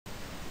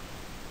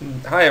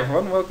Hi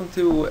everyone, welcome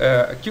to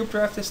a cube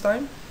draft this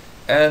time.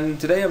 And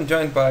today I'm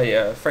joined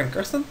by friend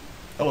Karsten,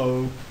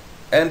 Hello.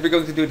 and we're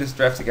going to do this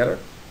draft together.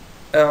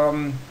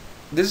 Um,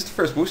 this is the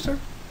first booster,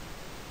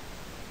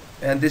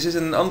 and this is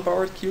an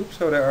unpowered cube,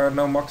 so there are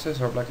no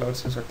Moxes or Black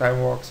Lotuses or Time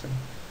Walks.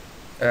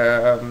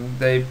 And,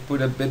 they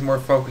put a bit more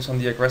focus on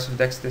the aggressive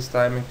decks this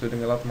time,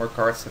 including a lot more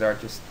cards that are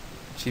just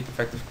cheap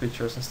effective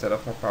creatures instead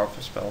of more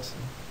powerful spells.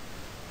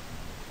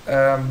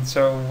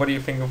 So what do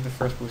you think of the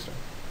first booster?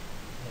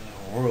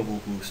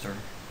 Horrible booster.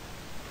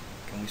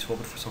 Can we swap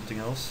it for something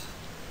else?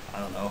 I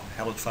don't know.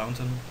 Hallowed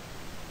Fountain?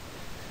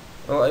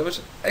 Well, I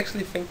was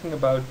actually thinking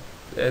about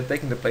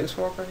taking the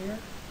Planeswalker here,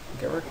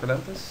 Garrett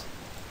Relentless,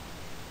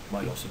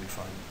 Might also be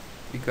fine.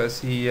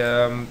 because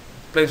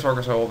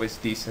Planeswalkers are always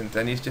decent,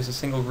 and he's just a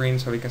single green,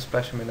 so we can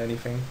splash him in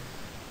anything.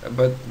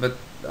 But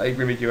I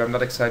agree with you. I'm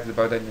not excited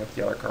about any of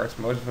the other cards.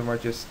 Most of them are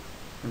just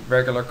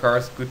regular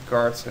cards, good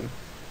cards, and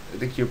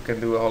the cube can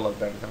do a whole lot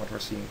better than what we're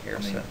seeing here.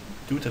 I mean, So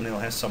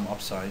Dutanil has some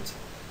upside,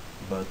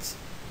 but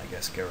I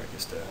guess Garrick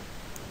is the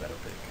better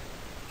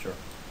pick. Sure.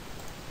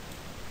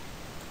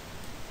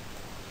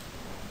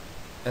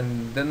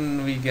 and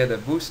then we get a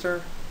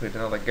booster with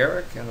another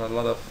Garrick and a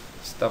lot of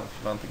stuff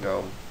if you want to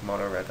go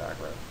mono red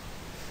aggro.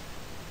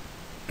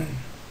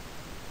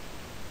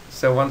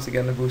 So once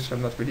again, the booster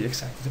I'm not really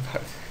excited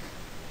about.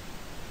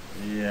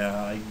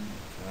 Yeah,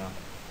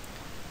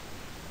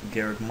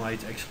 Garrick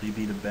might actually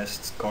be the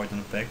best card in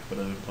the pack, but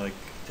I don't like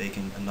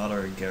taking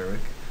another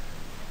Garrick.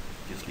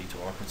 Just lead to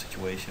awkward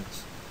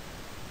situations.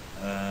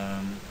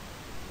 Yeah,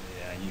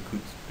 you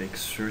could pick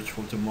Search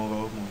for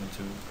Tomorrow, move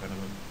into kind of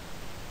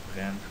a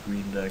ramp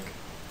green deck.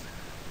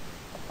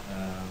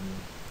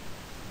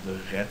 The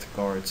red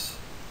cards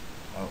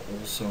are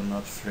also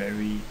not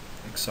very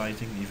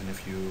exciting, even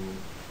if you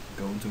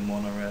go into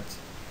mono red.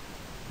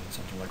 I mean,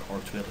 something like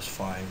Orc Trail is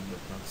fine, but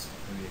not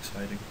very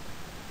exciting.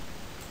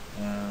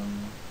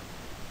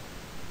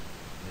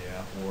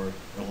 Yeah, or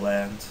a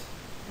land,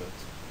 but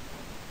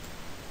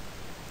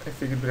I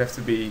think it would have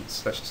to be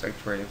Slash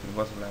Sanctuary if it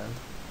was a land.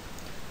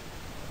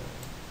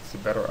 It's a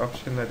better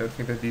option. I don't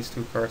think that these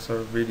two cards are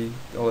really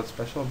all that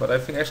special, but I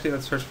think actually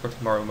that Search for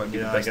Tomorrow might be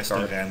yeah, the I best guess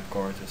card. the ramp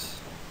card is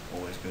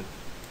always good.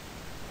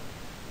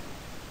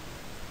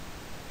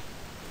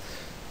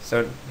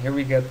 So here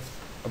we get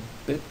a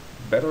bit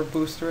better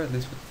booster, at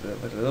least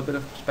with a little bit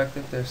of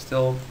perspective. There's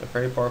still a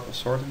very powerful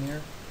sword in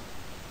here.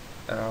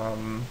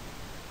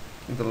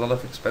 And a lot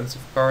of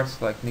expensive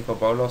cards like Nicol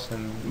Bolas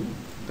and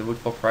the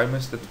Woodfall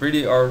Primus that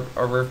really are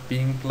worth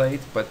being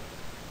played, but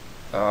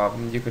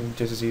you can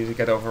just as easily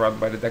get overrun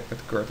by the deck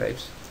with Curd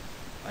Apes.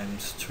 I'm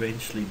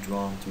strangely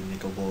drawn to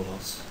Nicol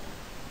Bolas,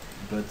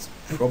 but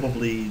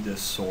probably the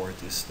sword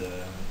is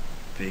the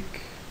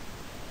pick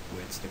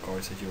with the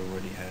cards that you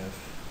already have.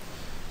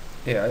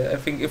 Yeah, I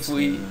think if It's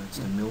we... it's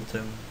the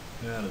Meertens.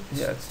 Yeah,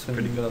 Yeah, it's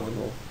pretty good one.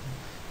 valuable.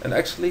 And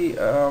actually,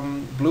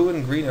 blue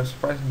and green are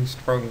surprisingly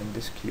strong in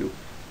this cube.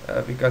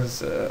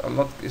 Because a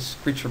lot is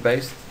creature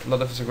based, a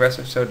lot of it is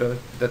aggressive, so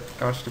that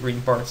counts the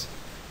green parts.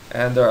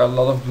 And there are a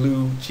lot of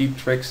blue cheap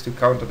tricks to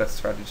counter that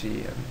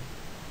strategy, and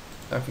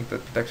I think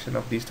that protection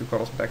of these two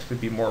colors would actually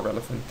be more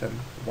relevant than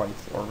white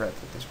or red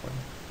at this point.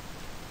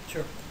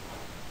 Sure.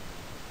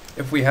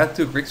 If we had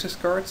two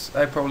Grixis cards,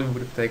 I probably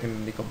would have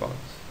taken Nicol Bolas,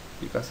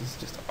 because it's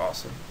just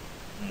awesome.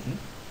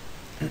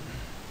 Mm-hmm.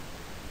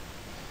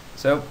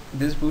 So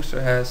this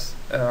booster has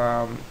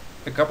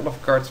a couple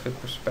of cards with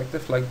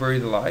perspective, like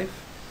Buried Alive,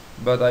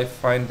 but I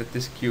find that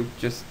this cube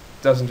just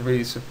doesn't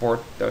really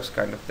support those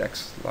kind of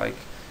decks. Like,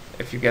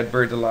 if you get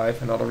Buried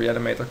Alive and other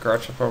Reanimator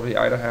cards, you probably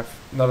either have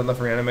not enough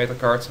Reanimator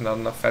cards and not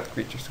enough fat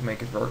creatures to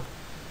make it work.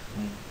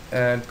 Mm.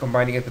 And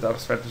combining it with other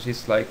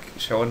strategies like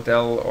Show and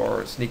Tell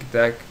or Sneak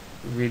Attack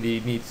really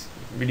means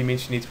you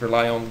need to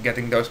rely on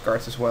getting those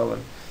cards as well.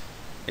 And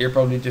you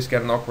probably just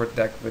get an awkward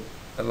deck with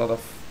a lot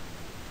of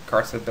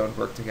cards that don't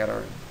work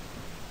together.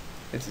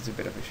 It's a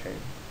bit of a shame.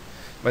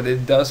 But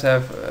it does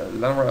have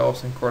Llanowar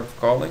Elves and Court of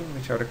Calling,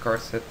 which are the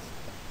cards that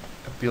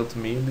appeal to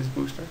me in this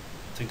booster.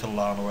 I think the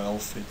Llanowar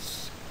Elf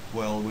fits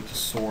well with the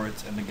sword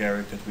and the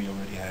Garrick that we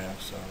already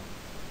have, so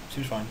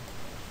seems fine.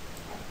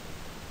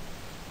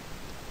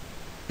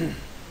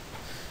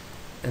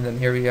 And then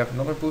here we have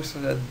another booster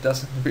that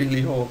doesn't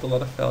really hold a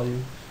lot of value.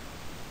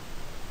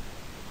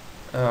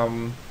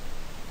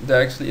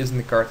 There actually isn't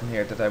a card in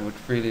here that I would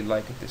really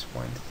like at this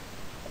point.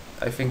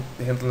 I think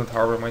the Hinterland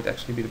Harbor might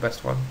actually be the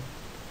best one.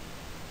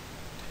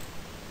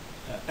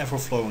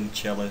 Everflowing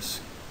Chalice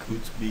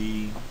could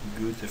be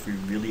good if we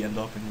really end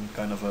up in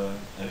kind of a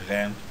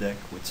ramp deck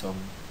with some,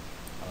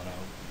 I don't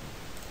know,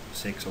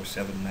 6 or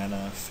 7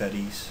 mana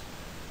fatties.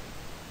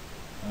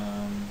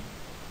 Yeah,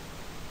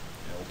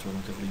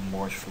 alternatively,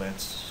 marsh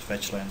flats,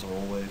 fetch lands are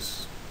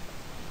always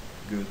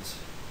good.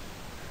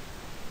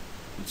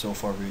 But so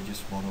far we're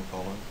just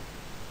monocolor.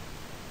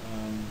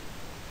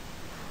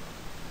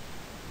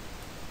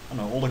 I don't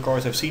know, all the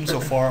cards I've seen so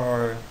far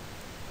are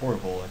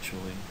horrible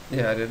actually.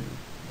 Yeah,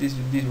 these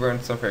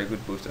weren't some very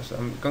good boosters.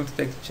 I'm going to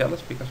take the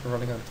Chalice because we're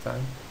running out of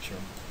time. Sure.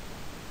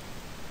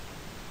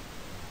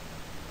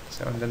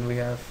 So and then we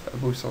have a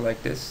booster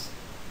like this,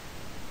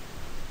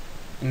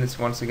 and it's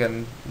once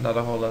again not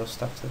a whole lot of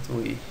stuff that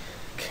we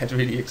get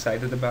really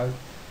excited about.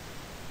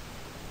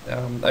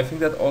 I think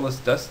that All Is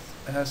Dust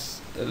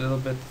has a little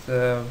bit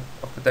of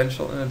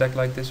potential in a deck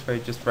like this, where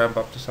you just ramp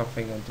up to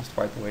something and just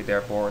wipe away their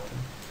board, and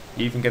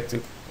you even get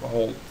to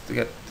hold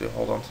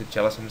on to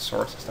Chalice and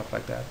Swords and stuff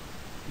like that.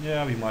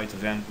 Yeah, we might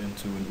ramp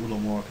into an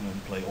Ulamog and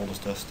then play All This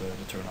Dust the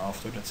turn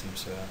after. That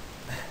seems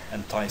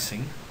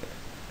enticing.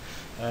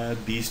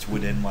 Beast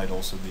Within might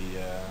also be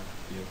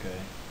okay.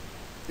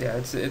 Yeah,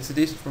 it's a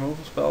decent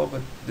removal spell,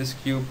 but this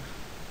cube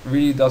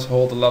really does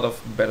hold a lot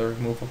of better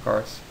removal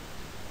cards.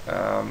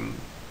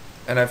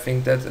 And I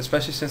think that,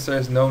 especially since there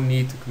is no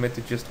need to commit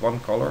to just one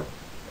color,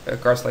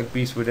 cards like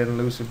Beast Within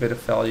lose a bit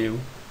of value,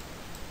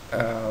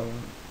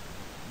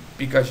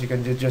 because you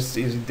can just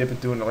easily dip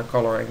into another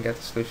color and get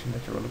the solution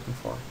that you were looking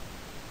for.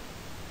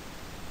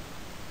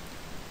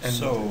 And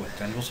so,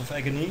 Tendrils of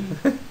Agony.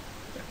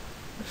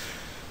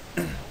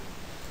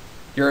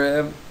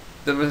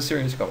 That was a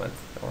serious comment.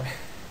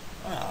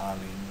 I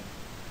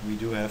mean, we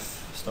do have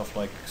stuff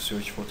like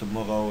Search for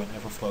Tomorrow and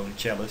Everflowing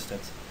Chalice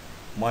that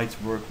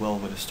might work well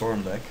with a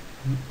Storm deck.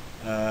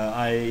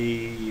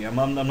 I'm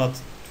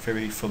not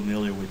very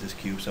familiar with this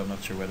cube, so I'm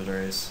not sure whether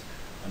there is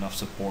enough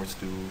support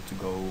to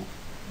go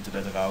into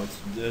that route.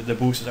 The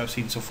boosters I've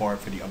seen so far are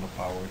pretty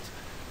underpowered.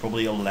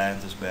 Probably a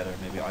land is better,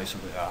 maybe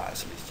Isolate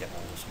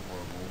Channel is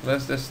horrible.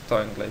 There's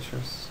Time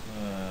Glaciers.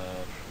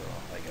 Well,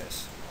 I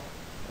guess.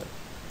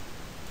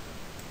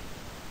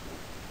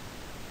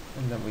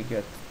 And then we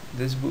get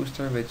this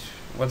booster, which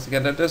once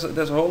again there's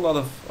a whole lot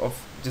of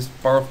just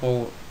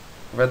powerful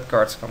red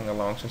cards coming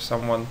along. So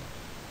someone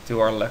to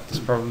our left is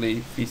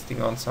probably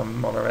feasting on some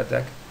mono red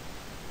deck.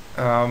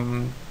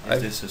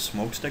 Is this a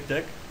Smokestack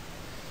deck?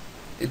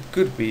 It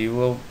could be.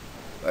 Well,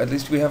 at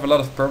least we have a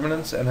lot of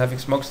permanents, and having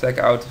Smokestack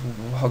out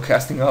while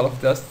casting All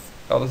This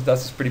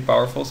Dust is pretty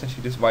powerful, since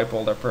you just wipe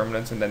all their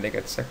permanents and then they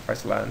get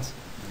sacrificed lands.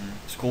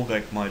 Skull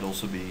deck might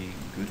also be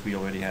good. We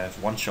already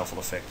have one shuffle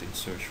effect in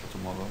Search for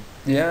Tomorrow.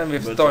 Yeah, and we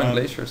have Thawing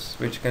Glaciers,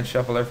 which you can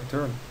shuffle every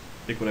turn.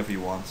 Pick whatever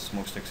you want.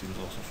 Smokestack seems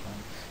also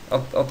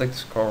fun. I'll take the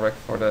Skull Wreck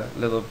for the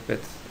little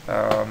bit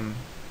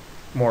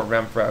more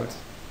ramp route.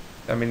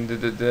 I mean,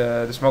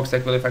 the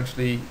Smokestack will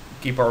eventually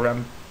keep our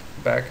ramp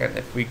back, and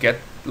if we get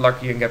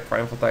lucky and get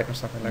Primeval Titan or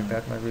something like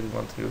that, and I really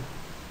want to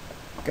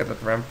get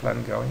that ramp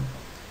plan going.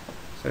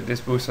 So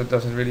this booster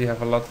doesn't really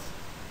have a lot.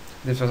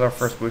 This was our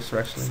first booster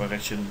actually.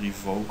 Phyrexian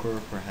Revoker,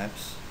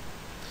 perhaps.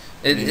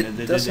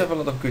 It does have a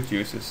lot of good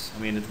uses. I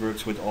mean, it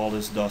works with All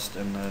This Dust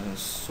and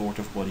sort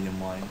of Body and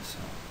Mind. So.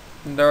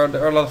 There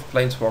are a lot of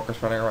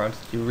planeswalkers running around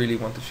that you really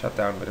want to shut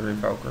down with a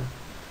Revoker.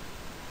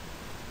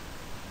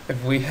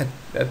 If we had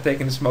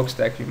taken the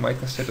Smokestack, we might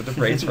consider the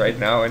Braids right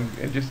now and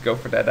just go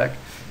for that deck.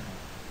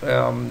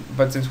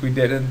 But since we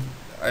didn't,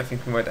 I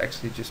think we might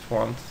actually just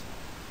want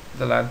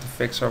the land to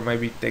fix, or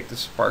maybe take the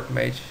Spark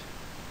Mage.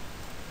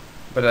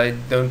 But I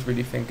don't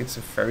really think it's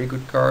a very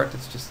good card.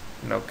 It's just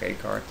an okay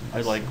card.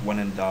 I like when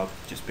in doubt,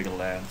 just pick a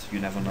land. You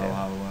never know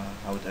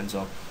how it ends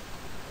up.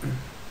 You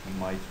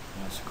might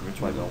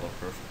Scourge might all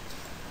perfect.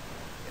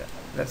 Yeah,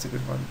 that's a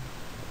good one.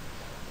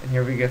 And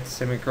here we get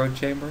Semi-Growth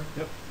Chamber.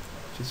 Yep.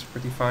 Which is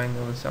pretty fine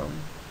on its own.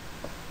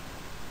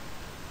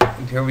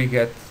 And here we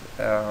get,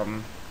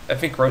 I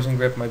think Corrosion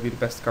Grip might be the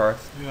best card.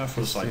 Yeah,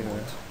 for the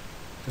sideboard.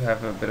 To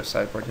have a bit of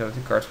sideboard. The other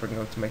two cards were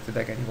going to make the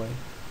deck anyway.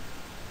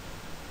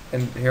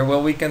 And here,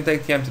 well, we can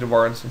take the Empty the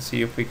Warrens and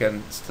see if we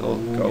can still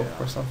go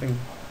for something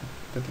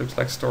that looks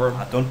like Storm.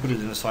 Don't put it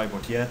in the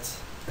sideboard yet.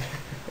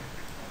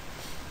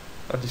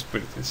 I'll just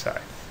put it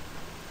inside.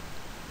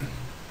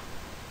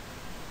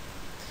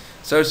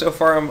 So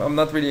far I'm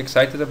not really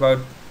excited about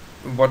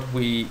what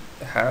we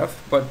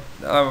have, but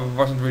I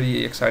wasn't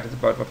really excited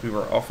about what we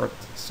were offered.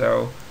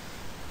 So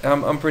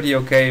I'm pretty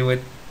okay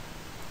with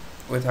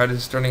how this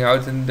is turning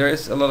out, and there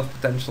is a lot of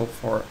potential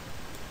for.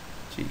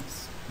 Jeez.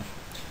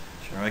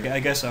 Sure, I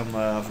guess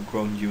I've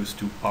grown used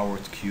to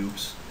powered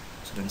cubes,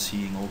 so then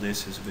seeing all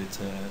this is a bit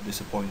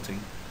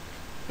disappointing.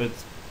 But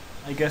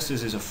I guess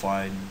this is a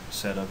fine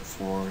setup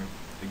for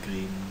a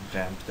green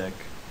ramp deck,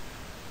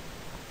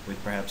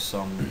 with perhaps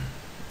some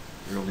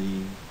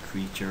early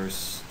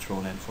creatures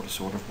thrown in for the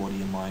sort of Body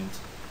and Mind.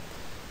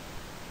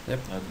 Yep.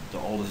 The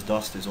All This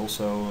Dust is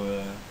also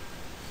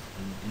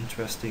an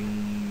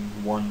interesting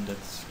one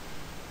that,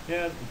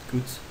 it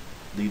could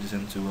lead us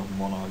into a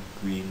mono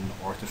green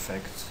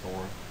artifact,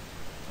 or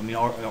I mean,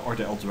 are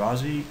there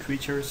Eldrazi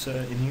creatures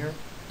in here?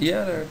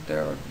 Yeah,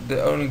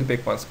 they're only the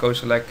big ones.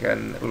 Kozilek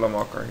and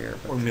Ulamog are here.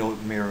 Or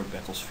Mirror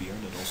Battlesphere,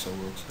 that also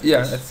works.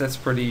 Yeah, that's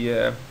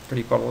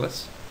pretty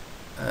colorless.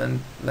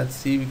 And let's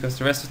see, because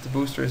the rest of the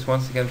booster is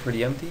once again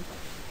pretty empty.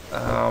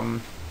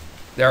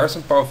 There are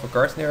some powerful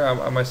cards in here.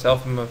 I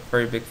myself am a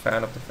very big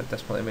fan of the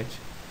Phantasmal Image.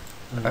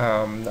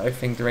 I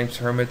think the Ranged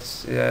Hermit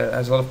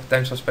has a lot of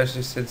potential,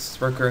 especially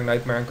since Recurring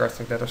Nightmare and cards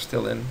like that are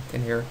still in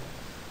here.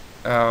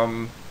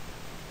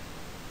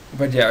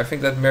 But yeah, I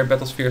think that Mirror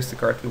Battlesphere is the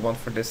card we want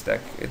for this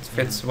deck. It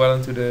fits well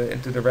into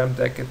the ramp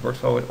deck. It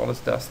works well with All This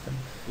Dust.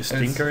 Is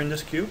Tinker in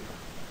this cube?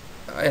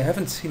 I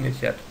haven't seen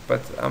it yet,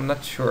 but I'm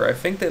not sure. I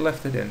think they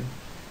left it in.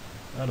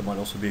 There might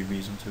also be a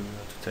reason to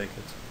take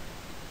it.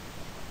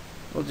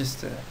 We'll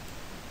just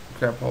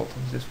grab hold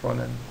of this one,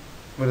 and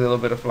with a little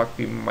bit of luck,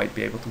 we might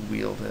be able to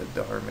wheel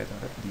the hermit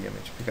out of the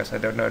image, because I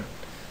don't know.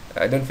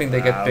 I don't think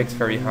they get picked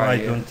very high.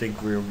 I don't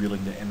think we're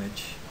wheeling the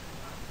image.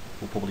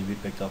 Will probably be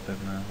picked up in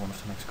one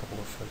of the next couple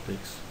of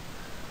picks.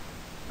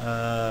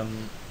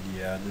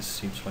 Yeah, this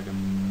seems like a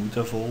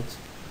Mutavolt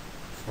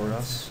for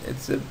us.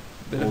 It's a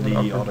bit All of an the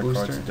awkward other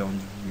booster. cards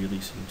don't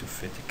really seem to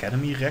fit.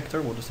 Academy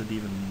Rector, what does it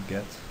even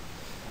get?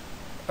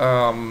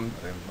 I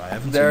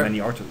haven't seen many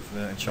art of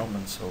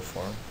enchantments so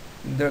far.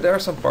 There are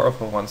some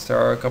powerful ones. There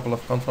are a couple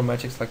of control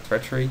magics like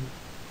Treachery,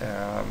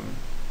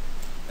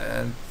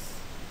 and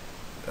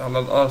a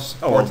lot of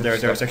support.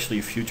 There's actually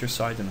a Future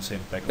Sight in the same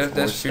pack.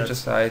 There's Future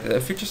Sight.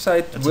 Future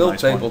Sight that's a will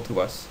nice table one.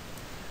 to us.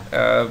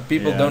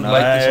 People don't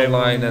like this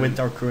online. And with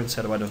our current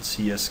setup, I don't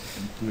see us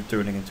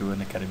turning into an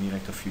Academy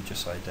Rector Future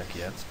Sight deck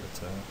yet.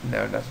 But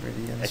no, not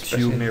really.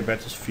 Exhume near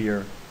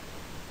Battlesphere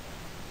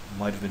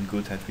might have been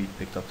good had we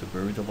picked up the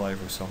Buried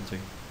Alive or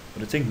something.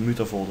 But I think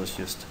Mutavolt is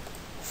just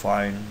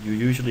fine. You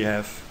usually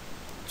have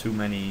too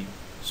many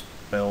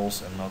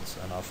spells and not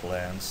enough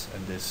lands,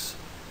 and this,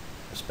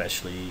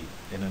 especially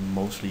in a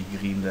mostly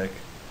green deck,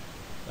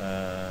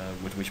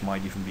 which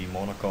might even be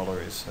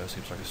monocolor,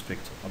 seems like a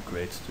strict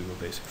upgrade to a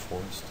basic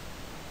forest.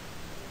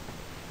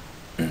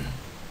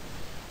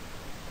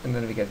 And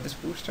then we get this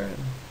booster,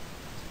 and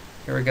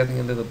here we're getting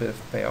a little bit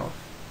of payoff.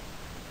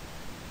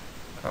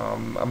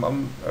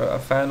 I'm a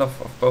fan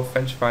of both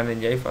Vengevine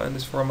and Yeva in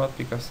this format,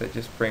 because they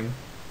just bring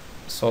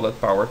solid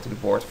power to the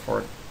board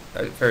for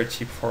very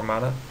cheap 4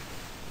 mana.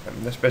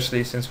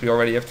 Especially since we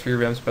already have 3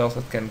 Ram spells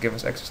that can give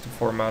us access to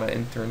 4 mana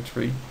in turn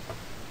 3.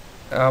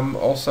 I'm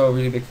also a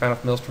really big fan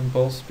of Maelstrom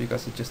Pulse,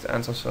 because it just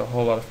answers a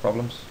whole lot of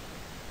problems.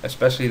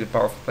 Especially the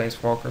powerful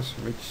Planeswalkers,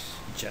 which...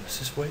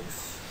 Genesis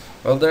Wave?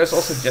 Well, there's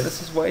also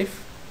Genesis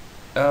Wave.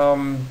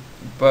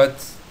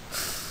 But...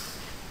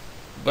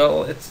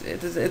 Well, it's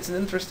an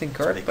interesting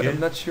card, but I'm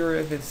not sure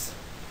if it's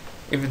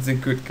a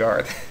good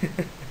card.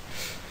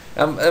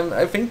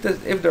 I think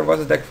that if there was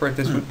a deck for it,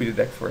 this would be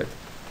the deck for it.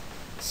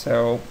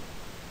 So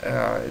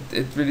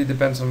it really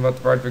depends on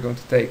what card we're going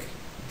to take.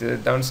 The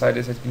downside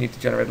is that you need to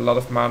generate a lot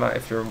of mana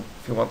if you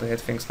want to hit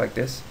things like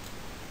this.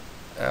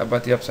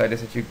 But the upside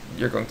is that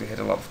you're going to hit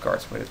a lot of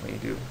cards with it when you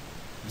do.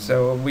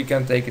 So we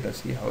can take it and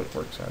see how it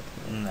works out.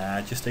 Nah,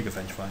 just take a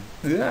Vengevine.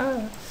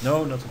 Yeah.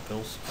 No, not a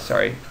Pulse.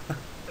 Sorry.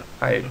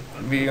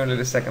 We only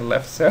the second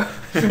left, so...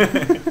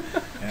 Yeah,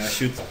 I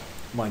should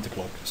mind the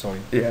clock, sorry.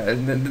 Yeah,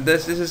 and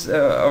this is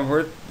a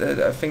word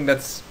that I think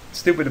that's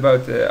stupid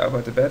about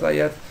the beta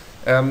yet.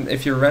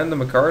 If you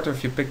random a card, or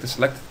if you pick the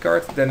selected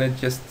card, then it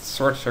just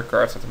sorts your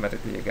cards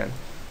automatically again.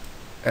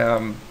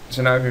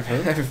 So now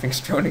everything's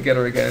thrown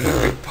together again in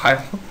a big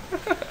pile.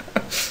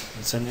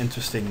 It's an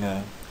interesting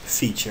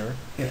feature.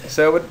 Yeah.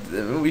 So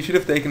we should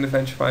have taken the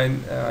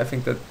Vengevine. I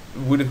think that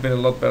would have been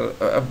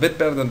a bit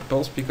better than the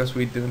Pulse, because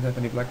we didn't have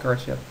any black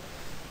cards yet.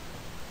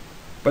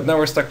 But now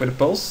we're stuck with the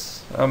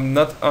Pulse. I'm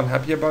not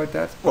unhappy about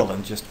that. Well,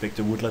 then just pick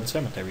the Woodland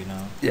Cemetery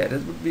now. Yeah,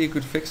 that would be a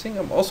good fixing.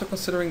 I'm also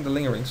considering the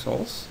Lingering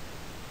Souls,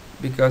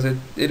 because it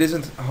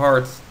isn't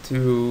hard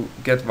to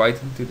get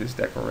white into this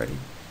deck already.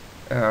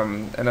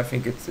 And I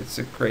think it's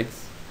a great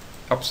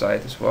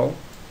upside as well.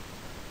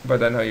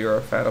 But I know you're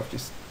a fan of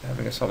just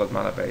having a solid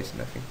mana base,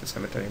 and I think the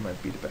Cemetery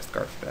might be the best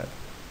card for that.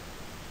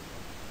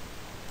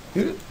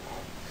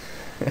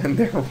 And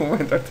there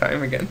went our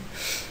time again.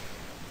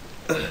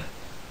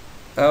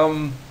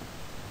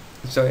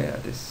 So yeah,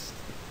 this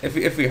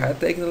if we had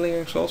taken the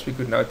Lingering Souls, we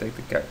could now take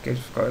the Caves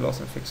of Kailos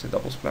and fix a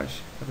double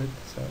splash of it.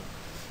 So,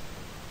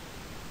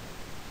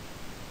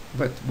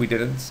 but we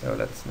didn't, so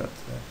let's not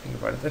think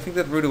about it. I think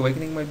that Rude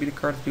Awakening might be the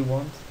card that we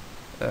want.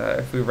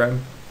 If we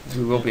ramp,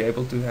 we will be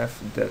able to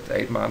have that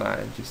 8 mana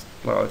and just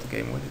blow out the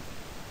game with it.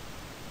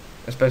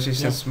 Especially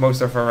since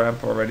most of our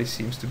ramp already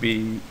seems to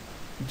be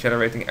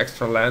generating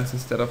extra lands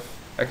instead of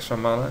extra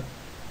mana.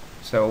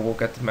 So we'll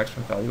get the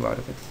maximum value out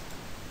of it.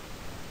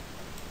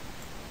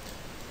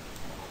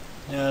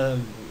 Yeah,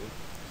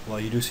 well,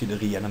 you do see the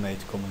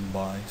Reanimate coming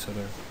by, so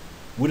there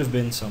would have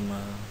been some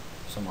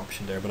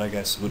option there, but I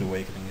guess Rude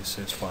Awakening is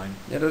fine.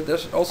 Yeah,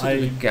 there's also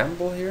the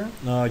gamble here.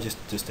 No,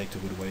 just take the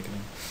Rude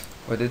Awakening.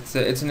 But it's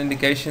an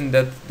indication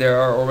that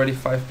there are already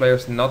 5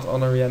 players not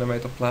on a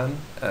Reanimator plan,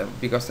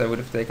 because they would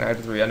have taken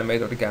either the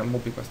Reanimate or the gamble,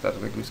 because that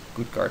are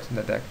good cards in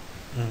the deck.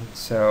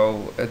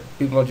 So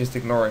people are just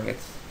ignoring it.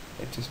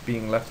 It's just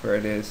being left where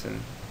it is,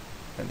 and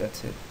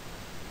that's it.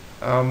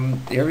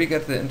 Here we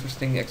get the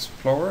interesting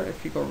Explorer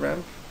if you go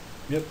ramp.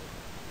 Yep.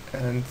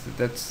 And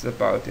that's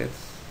about it.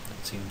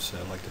 That seems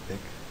like the pick.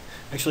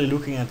 Actually,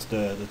 looking at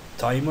the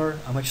timer,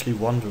 I'm actually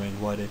wondering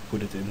why they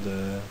put it in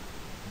the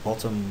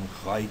bottom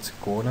right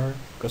corner,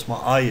 because my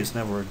eye is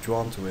never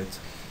drawn to it.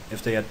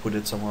 If they had put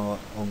it somewhere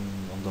on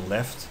the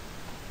left,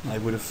 I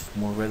would have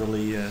more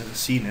readily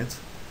seen it.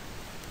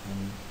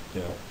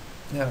 Yeah.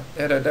 Yeah.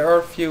 There are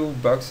a few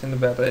bugs in the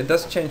beta. It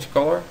does change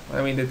color.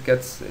 I mean, it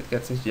gets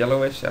this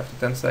yellowish after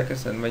 10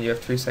 seconds, and when you have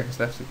 3 seconds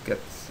left, it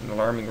gets an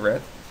alarming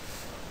red.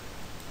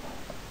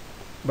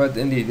 But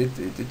indeed,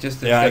 it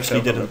just Yeah, I gets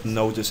actually didn't overlooked.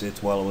 notice it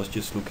while I was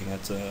just looking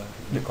at the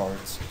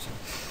cards.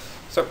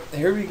 So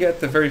here we get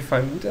the very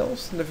fine wood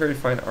elves and the very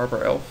fine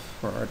arbor elf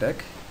for our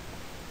deck.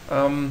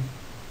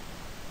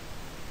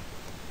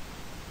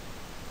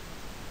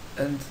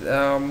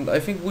 I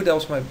think wood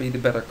elves might be the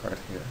better card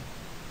here.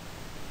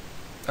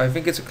 I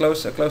think it's a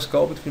close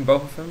call between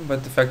both of them,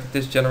 but the fact that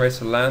this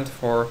generates a land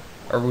for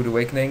a Rude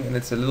Awakening and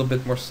it's a little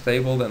bit more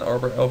stable than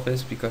Arbor Elf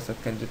is, because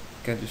that can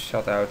just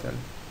shut out and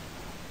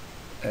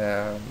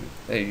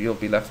you'll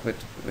be left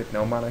with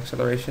no mana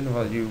acceleration.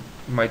 Well, you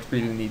might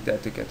really need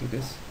that to get to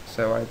this,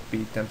 so I'd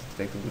be tempted to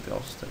take the Wood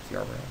Elf instead of the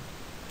Arbor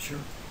Elf. Sure.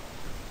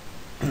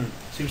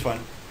 Seems fine.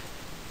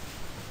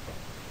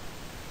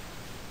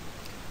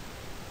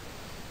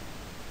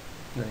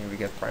 Then here we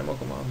get Primal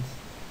Command.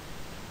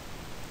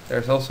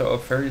 There's also a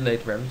very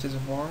late Ravages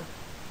of War,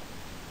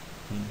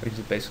 which is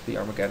basically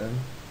Armageddon.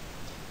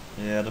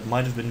 Yeah, that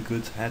might have been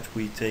good had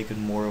we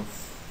taken more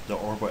of the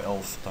Arbor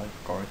Elf type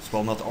cards.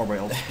 Well, not Arbor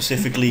Elf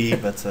specifically,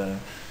 but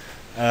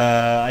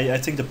I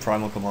think the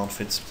Primal Command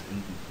fits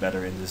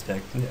better in this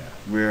deck. Yeah.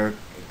 We're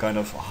kind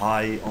of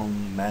high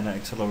on mana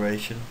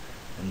acceleration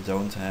and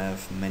don't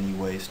have many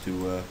ways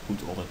to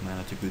put all that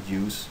mana to good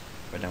use.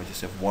 Right now we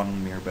just have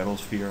one mere Battle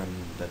Sphere and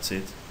that's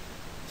it.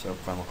 So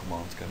Primal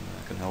Command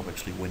can help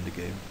actually win the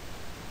game.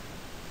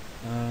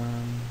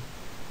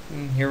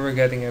 Here we're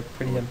getting a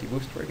pretty empty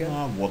booster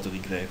again. Watery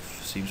Grave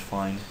seems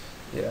fine.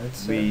 Yeah,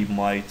 it's We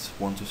might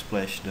want to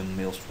splash the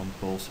Maelstrom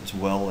Pulse as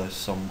well as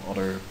some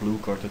other blue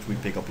card that we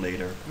pick up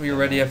later. we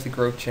already have the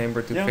Growth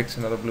Chamber to Yeah. fix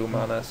another blue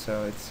mana,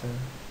 so it's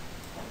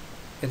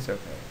okay.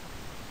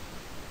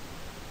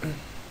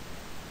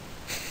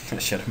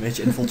 Shadow Mage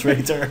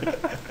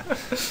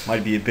Infiltrator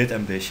might be a bit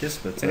ambitious,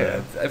 but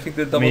Yeah, I think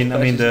the I double mean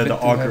splash is a the bit too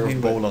Augur heavy,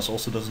 of but- Bolas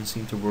also doesn't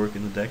seem to work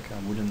in the deck. I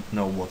wouldn't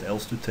know what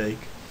else to take.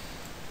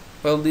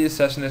 Well, the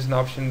Assassin is an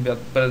option, but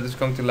it is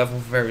going to level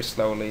very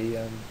slowly,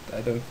 and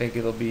I don't think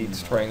it'll be No.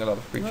 destroying a lot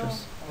of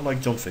creatures. I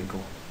like John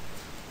Finkel.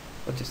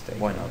 We'll just take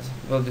Why him. not?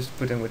 We'll just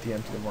put him with the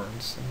Empty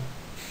Warrants and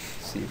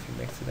see if he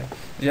makes it there.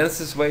 The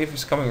Genesis Wave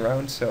is coming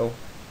around, so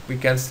we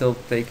can still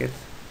take it,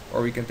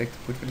 or we can take the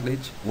Put with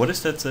Leech. What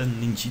is that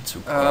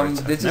ninjutsu card?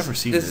 I've never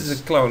seen this. This is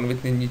a clone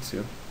with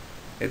ninjutsu.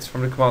 It's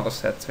from the Commander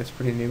set, so it's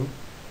pretty new.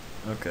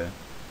 Okay.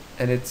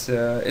 And it's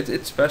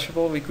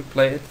splashable, we could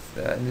play it,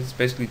 and it's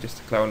basically just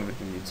a clone with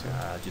ninjutsu.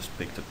 I just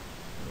picked it.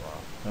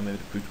 Wow. Maybe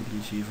the Put with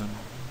Leech even.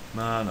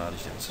 No, the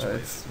Genesis So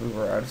Wave. we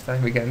were out of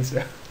time again,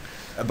 so...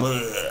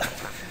 Bleh.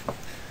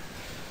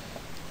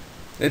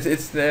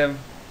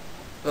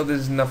 Well,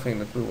 this is nothing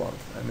that we want.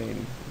 I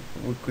mean,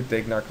 we could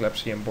take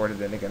Narcolepsy and board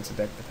it in against a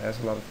deck that has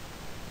a lot of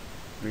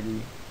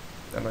really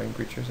annoying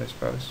creatures, I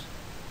suppose.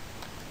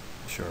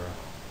 Sure.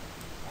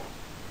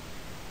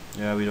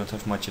 Yeah, we don't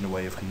have much in the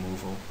way of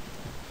removal.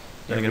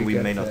 Yeah, Then again, we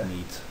get, may not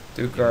need.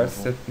 two cards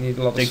removal. that need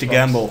a lot Take of the slots.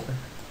 gamble.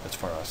 That's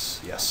for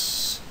us.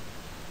 Yes.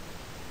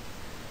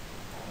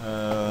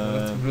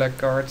 With two black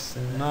cards.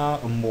 Nah,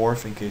 a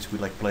morph in case we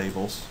like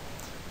playables.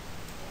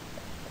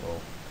 Well,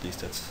 at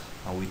least that's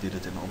how we did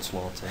it in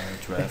Onslaught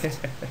draft.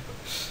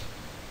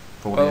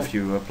 Probably Well- if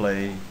you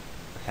play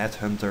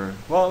Headhunter,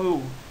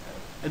 well,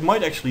 it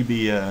might actually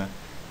be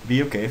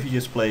okay if you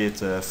just play it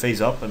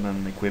face up and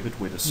then equip it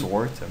with a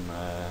sword and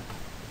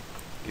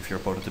give your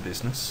opponent the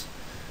business.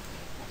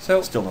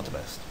 So Still not the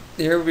best.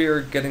 here we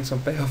are getting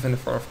some payoff in the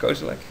form of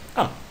Kozilek.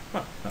 Oh,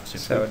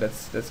 seems So good.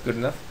 that's good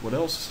enough. What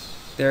else?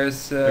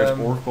 There's There's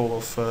Oracle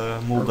of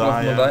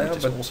Moldaya, Moldaya, which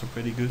is but- also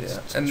pretty good. yeah,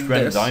 Shred and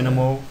there's,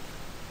 Dynamo,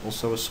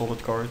 also a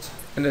solid card.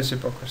 and there's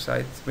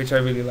Hypocrisite, which I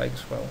really like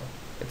as well.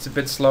 It's a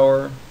bit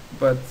slower,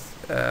 but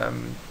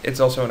it's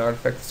also an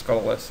artifact that's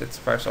colorless. It's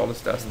fire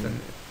solid dust, and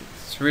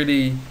it's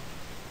really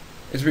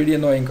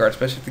annoying card,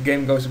 especially if the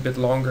game goes a bit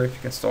longer. If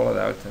you can stall it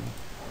out, and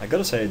I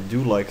gotta say, I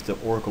do like the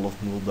Oracle of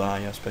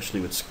Moldaya, especially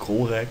with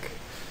Skull Rack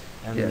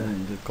and Yeah.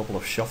 the couple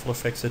of shuffle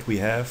effects that we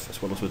have,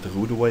 as well as with the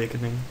Rude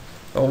Awakening.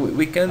 well,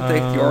 we can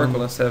take the Oracle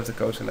Um, instead of the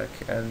Kozilek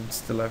and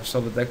still have a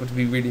solid deck, but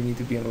we really need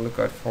to be on the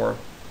lookout for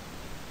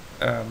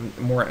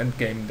more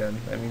endgame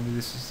then. I mean,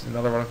 this is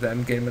another one of the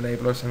endgame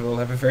enablers, and we'll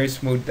have a very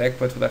smooth deck,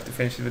 but we'll have to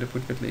finish it with a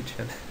Put with Leech.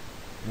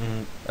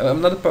 And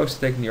I'm not opposed to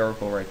taking the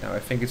Oracle right now. I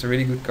think it's a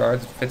really good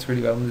card. It fits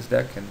really well in this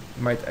deck, and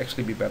might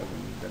actually be better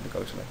than the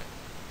Kozilek.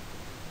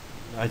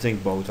 I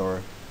think both are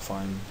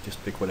fine.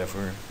 Just pick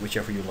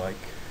whichever you like.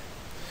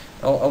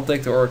 I'll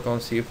take the Oracle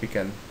and see if we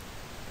can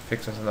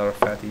fix us another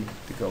fatty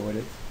to go with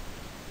it.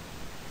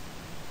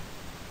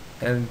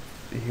 And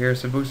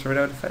here's a booster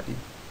without a fatty.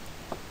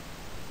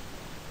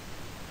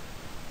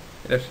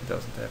 It actually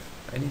doesn't have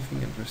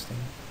anything interesting.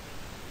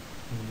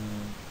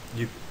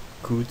 You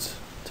could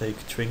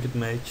take Trinket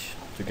Mage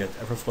to get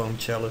Everflowing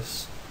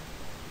Chalice.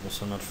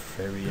 Also not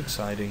very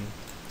exciting.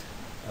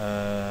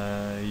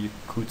 You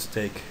could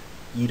take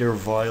either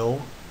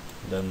Vial,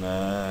 then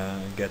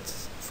get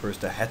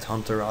first the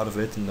Headhunter out of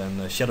it, and then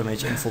the Shadow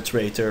Mage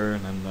Infiltrator,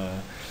 and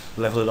then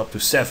level it up to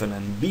 7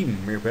 and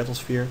beam Mere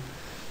Battlesphere.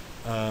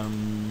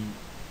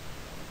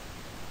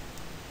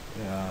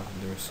 Yeah,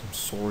 there's some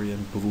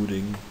Saurian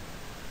Brooding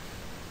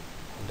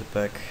in the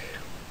pack.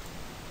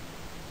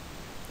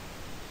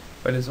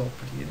 But it's all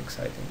pretty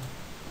exciting.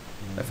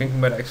 I think we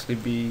might actually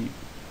be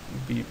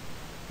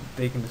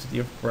taking the City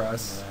of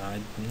Brass.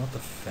 I'm not a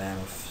fan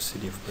of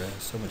City of Brass,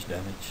 so much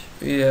damage.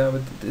 Yeah,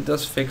 but it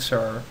does fix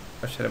our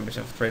Shadow Mage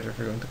Infiltrator if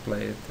we're going to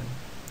play it. And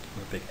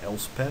We're a big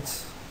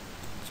Elspeth.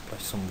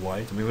 Splash some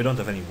white. I mean, we don't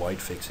have any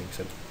white fixing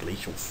except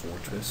Glacial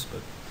Fortress,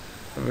 but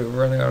we're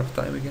running out of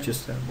time again.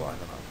 just, so well, I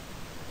don't know.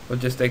 we'll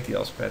just take the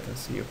Elspeth and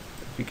see if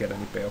we get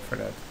any payoff for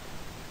that.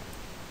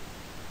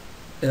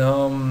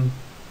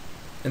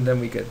 And then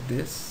we get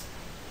this.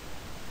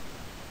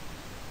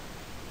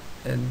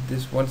 And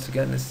this once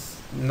again is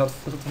not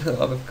filled with a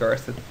lot of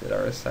cards that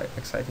are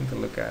exciting to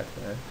look at.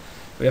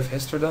 We have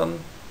Histrodon,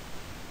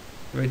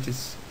 which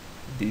is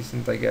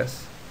decent, I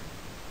guess.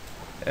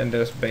 And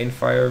there's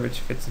Banefire, which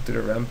fits into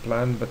the ramp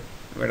plan, but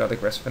we're not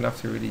aggressive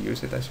enough to really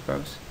use it, I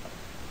suppose.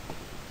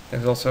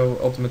 There's also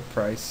Ultimate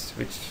Price,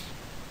 which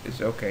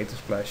is okay to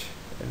splash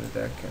in the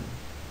deck. And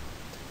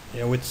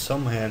Yeah, with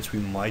some hands we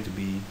might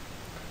be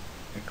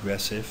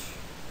aggressive,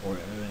 or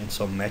in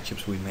some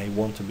matchups we may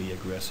want to be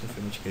aggressive,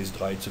 in which case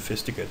Dryad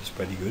Sophisticate is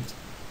pretty good.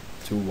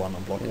 2-1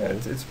 unblockable.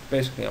 yeah, it's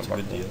basically It's a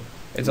good unblockable. deal.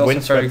 It's also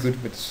very Windswept-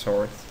 good with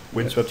Sword.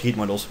 Windswept Heat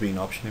might also be an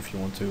option if you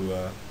want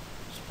to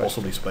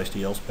possibly splash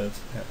the Elspeth.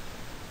 Yeah.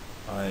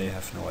 I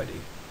have no idea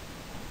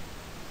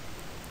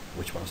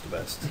which one's the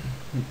best.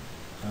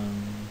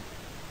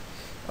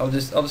 I'll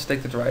just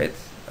take the Dryad.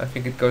 I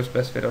think it goes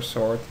best with our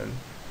Sword, and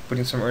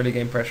putting some early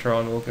game pressure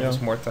on will give us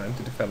Yeah. more time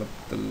to develop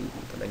the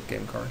late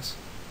game cards.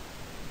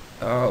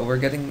 We're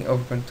getting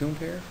Overgrown Tomb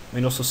here. I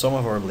mean, also some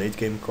of our late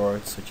game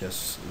cards, such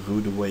as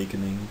Rude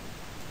Awakening,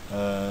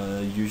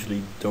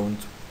 usually don't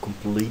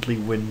completely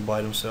win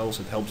by themselves.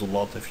 It helps a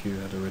lot if you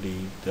had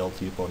already dealt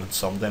the opponent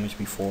some damage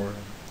before.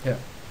 Yeah.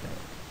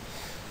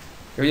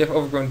 Here we have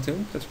Overgrown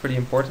Tomb. That's pretty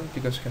important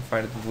because you can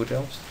find it with Wood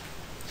Elves.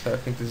 So I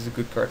think this is a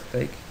good card to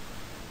take.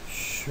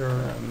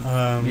 Sure.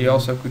 We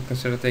also could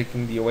consider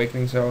taking the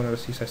Awakening Zone or the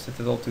Seaside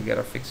Citadel to get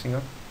our fixing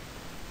up.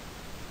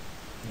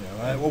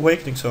 Yeah,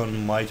 Awakening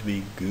Zone might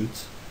be good,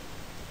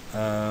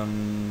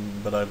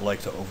 but I'd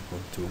like to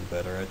Overgrown Tomb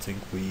better. I think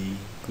we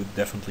could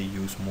definitely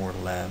use more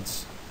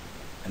lands,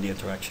 and the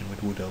interaction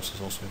with Wood Elves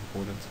is also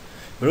important.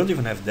 We don't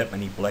even have that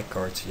many black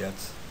cards yet.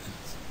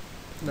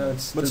 No,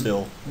 it's But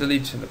still. the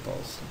Leech in the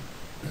Pulse.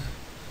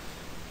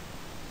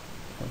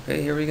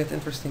 Okay, here we get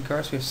interesting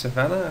cards. We have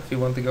Savannah, if we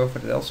want to go for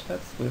the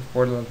Elspeth. We have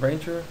Borderland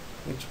Ranger,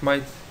 which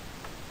might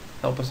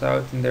help us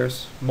out. And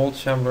there's Mold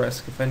Shambler and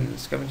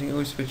Scavenging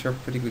Ooze, which are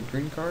pretty good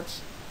green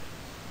cards.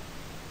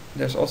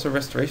 There's also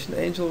Restoration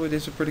Angel, which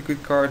is a pretty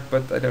good card,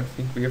 but I don't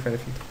think we have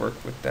anything to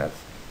work with that.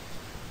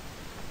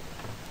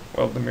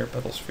 Well, the Mere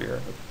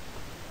Battlesphere. But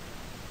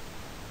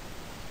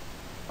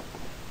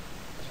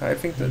so I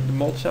think that the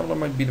Mold Shambler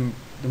might be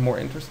the more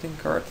interesting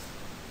card,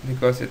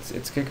 because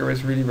its kicker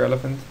is really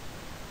relevant.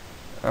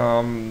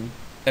 And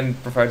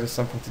provides us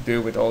something to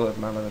do with all that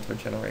mana that we're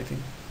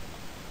generating.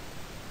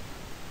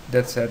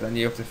 That said,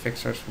 any of the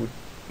fixers would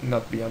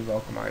not be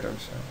unwelcome either,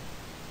 so.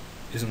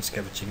 Isn't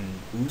Scavenging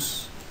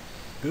Ooze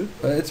good?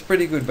 It's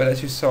pretty good, but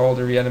as you saw, all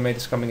the Reanimate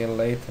is coming in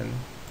late, and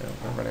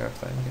we're running out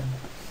of time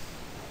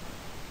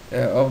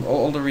again.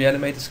 All the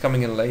Reanimate is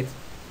coming in late,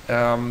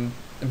 and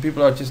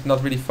people are just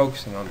not really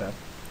focusing on that.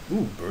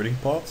 Ooh, Birding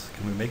Pot.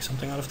 Can we make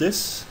something out of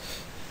this?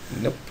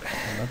 Nope.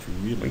 Not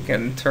really. We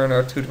can turn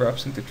our 2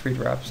 drops into 3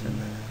 drops.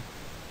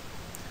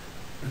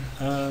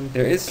 And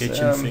there is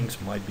Kitchen Things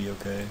might be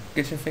okay.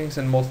 Kitchen Things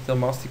and Multi-Tail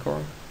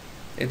Masticore.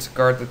 It's a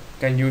card that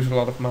can use a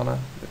lot of mana,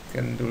 that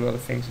can do a lot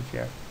of things if you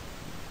have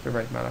the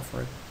right mana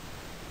for it.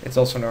 It's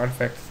also an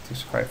artifact to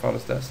survive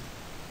Father's Dust.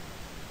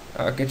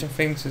 Kitchen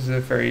Things is a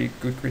very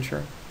good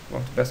creature,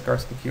 one of the best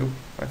cards in the cube,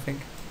 I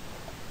think.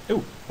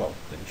 Oh, well,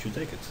 then you should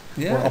take it.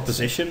 Yeah, Or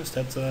Opposition, is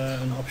that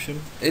an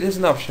option? It is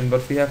an option,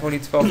 but we have only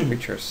 12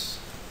 creatures.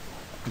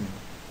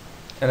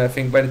 And I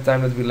think by the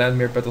time that we land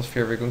Mere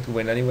Battlesphere, we're going to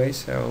win anyway,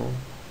 so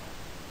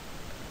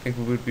I think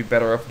we would be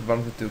better off with one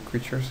of the 2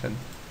 creatures, and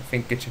I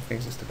think Kitchen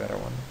Things is the better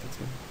one of the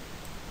 2.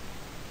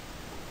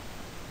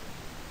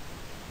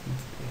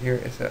 And here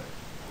is a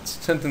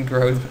Stunted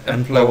Growth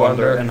and Flow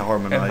Under and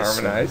Harmonize.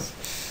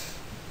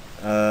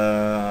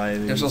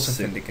 There's also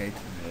Vindicate.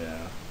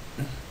 Yeah.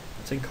 I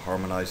think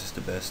Harmonize is the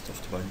best of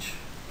the bunch.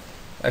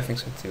 I think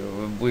so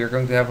too. We are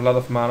going to have a lot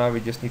of mana, we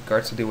just need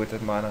cards to deal with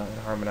that mana, and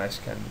Harmonize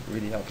can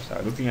really help us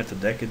out. Looking at the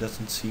deck, it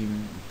doesn't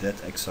seem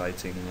that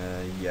exciting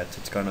yet.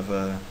 It's kind of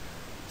a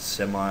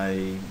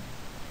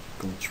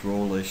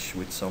semi-control-ish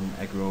with some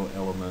aggro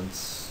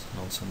elements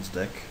nonsense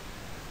deck.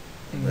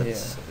 That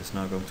is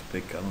now going to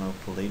pick, I don't know,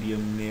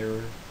 Palladium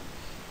Mirror.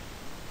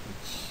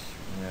 Which,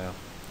 yeah.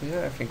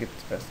 Yeah, I think it's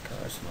the best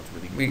card. It's not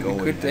really We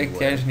could take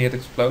the Engineered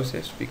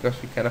Explosives because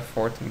we can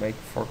afford to make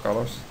 4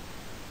 colors.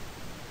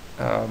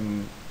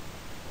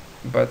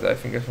 But I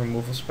think as a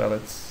removal spell,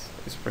 it's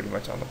is pretty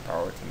much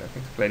underpowered, and I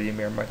think the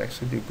Gladiator might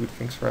actually do good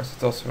things for us.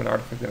 It's also an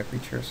artifact and a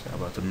creature, so How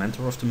about the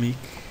Mentor of the Meek?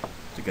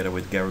 Together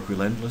with Garruk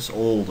Relentless,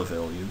 all the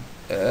value.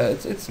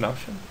 it's an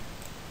option.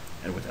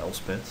 And with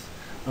Elspeth.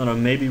 I don't know,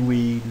 maybe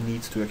we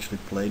need to actually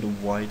play the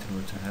white in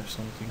order to have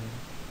something.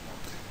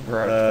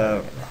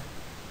 Right.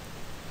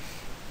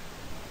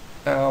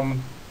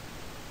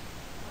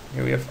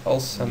 Here we have All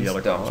Sun's The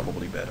other card is Dawn.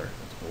 probably better.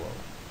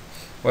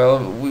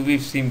 Well,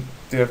 we've seemed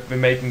to have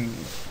been making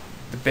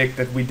the pick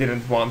that we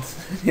didn't want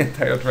the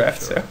entire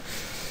draft. Sure.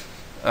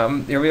 So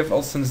here we have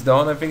All Sun's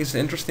Dawn. I think it's an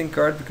interesting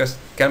card because it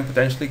can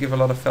potentially give a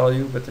lot of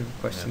value, but the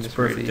question It's is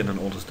perfect really in an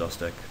Oldest Dust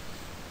deck.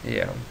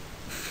 yeah.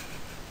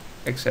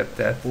 Except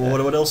that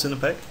What else in the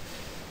pack?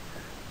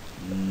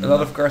 a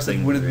lot of cards that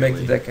Nothing wouldn't make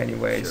the really. deck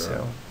anyway. Sure.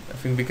 So I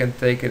think we can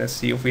take it and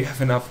see if we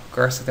have enough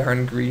cards that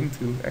aren't green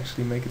to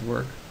actually make it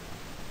work.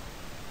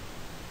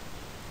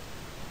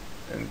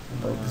 And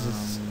well, this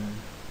is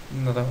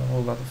not a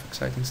whole lot of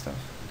exciting stuff.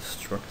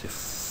 Destructive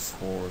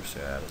Force,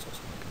 yeah, that's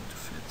also not going to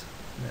fit.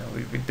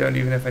 No, we don't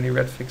even have any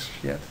red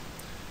fixers yet.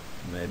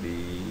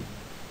 Maybe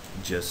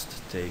just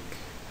take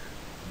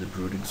the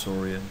Brooding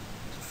Saurian,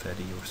 the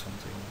Fatty or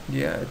something.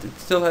 Yeah, it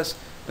still has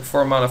the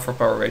 4 mana for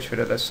power ratio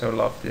that I so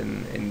loved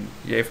in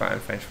Yeva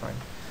and Vengefine.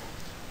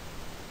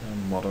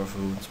 Mother of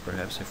Wounds,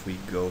 perhaps, if we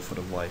go for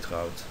the white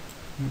route.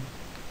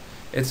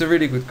 It's a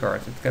really good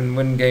card. It can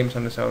win games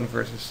on its own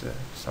versus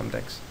some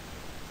decks.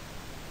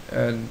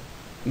 And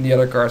the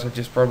other cards are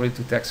just probably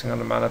too taxing on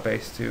the mana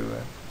base to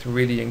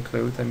really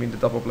include. I mean, the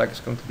double black is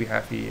going to be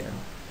heavy, and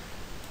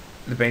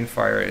the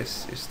Banefire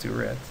is too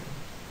red.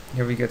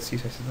 Here we get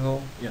Seaside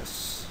Citadel.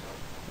 Yes.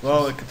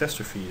 Well, a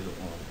Catastrophe is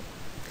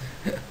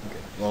okay.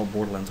 Well,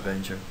 Borderlands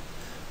Ranger.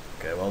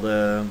 Okay, well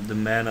the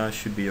mana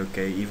should be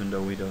okay, even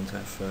though we don't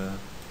have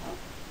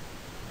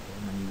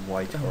many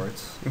white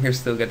cards. We're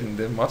still getting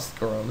the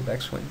Massacre on the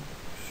backswing.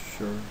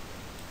 Sure.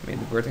 I mean,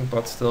 the Birthing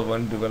Pot still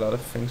won't do a lot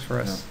of things for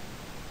us.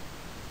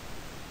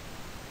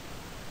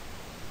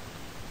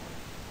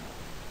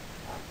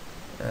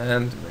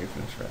 And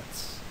Raven's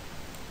Rats.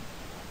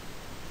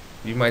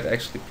 We might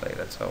actually play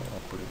that, so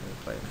I'll put it in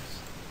the playlist.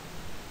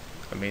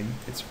 I mean,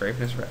 it's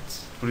Raven's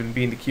Rats. It wouldn't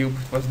be in the cube,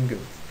 it wasn't good.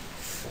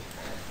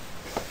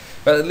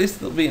 But at least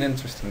it'll be an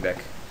interesting deck.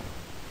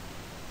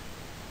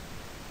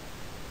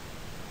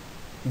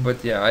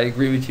 But yeah, I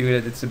agree with you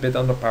that it's a bit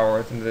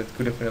underpowered and that it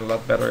could have been a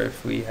lot better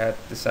if we had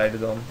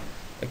decided on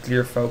a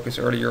clear focus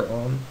earlier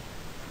on.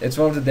 It's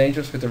one of the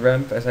dangers with the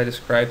ramp, as I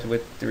described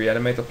with the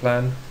Reanimator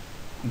plan,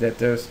 that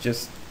there's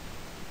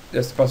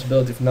the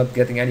possibility of not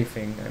getting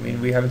anything. I mean,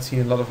 we haven't seen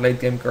a lot of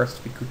late game cards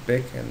that we could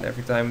pick, and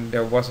every time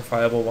there was a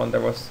viable one, there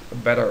was a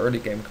better early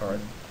game card.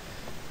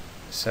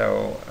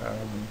 So,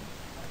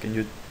 Can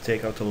you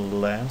take out the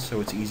land so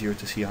it's easier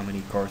to see how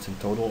many cards in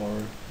total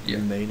are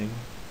remaining?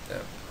 yeah.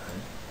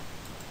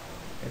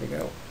 There we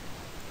go.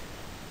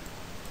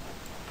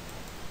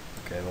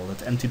 Okay, well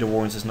that Empty the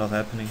Warrens is not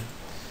happening.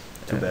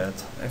 Too bad.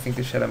 I think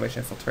the Shadow Mage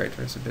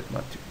Infiltrator is a bit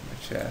much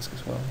to ask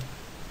as well.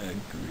 Agreed.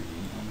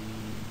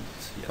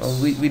 Yes.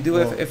 Well, we do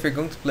have, if we're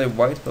going to play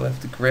white, we'll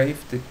have the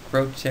Grave, the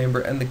Growth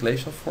Chamber, and the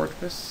Glacial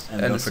Fortress. And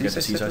don't forget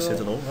the Seaside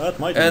Citadel. That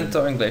might and be.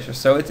 Thawing Glacier.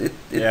 So it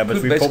Yeah, but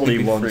could we basically probably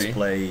be won't free.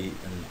 play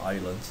an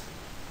island.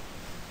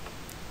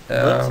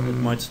 But it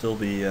might still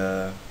be.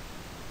 Yeah,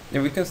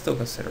 we can still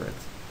consider it.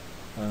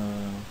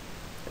 Uh,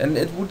 And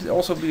it would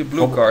also be a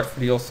blue card for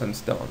the All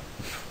Sun's Dawn.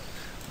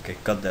 okay,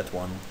 cut that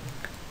one.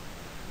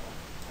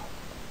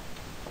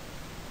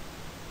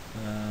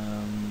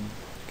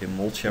 Okay,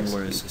 Mold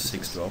Shambler is a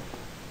 6-drop.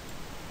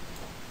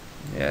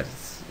 Yeah, it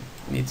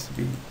needs to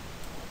be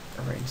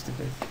arranged a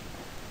bit.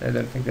 I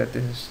don't think that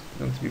this is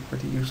going to be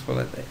pretty useful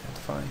at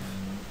 5.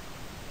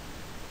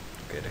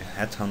 Okay, the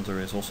Headhunter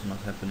is also not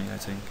happening, I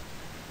think.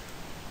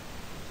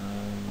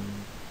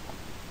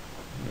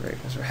 The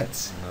Raven's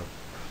Rats. No.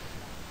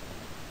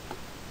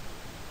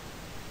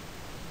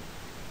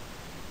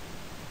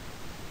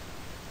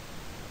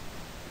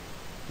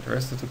 The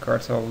rest of the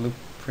cards all look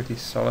pretty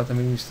solid. I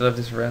mean, we still have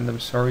this random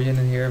Saurian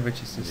in here,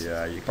 which is just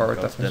Yeah, you power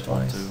can cut toughness that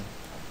one wise. too.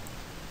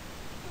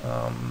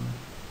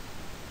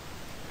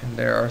 And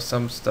there are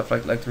some stuff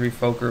like the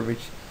Revoker,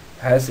 which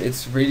has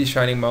its really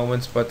shining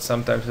moments, but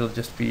sometimes it'll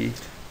just be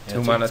Yeah,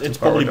 2 mana. it's 2 power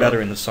probably drop.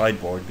 better in the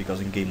sideboard because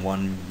in game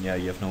 1, yeah,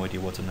 you have no idea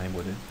what to name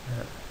with it.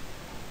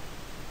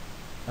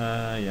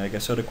 Yeah, I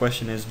guess so. The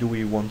question is, do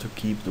we want to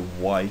keep the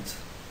white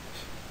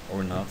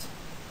or not?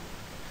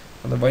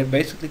 Well, the white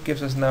basically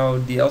gives us now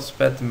the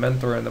Elspeth, the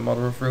Mentor, and the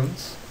Mother of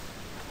Runes.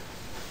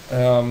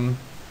 And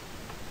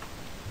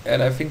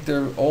I think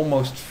they're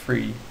almost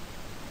free.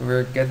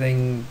 We're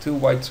getting 2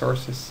 white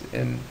sources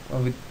in.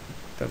 Well, we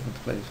don't want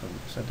to play this one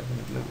because I don't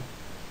want to blue.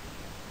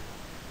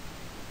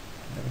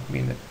 That would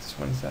mean that this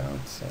one's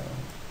out, so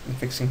the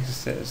fixing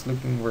is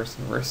looking worse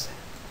and worse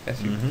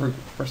as you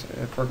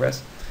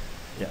progress.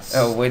 Yes.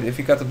 Oh wait, if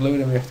you cut the blue,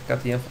 then we have to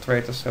cut the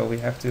Infiltrator, so we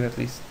have to at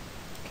least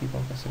keep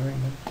on considering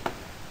them.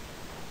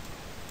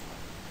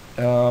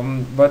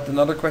 But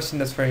another question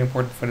that's very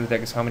important for the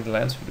deck is how many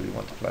lands do we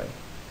want to play?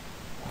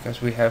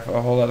 Because we have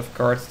a whole lot of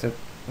cards that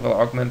will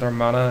augment our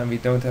mana, and we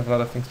don't have a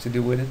lot of things to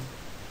do with it.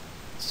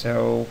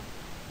 So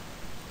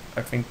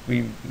I think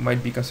we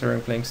might be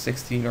considering playing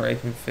 16 or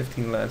even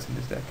 15 lands in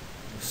this deck.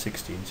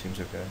 16 seems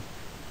okay.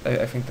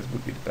 I think that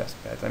would be the best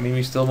bet. I mean,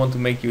 we still want to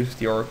make use of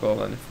the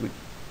Oracle, and if we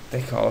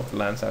take all of the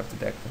lands out of the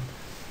deck, then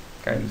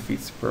it kind of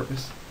defeats the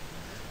purpose.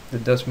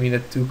 That does mean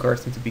that 2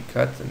 cards need to be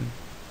cut, and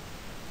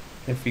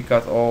if we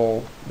cut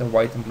all the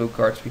white and blue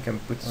cards, we can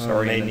put the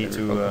Saurian may and need the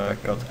to Republic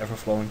back cut in.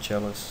 Everflowing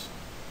Chalice.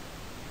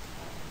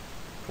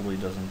 Probably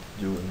doesn't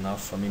do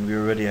enough. I mean, we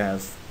already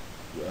have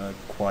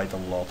quite a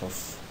lot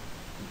of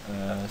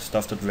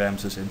stuff that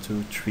ramps us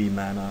into 3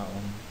 mana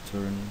on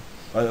turn,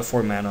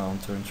 4 mana on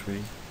turn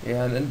 3.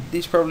 Yeah, and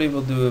these probably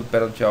will do a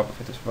better job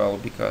of it as well,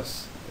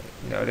 because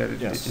they're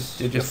Yes,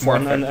 just four,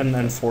 more and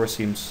effective. 4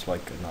 seems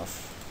like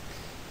enough.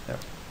 Yeah.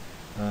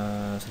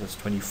 So that's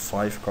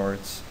 25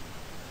 cards.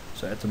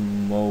 So at the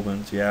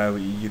moment, yeah,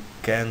 you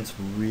can't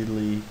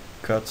really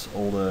cut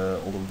all the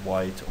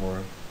white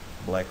or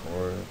black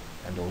or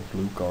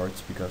blue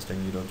cards, because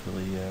then you don't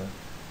really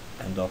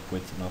end up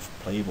with enough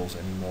playables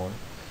anymore.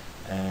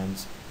 And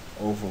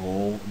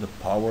overall, the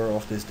power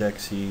of this deck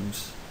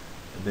seems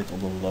a bit on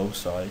the low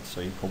side,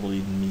 so you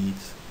probably need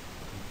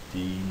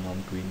the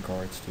non-green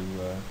cards to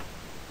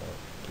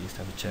at least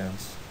have a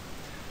chance.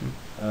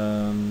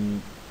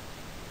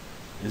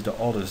 Is the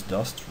Others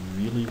Dust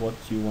really what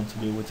you want to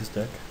do with this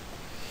deck?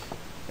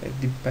 It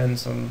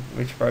depends on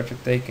which route you're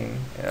taking.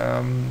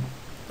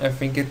 I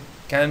think it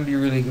can be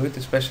really good,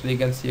 especially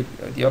against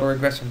the other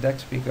aggressive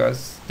decks,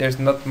 because there's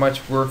not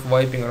much worth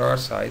wiping on our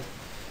side.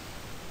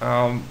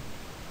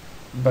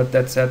 But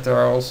that said, there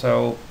are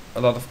also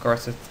a lot of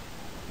cards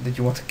that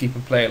you want to keep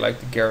in play, like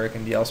the Garrick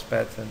and the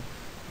Elspeth, and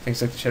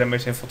things like the Shadow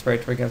Mage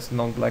Infiltrator against a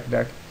non-black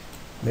deck.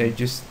 They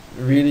just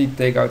really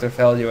take out their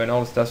value, and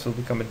all this does will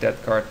become a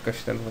dead card, because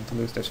you don't want to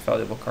lose those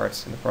valuable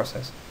cards in the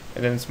process.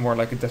 And then it's more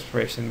like a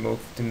desperation move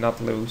to not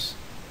lose.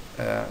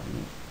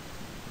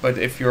 But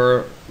if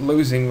you're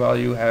losing while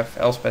you have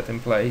Elspeth in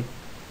play,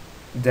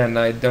 then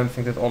I don't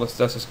think that all this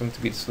does is going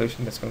to be the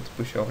solution that's going to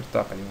push you over the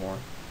top anymore.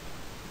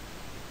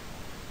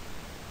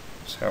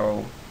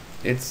 So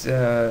it's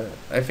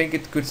I think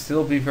it could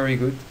still be very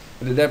good.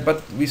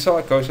 But we saw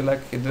a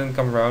Kozilek, it didn't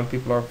come around.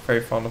 People are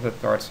very fond of that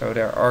card, so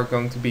there are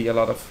going to be a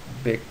lot of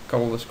big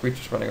colorless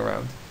creatures running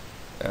around.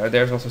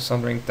 There's also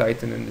Sundering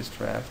Titan in this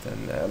draft,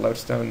 and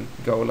Lodestone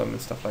Golem and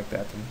stuff like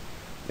that, and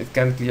it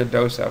can clear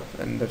those up,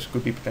 and there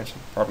could be potential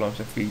problems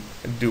if we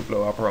do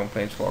blow up our own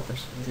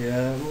Planeswalkers.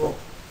 Yeah, well,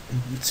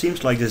 it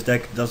seems like this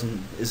deck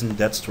isn't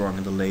that strong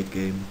in the late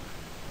game.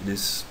 It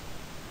is,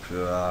 it's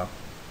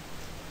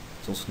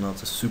also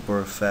not a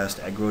super fast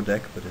aggro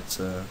deck, but it's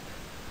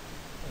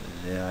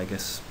yeah, I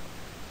guess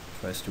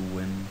tries to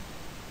win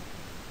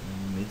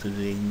in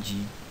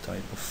mid-rangey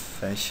type of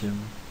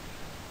fashion.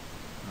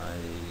 I'm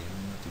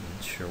not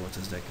even sure what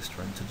this deck is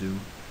trying to do.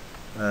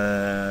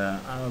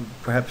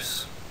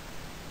 Perhaps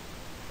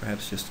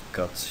just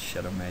cut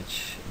Shadow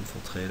Mage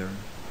Infiltrator.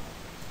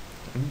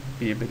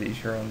 Be a bit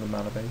easier on the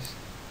mana base.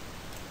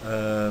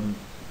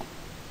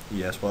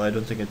 Yes, well, I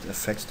don't think it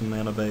affects the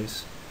mana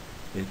base.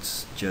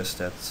 It's just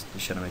that the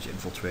Shadow Mage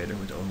Infiltrator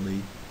with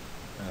only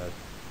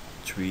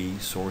 3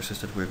 sources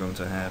that we're going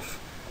to have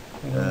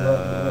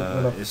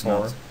is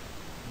not.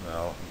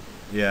 Well,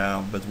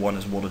 yeah, but one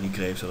is Watery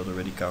Grave, so that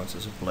already counts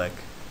as a black.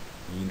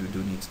 You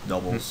do need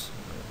doubles.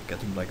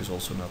 Getting black is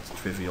also not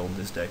trivial in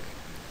this deck,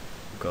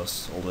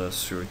 because all the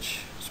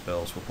search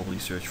spells will probably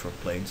search for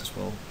planes as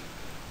well.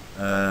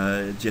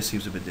 It just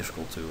seems a bit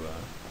difficult to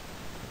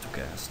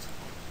cast,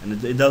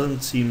 and it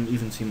doesn't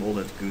even seem all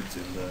that good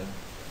in the.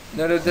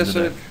 No, there's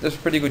a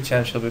pretty good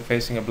chance you'll be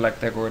facing a black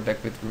deck or a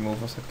deck with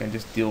removals that can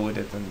just deal with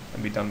it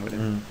and be done with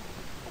it.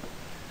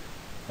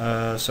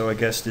 So I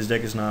guess this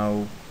deck is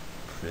now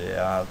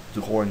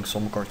drawing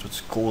some cards with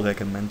Skullrack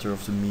and Mentor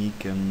of the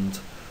Meek and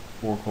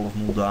Oracle of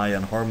Muldaya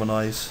and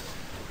Harmonize,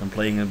 and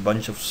playing a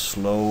bunch of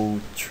slow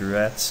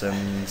threats,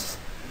 and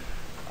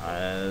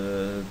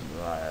I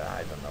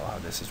don't know how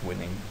this is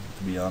winning,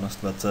 to be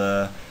honest, but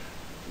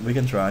we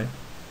can try.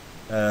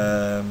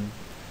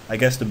 I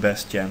guess the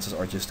best chances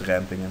are just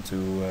ramping into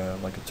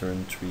like a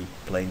turn 3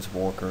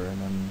 Planeswalker,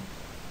 and then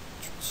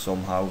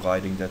somehow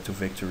riding that to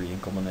victory in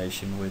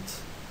combination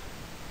with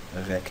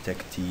a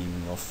ragtag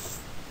team of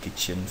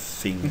Kitchen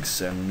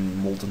Finks and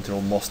Molten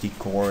Till Musty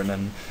Core, and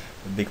then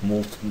a big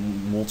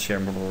Mold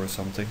Chamberlain or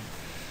something.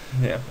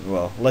 Yeah.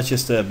 Well, let's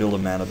just build a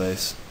mana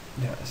base.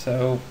 Yeah,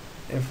 so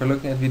if we're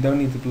looking at, we don't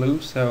need the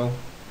blue, so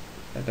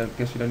I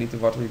guess we don't need the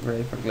Watery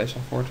Grave or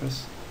Glacial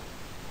Fortress.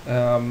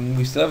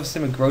 We still have a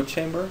Simic Growth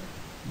Chamber,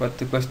 but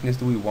the question is,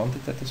 do we want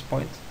it at this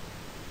point?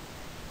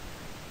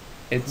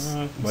 It's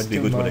might be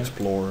good with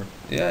Explorer.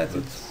 Yeah,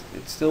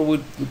 it still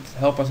would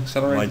help us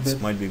accelerate a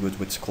bit. Might be good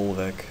with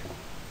Skullrack.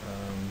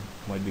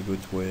 Might be good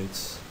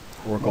with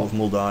Oracle of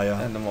Muldaya.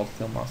 And the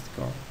Multi-Tail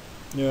Mastercard.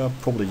 Yeah,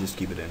 probably just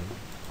keep it in.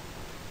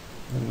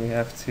 Then we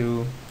have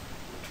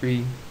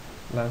 3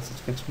 lands that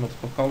fix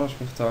multiple colors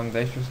with Towering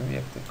Glaciers, and we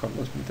have the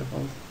colorless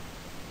Metavolt.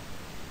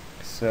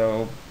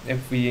 So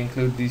if we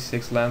include these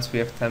 6 lands, we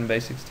have 10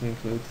 basics to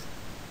include.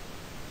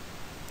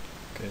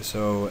 Okay,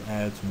 so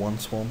add 1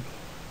 swamp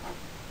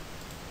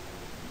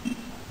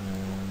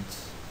and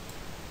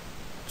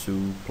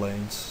 2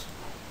 plains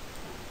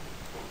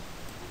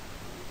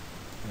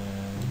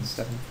and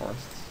 7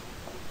 forests.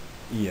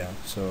 yeah.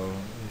 So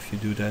if you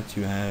do that,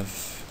 you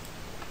have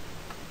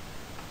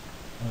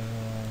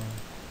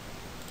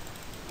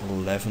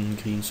 11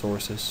 green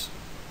sources.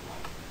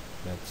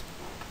 That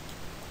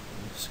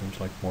seems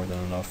like more than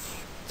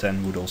enough.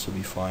 10 would also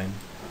be fine.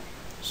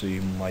 So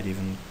you might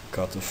even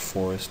cut a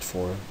forest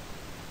for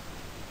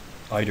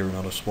either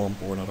another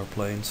swamp or another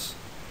plains.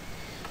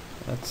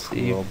 Let's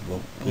see.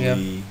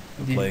 Probably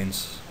the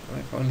plains. I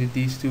have only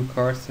these 2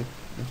 cards that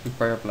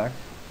require black.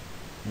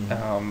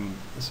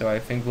 So I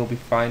think we'll be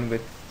fine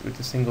with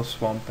the single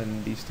swamp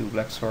and these 2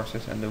 black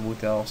sources and the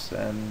wood elves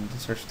and the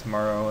search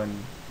tomorrow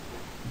and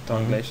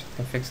Dawn Glacier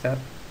can fix that.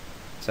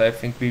 So I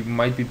think we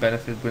might be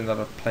benefited with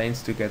another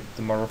plains to get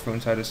the Moral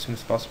Runes out as soon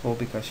as possible,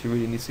 because she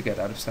really needs to get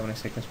out of summoning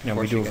sickness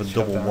before we she do gets have a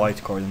shut double down.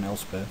 white card in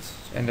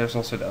Elspeth. And there's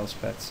also the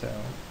Elspeth, so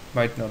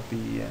might not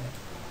be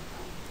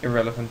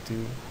irrelevant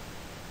to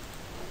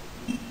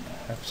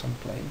have some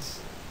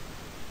plains.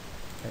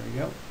 There we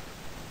go.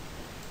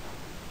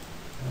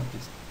 I'll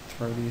just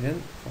throw these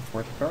in for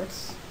 40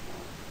 cards.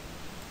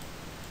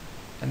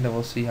 And then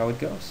we'll see how it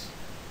goes.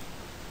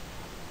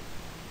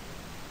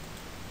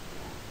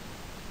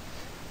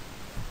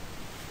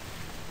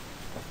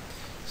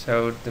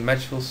 So the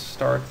match will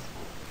start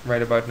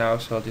right about now,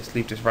 so I'll just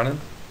leave this running.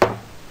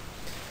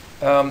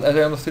 As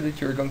I understood it,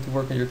 you're going to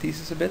work on your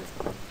thesis a bit,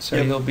 so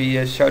Yep. you'll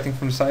be shouting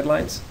from the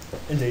sidelines.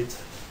 Indeed.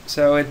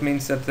 So it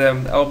means that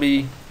I'll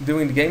be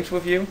doing the games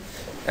with you,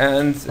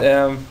 and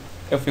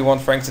if we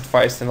want Frank's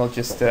advice, then I'll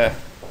just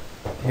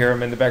hear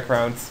him in the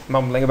background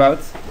mumbling about.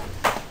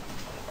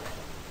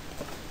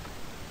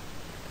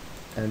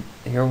 And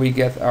here we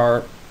get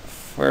our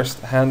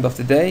first hand of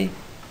the day,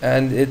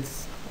 and it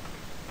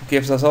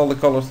gives us all the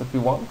colors that we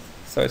want,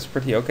 so it's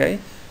pretty okay.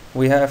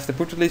 We have the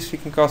Put Release we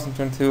can cast in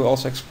turn 2,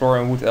 also Explore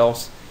and Wood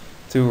Elves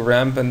to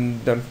ramp,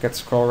 and don't forget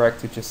Scroll Rack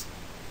to just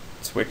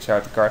switch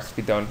out the cards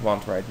we don't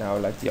want right now,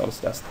 like the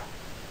Oldest Dust.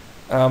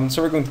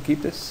 So we're going to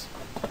keep this.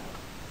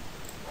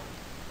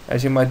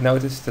 As you might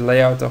notice, the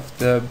layout of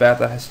the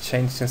beta has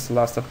changed since the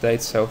last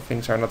update, so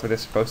things are not where they're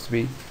supposed to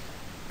be.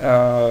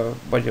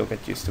 But you'll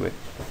get used to it.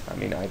 I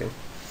mean, I did.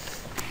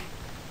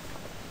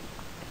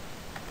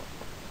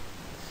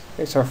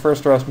 Okay, so our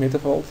first draw is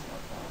Mutavault.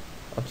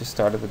 I'll just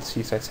start it with the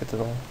Seaside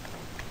Citadel.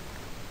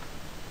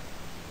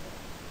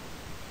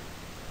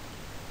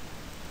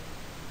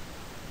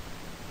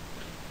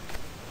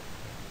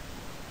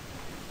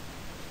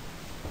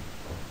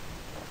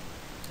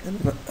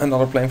 And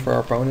another plane for our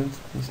opponent.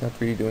 He's not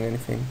really doing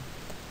anything.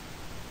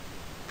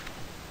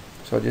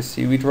 So I'll just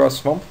see we draw a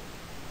Swamp.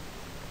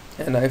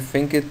 And I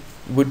think it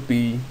would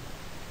be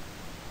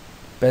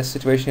best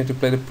situation here to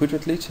play the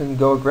Putrid Leech and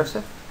go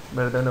aggressive.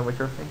 But I don't know what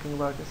you're thinking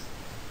about this.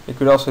 You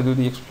could also do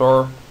the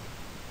Explorer,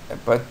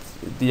 but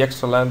the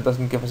extra land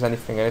doesn't give us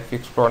anything, and if you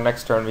explore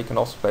next turn we can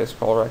also play a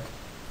Scroll Rack.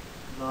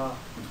 Nah, it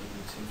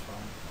seems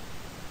fine.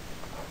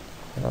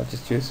 And I'll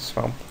just use the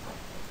Swamp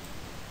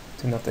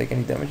to not take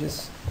any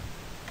damages.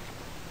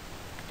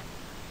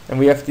 And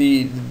we have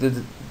the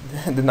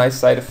nice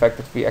side effect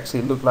that we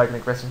actually look like an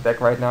aggressive deck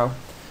right now.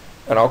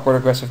 An awkward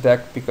aggressive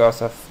deck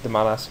because of the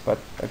manas, but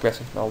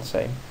aggressive all the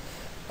same.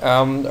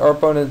 Our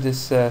opponent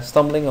is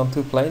stumbling on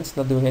 2 planes,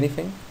 not doing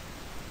anything.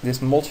 This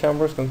Mold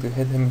Chamber is going to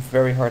hit him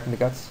very hard in the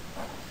guts.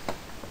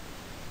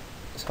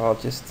 So I'll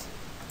just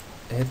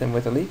hit him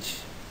with a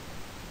Leech.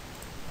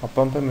 I'll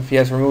pump him. If he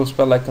has a removal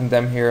spell like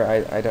Condemn here,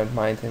 I don't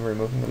mind him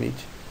removing the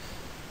Leech.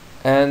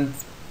 And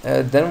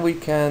then we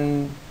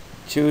can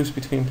choose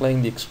between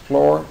playing the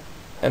Explore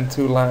and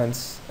 2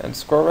 lands and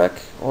Scroll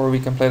Rack, or we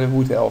can play the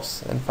Wood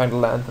Elves and find a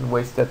land and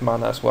waste that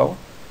mana as well.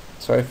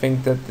 So I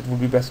think that it would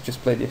be best to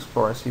just play the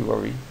Explorer and see where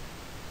we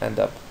end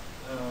up.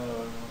 Well,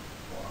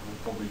 I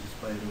would probably just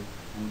play the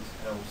Wood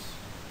Elves.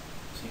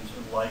 Seems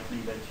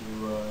unlikely that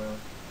you...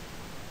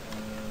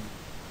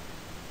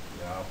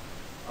 yeah,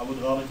 I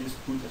would rather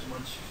just put as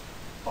much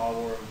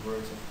power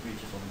words of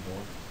creatures on the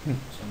board.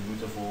 Some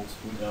Mutavault,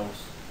 Wood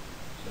Elves,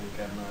 so you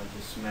can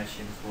just smash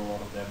in for a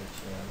lot of damage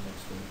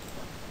next to it.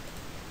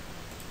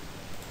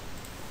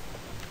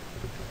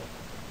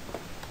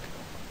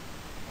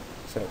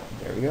 So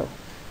there we go.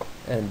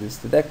 And this is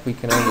the deck. We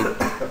can only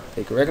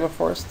take a regular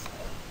forest.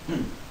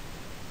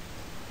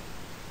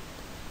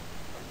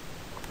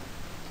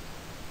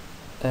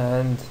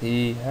 And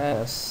he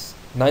has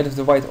Knight of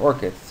the White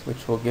Orchid,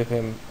 which will give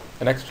him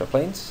an extra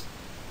planes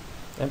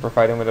and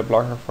provide him with a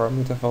blocker for a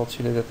Mutavault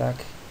should it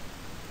attack.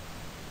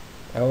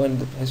 Oh, and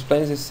his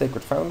planes is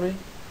Sacred Foundry.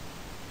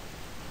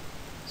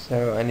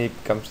 So, and he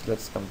comes,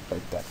 let's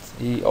complete that.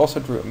 He also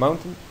drew a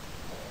mountain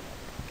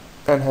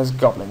and has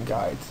Goblin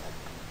Guide,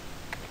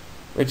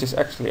 which is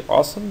actually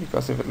awesome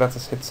because if it lets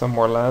us hit some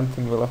more land,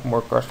 then we'll have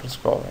more cards for the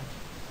Scroll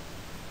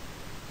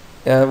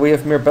Rack. We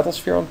have Mere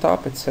Battlesphere on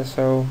top. It says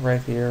so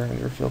right here in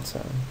the revealed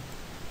zone.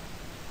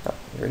 Oh,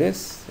 here it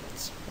is.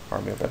 It's our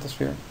Mere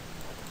Battlesphere.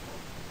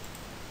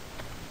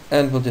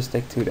 And we'll just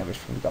take 2 damage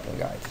from the Goblin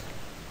Guide.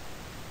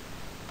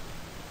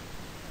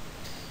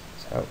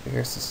 Oh,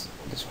 here's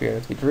the sphere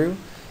that we drew.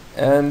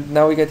 And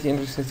now we get the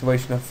interesting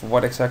situation of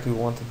what exactly we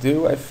want to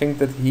do. I think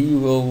that he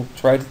will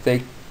try to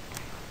take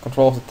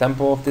control of the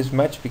tempo of this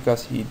match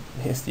because he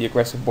is the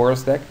aggressive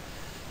Boros deck.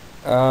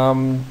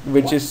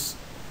 Which What? is...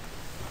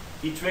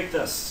 He tricked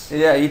us.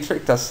 Yeah, he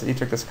tricked us. He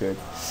tricked us good.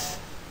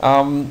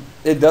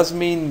 It does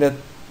mean that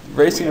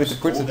racing with the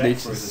Putrid Leech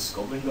versus is...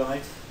 Goblin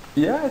Guide.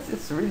 Yeah,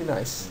 it's really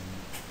nice.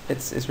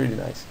 It's really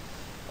nice.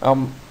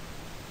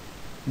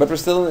 But we're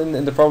still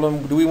in the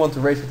problem, do we want to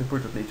race with the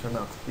Putrid Leech or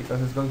not?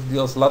 Because it's going to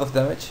deal us a lot of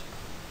damage.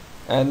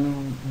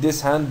 And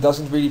this hand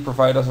doesn't really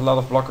provide us a lot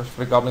of blockers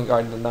for the Goblin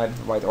Guard and the Knight of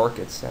the White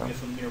Orchids. So. We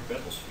have a mere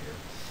Battlesphere.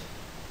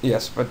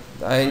 Yes, but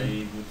I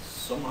would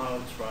somehow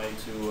try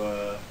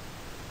to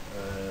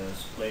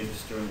play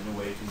this turn in a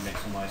way to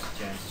maximize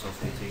the chances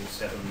of hitting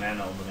 7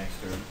 mana on the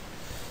next turn.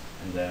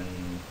 And then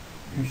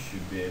you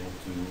should be able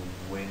to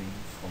win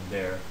from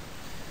there.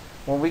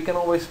 Well, we can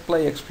always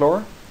play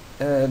Explore,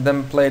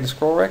 then play the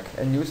Scroll Rack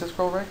and use the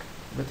Scroll Rack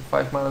with the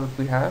 5 mana that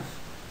we have.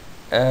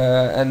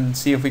 And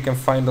see if we can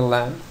find a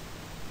land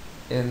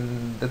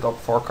in the top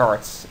 4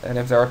 cards. And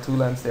if there are 2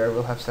 lands there,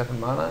 we'll have 7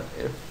 mana.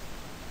 If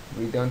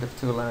we don't have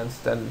 2 lands,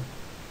 then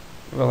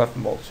we'll have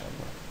Mold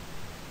Chamber.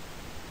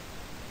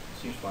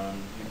 Seems fine.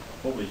 You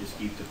probably just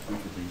keep the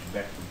Putrid Leech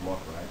back to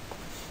block, right?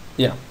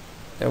 Yeah.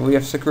 And we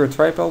have Sakura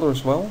Tribe Elder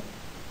as well.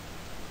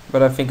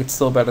 But I think it's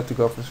still better to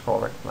go for the Scroll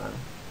Rack plan.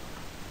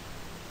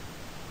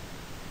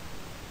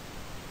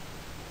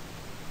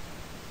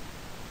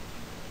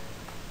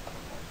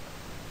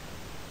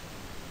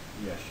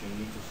 Yes, you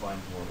need to find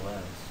more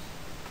lands.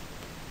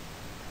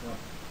 Yeah.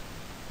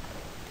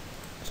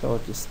 So I'll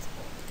just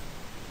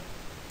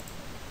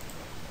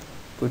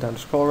put down the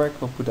Scroll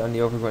Rack, we'll put down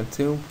the Overgrown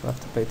Tomb, we'll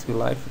have to pay 2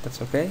 life, but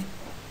that's okay.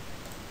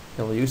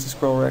 Then we'll use the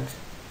Scroll Rack.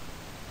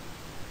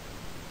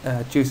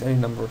 Choose any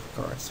number of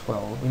cards.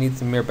 Well, we need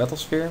the Mere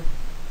Battlesphere,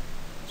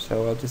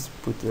 so I'll just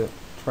put the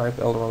Tribe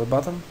Elder on the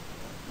bottom.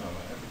 No,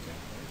 everything.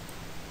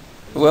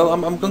 Right? Well,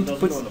 I'm going to It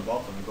put... doesn't go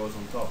on the bottom, it goes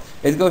on top.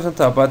 It goes on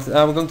top, but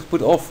I'm going to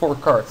put all 4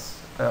 cards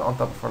on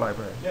top of our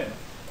library.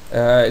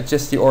 Yeah. It's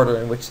just the order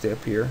in which they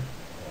appear.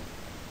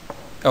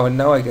 Oh, and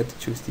now I get to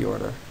choose the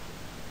order. Okay,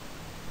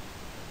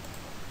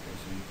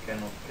 so you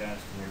cannot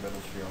cast Mere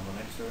Battlesphere on the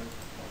next turn.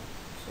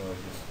 So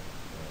just...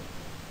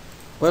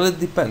 Well, it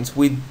depends.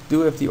 We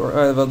do have the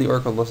well, the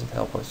Oracle doesn't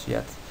help us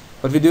yet,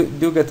 but we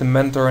do get the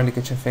Mentor and the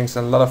Kitchen things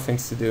and a lot of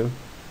things to do.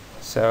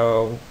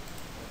 So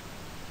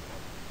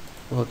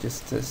we'll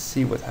just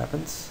see what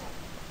happens.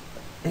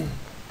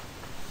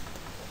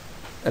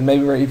 And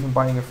maybe we're even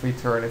buying a free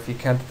turn if you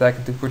can't attack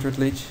into Putrid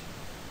Leech.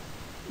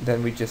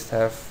 Then we just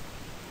have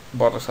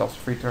bought ourselves a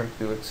free turn to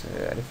do it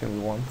anything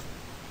we want.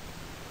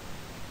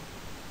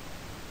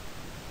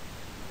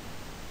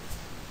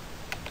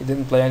 He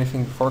didn't play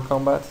anything before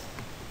combat,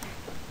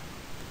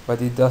 but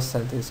he does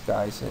send his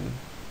guys in.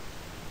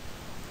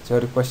 So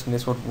the question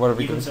is, what are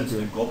we going to do? He even sends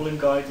the Goblin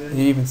Guide in.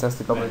 He even sends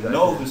the Goblin Guide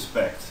No in.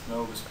 respect,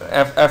 no respect.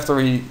 After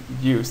he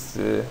used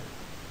the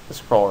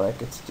Scroll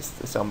Rack,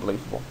 it's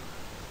unbelievable.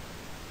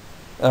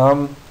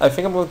 I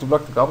think I'm going to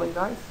block the Goblin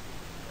Guide,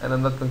 and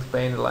I'm not going to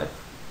pay any life.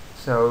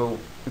 So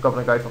the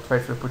Goblin Guide will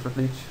trade for the Putrid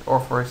Leech or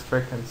for his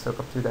trick and soak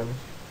up 2 damage.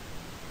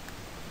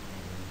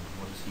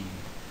 What is he?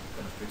 What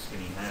kind of tricks can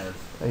he have?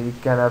 You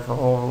can have a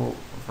whole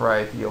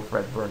variety of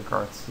red burn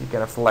cards. You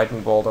can have the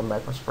Lightning Bolt or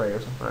Magma Spray or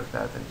something like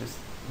that, and just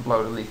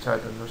blow the leech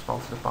out in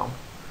response to the pump.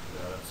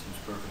 Yeah, that seems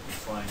perfectly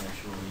fine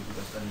actually,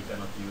 because then you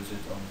cannot use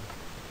it on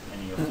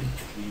any of the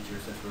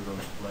creatures that we're going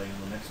to play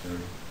on the next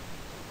turn.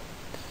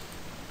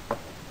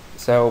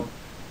 So,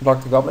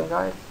 block the Goblin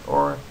Guide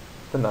or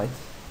the Knight?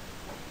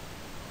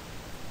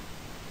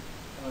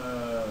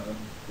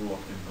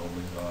 Blocking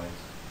Goblin Guide.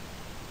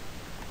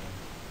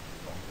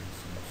 Pumping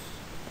seems...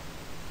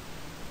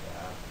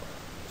 Yeah,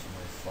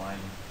 it's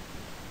fine.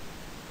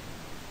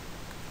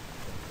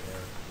 Don't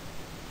care.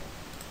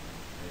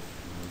 If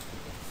you lose the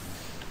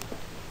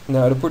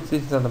Goblin. No, the Putrid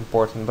Leech is not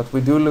important, but we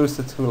do lose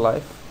the 2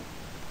 life.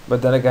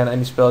 But then again,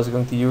 any spell he's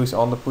going to use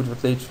on the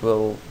Putrid Leech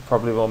will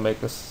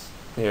make us...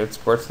 it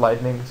squirts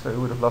lightning, so he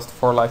would have lost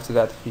 4 life to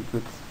that if he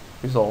could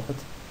resolve it.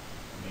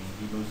 I mean,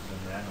 he loses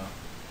a mana.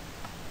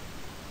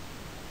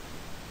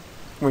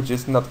 Which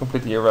is not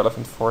completely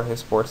irrelevant for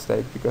his board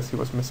state, because he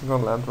was missing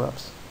on land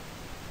drops.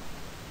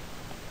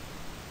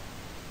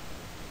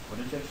 What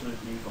did you actually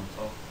leave on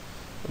top?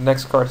 The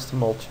next card is the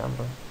Mold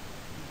Chamber.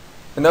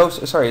 No,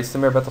 sorry, it's the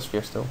Mere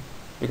Battlesphere still,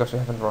 because we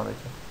haven't run it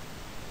yet.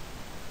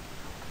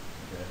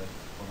 Okay, that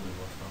probably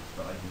was not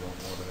the ideal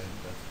ordering,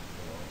 but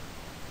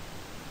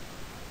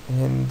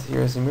And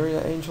here's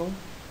Emeria Angel.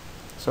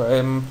 So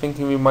I'm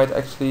thinking we might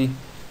actually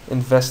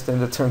invest in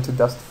the Turn to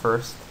Dust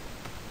first.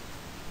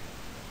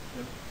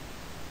 Yep.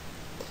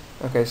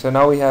 Okay, so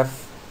now we have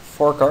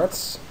 4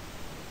 cards.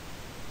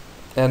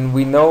 And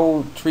we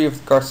know 3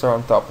 of the cards are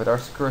on top. With our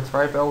Sakura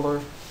Tribe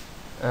Elder,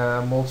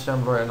 Mold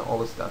Shambler and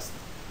All Is Dust.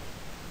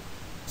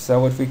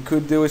 So what we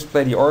could do is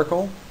play the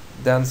Oracle,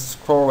 then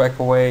scroll back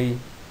away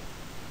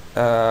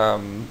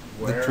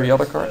the 3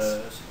 other cards.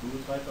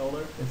 Sakura Tribe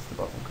Elder? It's the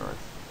bottom card.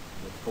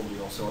 That's probably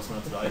also was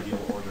not the ideal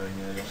ordering.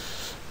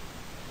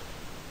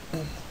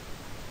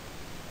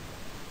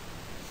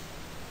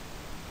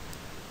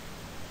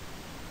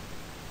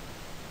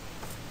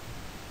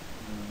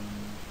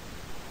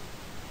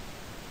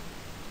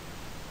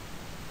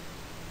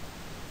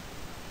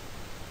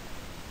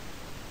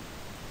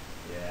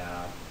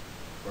 Yeah,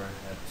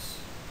 perhaps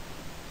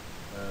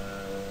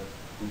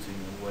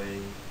putting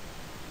away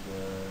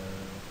the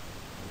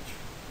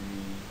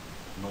three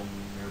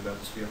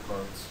non-Mirabelle sphere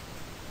cards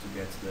to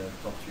get the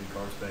top three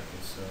cards back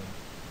is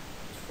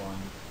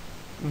fine.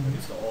 Mhm.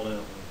 It's the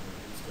All's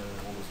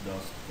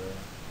Dust, the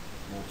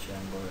Mold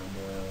Chamber, and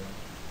the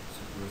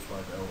Super's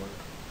Five Elder.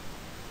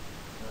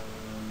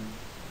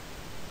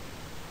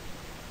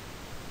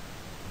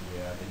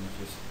 Yeah, then you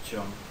just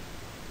jump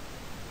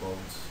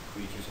both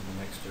creatures in the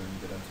next turn, you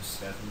get them to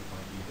 7,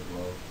 might be a bit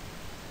low.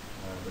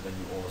 But then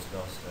you All's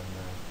Dust and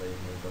play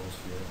Mirabelle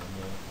Sphere on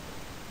the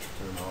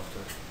turn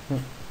after.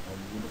 I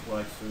would have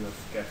liked to have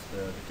kept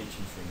the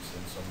kitchen things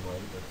in some way,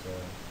 but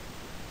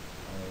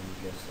I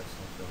guess that's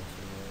not going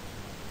to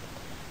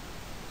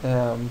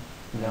No,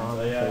 and, I'm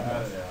afraid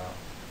not. yeah.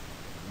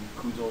 You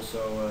could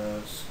also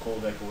scroll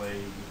back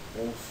away with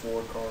all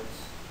 4 cards,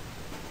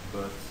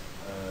 but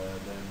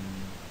then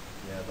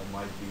there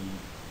might be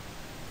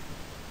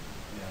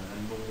an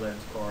animal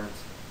land card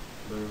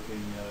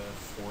lurking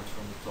forward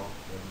from the top,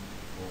 and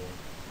we'll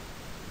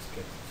just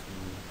get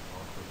too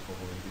awkward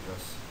probably,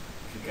 because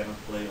if you cannot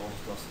play all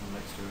the dust in the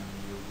next turn,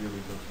 you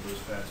really go to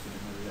lose fast with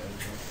another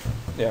animal.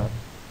 Yeah.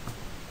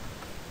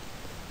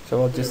 So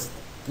we'll just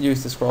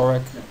use the scroll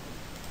rack,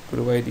 put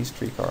away these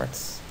 3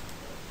 cards.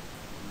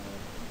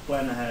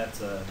 Plan ahead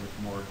with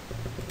more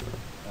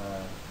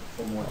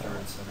for more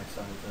turns next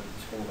time with the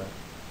scroll rack.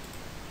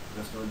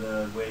 Because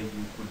the way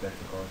you put back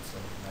the cards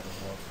matters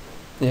a lot.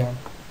 Yeah.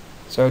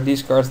 So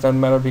these cards don't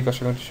matter because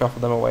you're going to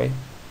shuffle them away.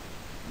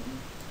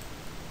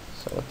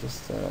 So I'll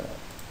just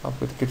I'll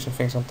put the kitchen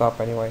things on top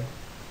anyway.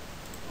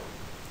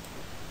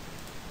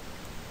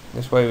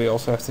 This way we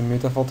also have the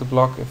Mutavault to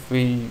block if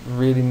we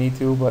really need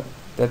to, but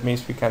that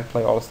means we can't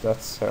play all the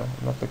stats, so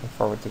I'm not looking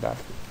forward to that.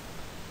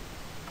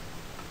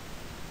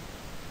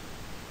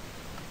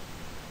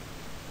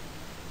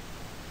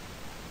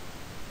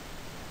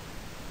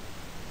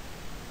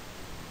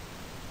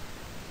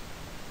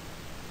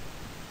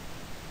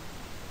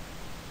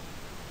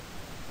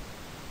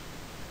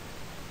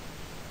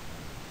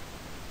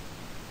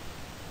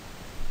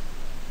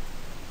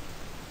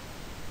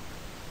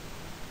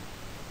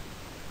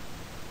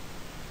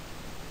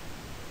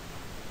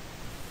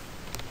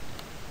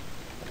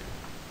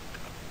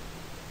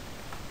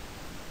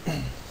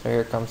 So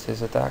here comes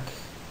his attack.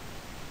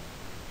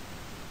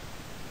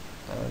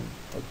 And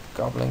the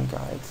Goblin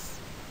Guide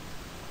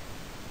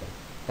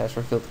has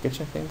revealed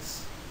kitchen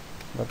things,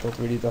 but that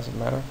really doesn't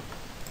matter.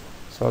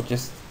 So I'll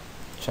just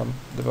jump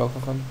the both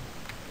of them.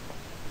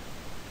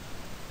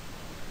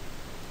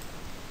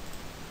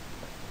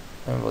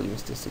 And we'll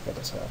use this to get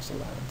ourselves a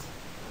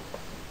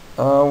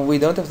land. We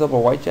don't have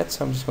double white yet,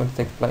 so I'm just going to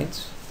take the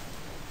planes.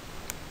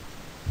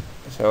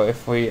 So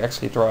if we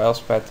actually draw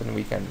Elspeth, then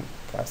we can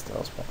cast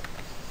Elspeth.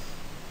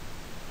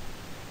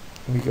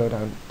 We go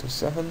down to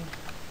 7.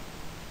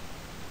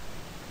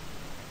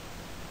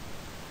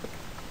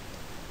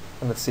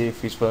 And let's see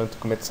if he's willing to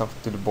commit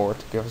something to the board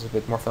to give us a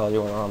bit more value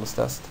on All's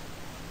Dust.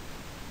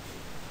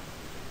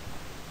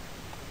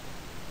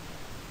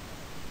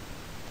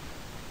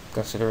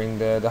 Considering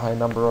the high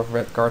number of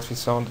red cards we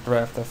saw in the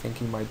draft, I think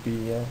he might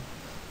be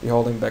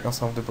holding back on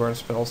some of the burn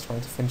spells,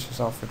 trying to finish us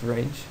off with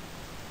range.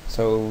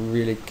 So we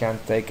really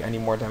can't take any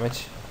more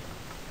damage.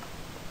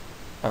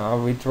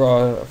 We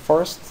draw a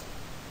forest,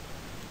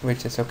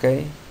 which is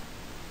okay,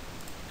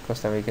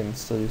 because then we can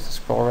still use the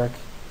scroll rack.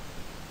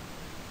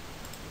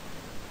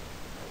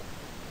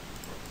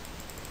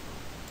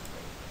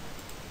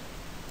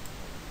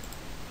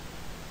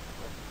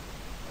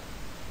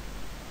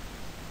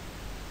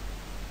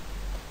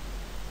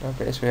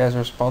 Okay, so he has a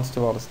response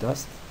to all this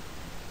dust,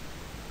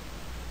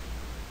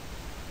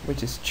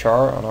 which is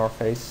char on our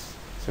face,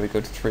 so we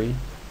go to 3.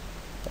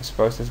 I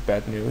suppose that's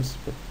bad news,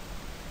 but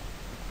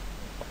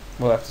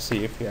we'll have to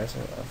see if he has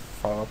a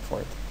follow-up for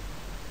it.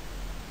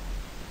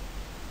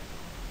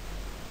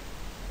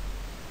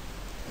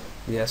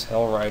 He has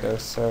Hell Rider,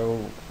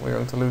 so we're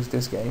going to lose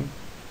this game.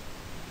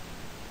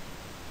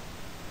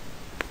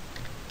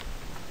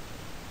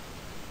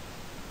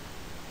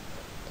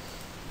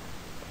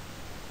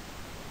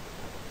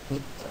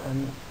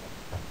 And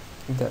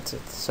that's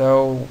it.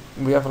 So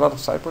we have a lot of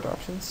sideboard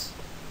options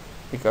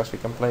because we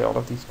can play all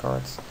of these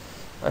cards.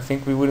 I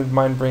think we wouldn't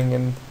mind bringing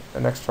in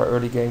an extra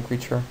early game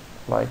creature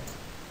like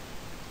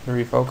the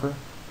Revoker.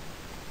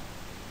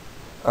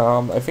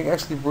 I think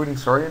actually Brooding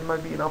Saurian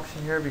might be an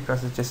option here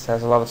because it just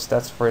has a lot of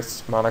stats for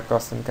its mana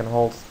cost and can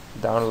hold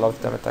down a lot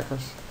of them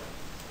attackers.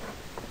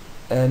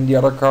 And the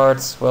other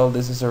cards, well,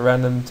 this is a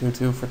random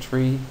 2/2 for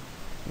 3.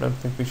 I don't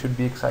think we should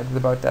be excited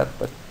about that,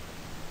 but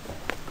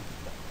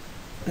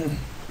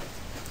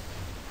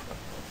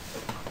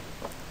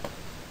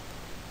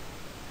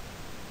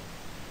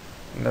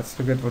And let's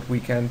look at what we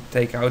can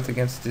take out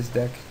against this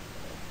deck.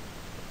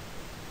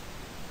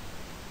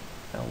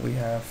 Now we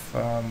have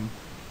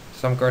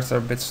some cards that are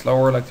a bit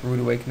slower, like the Rude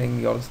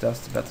Awakening, the Oddest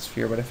Dust, the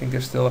Bathysphere, but I think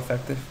they're still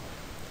effective.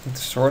 I think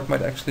the Sword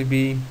might actually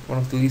be one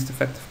of the least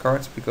effective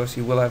cards, because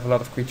he will have a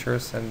lot of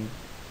creatures and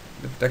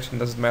the protection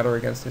doesn't matter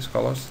against his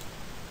colors.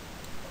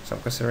 So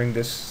I'm considering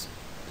this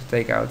to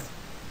take out.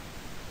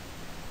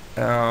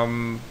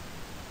 But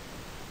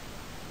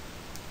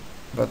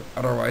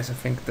otherwise I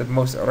think that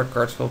most other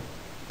cards will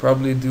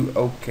probably do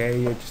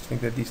okay. I just think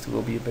that these two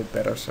will be a bit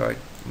better, so I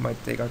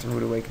might take out the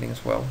Rude Awakening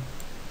as well.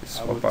 Just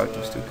swap out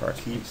these two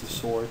cards. Keep the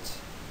Sword.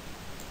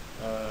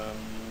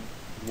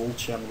 Wool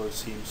Chandler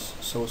seems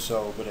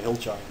so-so, but a Hill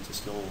Giant is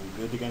still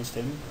good against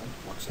him. Right?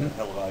 Marks a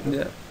Hell Rider.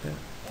 Yeah.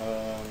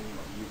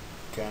 You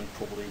can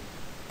probably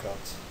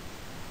cut.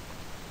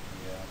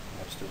 Yeah,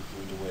 perhaps the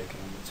Rude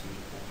Awakening. That's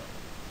usable.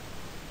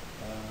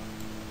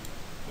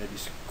 Maybe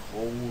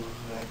Scroll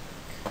Rack.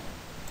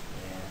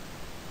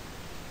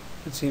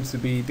 It seems to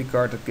be the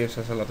card that gives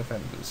us a lot of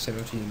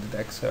synergy in the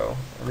deck, so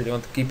I really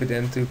want to keep it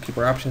in to keep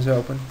our options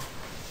open.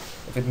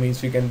 If it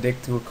means we can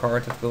dig to a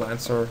card that will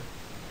answer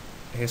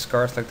his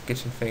cards, like the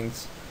Kitchen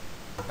Finks,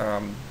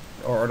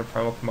 or the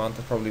Primal Command,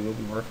 that probably will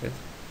be worth it.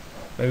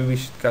 Maybe we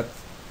should cut,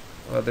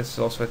 well, this is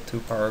also a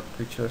 2-power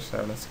creature,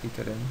 so let's keep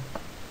that in.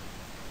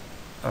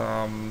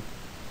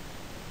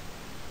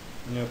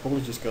 Yeah,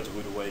 probably just cut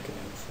Rude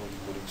Awakening for the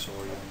Wooden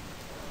Saurian.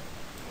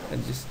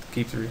 And just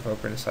keep the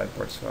Revoker in the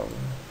sideboard as well.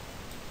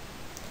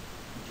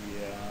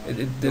 Yeah, It I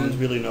don't didn't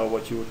really know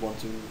what you would want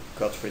to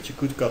cut for it. You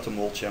could cut the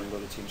Mole Chamber,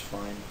 it seems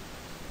fine.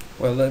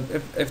 Well,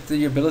 if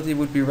the ability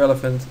would be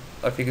relevant,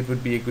 I think it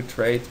would be a good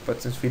trade,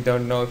 but since we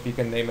don't know if we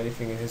can name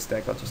anything in his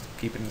deck, I'll just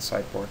keep it in the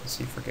sideboard and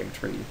see for game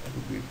 3 if it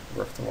would be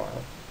worth the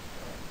while.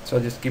 So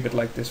I'll just keep it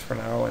like this for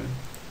now and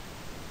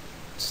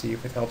see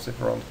if it helps if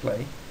we're on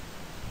play.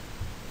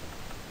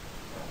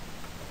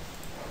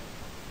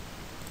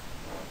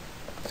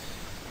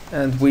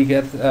 And we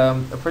get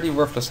a pretty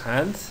worthless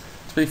hand.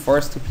 3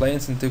 forests, 2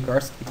 plains, and 2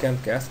 cards that we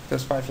can't cast with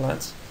those 5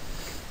 lands.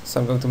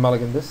 So I'm going to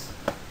mulligan this.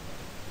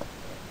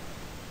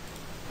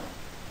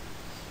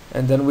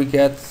 And then we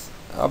get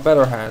a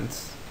better hand,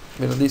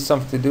 with at least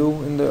something to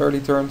do in the early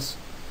turns,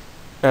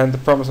 and the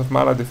promise of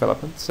mana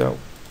development, so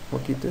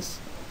we'll keep this.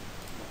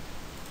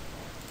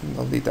 And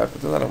I'll lead that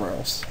with the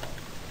Lettermarls.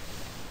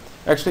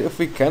 Actually, if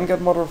we can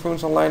get Mother of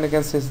Runes online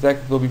against his deck,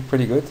 it will be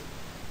pretty good,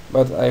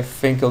 but I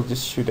think he'll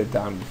just shoot it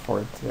down before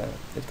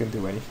it can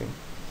do anything.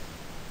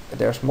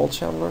 There's Mold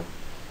Shambler.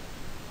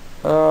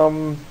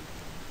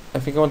 I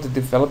think I want to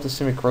develop the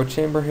Semi-Crow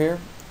Chamber here.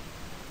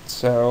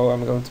 So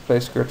I'm going to play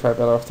Scourge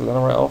Tribella after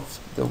Llanowar Elf.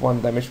 The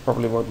 1 damage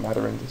probably won't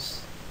matter in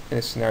this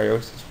scenario,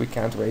 since we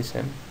can't raise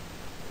him.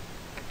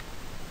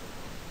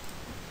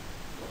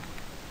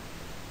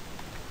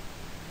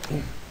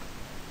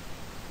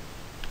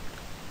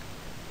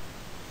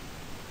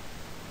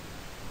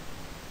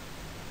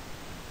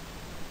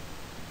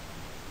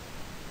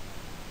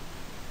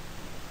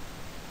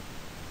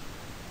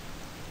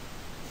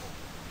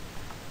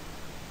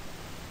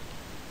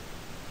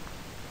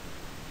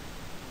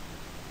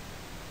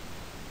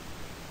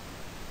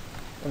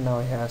 And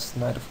now he has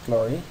Knight of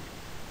Glory.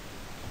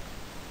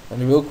 And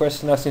the real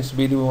question now seems to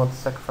be, do we want to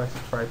sacrifice the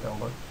Tribe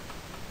Elder?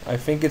 I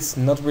think it's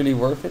not really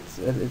worth it.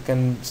 It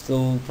can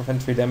still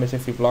prevent 3 damage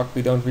if we block.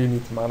 We don't really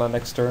need the mana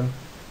next turn.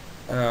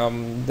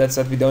 That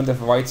said, we don't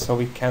have white, so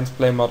we can't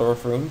play Mother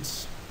of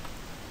Runes.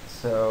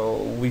 So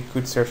we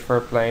could search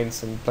for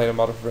plains and play the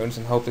Mother of Runes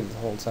and hope that it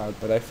holds out.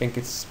 But I think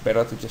it's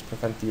better to just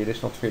prevent the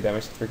additional 3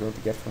 damage that we're going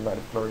to get from Knight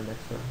of Glory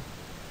next turn.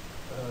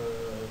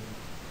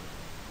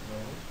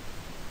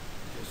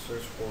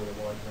 Search for the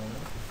white mana.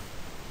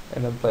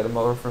 And then play the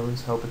Mother of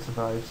Runes, hope it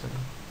survives. And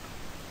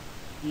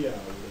yeah, I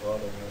would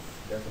rather have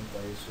Devon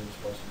play as soon as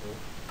possible.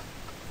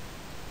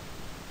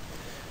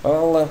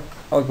 well,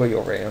 I'll go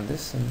your way on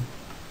this and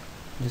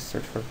just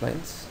search for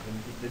plains.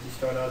 And did he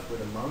start out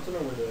with a mountain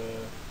or with a...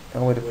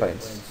 Oh, with the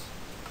plains.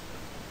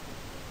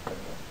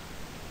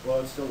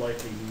 Well, it's still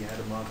likely he had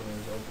a mountain in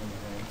his opening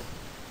hand.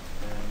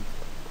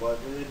 But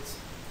it's...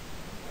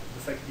 The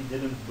fact that he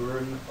didn't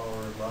burn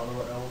our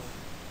Llanowar Elf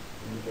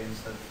indicates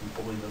that he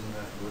probably doesn't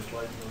have burst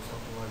lightning or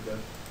something like that,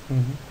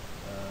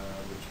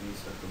 which means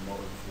that the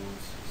Mother of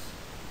Runes is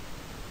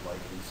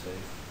likely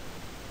safe.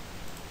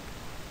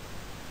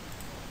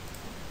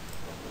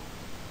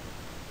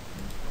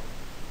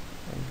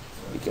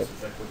 We So get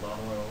attack with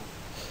Llanowar Elf.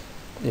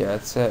 yeah,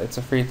 it's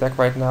a free attack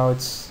right now.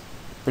 It's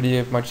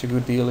pretty much a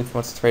good deal if he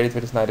wants to trade it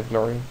with his Knight of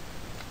Glory,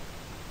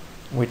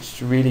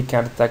 which really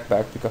can't attack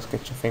back because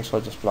Kitchen Finks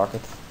will just block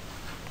it.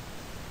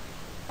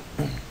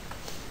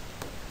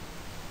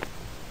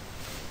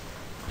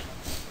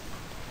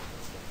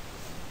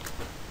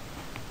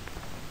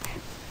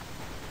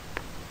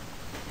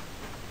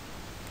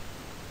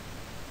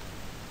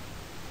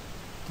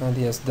 And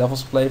he has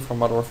Devil's Play for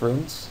Mother of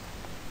Runes.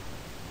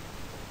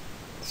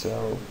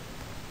 So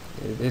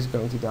it is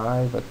going to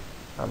die, but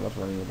I'm not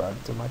worrying about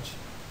it too much.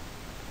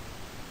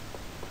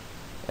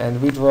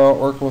 And we draw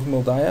Oracle of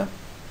Muldiah.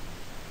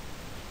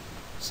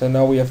 So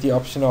now we have the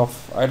option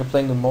of either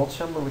playing the Mold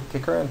Chamber with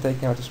Kicker and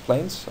taking out his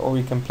planes, or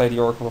we can play the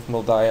Oracle of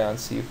Moldiah and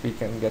see if we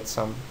can get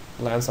some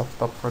lands off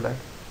the top of our deck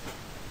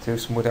to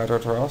smooth out our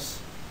draws.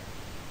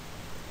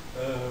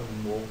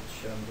 Mold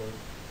Chamber.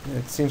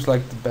 It seems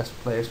like the best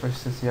play, especially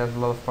since he has a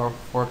lot of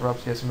powerful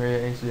 4-drops. He has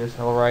Myria Angel, he has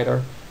Hell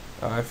Rider.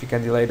 If you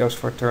can delay those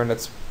for a turn,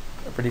 that's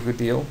a pretty good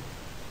deal.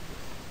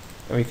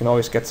 And we can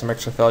always get some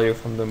extra value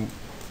from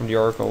the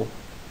Oracle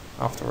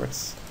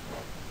afterwards.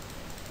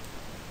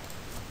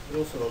 It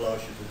also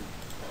allows you to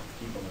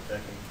keep on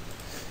attacking.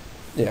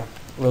 Yeah,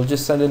 we'll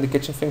just send in the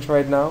Kitchen Things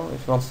right now.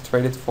 If he wants to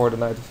trade it for the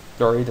Knight of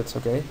Glory, that's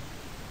okay.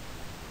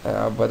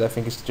 But I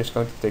think he's just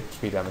going to take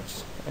 3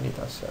 damage, and he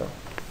does so.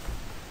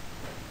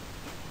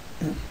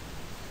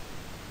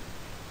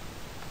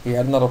 He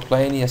had another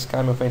plane, he has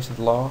Chime of Ancient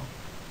Law,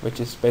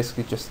 which is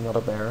basically just another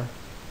bear.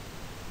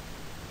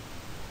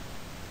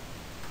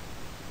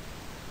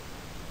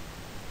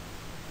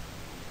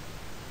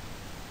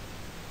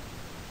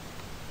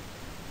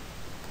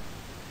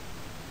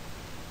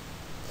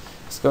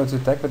 He's going to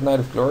attack with Knight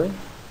of Glory,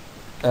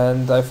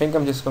 and I think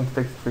I'm just going to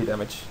take 3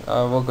 damage.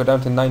 We'll go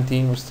down to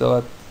 19, we're still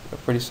at a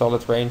pretty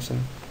solid range,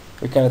 and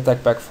we can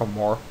attack back for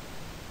more.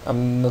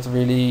 I'm not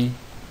really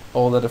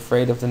all that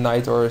afraid of the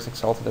Knight or his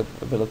Exalted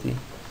ability.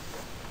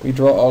 We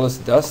draw all his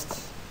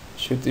dust,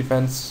 should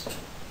events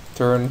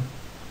turn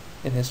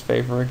in his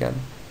favor again.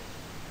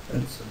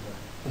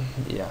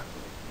 Yeah.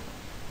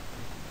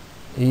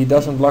 He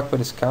doesn't block with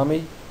his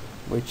Kami,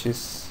 which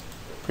is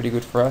pretty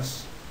good for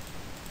us.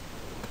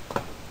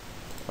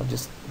 I'll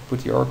just put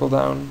the Oracle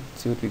down,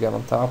 see what we get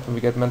on top, and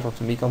we get Mentor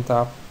to Meek on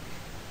top.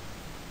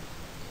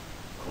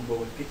 Combo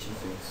with Kitchen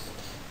Things.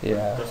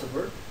 Yeah. Does it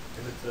work?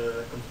 If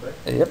it comes back?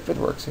 Yep, it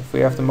works. If we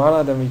have the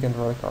mana, then we can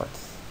draw a card.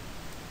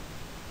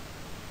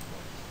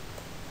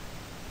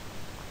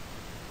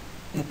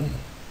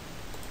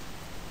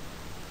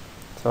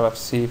 So let's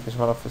see if it's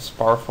one of his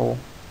powerful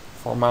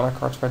 4 mana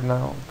cards right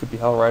now. It could be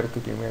Hellrider, it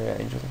could be Myria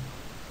Angel.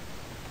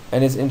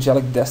 And it's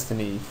Angelic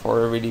Destiny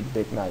for a really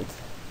big knight.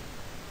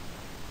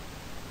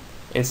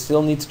 It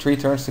still needs 3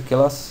 turns to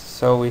kill us,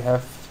 so we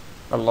have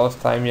a lot of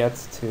time yet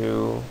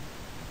to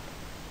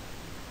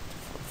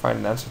find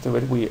an answer to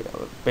it. We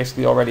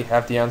basically already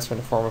have the answer in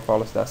the form of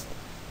Flawless Dust.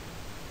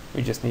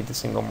 We just need a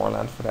single more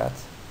land for that.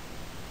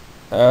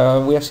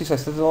 We have Seaside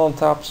Citadel on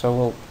top, so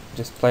we'll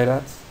just play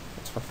that.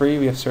 It's for free.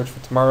 We have Search for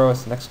Tomorrow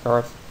as the next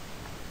card.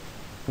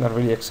 Not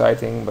really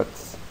exciting, but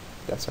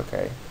that's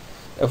okay.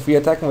 If we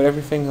attack him with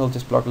everything, he'll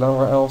just block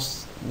Llanowar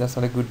Elves. That's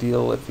not a good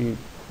deal if he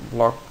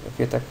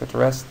attack with the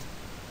rest.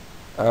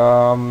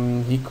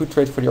 He could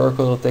trade for the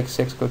Oracle, he'll take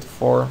 6, go to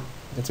 4.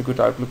 That's a good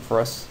outlook for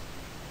us.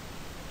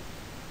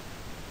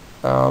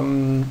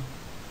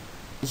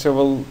 So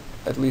we'll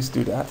at least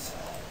do that.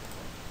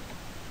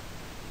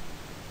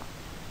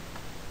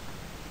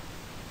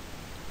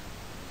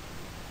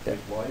 Yeah.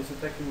 Why is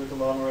attacking with the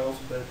Llanowar Elves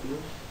a bad deal?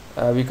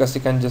 Because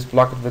you can just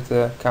block it with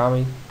the Kami.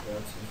 Yeah, that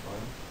seems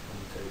fine.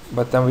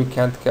 But then we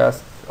can't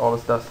cast all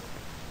his dust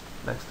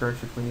next turn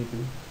should we need to.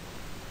 It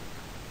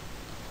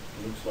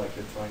looks like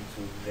you're trying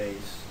to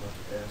raise, not to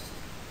cast.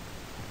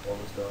 All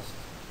his dust.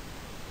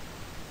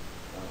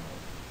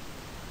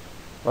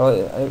 Well,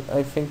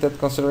 I think that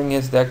considering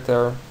his deck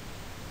there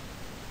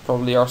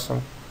probably are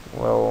some,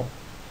 well,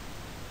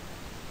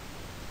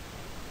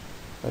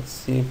 let's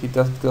see if he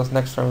doesn't kill us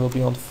next turn, we'll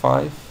be on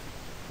 5.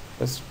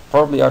 That's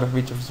probably out of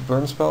reach of his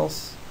burn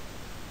spells.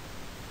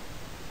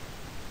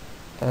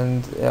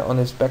 And on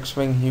his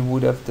backswing he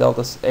would have dealt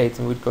us 8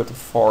 and we'd go to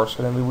 4,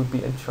 so then we would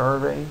be in char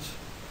range.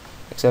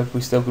 Except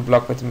we still could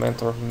block with the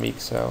Mentor of Meek,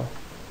 so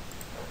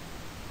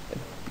it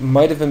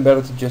might have been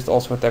better to just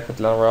also attack with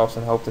Llanowar Elves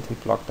and hope that he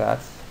blocked that.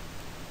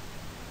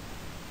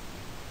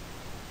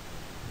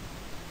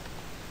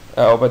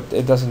 Oh, but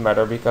it doesn't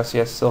matter because he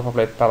has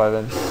Silverblade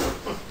Paladin.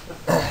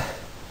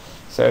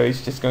 So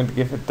he's just going to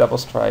give it double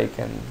strike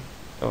and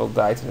it will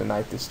die to the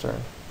knight this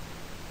turn.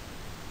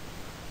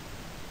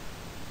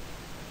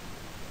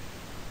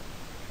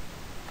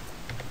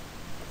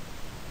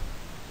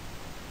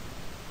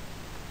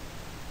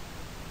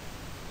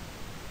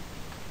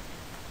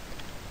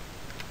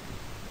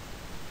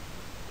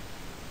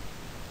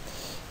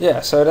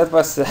 Yeah, so that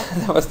was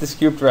that was this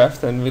cube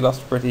draft, and we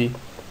lost pretty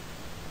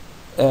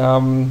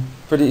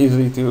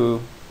easily to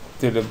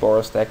the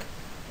Boros deck.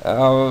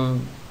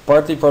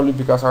 Partly probably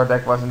because our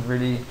deck wasn't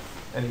really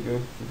any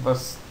good. It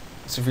was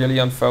severely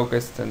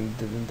unfocused and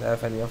didn't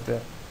have any of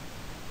the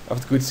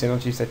good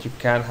synergies that you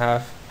can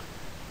have.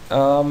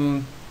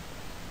 So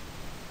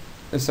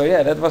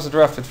yeah, that was a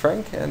draft with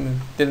Frank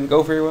and didn't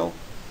go very well.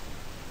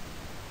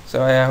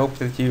 So I hope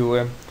that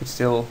you could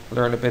still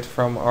learn a bit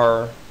from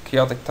our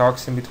chaotic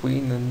talks in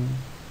between, and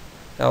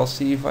I'll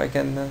see if I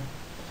can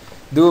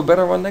do a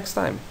better one next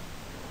time.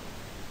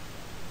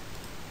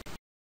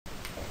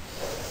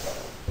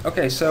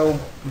 Okay, so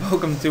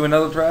welcome to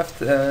another draft,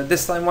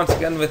 this time once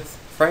again with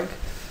Frank.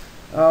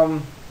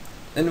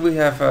 And we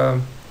have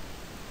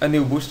a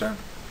new booster.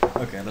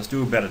 Okay, let's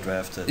do a better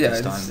draft yeah, this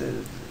it's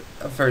time.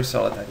 a very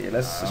solid idea.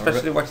 Let's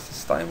especially watch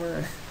this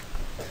timer.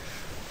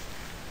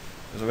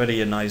 There's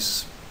already a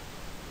nice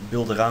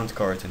build-around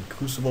card in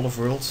Crucible of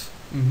Worlds.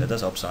 That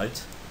has upside.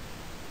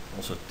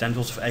 Also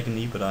Tendrils of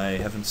Agony, but I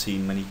haven't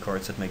seen many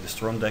cards that make the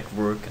Storm deck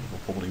work, and will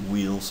probably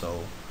wheel,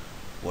 so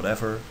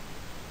whatever.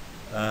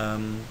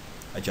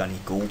 Ajani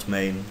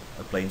Goldmane,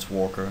 a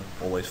Planeswalker,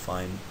 always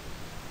fine.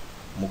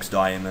 Mox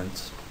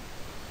Diamond,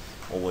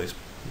 always,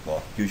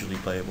 well, usually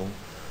playable.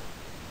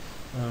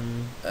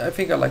 I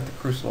think I like the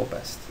Crucible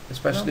best,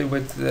 especially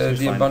with seems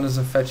the fine. abundance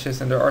of fetches,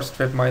 and there are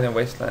Strip Mine and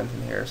Wasteland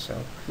in here,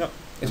 so Yeah.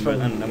 it's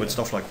And with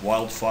stuff like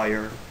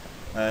Wildfire,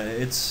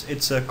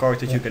 it's a card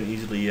that you can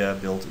easily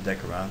build a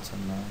deck around,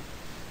 and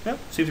yeah,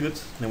 seems good.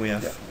 Then we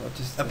have well,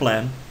 just a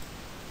plan.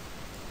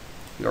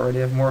 We already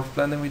have more of a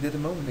plan than we did a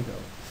moment ago.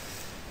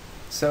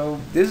 So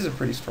this is a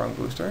pretty strong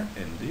booster.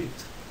 Indeed.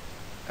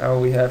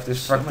 We have So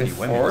Destructive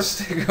many Force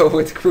to go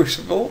with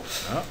Crucible.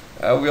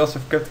 Yeah. We also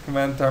have Cryptic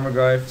Command,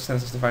 Tarmogoyf,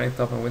 Senses Divining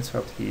Top, and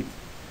Windswept Heat,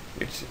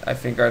 which I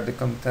think are the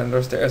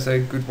contenders. There is a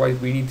good white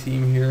weenie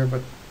team here,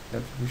 but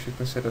don't think we should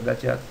consider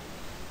that yet.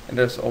 And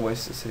there's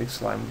always Acidic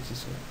Slime, which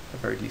is a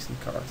very decent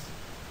card.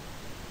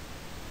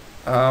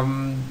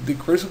 The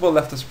Crucible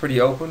left us pretty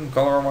open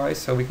color-wise,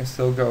 so we can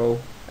still go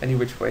any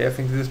which way. I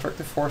think the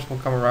Destructive Force will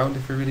come around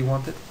if we really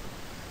want it.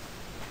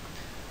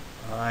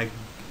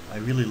 I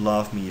really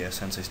love me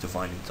Sensei's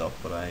Divining Top,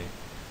 but I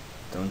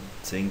don't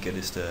think it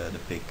is the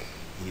pick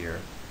here.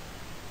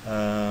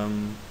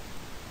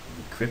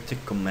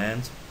 Cryptic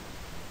Command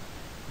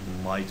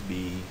might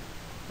be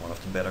one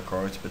of the better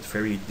cards, but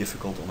very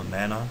difficult on the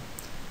mana.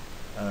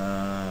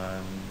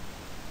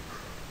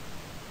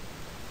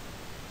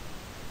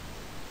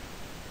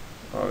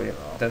 Oh yeah,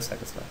 10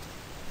 seconds left.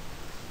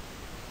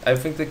 I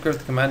think the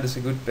Cryptic Command is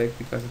a good pick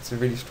because it's a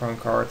really strong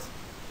card.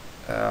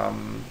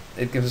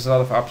 It gives us a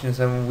lot of options,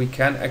 and we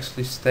can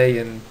actually stay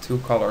in 2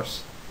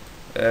 colors.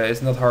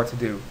 It's not hard to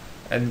do,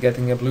 and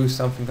getting a blue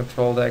something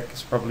control deck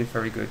is probably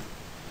very good.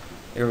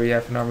 Here we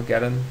have an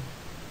Armageddon,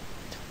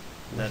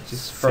 That which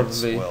is fits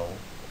probably well.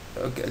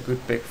 a good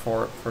pick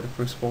for the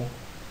Crucible.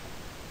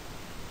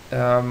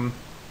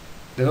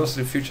 There's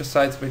also the Future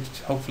Sight,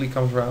 which hopefully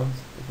comes around.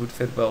 It would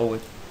fit well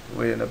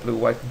within a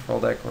blue-white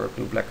control deck or a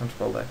blue-black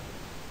control deck.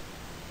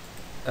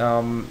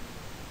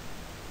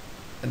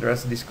 And the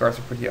rest of these cards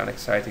are pretty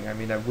unexciting. I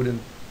mean, I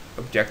wouldn't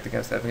object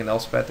against having an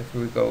Elspeth if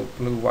we would go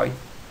blue-white.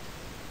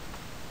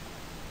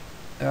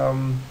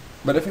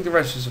 But I think the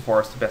Registers of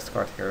War is the best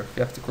card here. If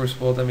we have the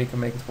Crucible, then we can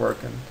make it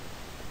work, and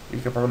we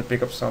can probably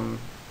pick up some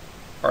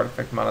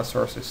artifact mana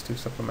sources to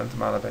supplement the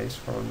mana base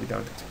for when we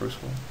don't have the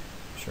Crucible.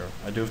 Sure.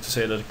 I do have to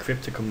say that the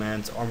Cryptic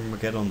Command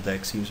Armageddon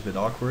deck seems a bit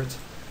awkward,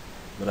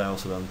 but I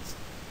also don't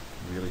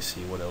really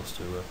see what else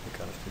to pick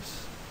out of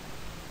this.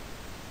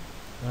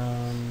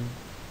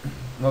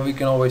 Well, we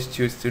can always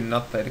choose to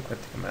not play the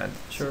Cryptic Command.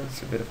 Sure.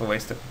 It's a bit of a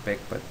waste of a pick,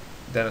 but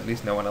then at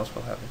least no one else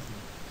will have it.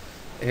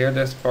 Here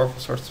there's powerful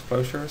source of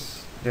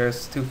closures.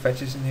 There's 2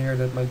 fetches in here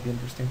that might be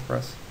interesting for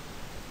us.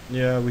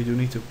 Yeah, we do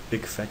need to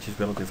pick fetches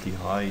relatively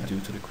high due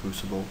to the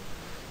Crucible.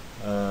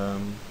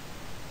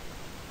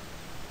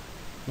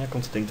 Yeah,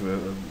 come to think to it,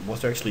 was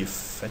there actually a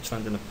fetch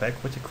land in a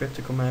pack with the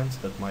Cryptic Command?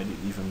 That might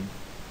even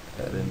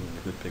have been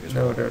a good pick as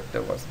well. No,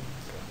 there wasn't.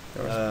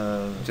 There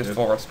was just there-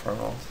 forward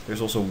stronghold. There's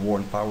also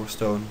Worn Power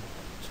Stone.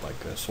 It's like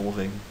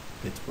solving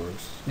bit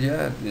worse.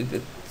 Yeah,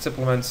 it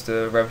supplements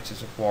the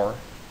Ravages of War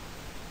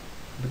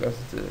because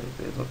it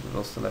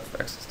will still have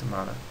access to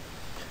mana.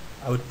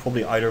 I would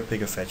probably either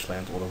pick a fetch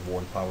land or the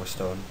Worn Power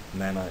Stone.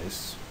 Mana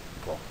is,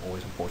 well,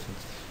 always important.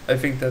 I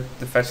think that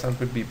the fetch land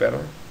would be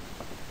better,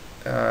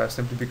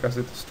 simply because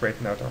it will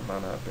straighten out our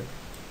mana a bit,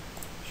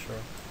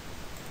 Sure.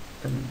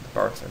 and the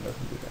power stone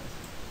doesn't do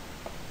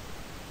that.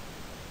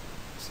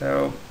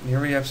 So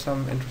here we have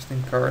some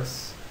interesting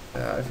cards.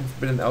 I think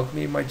Forbidden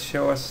Alchemy might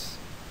show us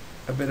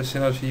a bit of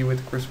synergy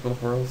with the Crucible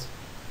of Worlds.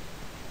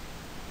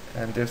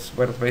 And there's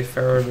Weathered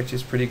Wayfarer, which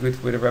is pretty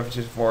good with the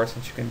Ravages of War,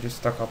 since you can just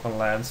stock up on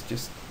lands,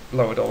 just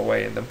blow it all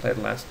away, and then play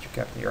the lands that you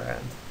kept in your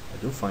hand. I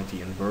do find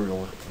the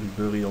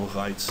Burial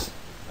Rites,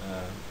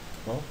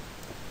 well,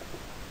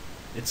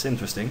 it's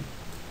interesting.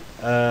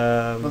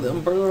 Well, the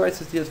Umbrella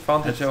Rights is the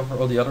advantage over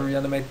all the other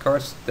reanimate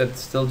cards, that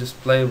it's still just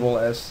playable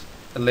as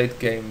a late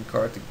game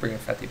card to bring a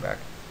fatty back.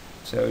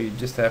 So you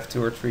just have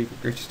 2 or 3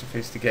 creatures to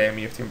face the game,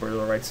 you have the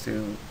Umbrella Rights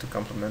to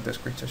complement those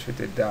creatures should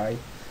they die.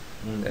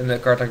 And a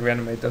card like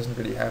Reanimate doesn't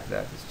really have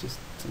that, it's just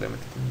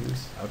limited in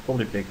use. I would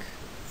probably pick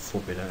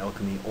Forbidden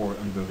Alchemy or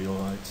Burial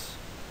Rites.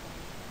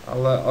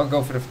 I'll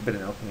go for the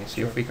Forbidden Alchemy and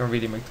see Sure. if we can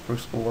really make the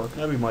Crucible work.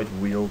 Yeah, we might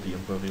wheel the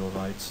Burial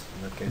Rites.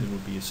 In that case, it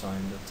would be a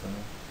sign that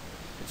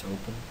it's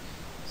open.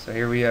 So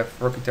here we have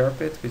Rocky Terror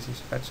Pit, which is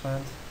a fetch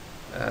land,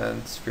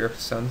 and Sphere of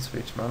the Suns,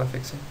 which mana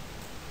fixing,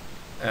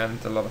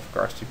 and a lot of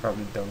cards you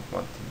probably don't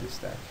want in this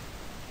deck.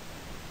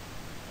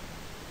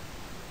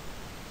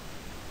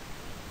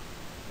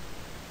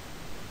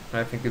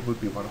 I think it would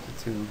be one of the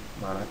 2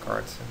 mana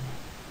cards.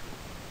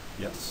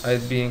 Yes.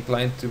 I'd be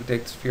inclined to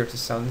take Sphere of the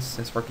Suns,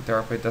 since Rocky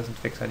Terror Pit doesn't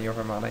fix any of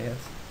our mana yet.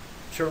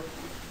 Sure.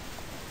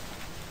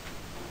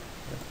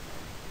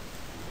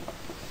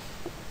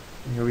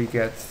 And here we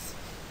get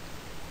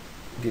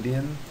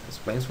Gideon as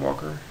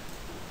Planeswalker,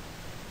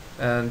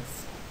 and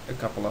a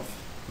couple of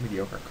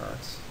mediocre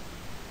cards.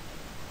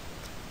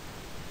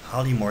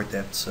 Halimar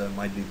depths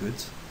might be good.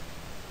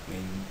 I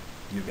mean,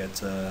 you get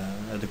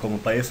the common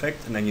play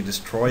effect, and then you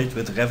destroy it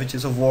with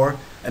Ravages of War,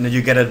 and then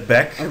you get it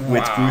back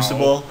with Wow.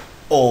 Crucible,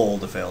 all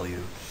the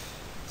value.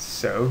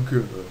 So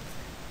good.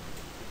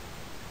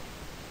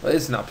 Well,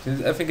 it's an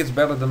option. I think it's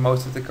better than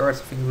most of the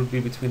cards. I think it would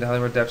be between the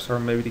Halimar Depths or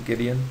maybe the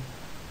Gideon.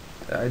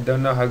 I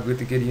don't know how good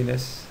the Gideon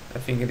is. I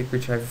think in the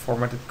creature heavy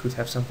format it could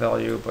have some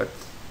value, but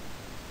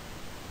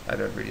I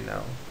don't really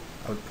know.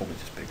 I would probably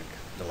just pick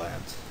the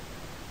land.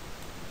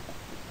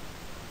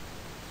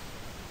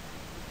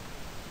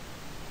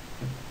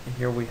 And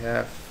here we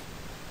have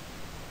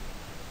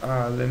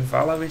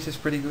Linvala, which is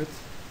pretty good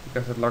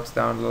because it locks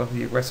down a lot of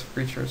the aggressive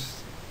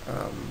creatures,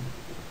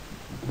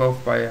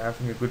 both by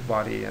having a good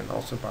body and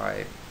also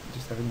by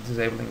just having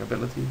disabling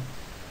ability.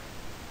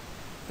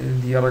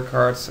 In the other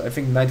cards, I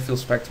think Nightfield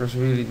Spectre is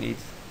really neat,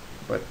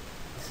 but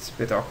it's a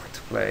bit awkward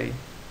to play.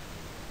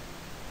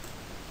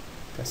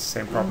 It has the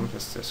same problems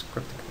as this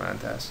Cryptic Command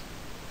has.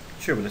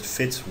 Sure, but it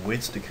fits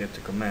with the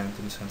Cryptic Command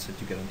in the sense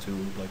that you get into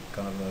like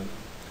kind of a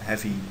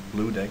heavy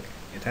blue deck.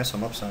 It has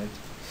some upside.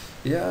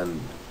 Yeah,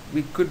 and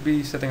we could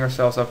be setting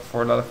ourselves up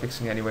for a lot of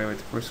fixing anyway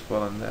with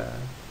Crucible and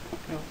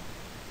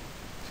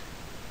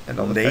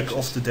all the Lake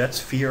patches. of the Dead,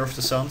 Fear of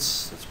the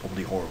Suns. That's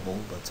probably horrible,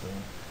 but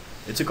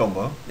it's a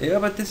combo. Yeah,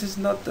 but this is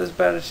not as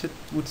bad as it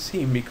would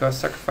seem because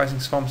sacrificing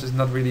swamps is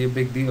not really a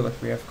big deal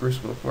if we have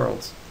Crucible of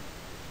Worlds.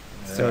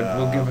 So it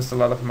will give us a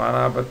lot of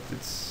mana, but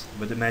it's...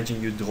 But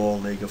imagine you draw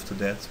Lake of the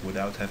Dead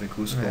without having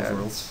Crucible of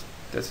Worlds.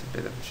 That's a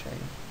bit of a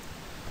shame.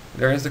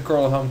 There is the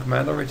Coral Helm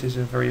Commander, which is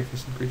a very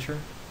efficient creature.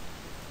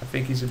 I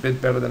think he's a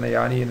bit better than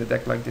Ayani in a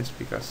deck like this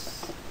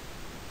because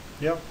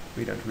Yeah,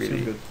 we don't seems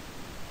really... good.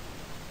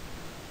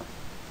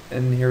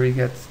 And here we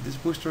get this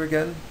booster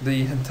again.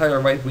 The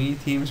entire white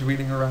Wii team is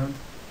wheeling around.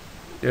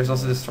 There's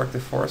also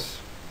Destructive Force.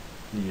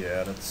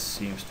 Yeah, that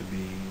seems to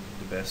be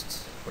the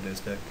best for this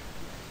deck.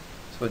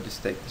 So I'll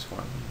just take this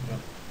one. Yeah.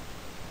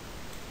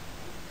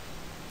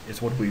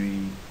 It's what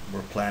we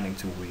were planning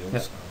to wield. Yeah.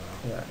 So,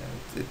 Yeah,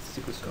 it's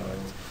a good so card.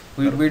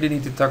 We really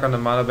need to tuck on the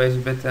mana base a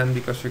bit then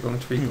because we're going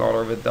 3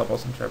 color with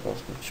doubles and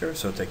triples. But sure,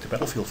 so take the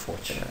Battlefield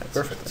Forge. yeah, it's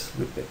Perfect. That's a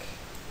good pick.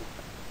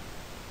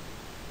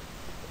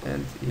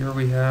 And here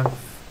we have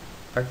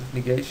Pact of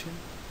Negation,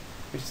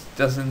 which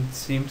doesn't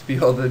seem to be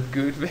all that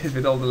good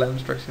with all the land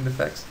destruction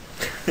effects.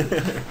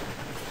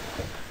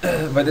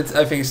 But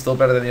I think it's still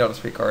better than the other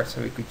 3 cards,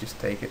 so we could just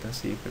take it and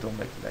see if it will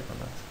make the deck or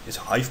not. Is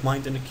Hive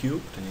Mind in the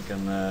cube? Then you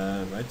can,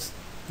 right?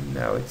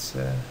 No, it's...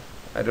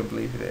 I don't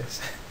believe it is.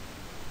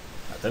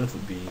 Then it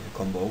would be a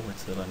combo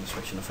with the land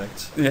destruction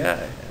effects. Yeah.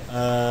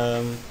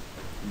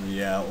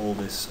 Yeah, all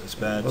this is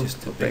bad. We'll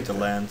Just to take pick the that.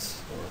 land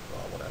or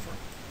whatever.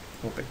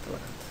 We'll pick the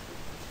land.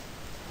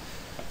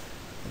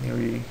 And here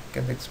we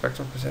can take the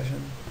Spectral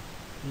Possession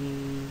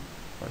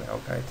or the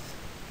Hellkite.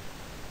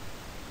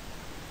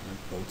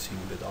 Both seem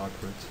a bit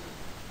awkward.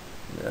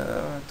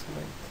 No, too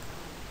late.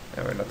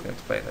 Yeah, we're not going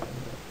to play that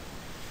anymore.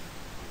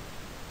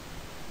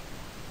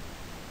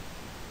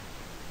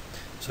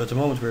 So at the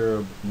moment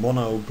we're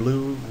mono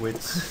blue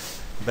with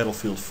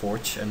Battlefield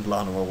Forge and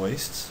Llanowar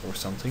Wastes or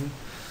something.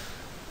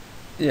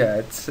 Yeah,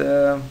 it's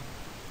a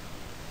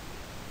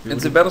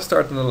better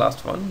start than the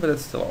last one, but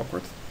it's still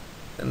awkward.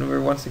 And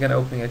we're once again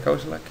opening a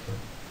Kozilek.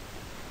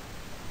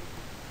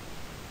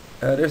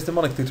 There's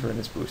Demonic Tutor in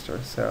this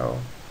booster, so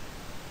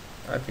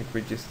I think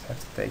we just have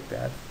to take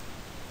that.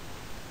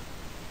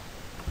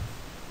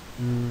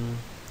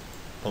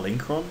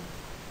 Palinchron?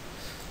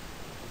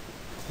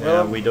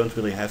 Well, we don't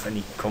really have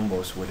any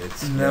combos with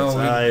it. No, yet.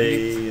 I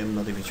we am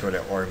not even sure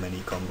there are many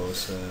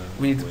combos.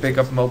 We need to with pick it.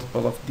 up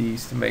multiple of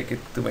these to make it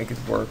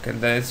work,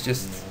 and then it's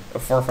just a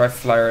 4/5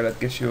 flyer that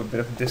gives you a bit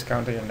of a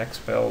discount on your next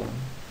spell.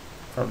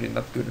 Probably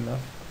not good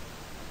enough.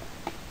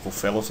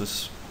 Rofellos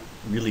is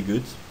really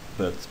good,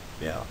 but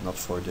yeah, not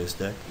for this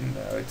deck.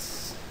 No,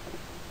 it's.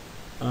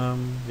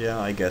 Yeah,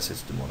 I guess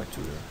it's Demonic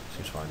Tutor.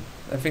 Seems fine.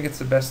 I think it's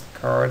the best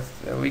card.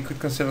 We could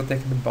consider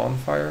taking the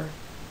Bonfire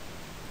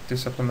to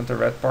supplement the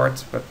red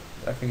parts, but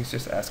I think it's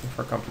just asking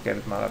for a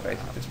complicated mana base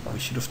at this We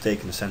point. should have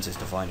taken the Senses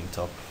Divining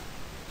Top.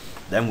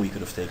 Then we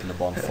could have taken the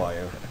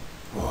Bonfire.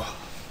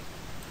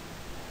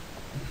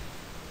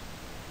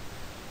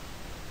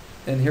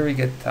 And here we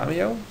get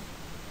Tamio,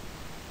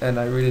 and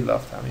I really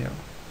love Tamio.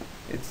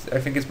 I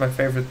think it's my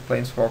favorite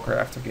Planeswalker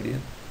after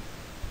Gideon.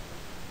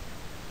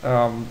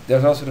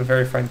 There's also the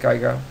very fine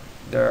Kaiga.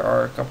 There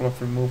are a couple of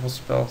removal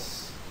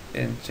spells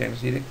in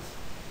Chainless Edict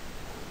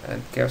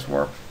and Chaos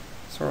Warp,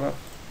 sort of.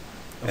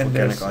 And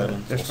Volcanic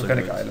Island. there's also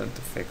Volcanic good. Island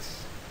to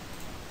fix.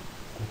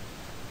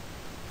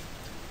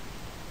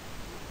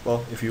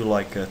 Well, if you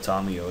like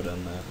Tamio,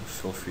 then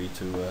feel free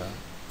to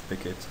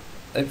pick it.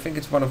 I think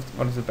it's one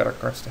of the better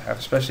cards to have,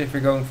 especially if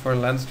you're going for a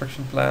land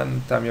destruction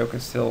plan. Tamio can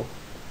still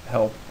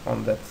help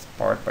on that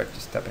part by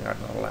just tapping out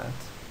another land.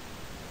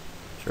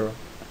 Sure.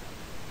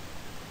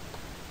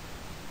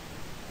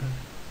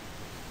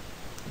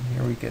 And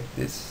here we get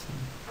this.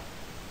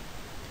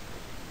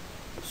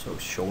 Also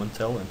show and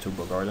tell and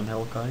Tuba Garden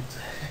Hellkite.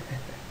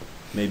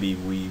 Maybe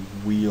we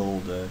wheel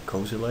the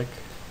Kozilek,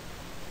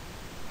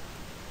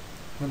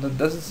 Well, that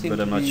doesn't seem but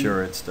to I'm not be-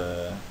 sure it's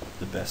the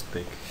best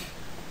pick.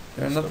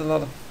 There are not So- a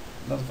lot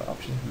of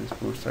options in this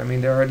booster. I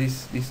mean, there are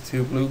these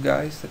two blue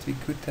guys that we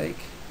could take.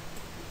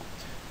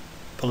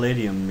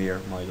 Palladium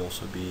Mirror might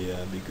also be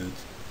good.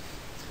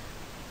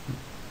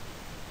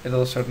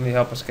 It'll certainly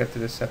help us get to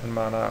the 7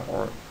 mana,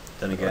 or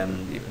Then Or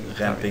again, even the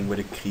ramping time. with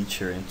a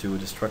creature into a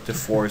destructive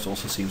force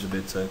also seems a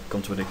bit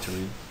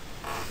contradictory.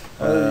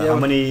 Yeah, how but-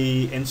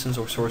 many instants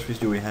or sorceries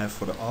do we have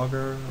for the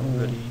Augur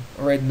already?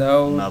 right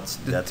now, Not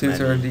the that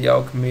tutor, many. the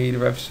alchemy, the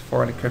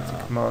reservoir, and the cryptic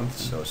Ah, command.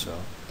 So.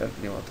 Don't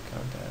really want to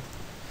count that.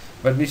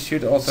 But we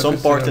should also Some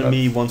part consider in that-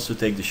 me wants to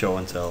take the show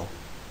and tell.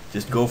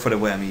 Just go for the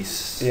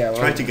whammies. Yeah,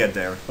 Try well- to get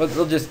there. Well,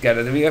 we'll just get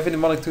it. We have a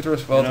demonic tutor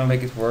as well You to know,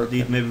 make it work.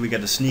 Indeed, maybe we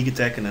get a sneak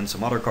attack and then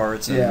some other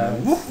cards. And Yeah,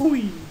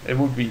 woohoo! It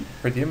would be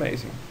pretty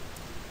amazing.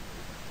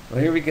 Well,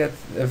 here we get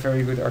a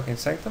very good Arcane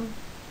Sanctum,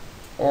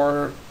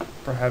 or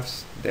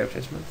perhaps Day of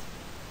Judgment.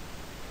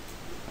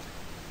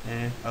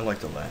 I like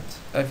the land.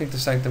 I think the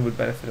Sanctum would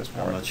benefit us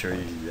more. I'm not sure.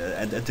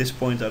 At this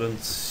point, I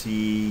don't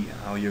see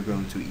how you're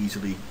going to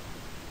easily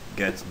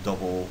get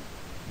double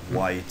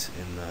white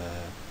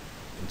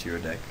into your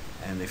deck.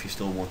 And if you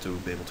still want to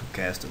be able to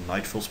cast a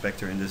Nightfall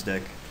Spectre in this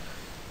deck,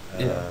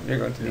 Yeah, you're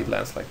going to need yeah.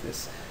 lands like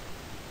this.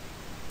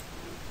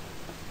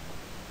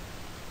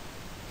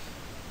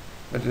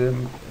 But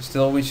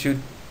still, we should.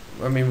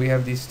 I mean, we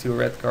have these 2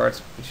 red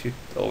cards. We should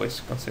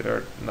always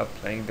consider not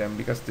playing them,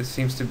 because this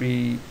seems to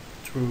be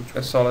True.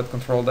 a solid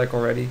control deck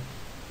already.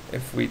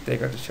 If we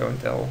take out the show and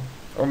tell,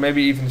 or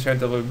maybe even the show and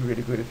tell would be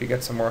really good if we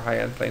get some more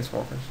high-end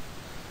planeswalkers.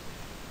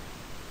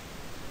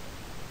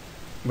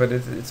 But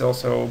it's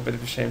also a bit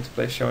of a shame to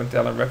play show and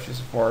tell and Raptures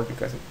of War,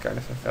 because it kind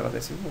of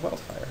invalidates even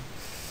Wildfire.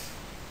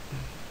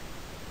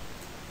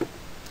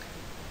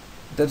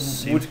 That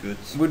Seems good.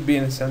 would be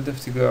an incentive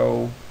to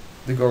go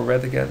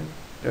red again.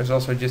 There's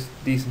also just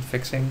decent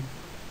fixing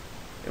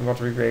in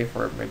Watery Grave,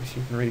 or maybe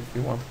Shivan Reef if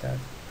we wanted that.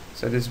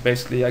 So this is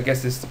basically, I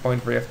guess this is the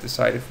point where you have to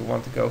decide if we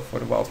want to go for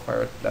the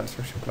Wildfire land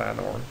destruction plan,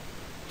 or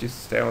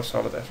just stay on a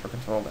solid Esper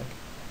control deck.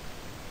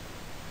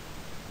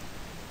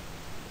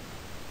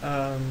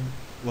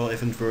 Well,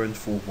 if it weren't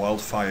for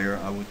Wildfire,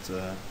 I would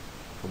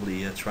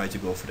probably try to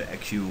go for the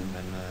Exhume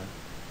and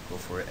go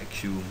for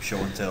Exhume, Show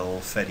and Tell,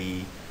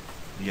 Fetty,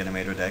 the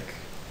Animator deck.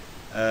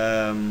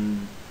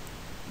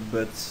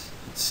 But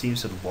it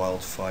seems that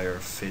Wildfire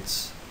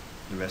fits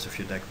the rest of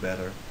your deck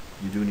better.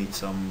 You do need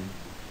some,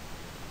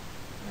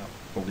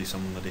 probably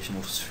some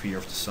additional Sphere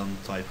of the Sun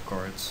type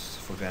cards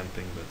for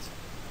ramping, but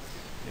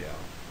yeah,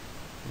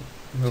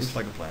 We'll seems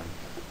like a plan.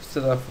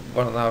 still have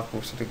 1.5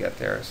 booster to get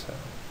there, so.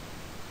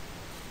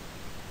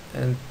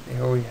 And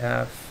here we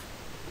have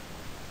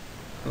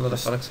a lot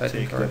Just of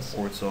unexciting take cards. the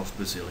Ports of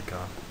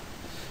Basilica.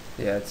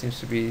 Yeah, it seems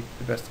to be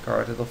the best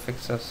card. It'll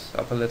fix us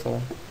up a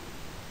little.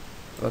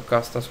 It'll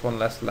cost us 1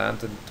 less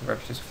land and to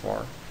Raptures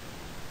 4.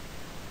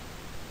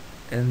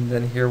 And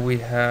then here we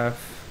have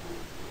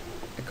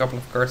a couple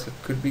of cards that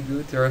could be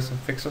good. There are some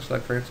fixers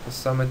like Vertical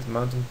Summit,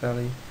 Mountain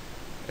Valley.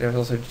 There's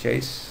also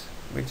Jace,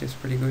 which is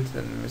pretty good,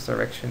 and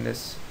Misdirection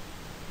is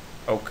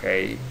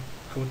okay.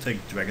 I would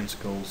take Dragon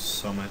Skull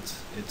Summit.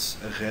 It's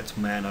a red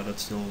mana that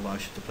still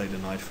allows you to play the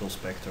Nightfall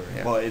Spectre.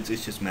 Yeah. Well, it's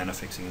just mana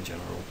fixing in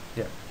general.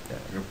 Yeah.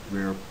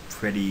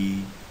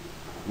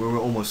 We're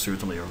almost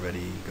certainly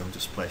already going to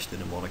splash the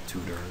Demonic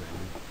Tutor,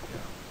 and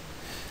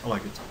yeah, I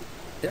like it.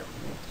 Yeah,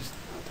 we'll just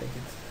take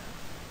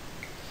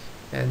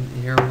it. And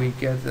here we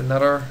get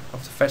another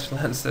of the fetch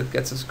lands that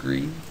gets us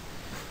green.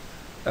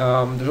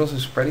 There's also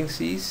Spreading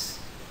Seas,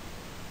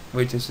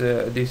 which is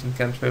a decent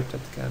cantrip that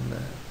can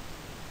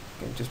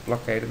just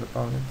blockade an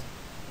opponent.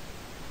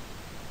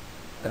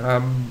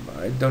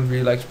 I don't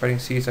really like Spreading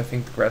Seas. I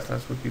think the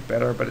grasslands would be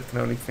better, but it can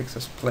only fix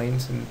us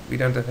planes, and we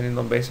don't have any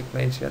non-basic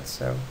planes yet,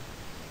 so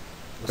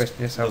the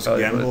question is how Does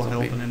valuable Gamble it will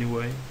help be. in any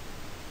way?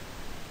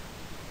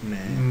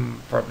 Nah.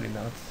 Probably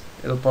not.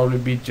 It'll probably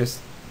be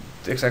just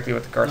exactly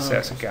what the card Oh,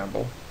 says, a okay.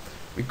 gamble.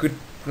 We could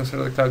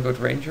consider the Cloud Goat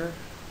Ranger.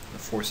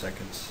 4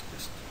 seconds,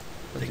 just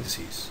but take the just-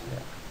 seas. Yeah.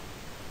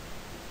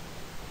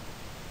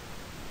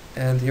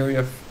 And here we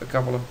have a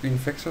couple of green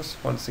fixers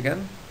once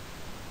again.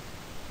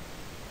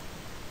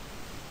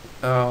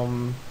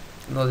 And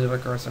all the other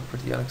cards are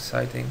pretty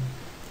unexciting.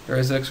 There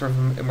is Elixir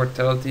of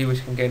Immortality,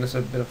 which can gain us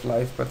a bit of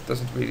life, but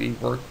doesn't really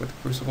work with the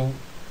Crucible.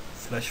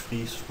 Flash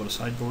Freeze for the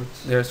sideboard.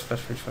 There's Flash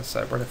Freeze for the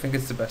sideboard. I think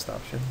it's the best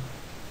option.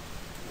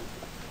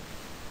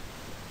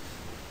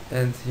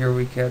 And here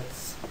we get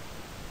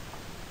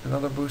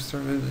another booster.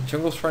 The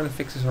Jungle Shrine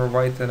fixes our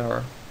white and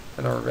our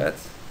red.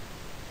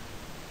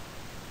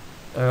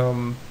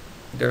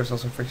 There's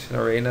also Friction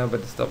Arena,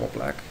 but it's double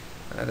black.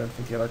 I don't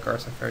think the other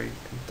cards are very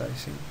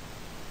enticing.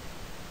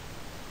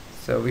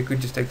 So we could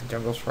just take the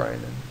Jungle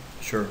Shrine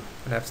Sure.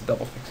 and have the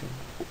double fixing.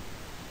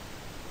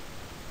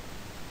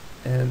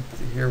 And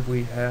here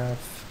we have...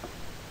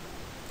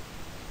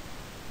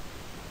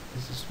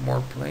 This is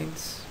more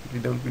planes. We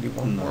don't really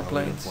want more we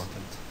planes. don't want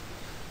it.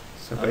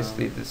 So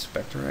basically the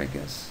Spectre, I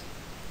guess.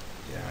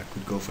 Yeah, I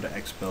could go for the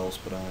Expels,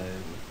 but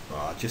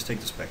just take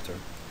the Spectre.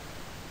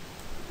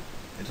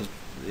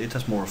 It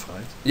has more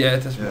fight. Yeah,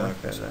 it has Yeah, more. I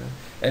guess so.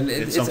 And It's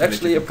it's something that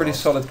actually you a can pretty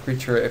cast. solid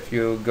creature if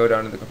you go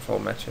down in the control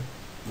matchup.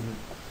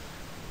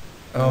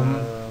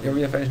 Here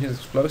we have engineered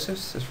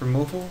explosives as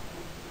removal.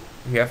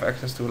 We have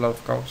access to a lot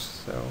of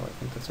cops, so I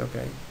think that's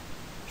okay.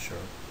 Sure.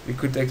 We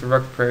could take the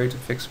Rock Prairie to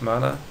fix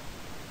mana,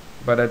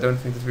 but I don't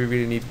think that we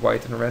really need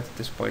white and red at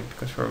this point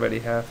because we already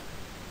have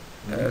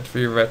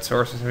 3 red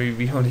sources and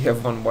we only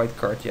have 1 white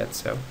card yet,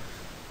 so.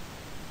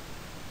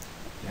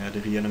 Yeah,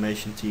 the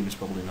reanimation team is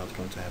probably not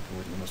going to happen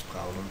with Una's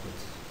Prowler,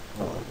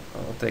 but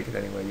I'll take it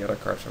anyway, the other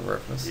cards are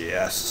worthless.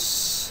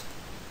 yes.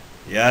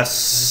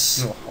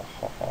 Yes.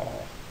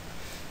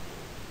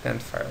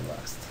 And Fire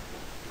Blast.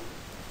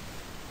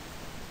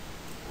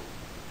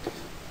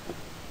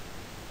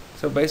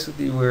 So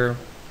basically we're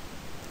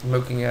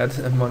looking at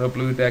a mono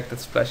blue deck that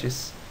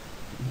splashes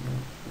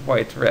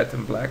white, red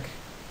and black.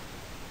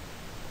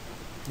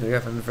 We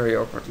have a very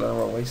awkward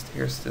lower waste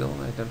here still.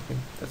 I don't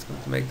think that's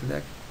going to make the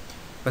deck.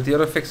 But the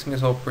other fixing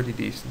is all pretty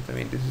decent. I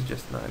mean, this is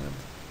just an island.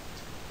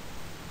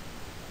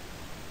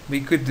 We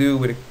could do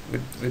with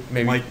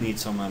maybe... Might need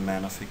some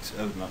mana fix...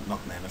 not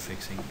mana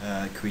fixing.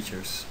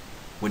 Creatures.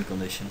 Win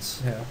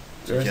conditions. Yeah.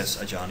 Such as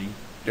Ajani.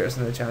 There's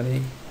an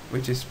Ajani,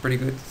 which is pretty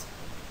good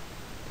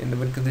in the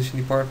win condition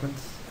department.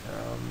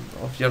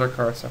 All of the other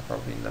cards are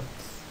probably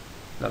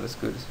not as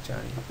good as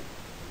Ajani.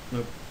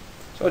 Nope.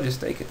 So I'll just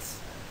take it.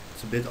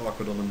 It's a bit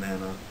awkward on the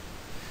mana,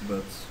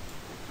 but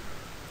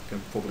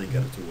can probably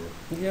get it to work.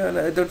 Yeah, and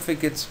I don't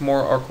think it's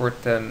more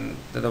awkward than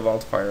the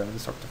Wildfire and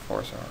the Doctor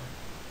Force are.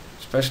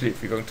 Especially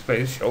if you're going to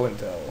play Show and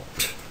Tell.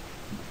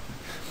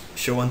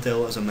 Show and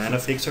Tell as a mana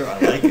fixer, I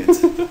like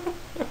it.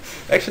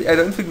 Actually, I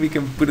don't think we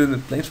can put in a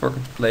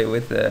Planeswalker to play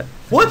with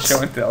What?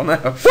 Show and Tell now.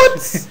 What?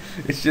 It's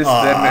just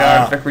that they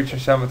are effect creature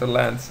summon the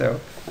land, so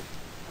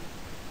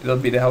it'll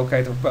be the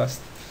Hellkite of Bust.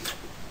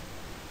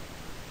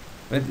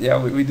 But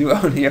yeah, we do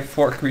only have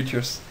 4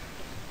 creatures.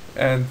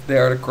 And they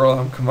are the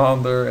Coralhelm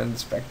Commander and the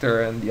Spectre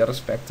and the other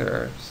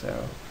Spectre,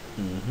 so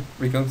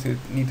we're going to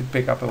need to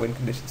pick up a win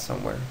condition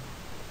somewhere.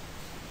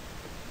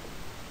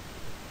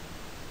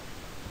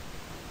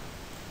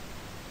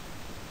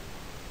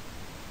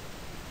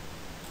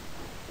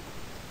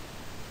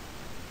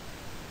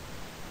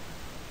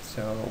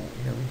 So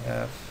here we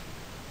have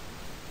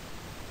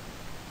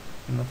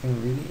nothing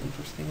really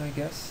interesting, I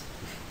guess.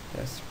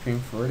 There's Supreme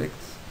Verdict,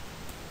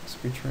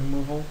 creature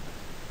removal.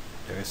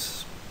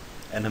 There's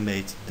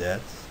Animate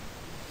Dead.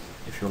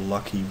 If you're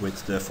lucky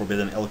with the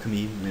Forbidden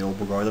Alchemy, Male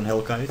Bogarden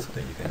Hellkite,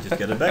 then you can just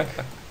get it back.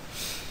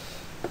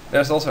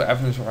 There's also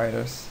Avengers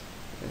Riders,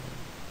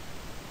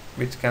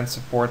 which can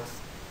support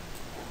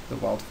the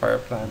Wildfire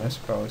plan, I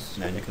suppose.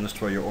 And you can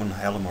destroy your own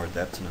Halimar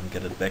Depth and then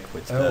get it back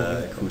with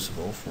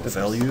Crucible for That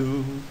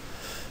value.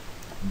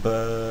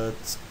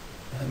 But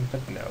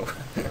but no.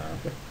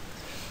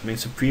 I mean,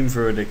 Supreme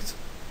Verdict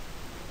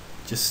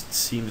just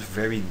seems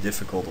very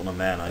difficult on a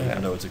mana,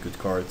 even though it's a good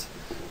card.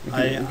 We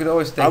could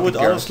always take I would the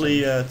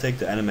honestly take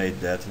the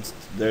Animate Dead.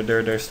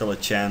 There's still a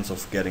chance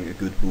of getting a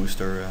good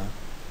booster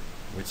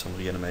with some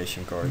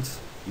reanimation cards,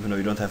 even though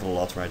you don't have a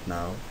lot right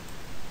now.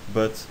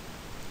 But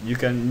you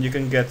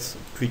can get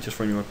creatures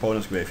from your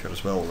opponent's graveyard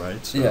as well,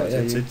 right? So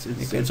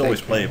it's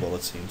always playable,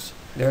 it seems.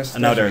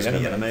 And now there's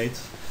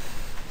Reanimate.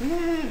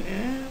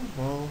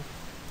 Well.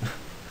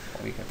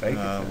 We can take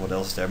it. What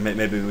else is there?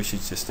 Maybe we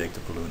should just take the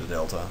Polluted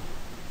Delta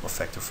or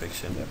Factor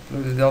Fiction. Yeah,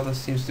 Polluted Delta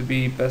seems to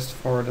be best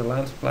for the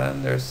land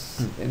plan.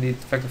 There's indeed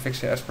Factor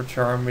Fiction, Esper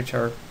Charm, which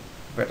are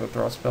better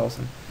draw spells.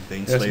 And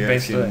Baneslayer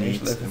if you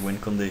need a win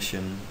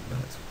condition.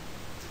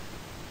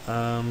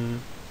 I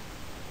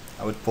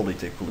would probably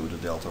take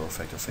Polluted Delta or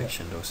Factor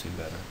Fiction, those seem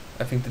better.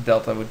 I think the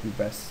Delta would be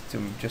best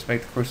to just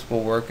make the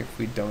Crucible work if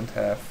we don't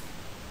have,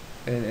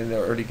 in the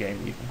early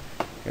game even.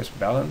 Here's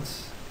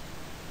Balance,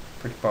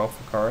 pretty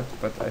powerful card,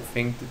 but I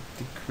think the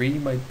Decree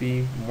might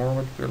be more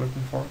what we're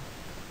looking for.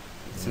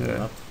 It's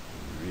not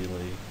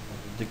really.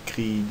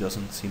 Decree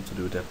doesn't seem to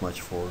do that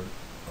much for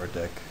our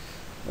deck.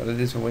 But it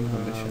is a win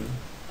condition.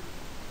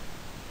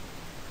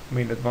 I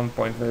mean, at one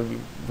point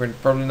we're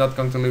probably not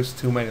going to lose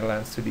too many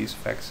lands to these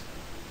effects.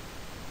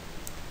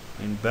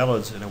 I mean,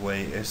 Balance in a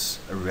way is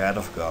a Wrath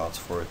of God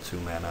for a 2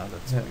 mana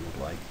that we would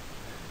like.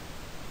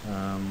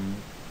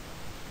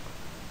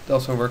 It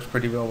also works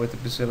pretty well with the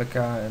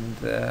Basilica and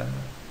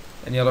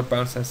any other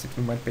bounce lands that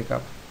we might pick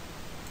up.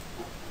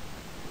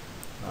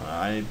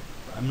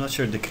 I'm not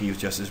sure Decree of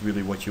Justice is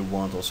really what you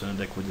want also in a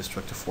deck with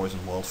Destructive Force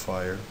and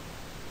Wildfire.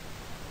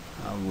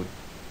 I would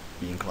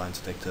be inclined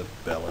to take the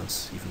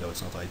Balance, even though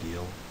it's not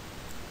ideal.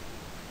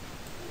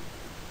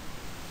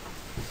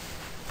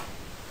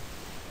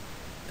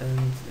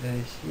 And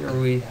here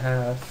we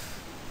have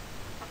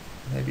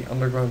maybe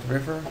Underground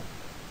River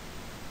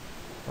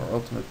or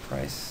Ultimate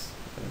Price.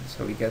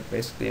 So we get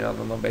basically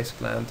another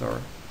non-basic land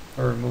or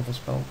a removal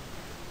spell.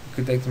 We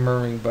could take the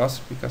Murmuring Bus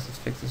because it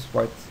fixes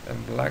white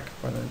and black,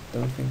 but I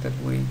don't think that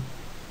we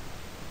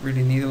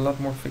really need a lot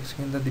more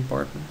fixing in that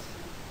department.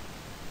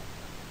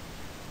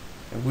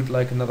 I would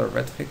like another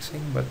red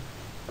fixing, but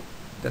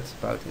that's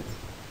about it.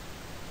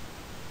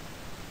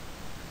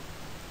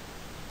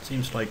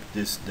 Seems like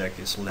this deck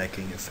is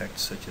lacking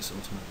effects such as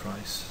Ultimate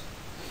Price.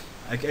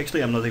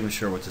 Actually, I'm not even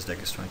sure what this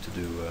deck is trying to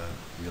do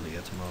really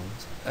at the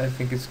moment. I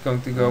think it's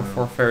going to go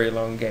for very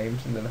long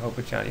games and then hope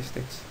a Chinese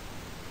sticks.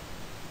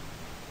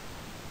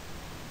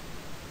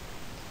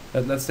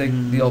 Let's take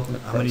the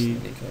Ultimate how Price many- in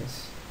any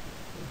case.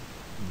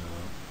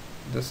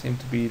 No. Does seem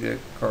to be the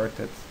card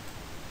that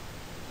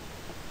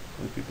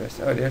would be best.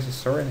 Oh, there's a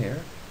Sorin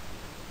here.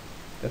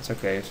 That's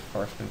okay as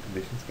far as win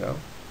conditions go.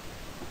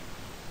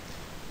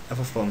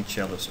 Everflowing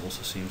Chalice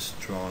also seems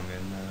strong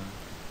in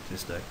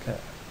this deck. Okay.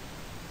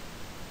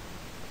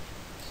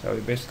 So we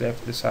basically have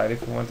to decide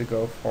if we want to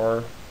go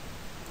for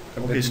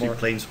a Obviously,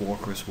 bit more.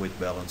 Planeswalkers with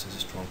balance is a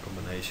strong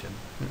combination.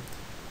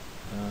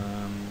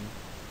 Hmm.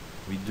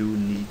 We do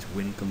need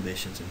win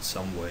conditions in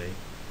some way.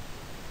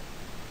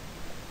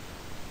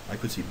 I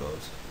could see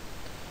both.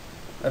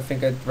 I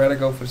think I'd rather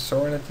go for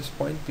Sorin at this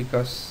point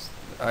because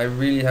I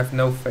really have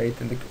no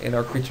faith in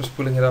our creatures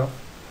pulling it off.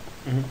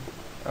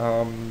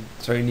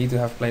 So you need to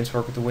have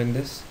Planeswalker to win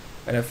this.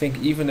 And I think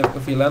even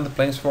if we land the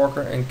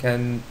Planeswalker and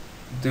can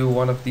do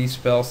one of these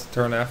spells the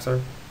turn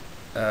after,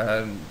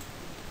 then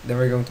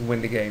we're going to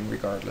win the game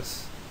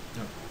regardless.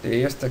 Yeah.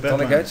 Here's Tectonic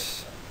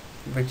Badlands.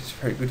 Edge, which is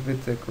very good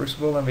with the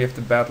Crucible, and we have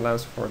the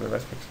Badlands for the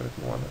rest picks if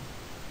we want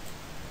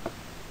it.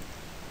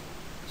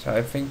 So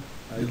I think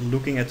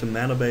Looking at the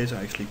mana base,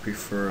 I actually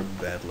prefer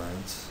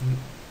Badlands.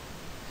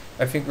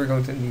 I think we're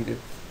going to need it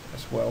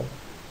as well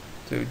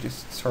to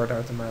just sort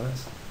out the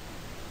manas.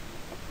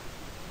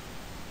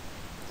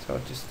 So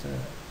I'll just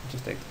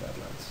take the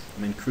Badlands.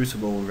 I mean,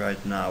 Crucible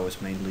right now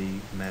is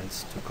mainly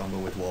meant to combo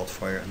with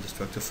Wildfire and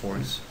Destructive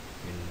Force.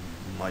 I mean,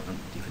 you might not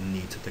even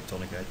need a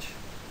Tectonic Edge.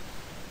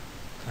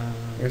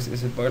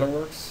 Is it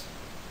Boilerworks?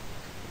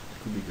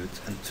 Could be good.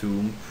 And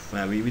Tomb.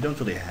 Well, we don't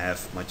really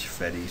have much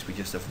fatties. We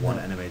just have one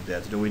No. animate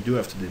dead. Though we do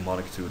have the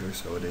Demonic Tutor,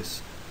 so it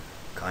is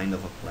kind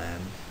of a plan.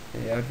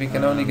 Yeah, but we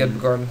can only get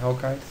Garden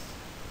Hellkite.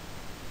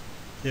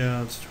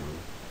 Yeah, that's true.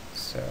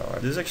 So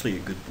This is actually a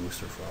good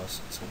booster for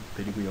us. It's a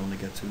pity we only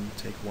get to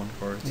take one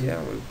card.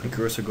 yeah, we The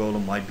Cursor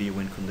Golem might be a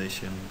win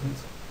condition, Mm.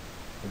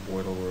 but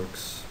or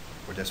Boilerworks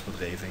or Desperate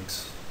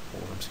Ravings,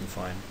 all of them seem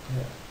fine.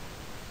 Yeah.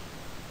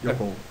 Your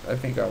call. I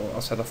think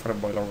I'll settle for the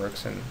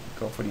Boilerworks and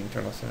go for the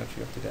internal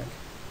synergy of the deck.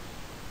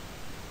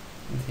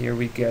 And here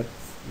we get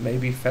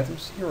maybe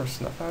Phantoms here or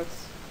Snuff Out.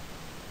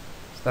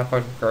 Snuff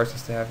Out requires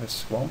us to have a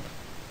Swamp.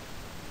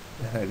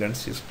 And I don't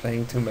see us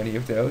playing too many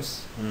of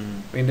those.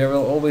 I mean, there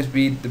will always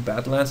be the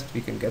Badlands that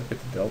we can get with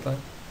the Delta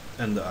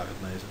And the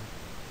Arid Mesa.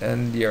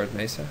 and the Arid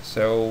Mesa.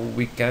 So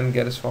we can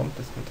get a Swamp,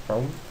 that's not the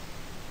problem.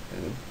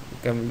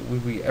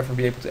 Would we ever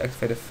be able to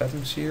activate a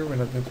Phantom Seer? We're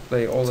not going to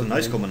play all It's a of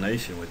nice them.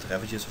 combination with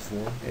Ravages of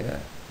War, Yeah.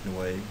 in a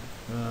way.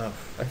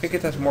 I think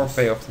it has more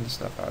payoff than the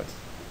Snuff Out.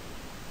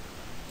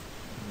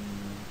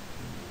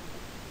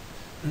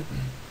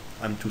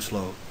 I'm too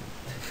slow.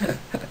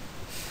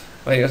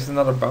 Well, here's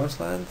another bounce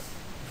land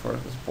for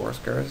this Boris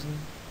Garrison.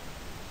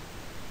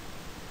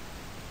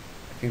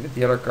 I think that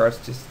the other cards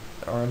just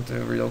aren't a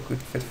real good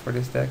fit for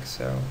this deck,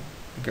 so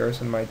the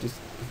Garrison might just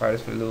provide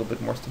us with a little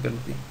bit more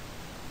stability.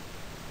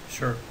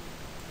 Sure.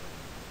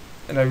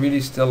 And I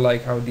really still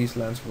like how these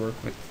lands work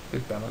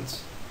with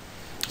balance.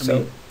 I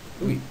So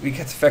mean, we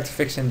get Effective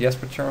Fiction and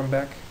Jasper Charm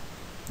back.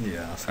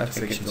 yeah, I Effective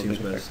think Fiction it will seems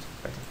be best.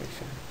 Effective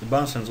Fiction. The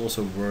bounce lands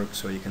also work,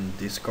 so you can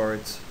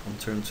discard on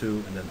turn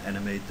 2 and then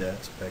animate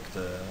that back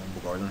the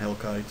Garden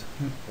Hellkite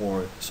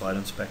or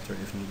Silent Spectre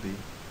if need be.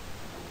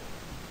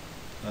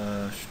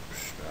 I'll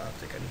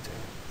take anything.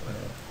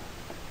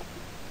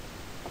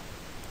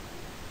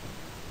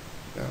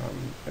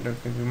 I don't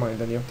think we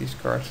mind any of these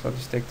cards, so I'll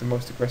just take the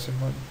most aggressive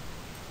one.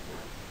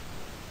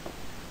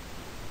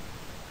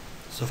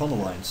 Savannah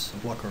Lines, a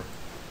blocker.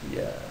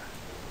 Yeah.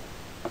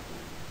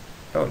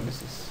 Oh,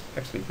 this is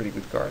actually a pretty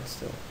good card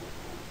still.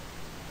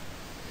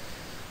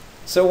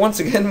 So once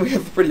again, we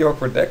have a pretty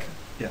awkward deck,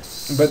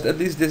 Yes. but at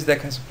least this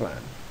deck has a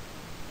plan.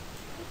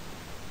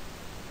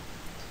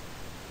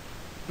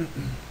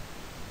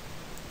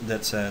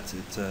 That said,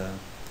 it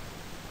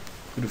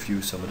could have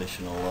used some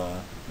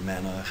additional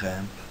mana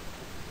ramp.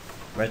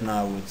 Right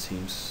now it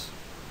seems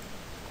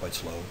quite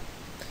slow.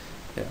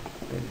 Yeah,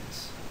 it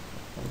is.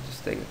 I'll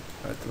just take it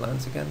out the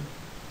lands again.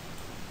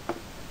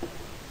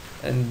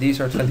 And these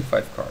are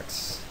 25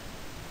 cards.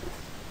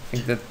 I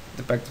think that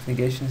the Pact of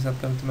Negation is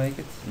not going to make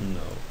it.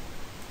 No.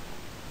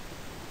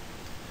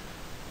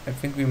 I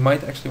think we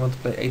might actually want to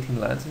play 18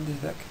 lands in this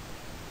deck.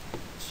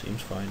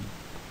 Seems fine.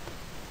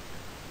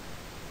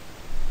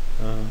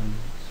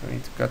 So we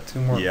need to cut 2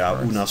 more Yeah,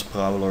 cards. Una's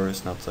Prowler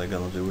is not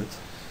gonna do it.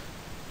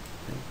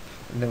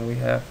 And then we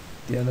have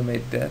the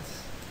Animate Dead.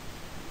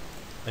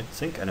 I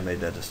think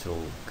Animate Dead is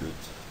still good.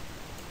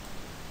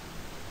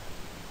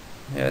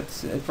 Yeah,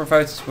 it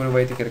provides us with a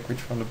way to get a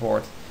creature from the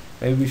board.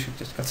 Maybe we should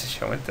just cut the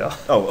show and tell.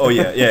 Oh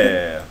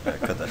yeah.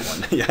 Cut that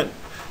one. Yeah.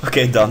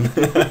 Okay, done.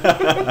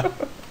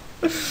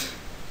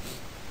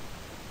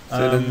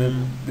 So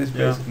then this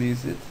yeah. basically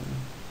is it. And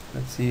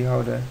let's see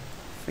how the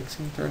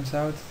fixing turns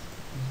out.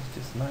 This is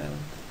just an island.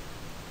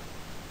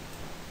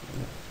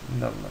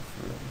 Not enough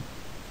room.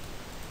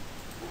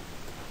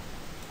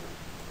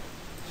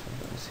 So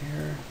those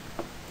here.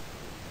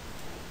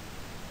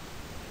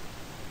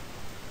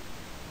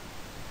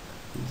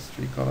 These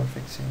 3 color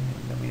fixing,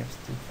 and then we have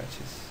 2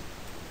 fetches.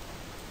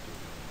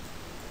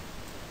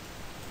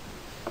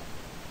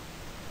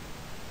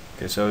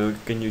 Okay, so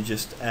can you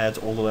just add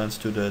all the lands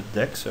to the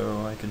deck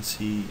so I can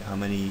see how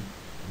many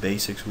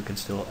basics we can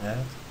still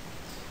add?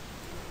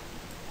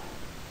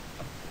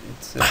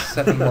 It's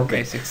 7 more Okay.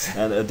 basics.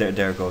 And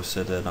there goes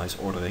the nice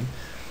ordering.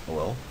 Oh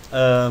well.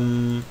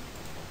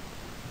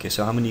 Okay,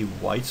 so how many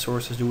white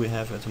sources do we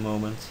have at the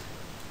moment?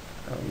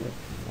 Oh, we have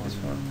this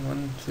one.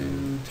 1,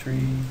 2,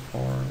 3,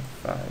 4,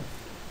 5.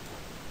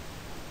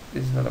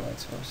 This is not a white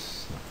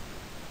source.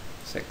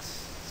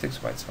 6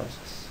 white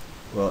sources.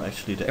 Well,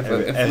 actually, the If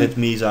we- Arid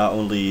Mesa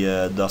only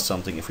does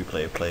something if we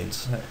play a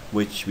plains, Yeah.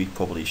 which we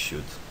probably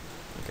should.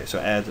 Okay, so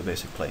add the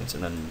basic plains,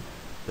 and then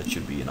that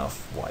should be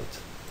enough white.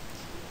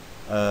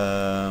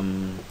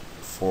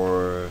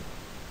 For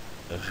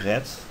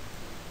red,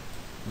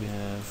 we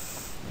have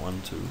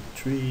 1, 2,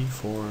 3,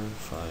 4,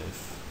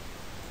 5,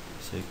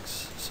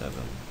 6,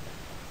 7,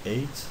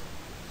 8,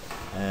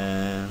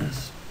 and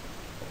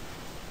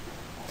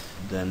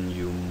then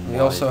you We might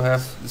also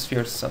have the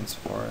Sphere of the Suns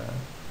for.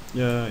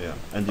 yeah,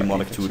 and for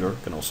Demonic fixing. Tutor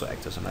can also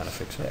act as a mana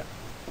fixer. Yeah.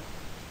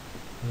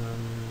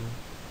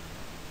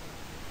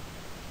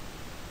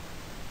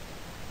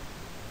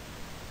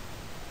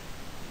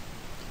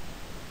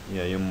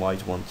 Yeah, you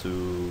might want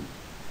to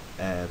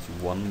add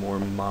 1 more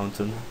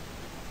mountain,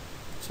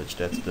 such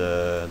that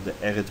the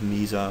Arid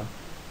Mesa,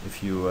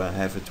 if you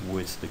have it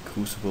with the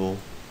Crucible,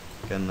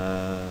 can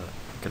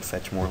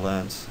fetch more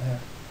lands.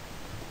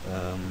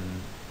 Yeah.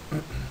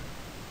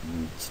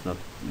 It's not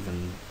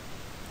even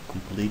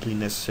completely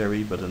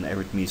necessary, but an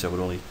Arid Mesa with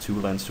only 2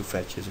 lands to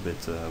fetch is a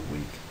bit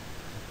weak.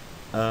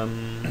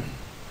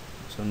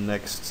 So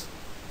next,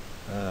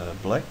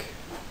 black.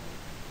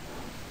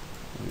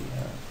 We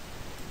have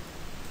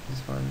this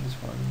one, this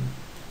one,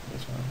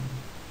 this one.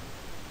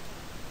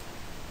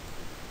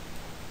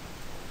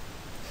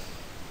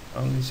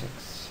 Only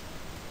 6.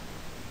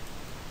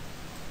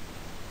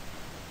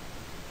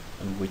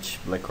 And which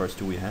black cards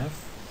do we have?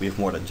 We have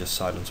more than just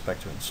Silent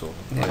Spectre and Soul.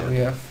 Yeah, we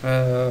have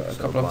a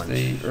So couple of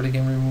the bunch. early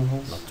game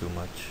removals. Not too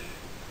much.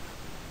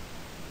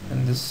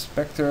 And the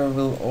Spectre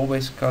will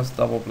always cost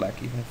double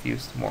black even if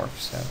used more of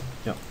 7.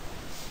 Yeah.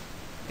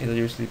 It'll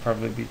usually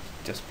probably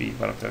just be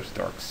one of those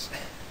dorks.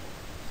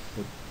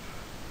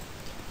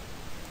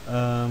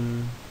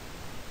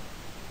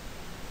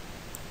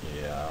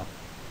 Yeah.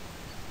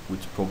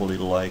 Would probably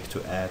like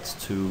to add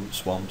 2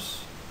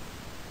 swamps.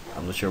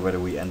 I'm not sure whether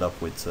we end up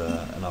with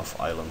enough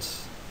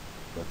islands,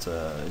 but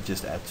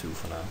just add 2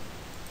 for now.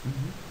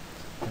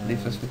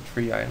 Leaves us And with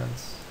 3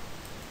 islands.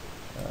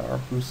 Our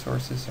blue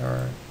sources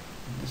are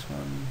this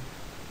one,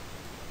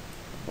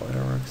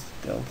 Boilerworks,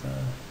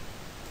 Delta.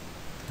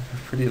 We're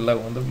pretty low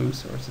on the blue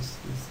sources.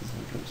 This is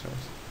the blue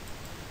source.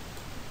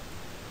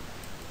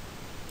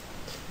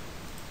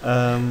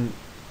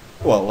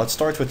 Well, let's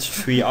start with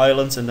 3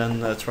 islands and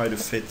then try to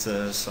fit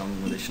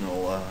some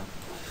additional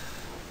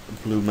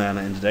blue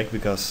mana in the deck,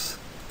 because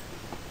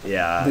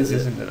yeah, This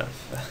isn't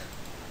enough.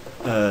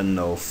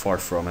 no, far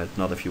from it.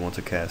 Not if you want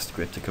to cast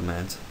Cryptic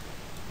Command.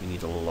 We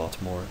need a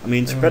lot more. I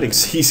mean, Mm. Spreading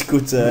Seas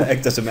could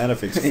act as a mana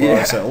fix for Yeah.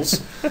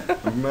 ourselves.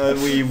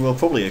 We will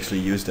probably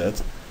actually use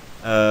that.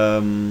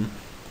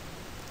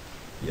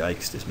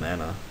 Yikes, this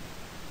mana.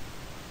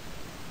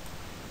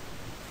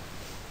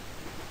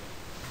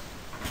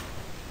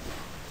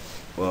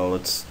 Well,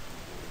 let's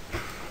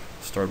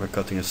start by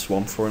cutting a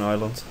swamp for an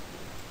island.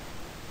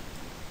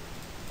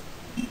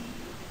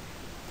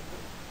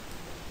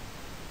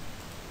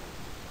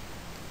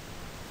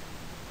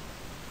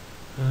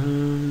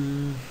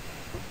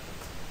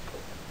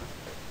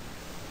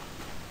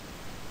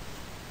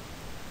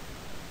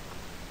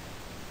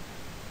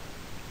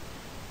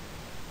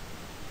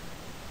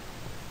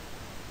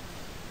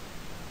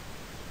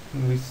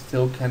 We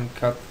still can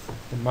cut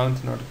the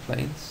mountain or the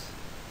plains.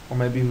 Or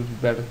maybe it would be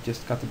better to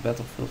just cut the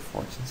battlefield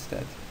forge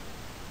instead.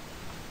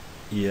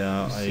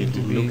 Yeah, You I seem to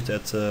be- looked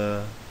at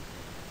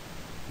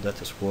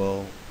that as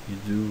well. You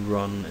do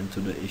run into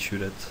the issue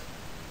that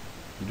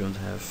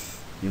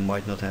you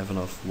might not have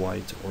enough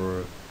white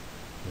or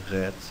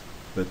red,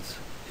 but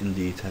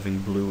indeed having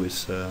blue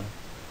is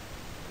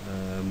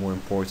more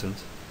important.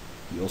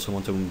 You also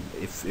want to,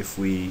 if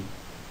we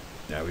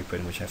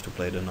pretty much have to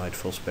play the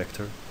Nightfall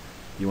Spectre.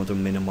 You want to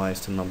minimize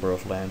the number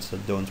of lands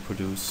that don't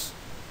produce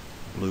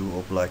blue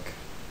or black,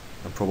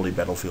 and probably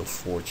Battlefield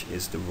Forge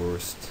is the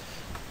worst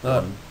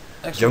one.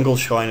 Actually, Jungle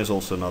Shrine is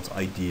also not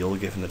ideal,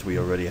 given that we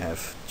already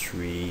have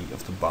 3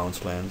 of the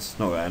bounce lands.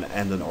 No, and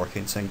an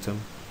Arcane Sanctum.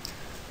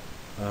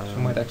 so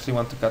we might actually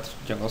want to cut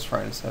Jungle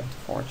Shrine instead of the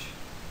forge.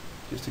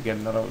 Just to get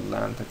another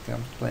land that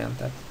can play on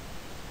that.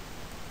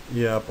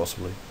 Yeah,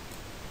 possibly.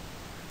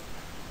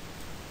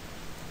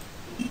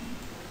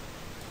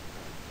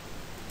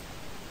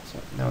 So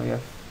now we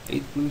have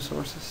 8 blue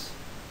sources.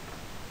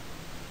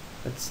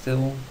 That's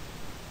still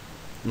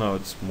No,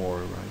 it's more,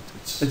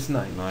 right? It's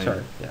 9. 9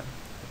 Sorry, yeah.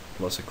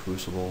 plus a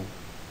crucible.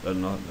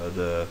 Not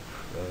the.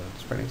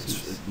 Spreading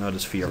seas. No, the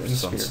sphere of The the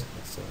suns. sphere.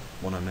 That's the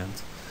one I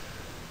meant.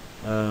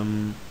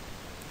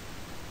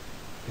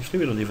 Actually,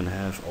 we don't even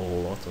have a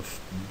lot of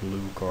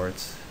blue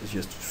cards. It's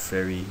just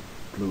very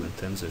blue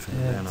intensive in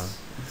the mana.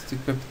 It's to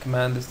equip the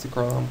command, it's the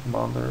Coralhelm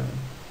Commander. And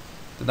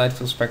the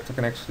Nightfield Spectre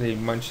can actually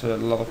munch a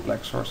lot of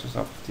black sources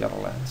off of the other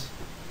lands.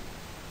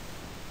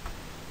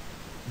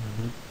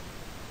 Mm-hmm.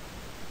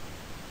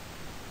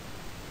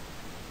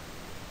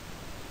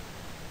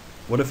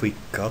 What if we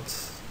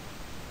cut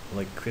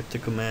like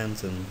Cryptic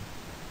Command and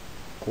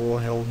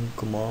Coralhelm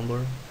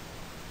Commander?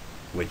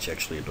 Which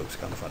actually looks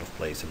kind of out of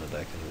place in the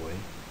deck in a way.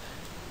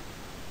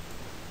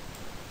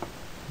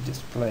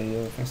 Just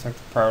play things like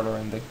the Prowler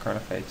and the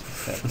Carnifage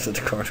instead.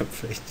 The card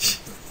of Age.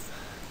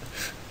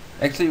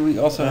 Actually, we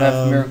also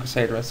have Mirror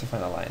Crusader as the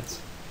final alliance,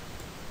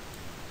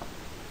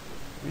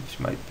 which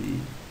might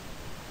be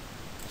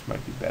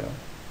better.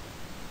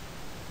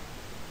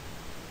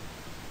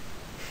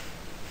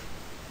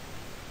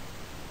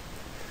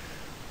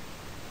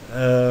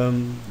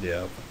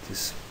 Yeah, but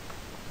this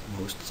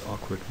most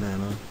awkward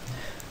mana.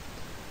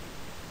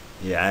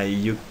 Yeah,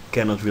 you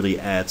cannot really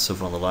add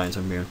Savannah Alliance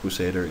or Mirror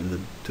Crusader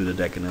to the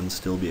deck and then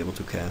still be able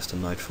to cast a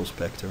Nightfall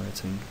Spectre, I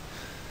think.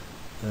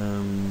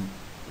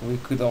 We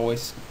could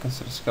always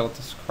consider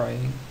Skeleton's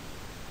Crying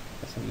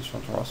as an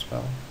additional draw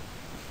spell.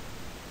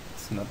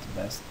 It's not the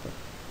best, but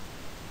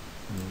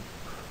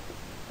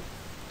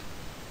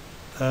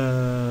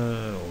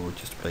or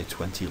just play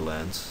 20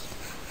 lands.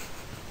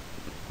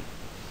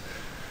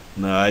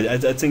 No, I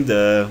think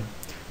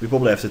we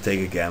probably have to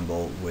take a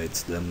gamble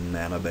with the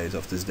mana base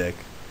of this deck,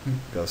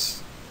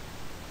 because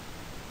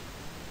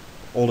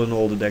all in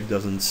all the deck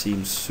doesn't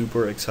seem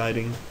super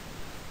exciting,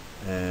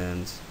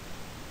 and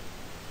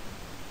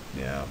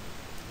yeah,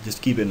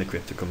 just keep in the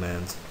Cryptic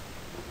Command,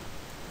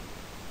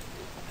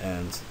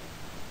 and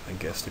I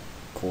guess the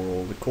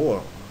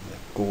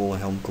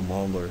Coralhelm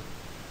Commander.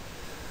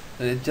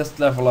 it just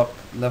levels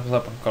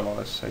up on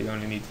colorless, so you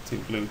only need 2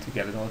 blue to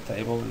get it on the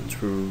table. And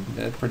True.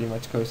 it pretty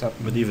much goes up.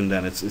 But even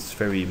then, it's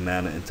very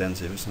mana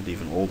intensive. It's not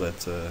even all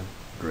that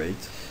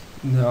great.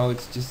 No,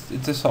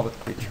 it's a solid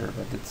creature,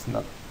 but it's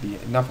not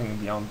nothing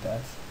beyond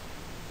that.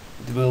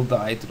 It will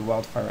die to the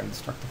Wildfire and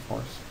Destructive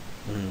Force.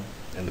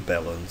 And the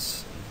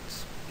balance.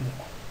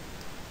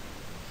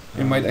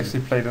 We might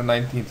actually play the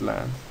 19th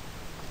land.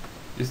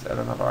 Just add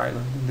another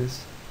island in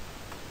this.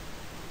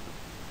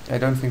 I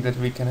don't think that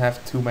we can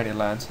have too many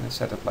lands in a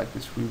setup like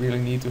this. We really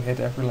need to hit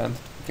every land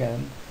that we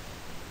can.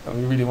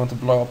 And we really want to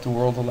blow up the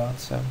world a lot,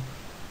 so...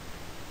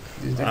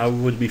 I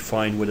would be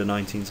fine with a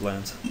 19th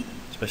land.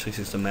 Especially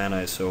since the mana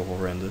is so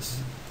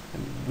horrendous.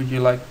 And would you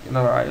like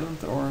another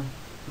island or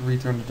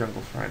return the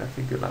Jungle Shrine? I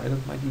think an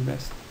island might be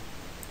best.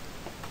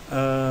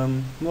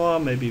 Well,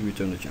 maybe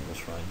return the Jungle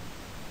Shrine.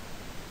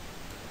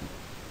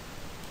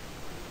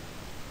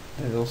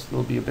 It'll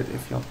still be a bit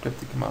iffy on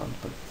Cryptic Command,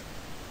 but...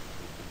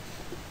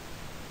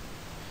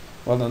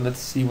 Well then, let's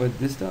see what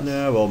this does.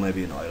 Yeah, well,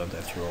 maybe an island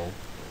after all.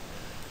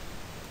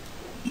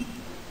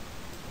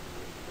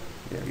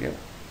 There we go.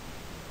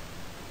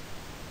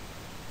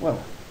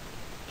 Well,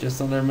 just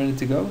under a minute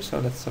to go, so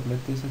let's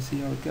submit this and see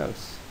how it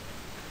goes.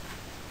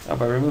 Now,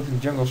 by removing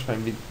Jungle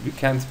Shrine, we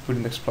can't put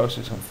in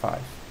explosives on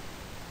 5.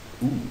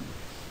 Ooh.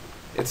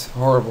 It's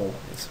horrible.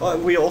 Well,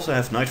 we also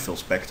have Nightfall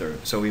Spectre,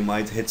 so we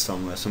might hit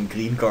some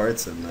green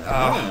cards and.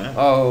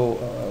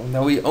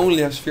 No, we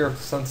only have Sphere of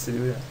the Suns to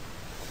do that.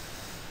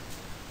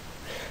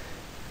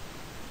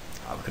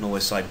 We can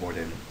always sideboard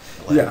in.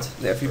 Yeah,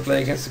 if you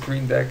play against a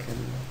green deck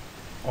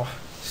and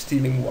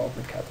stealing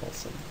Walker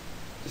Kettles and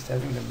just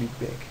having them be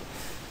big.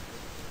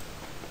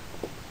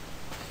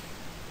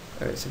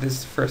 Alright, so this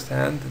is the first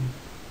hand, and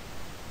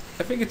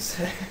I think it's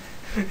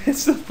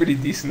it's still pretty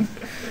decent.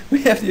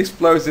 We have the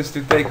explosives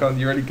to take on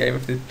the early game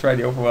if they try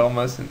to overwhelm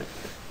us, and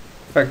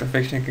Fact of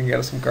Fiction can get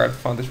us some card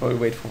advantage while we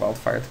wait for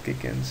Wildfire to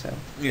kick in. So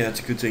yeah,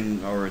 it's a good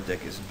thing our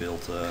deck is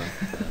built.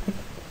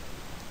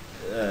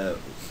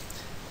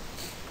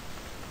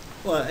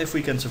 Well, if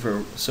we can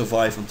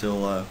survive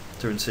until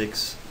turn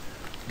 6,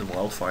 the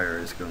Wildfire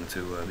is going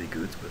to be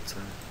good. But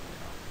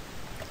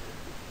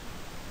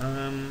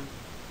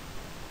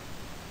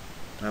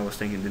I was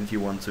thinking, didn't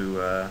you want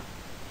to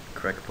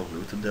crack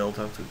Polluted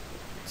Delta?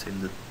 It's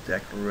in the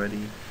deck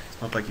already. It's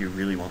not like you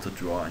really want to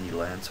draw any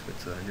lands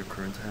with your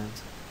current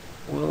hand.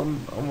 well,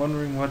 I'm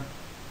wondering what.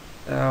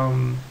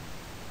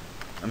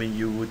 I mean,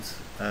 you would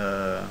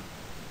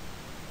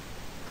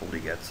probably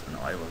get an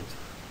island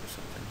or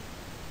something.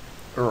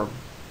 Or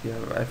yeah,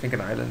 I think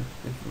an island.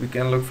 We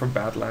can look for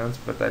bad lands,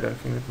 but I don't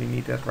think that we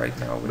need that right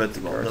now. With But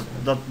the well,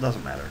 Karsten. that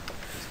doesn't matter.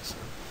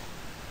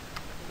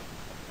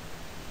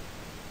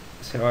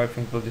 So I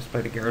think we'll just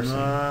play the Garrison.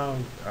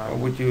 Or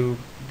would you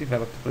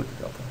develop the Polluted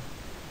Delta?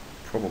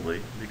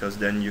 Probably, because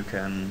then you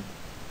can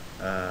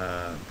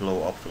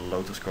blow up the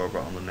Lotus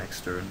Cobra on the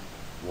next turn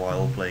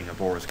while playing a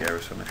Boros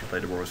Garrison. If you play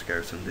the Boros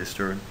Garrison this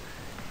turn,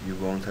 you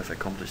won't have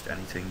accomplished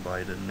anything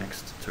by the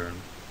next turn.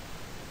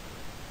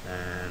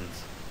 And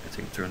I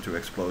think turn 2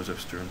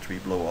 explosives, turn 3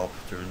 blow up,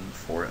 turn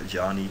 4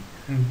 Ajani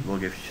Mhm. will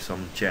give you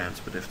some chance,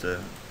 but if the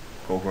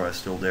Cobra is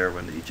still there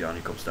when the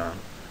Ajani comes down,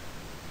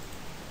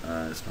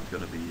 it's not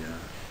gonna be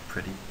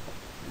pretty.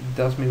 It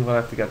does mean we'll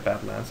have to get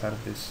Badlands out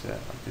of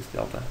this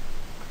delta.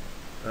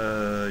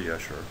 Yeah,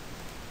 sure.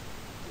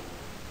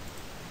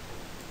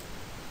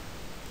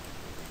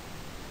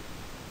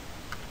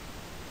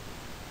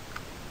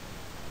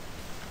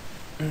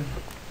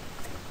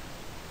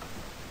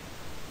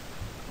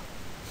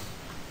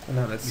 And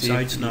now let's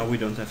Besides, see. now we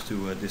don't have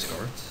to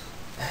discard.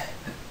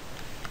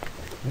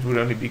 It would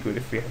only be good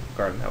if we have a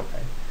Garden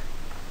Hellkite.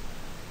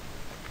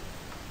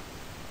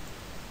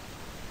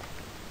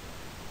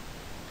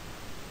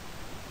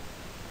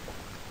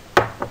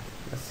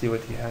 Let's see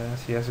what he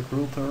has. He has a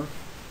Cruel Turf.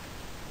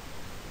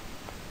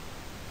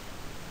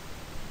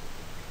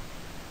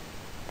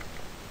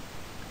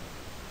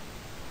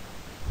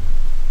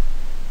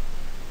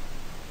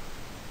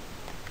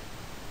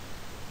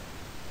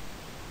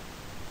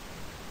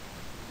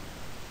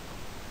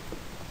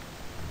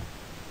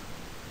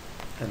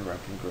 And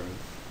Rapid Growth.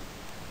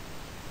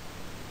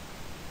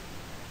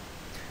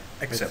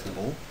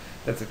 Acceptable.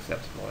 That's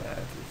acceptable, yeah.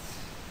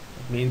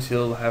 It means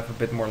he'll have a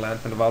bit more land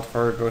when the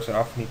Wildfire goes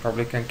off, and he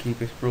probably can keep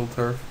his Cruel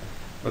Turf.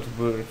 But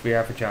if we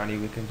have a Johnny,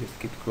 we can just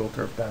keep the Cruel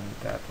Turf down with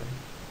that, and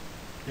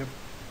Yep.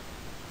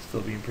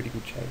 still be in pretty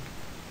good shape.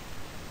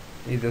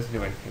 He doesn't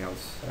do anything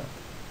else, so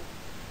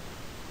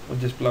we'll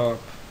just blow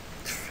up.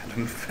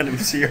 Venom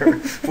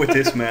Seer with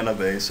his mana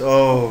base.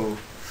 Oh,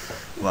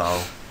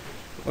 wow.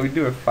 Well, we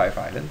do have 5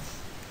 islands.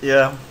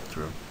 Yeah,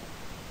 true.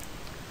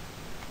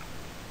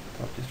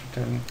 So I'll just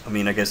return. I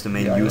mean, I guess the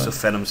main The use island. of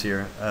Venoms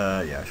here,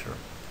 yeah, sure.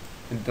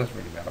 It doesn't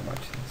really matter much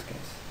in this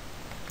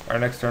case. Our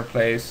next turn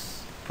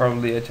plays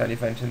probably a Johnny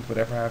Vengeance,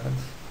 whatever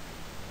happens.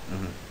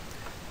 Hmm.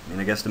 I mean,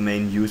 I guess the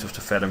main use of the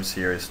Venoms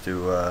here is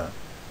to,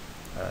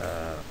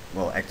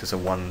 well, act as a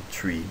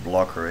 1/3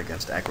 blocker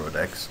against aggro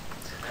decks.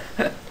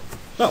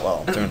 Oh,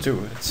 well, turn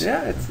 2. It's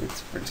Yeah,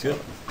 it's pretty good.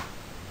 solid.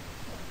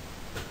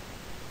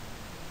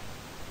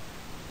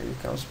 Here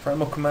comes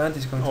Primal Command.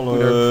 He's going to Hallo,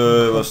 put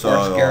a wat is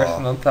Force dat?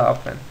 Garrison on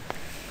top,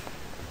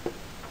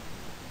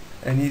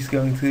 and he's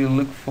going to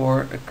look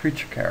for a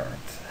creature card.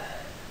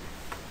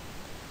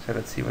 So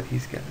let's see what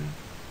he's getting.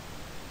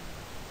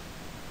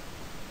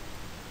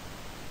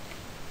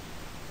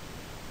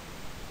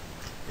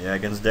 Yeah,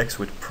 against decks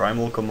with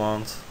Primal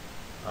Command,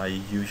 I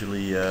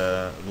usually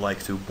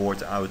like to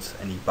board out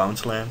any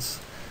bounce lands.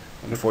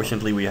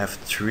 Unfortunately, we have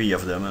 3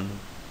 of them, and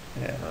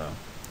Yeah. uh,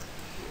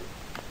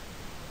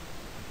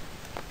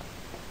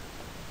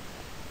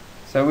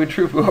 So we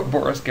drew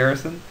Boris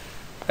Garrison.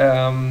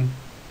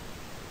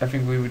 I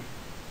think we would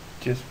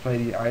just play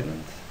the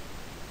island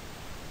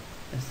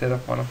instead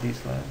of one of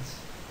these lands.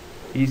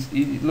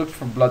 He looked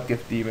for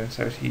Bloodgift Demon,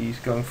 so he's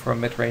going for a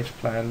mid-range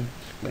plan.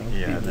 Playing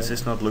yeah, Demon. this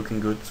is not looking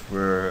good.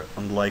 We're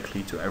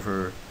unlikely to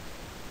ever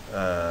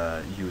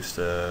use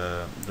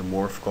the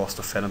morph cost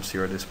of Venoms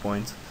here at this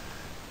point.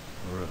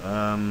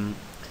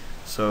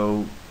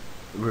 So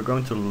we're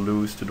going to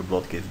lose to the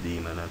Bloodgift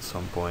Demon at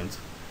some point.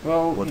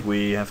 Well, What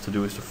we have to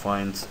do is to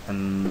find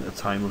a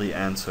timely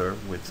answer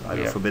with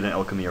either Yeah. Forbidden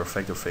Alchemy or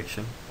Fact or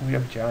Fiction. we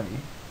have Johnny.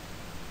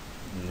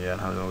 Yeah,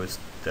 and how is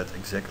that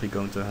exactly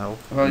going to help?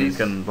 Well, You he's-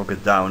 can lock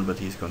it down, but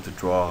he's going to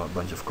draw a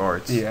bunch of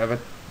cards. Yeah, but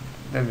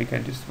then we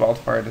can just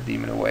Wildfire the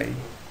demon away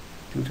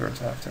 2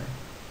 turns after.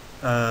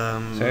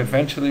 So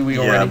eventually we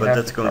already yeah, but have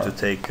that's the going to card.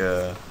 take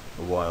a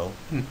while.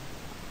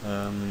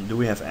 Hmm. Do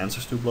we have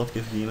answers to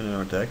Bloodgift Demon in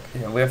our deck?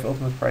 Yeah, we have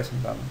Ultimate Price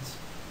and Balance.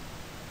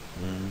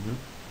 Mm-hmm.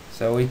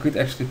 So we could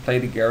actually play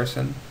the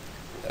Garrison.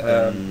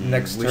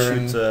 Next we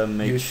turn, should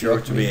make use sure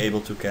to be Alchemy.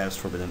 able to cast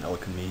Forbidden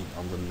Alchemy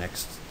on the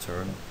next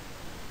turn.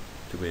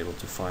 To be able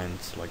to find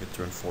like a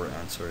turn 4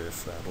 answer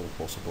if at all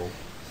possible.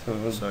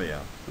 So yeah.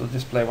 we'll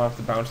just play one of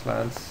the bounce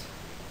lands,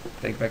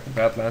 take back the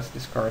Badlands,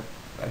 discard,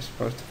 I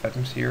suppose, the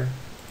Phantoms here.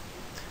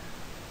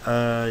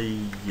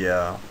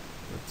 Yeah.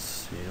 Let's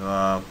see.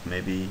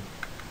 Maybe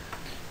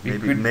We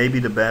could- maybe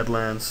the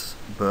Badlands,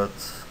 but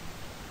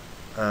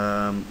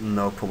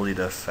no, probably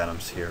the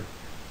Venoms here.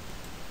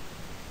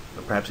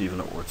 Or perhaps even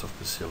the Ords of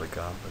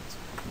Basilica,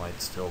 but might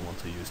still want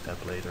to use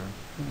that later.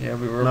 Yeah,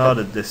 we were. No,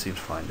 this seems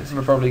fine. This we're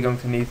seems probably fine. going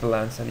to need the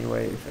lands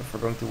anyway if we're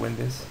going to win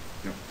this.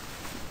 Yep.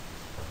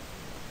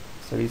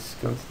 So he's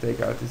going to take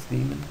out this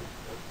demon.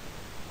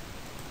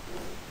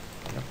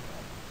 Yep.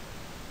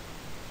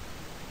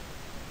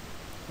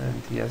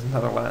 And he has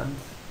another land,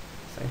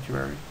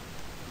 Sanctuary.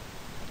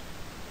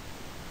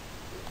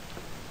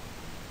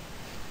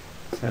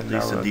 So At now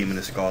least the we'll demon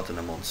just- is caught in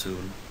a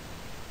monsoon.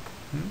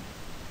 Hmm?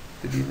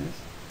 The demon is?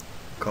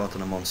 Caught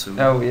in a monsoon.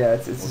 Oh yeah,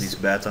 it's All these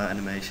beta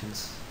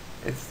animations.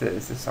 it's the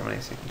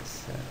summoning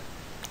sickness.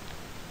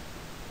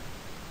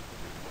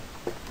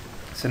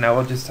 So now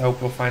we'll just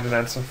hope we'll find an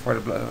answer for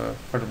the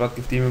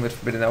Bloodgift Demon with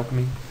Forbidden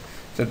Alchemy.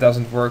 If that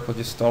doesn't work, we'll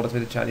just stall it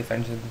with a Johnny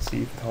Vengeance and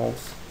see if it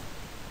holds,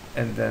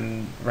 and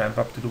then ramp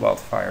up to the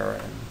Wildfire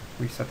and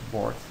reset the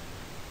board.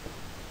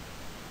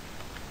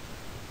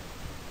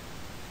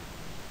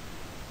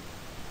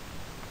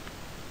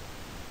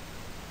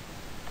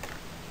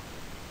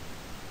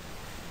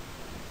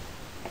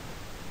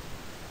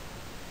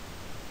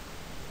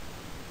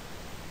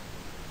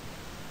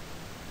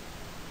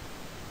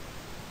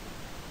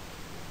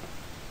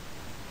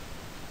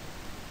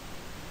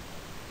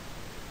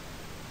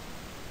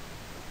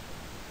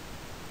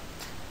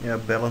 Yeah,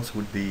 balance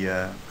would be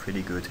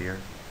pretty good here.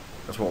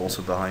 Because we're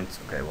also behind.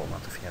 Okay, well,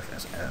 not if you have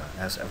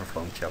as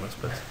Everflowing Chalice,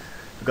 but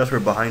because we're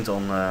behind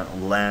on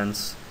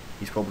lands,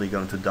 he's probably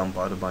going to dump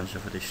out a bunch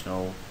of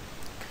additional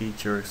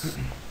creatures,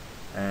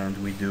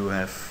 and we do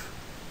have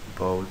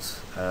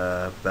both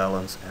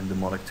balance and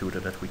demonic tutor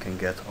that we can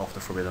get off the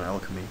Forbidden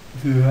Alchemy.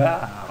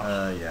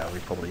 Yeah, we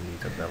probably need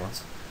that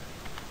balance.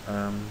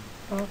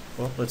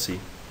 Well, let's see.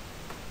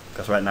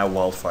 Because right now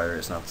Wildfire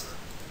is not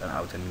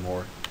out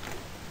anymore.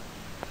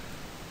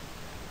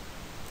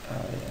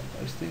 Yeah,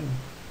 nice thing.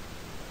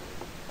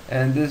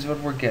 And this is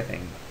what we're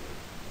getting.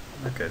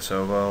 Okay,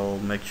 so I'll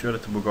make sure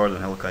that the Bogardan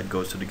Hellkite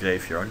goes to the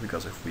graveyard,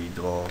 because if we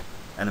draw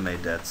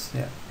animate that,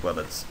 Yeah. well,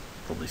 that's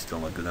probably still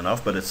not good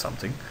enough, but it's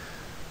something.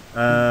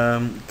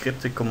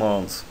 Cryptic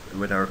Command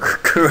with our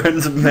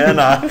current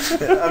mana.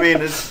 I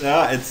mean,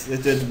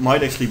 it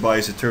might actually buy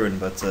us a turn,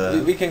 but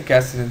We can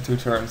cast it in 2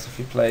 turns if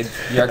you played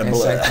Yarkane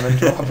Sanctum and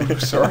draw a blue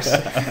source.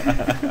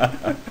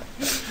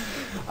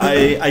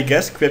 I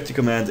guess Cryptic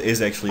Command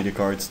is actually the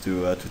card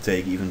to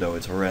take, even though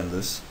it's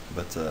horrendous.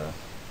 But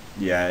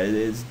yeah,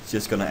 it's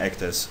just gonna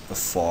act as a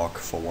fog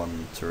for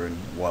 1 turn,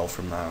 while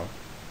from now,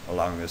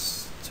 allowing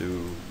us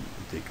to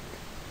dig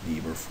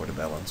deeper for the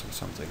balance or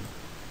something.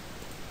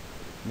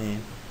 Yeah.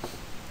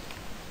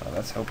 Well,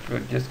 let's hope we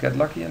just get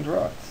lucky and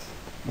draw it.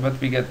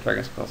 But we get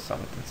Dragon's Claw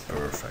Summit instead.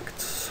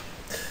 Perfect.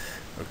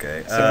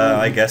 Okay, So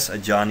I guess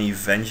Ajani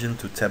Vengeance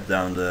to tap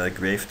down the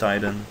Grave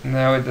Titan.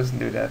 No, it doesn't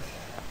do that.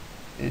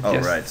 It Oh,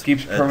 just right.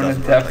 keeps It permanent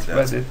doesn't work tapped, like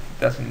but that. it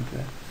doesn't.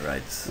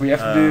 Right. We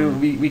have to do.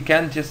 We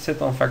can't just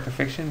sit on Factor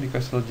Fiction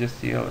because he'll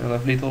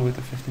have lethal with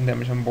the 15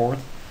 damage on board.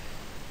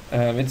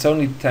 It's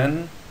only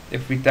 10.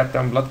 If we tap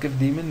down Bloodgift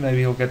Demon, maybe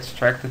he'll get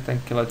distracted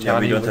and kill Ajani. Yeah,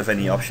 we don't with have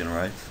any option,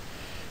 right?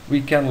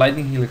 We can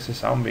Lightning Helix a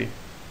zombie.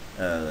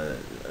 That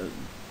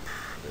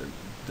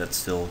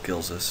still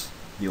kills us.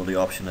 The only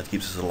option that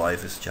keeps us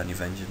alive is Ajani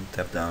Vengeance,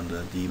 tap down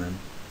the demon.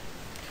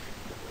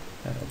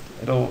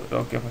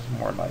 It'll give us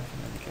more life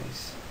in any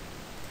case.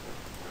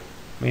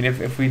 I mean,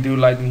 if we do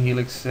Lightning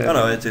Helix,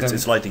 no,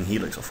 it's Lightning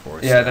Helix, of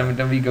course. yeah,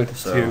 then we go to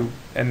so 2,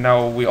 and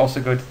now we also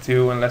go to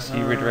 2 unless he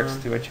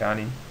redirects to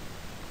Ajani.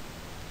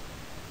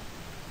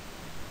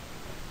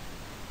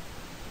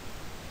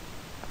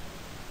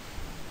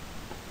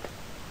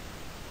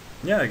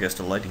 Yeah, I guess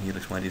the Lightning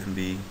Helix might even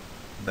be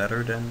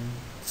better than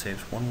it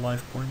saves 1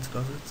 life point,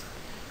 does it?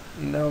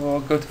 No, we'll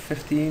go to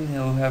 15.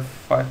 He'll have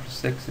 5 plus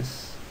 6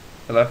 is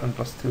 11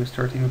 plus 2 is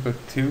 13. We'll go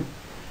to 2.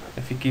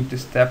 If you keep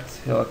this tapped,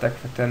 he'll attack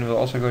for 10. We'll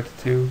also go to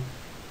 2.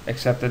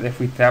 Except that if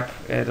we tap,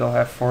 it'll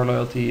have 4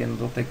 loyalty and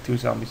it'll take 2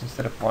 zombies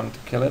instead of 1 to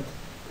kill it.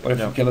 But if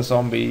you kill a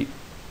zombie,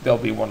 there'll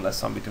be 1 less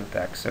zombie to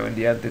attack. So in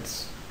the end,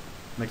 it's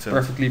Makes sense.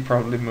 perfectly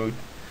probably moot.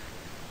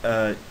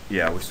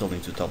 Yeah, we still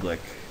need to top deck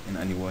in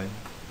any way.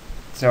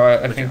 So I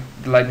But think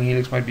yeah. the Lightning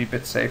Helix might be a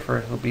bit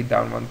safer. He'll be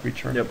down 1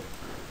 creature. Yep.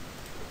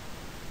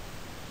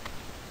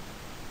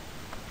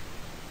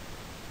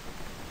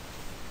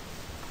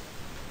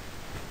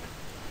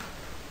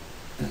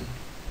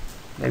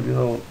 Maybe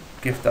he'll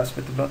gift us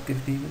with the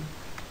Bloodgift Demon.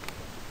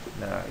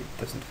 No, it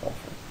doesn't fall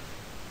for it.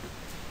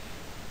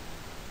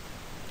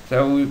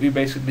 So we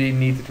basically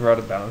need to draw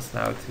the balance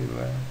now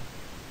to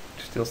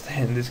still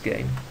stay in this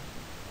game.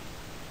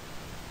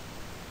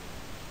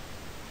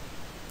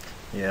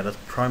 Yeah, that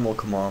Primal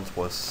Command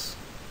was...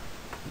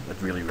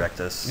 It really wrecked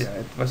us. Yeah,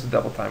 it was a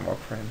double time walk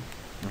for him.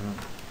 Mhm.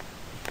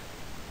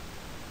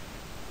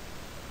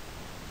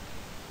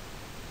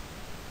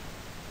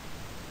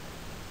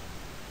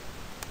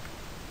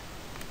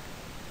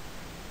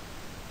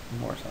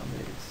 More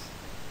zombies.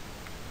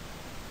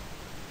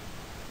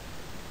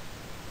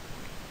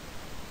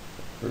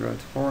 We're going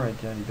to 4 and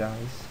Jenny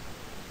dies.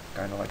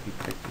 Kinda like we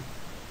predicted.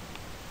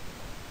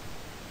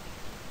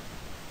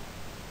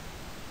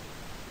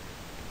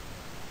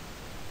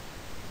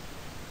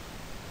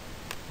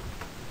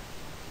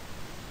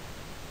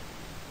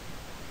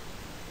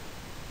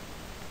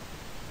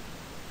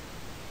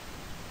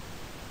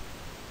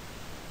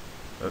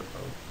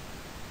 Uh-oh.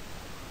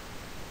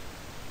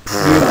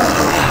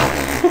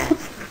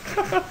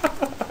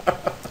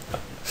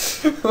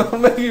 Well,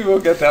 maybe we'll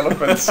get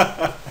elephants.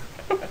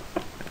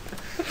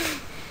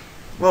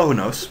 Well, who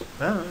knows?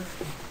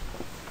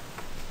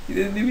 He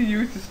didn't even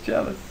use his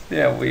chalice.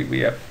 Yeah, we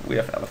have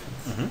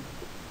elephants. Mm-hmm.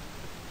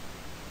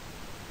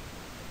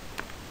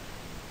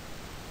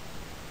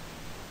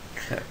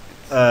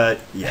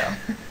 Yeah.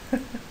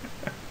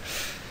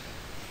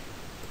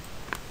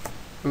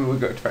 We will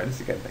go try this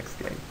again next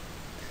game.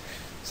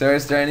 So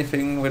is there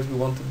anything that we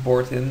want to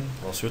board in?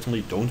 Well,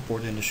 certainly don't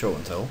board in the show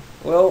and tell.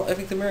 Well, I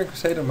think the American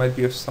Crusader might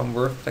be of some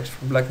worth, protection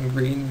from black and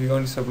green. We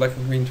only saw black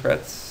and green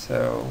threats,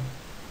 so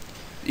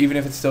even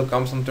if it still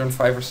comes on turn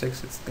 5 or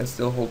 6, it can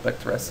still hold back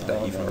the rest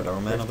down. Even with our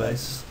mana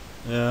base.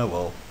 Yeah,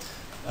 well.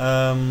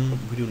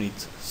 We do need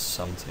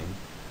something.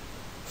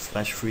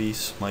 Flash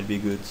Freeze might be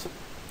good.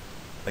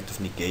 Act of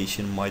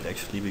Negation might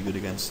actually be good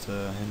against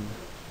him.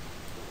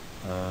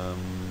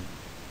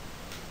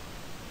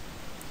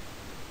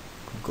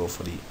 could go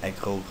for the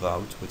aggro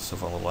route with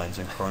Savannah Lines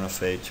and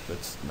Chronophage, but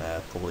nah,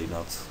 probably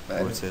not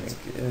I worth don't it.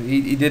 think,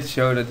 he did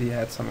show that he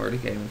had some early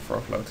game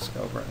for Lotus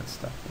Cobra and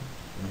stuff.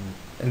 Mhm.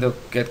 And they'll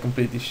get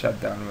completely shut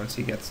down once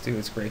he gets to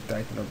his Grave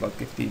Titan or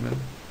Bloodgift Demon.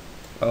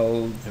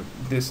 Well,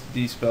 Yep.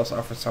 these spells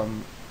offer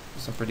some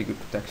pretty good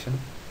protection.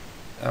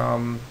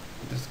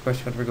 Just the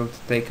question what we're going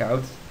to take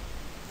out.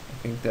 I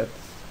think that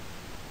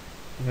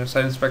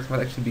Silent Spectre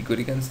might actually be good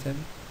against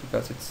him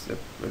because it's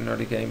an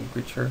early game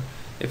creature.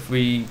 If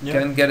we Yeah,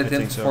 can get I it in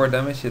think for so. 4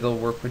 damage, it'll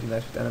work pretty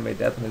nice with Animate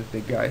Death and with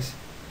big guys.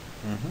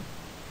 Mhm.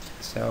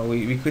 So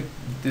we could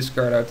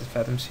discard out the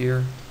Phantoms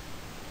here.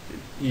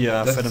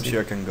 Yeah, Doesn't Phantom seem-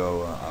 Seer can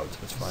go out.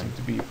 That's fine. Seems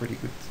to be a pretty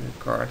good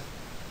card.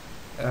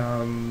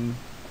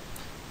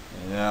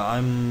 Yeah,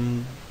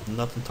 I'm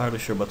not entirely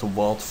sure about the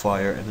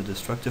Wildfire and the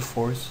Destructive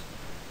Force,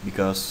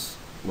 because,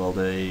 well,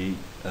 they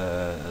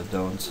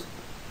don't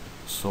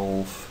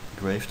solve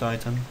Grave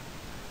Titan.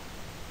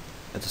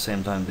 At the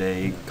same time,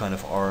 they Yeah. kind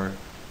of are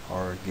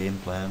our game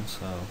plan,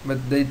 so... But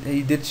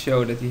he did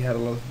show that he had a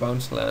lot of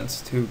bounce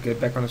lands to get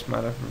back on his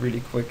mana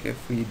really quick if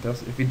we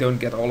don't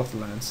get all of the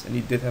lands, and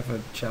he did have a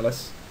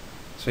chalice,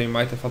 so he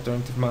might have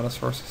alternative mana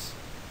sources.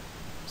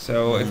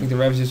 So I Mhm. think the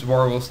Ravage's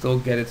War will still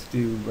get it to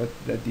do, but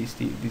that these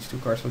two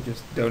cards will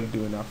just don't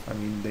do enough. I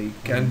mean, they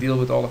can Mhm. deal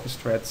with all of his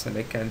threats and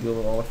they can deal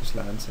with all of his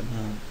lands, and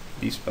Mm.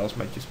 these spells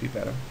might just be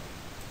better.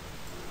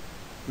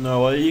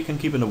 No, well, you can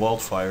keep in the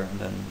Wildfire and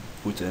then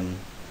put in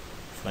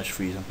Flash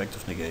Freeze and Pact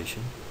of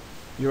Negation.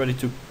 You already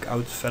took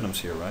out Phantoms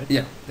here, right?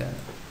 Yeah.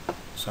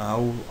 So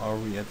how are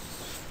we at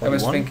 41? I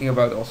was thinking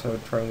about also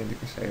throwing in the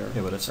Crusader.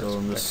 Yeah, but that's for still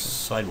on the protection.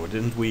 sideboard.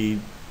 Didn't we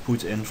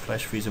put in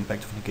Flash Freeze and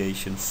Pact of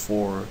Negation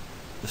for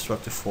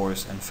Destructive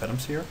Force and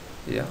Phantoms here?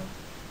 Yeah.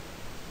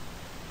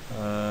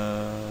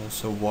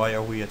 So why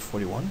are we at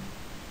 41?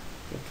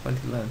 We have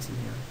 20 lands in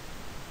here.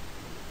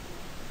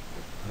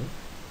 Huh?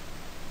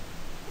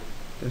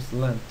 There's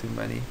land too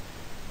many,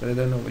 but I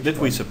don't know which Did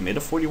we one. submit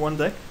a 41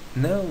 deck?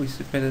 No, we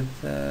submitted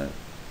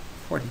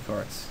 40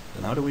 cards.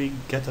 Then how do we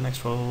get an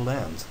extra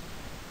land?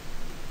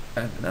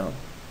 I don't know.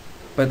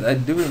 But I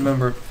do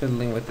remember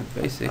fiddling with the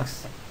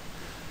basics.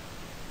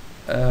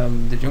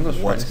 The Jungle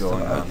Shrine What's is still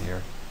going out. on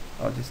here?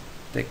 I'll just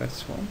take out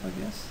Swamp, I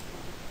guess.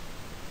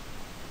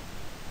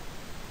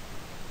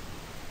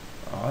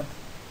 Odd.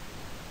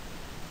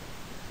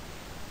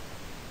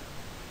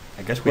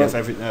 I guess we Well- have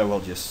every. Well,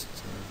 just.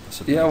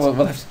 Submit. Yeah, well,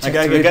 we'll have to check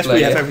I the guess we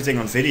replay, have yeah. everything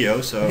on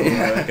video, so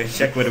Yeah. I can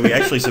check whether we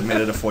actually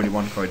submitted a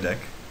 41 card deck.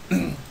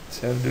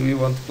 So, do we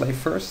want to play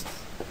first?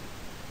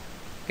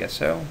 Guess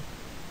so.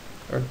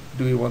 Or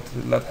do we want to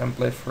let him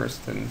play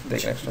first and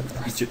take extra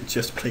cards?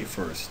 Just play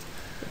first.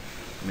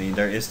 I mean,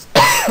 there is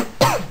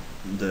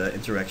the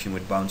interaction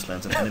with bounce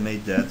lands and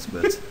animate that,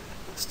 but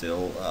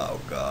still, oh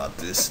god,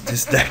 this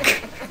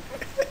deck.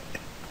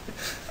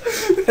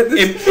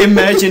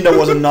 Imagine there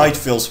was a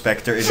Nightveil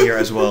Spectre in here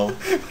as well.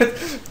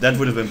 That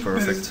would have been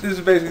perfect. This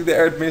is basically the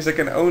Arid means I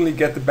can only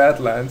get the bad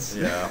lands.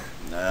 Yeah,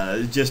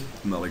 just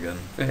mulligan.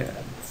 Yeah.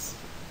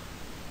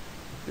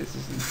 This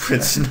is.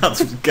 It's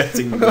not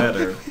getting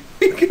better.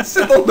 We can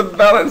settle the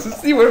balance and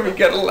see where we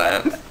get a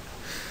land.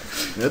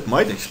 That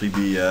might actually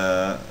be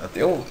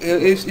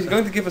He's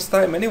going to give us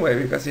time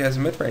anyway because he has a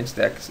mid-range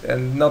deck,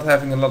 and not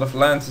having a lot of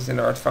lands is in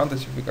our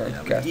advantage if we're going yeah,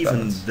 to but cast even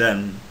balance.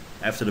 then,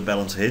 after the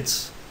balance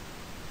hits,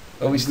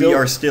 Well, we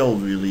are still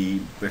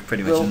really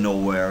pretty much Well,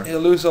 nowhere. He'll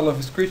lose all of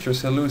his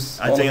creatures. He'll lose.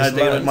 I all think of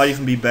his it lands. might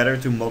even be better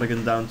to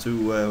mulligan down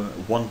to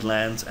one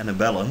land and a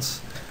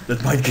balance.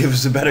 That might give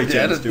us a better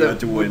Yeah, chance that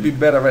to would win. be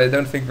better, but I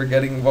don't think we're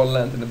getting one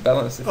land in a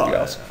balance if Well, we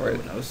ask for it.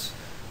 Who knows?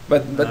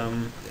 But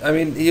Um, I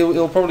mean,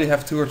 he'll probably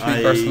have 2 or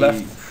 3 cards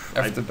left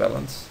I- after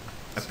balance.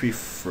 I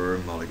prefer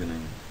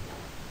mulliganing.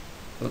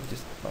 We'll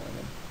just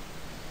mulligan.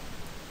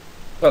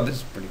 Well, this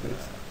is pretty good.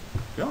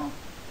 Yeah,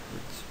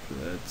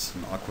 it's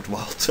an awkward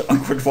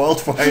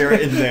wildfire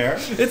in there.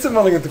 It's a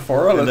mulligan to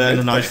 4. And then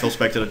a Nightveil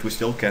Spectre that we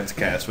still can't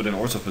cast with an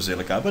Orts of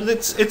Basilica, but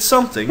it's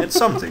something. It's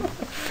something.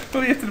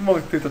 Well, you have to the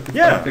mulligan to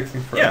Yeah,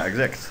 fixing first. yeah,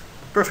 exact.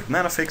 Perfect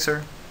mana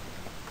fixer.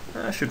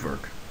 Should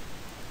work.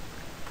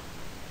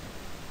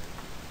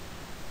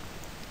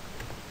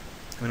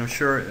 I mean, I'm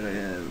sure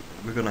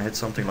we're gonna hit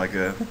something like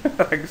a.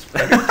 Like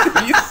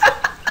spaghetti.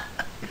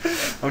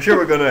 I'm sure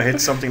we're gonna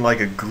hit something like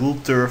a Ghoul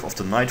Turf of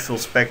the Nightveil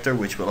Spectre,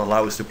 which will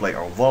allow us to play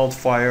our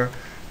Wildfire.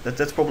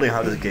 That's probably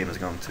how this game is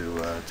going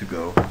to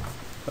go.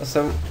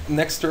 So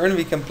next turn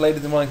we can play the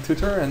demonic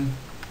tutor, and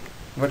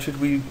what should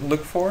we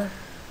look for?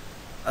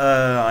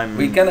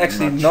 We can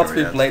actually not sure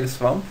yet. replay the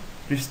swamp.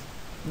 Just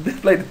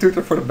play the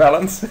tutor for the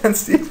balance and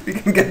see if we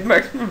can get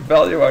maximum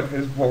value out of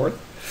his board.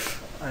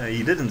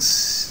 You didn't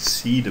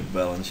see the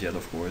balance yet,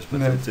 of course, but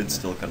No. it's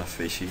still kind of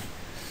fishy.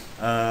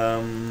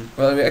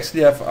 Well, we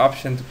actually have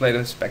option to play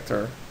the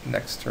Spectre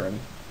next turn.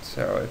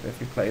 So if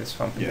we play the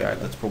swamp in the Yeah,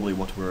 island. that's probably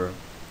what we're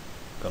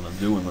gonna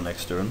do in the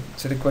next turn.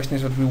 So the question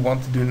is what we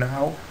want to do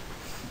now.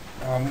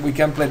 We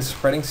can play the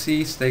Spreading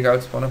Seas, take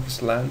out one of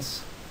his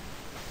lands,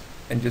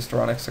 and just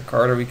draw an extra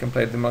card, or we can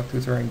play the Demonic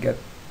Tutor and get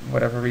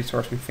whatever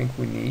resource we think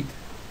we need.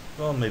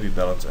 Well, maybe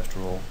balance after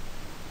all.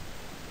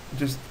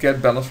 just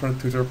get balance from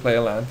the tutor, play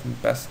a land,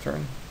 and pass the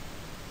turn.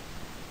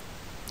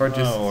 Or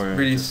just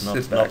really just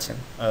sit back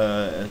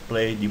and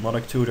play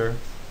demonic tutor,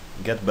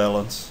 get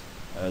balance,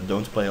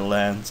 don't play a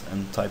land,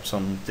 and type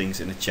some things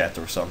in the chat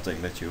or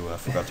something that you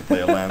forgot to play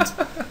a land.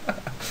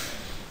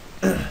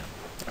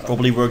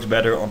 Probably works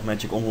better on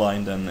Magic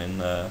Online than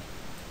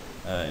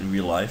in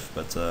real life,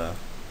 but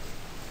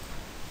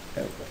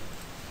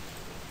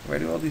where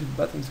do all these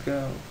buttons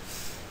go?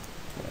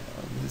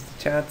 Well, this is the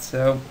chat,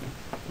 so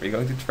we're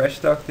going to trash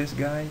talk this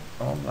guy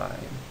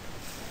online.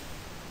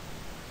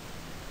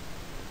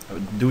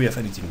 do we have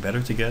anything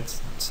better to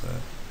get? It's,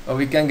 Oh,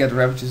 we can get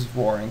Ravages of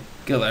War and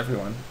kill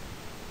everyone.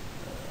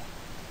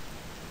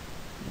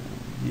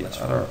 The That's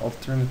other fine.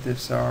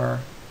 alternatives are...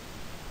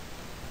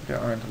 There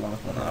aren't a lot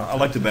of other I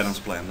like the alternatives. balance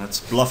plan.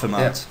 Let's bluff him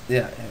out.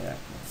 Yeah.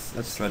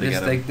 Let's try to just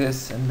get take him.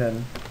 this and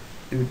then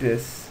do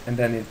this and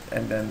then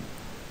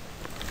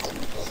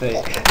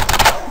say...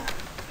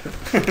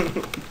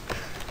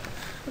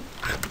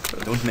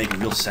 Don't make a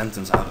real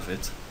sentence out of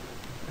it.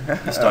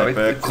 Just Oh,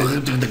 type.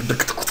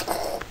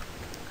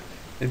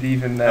 it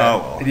even Oh,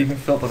 well. it even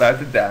filtered out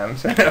the damn,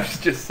 so I was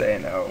just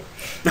saying no.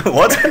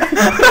 What?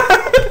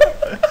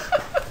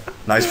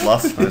 Nice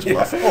bluff. Nice Yeah.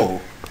 bluff.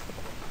 Oh.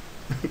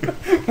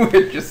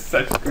 We're just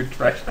such good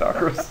trash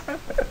talkers.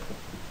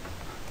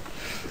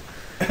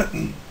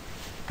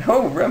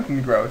 Oh,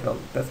 rampant growth. Oh,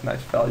 that's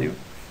nice value.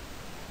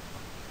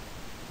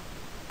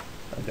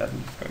 I'm just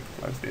going to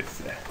close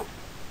this.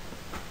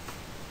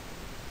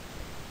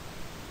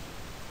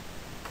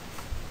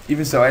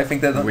 Even so, I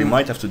think that We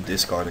might have to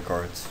discard a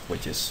card,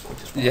 which is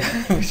fine.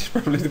 Yeah, which is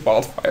probably the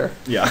wildfire.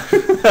 Yeah.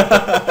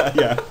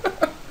 Yeah.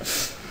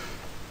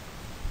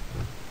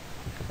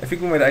 I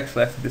think we might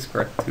actually have to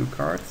discard 2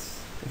 cards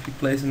if he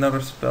plays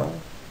another spell.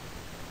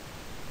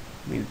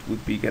 I mean, it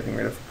would be getting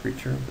rid of a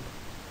creature, but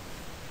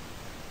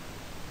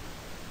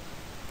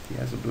he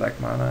has a black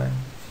mana.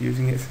 He's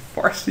using it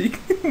for Farseek,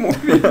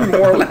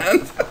 more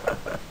land.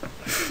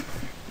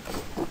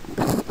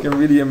 I can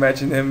really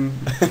imagine him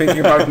thinking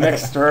about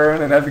next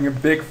turn and having a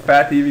big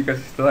fatty because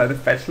he still had a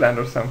fetch land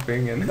or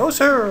something. And No,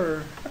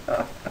 sir.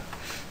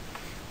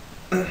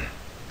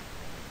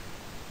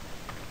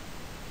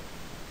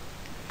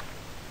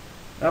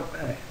 oh,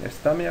 hey, there's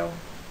Tamio.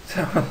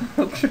 So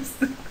I'll just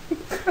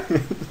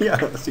Yeah,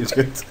 that seems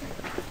good.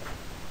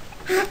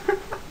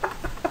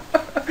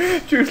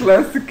 choose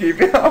lands to keep.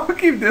 Yeah, I'll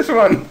keep this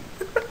one.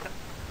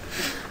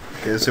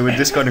 Okay, so we're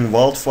discarding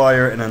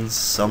Wildfire and then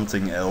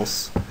something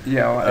else.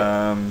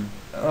 Yeah,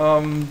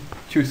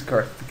 choose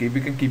cards to keep.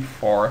 We can keep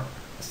 4.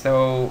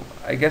 So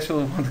I guess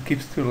we'll want to keep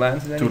 2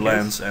 lands in any 2 case.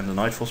 lands and the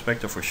Nightfall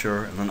Spectre for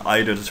sure, and then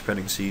either the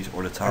Spreading Seas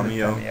or the Or the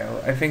Tamio.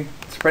 Tamio. I think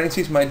Spreading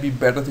Seas might be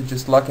better to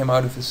just lock him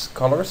out of his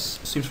colors,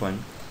 Seems fine.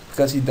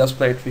 because he does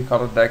play a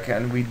 3-color deck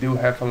and we do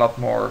have a lot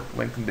more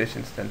win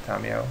conditions than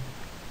Tamio.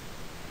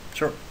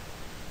 Sure.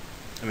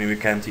 I mean, we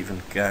can't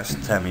even cast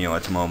Tamio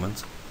at the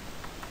moment.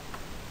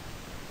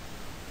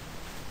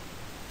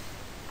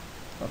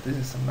 Oh, this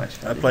is some nice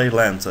I value. play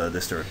land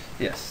this turn.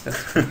 Yes,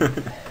 that's true.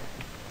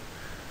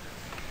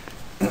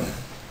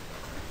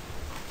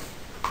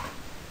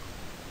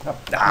 Oh,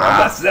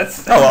 well,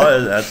 that's Oh,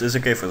 well, that is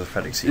okay for the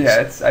Spreading Seas.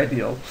 yeah, it's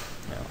ideal.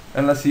 Yeah.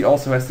 Unless he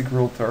also has the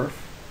Gruul Turf.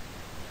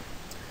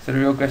 So the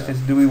real question is,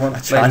 do we want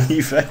to play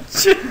Achani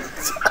Fetch.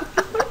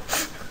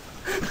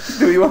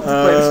 do we want to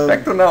play the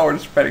Spectre now or the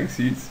Spreading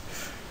Seas?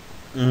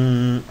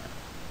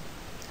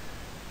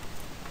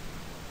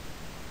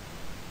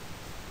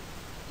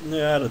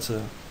 Yeah, it's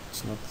not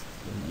an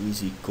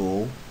easy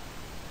call.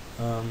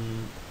 Well,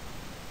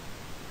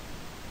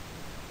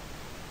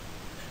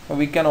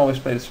 we can always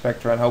play the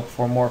Spectre and hope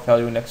for more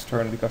value next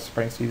turn because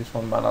Spreading Seas is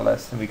 1 mana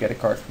less and we get a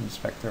card from the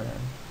Spectre and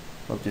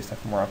we'll just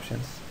have more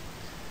options.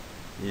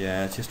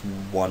 Yeah, it's just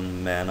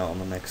 1 mana on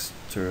the next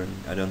turn.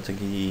 I don't think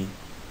he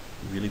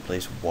really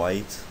plays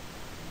white.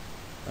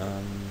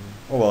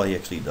 Oh well, he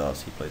actually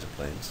does. He plays a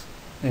plains,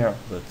 Yeah.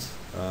 but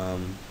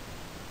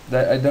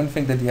I don't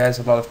think that he has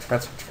a lot of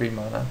threats for 3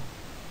 mana.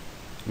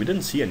 we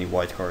didn't see any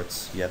white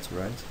cards yet,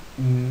 right?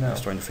 I No.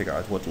 was trying to figure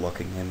out what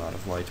locking him out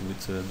of white would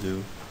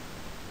do.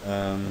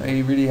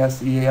 He really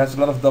has a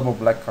lot of double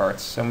black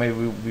cards, so maybe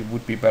we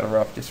would be better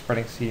off just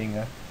seeing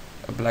a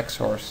black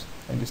source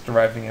and just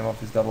deriving him off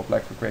his double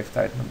black for Grave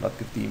Titan and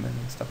Bloodgift Demon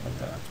and stuff like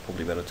Yeah, that. it's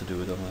probably better to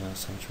do it on a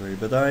Sanctuary,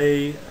 but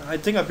I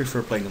think I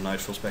prefer playing the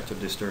Nightfall Spectre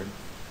this turn.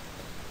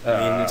 I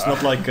mean, it's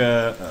not like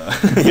yeah.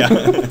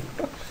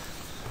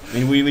 I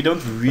mean, we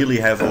don't really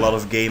have a lot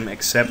of game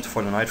except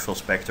for the Nightfall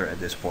Spectre at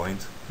this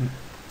point,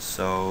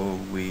 so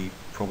we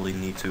probably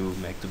need to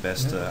make the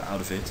best out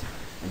of it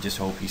and just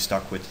hope he's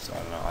stuck with, I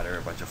don't know, either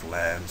a bunch of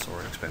lands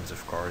or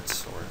expensive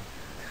cards or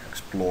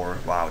explore.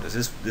 Wow, this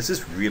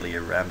is really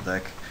a ramp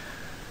deck.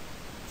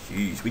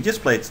 Jeez, we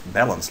just played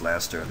balance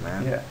last turn,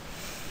 man. Yeah.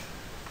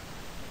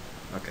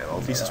 Okay, well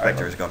at least the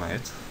Spectre is gonna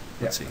hit.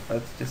 Let's see.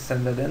 Let's just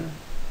send that in.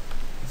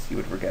 Let's see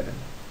what we're getting.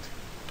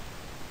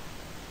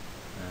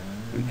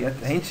 We get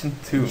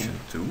Ancient Tomb.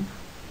 Ancient Tomb.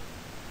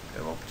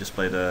 Okay, well, just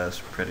play the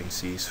Spreading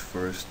Seas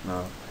first.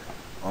 No,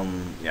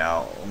 on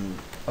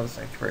Oh,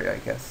 Sanctuary, I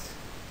guess.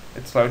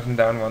 it slows him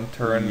down one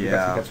turn because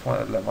Yeah. he gets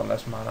one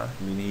less mana.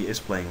 I mean, he is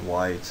playing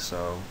white,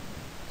 so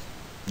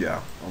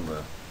yeah, on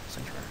the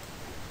sanctuary.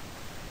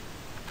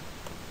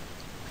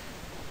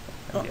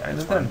 And the that's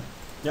island fine. then.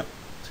 Yep,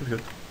 seems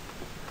good.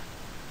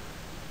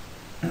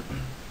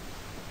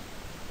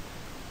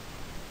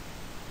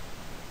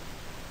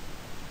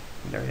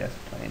 There he has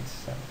planes,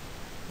 so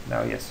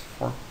now he has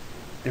 4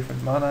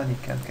 different mana and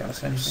he can't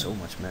cast anything. So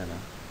much mana.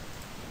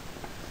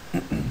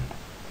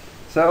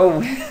 So,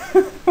 well,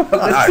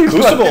 this seems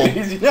like Crucible. an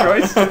easy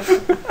choice.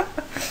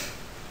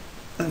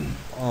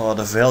 Oh,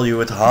 the value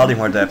with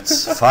Halimar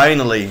Depths,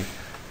 finally.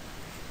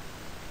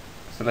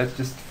 So let's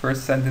just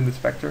first send in the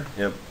Spectre.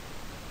 Yep.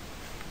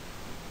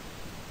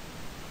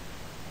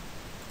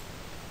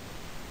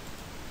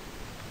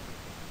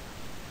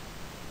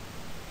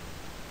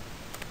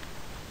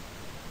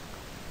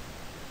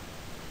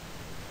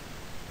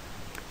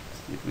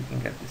 See if we can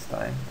get this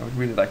time. I would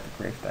really like the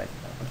Grave Titan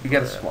now, but we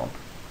get a Yeah. swamp.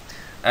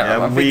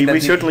 Yeah, I'm thinking that we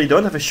certainly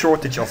don't have a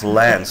shortage of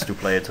lands to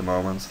play at the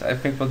moment. I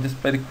think we'll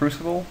just play the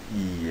Crucible,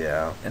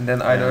 Yeah. and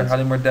then either And-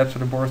 Halimar Depths or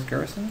the Boros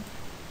Garrison.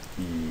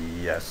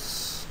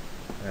 Yes.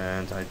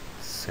 And I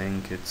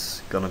think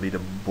it's gonna be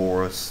the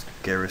Boros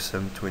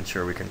Garrison to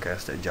ensure we can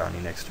cast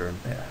Ajani next turn.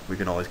 Yeah. We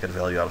can always get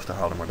value out of the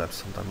Halimar Depths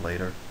sometime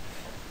later.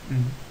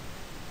 And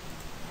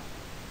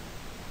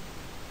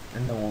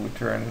then we'll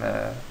return,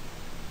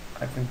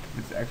 I think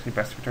it's actually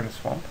best to return a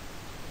swamp.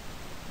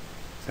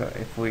 So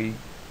if we,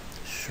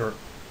 Sure.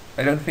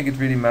 I don't think it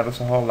really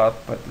matters a whole lot,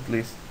 but at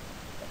least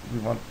we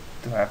want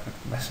to have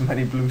as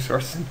many blue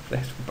sources in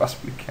place as we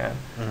possibly can.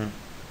 Mm-hmm.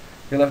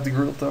 He'll have the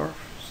Grultor,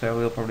 so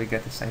he'll probably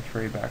get the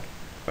Sanctuary back.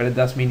 But it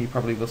does mean he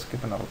probably will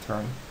skip another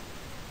turn.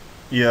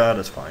 Yeah,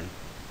 that's fine.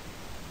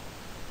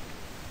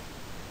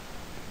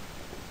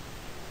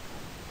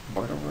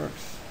 Boiler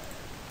works.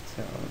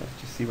 So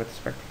let's just see what the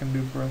Spectre can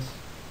do for us.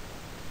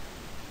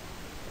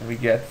 And we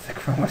get the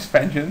Chroma's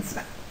Vengeance.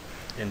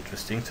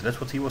 Interesting. So that's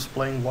what he was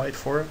playing white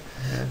for?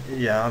 Yeah.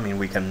 Yeah, I mean,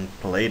 we can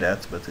play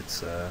that, but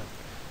it's...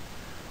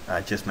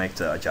 just make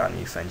the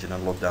Ajani Vengeance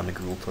and lock down the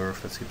Gruul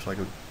Turf. That seems like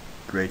a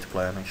great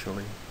plan,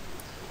 actually.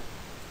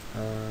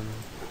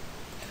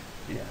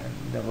 Yeah,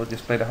 and then we'll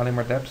just play the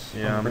Halimar Depths.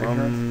 Yeah, on the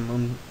graveyard.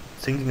 I'm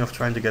thinking of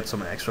trying to get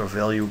some extra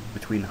value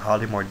between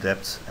Halimar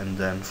Depths and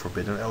then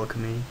Forbidden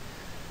Alchemy.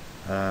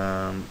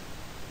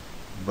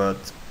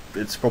 But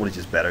it's probably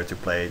just better to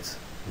play it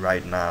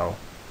right now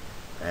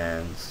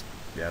and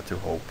yeah, to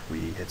hope we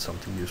hit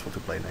something useful to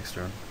play next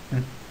turn.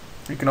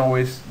 We can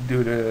always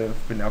do the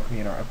Forbidden Alchemy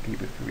in our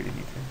upkeep if we really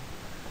need to.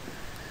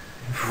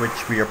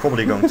 Which we are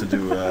probably going to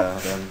do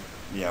then.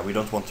 Yeah, we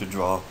don't want to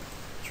draw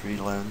 3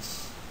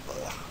 lands.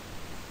 Ugh.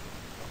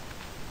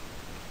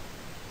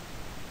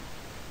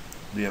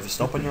 Do you have a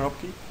stop on your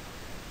upkeep?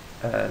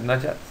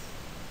 Not yet.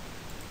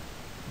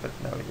 But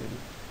no, he didn't.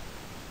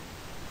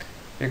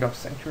 Here comes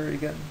Sanctuary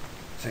again.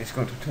 So he's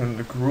going to turn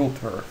the Gruul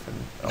Turf and...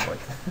 Oh wait.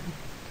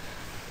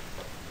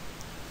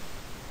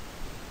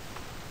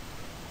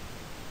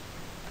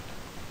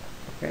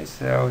 Okay,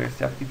 so here's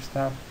the upkeep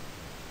stop.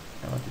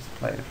 And I'll just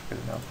play the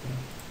Forbidden Alchemy.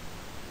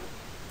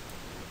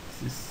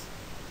 This is...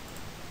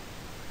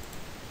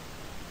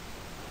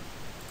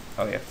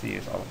 Oh, you have to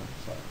use all of them,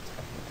 so it's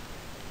kind of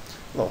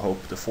good. Well,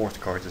 hope the 4th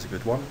card is a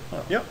good one.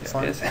 Oh, Yeah, yeah,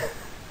 fine. it is.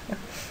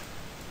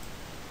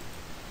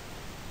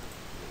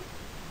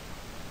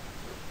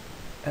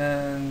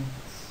 And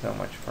so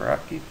much for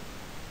upkeep.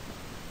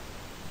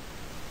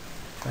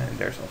 And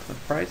there's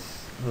Ultimate Price.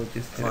 We'll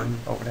just hit him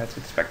Fine. over the head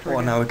with Spectre. Oh,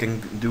 again. now we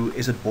can do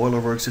Is It Boiler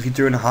Works if you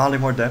turn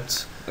Halimar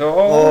Depths.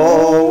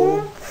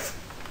 Oh!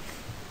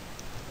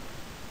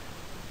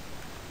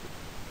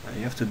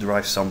 You have to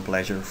derive some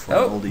pleasure from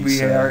all Oh, these.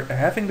 we are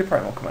having the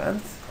Primal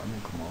Command.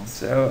 Primal commands.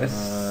 So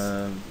it's...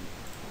 I'm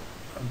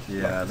just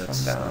Yeah, mark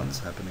this that's one down.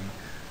 happening.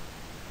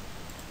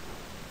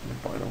 The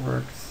Boiler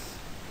Works.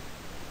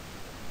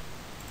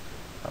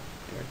 Oh,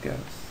 there it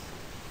goes.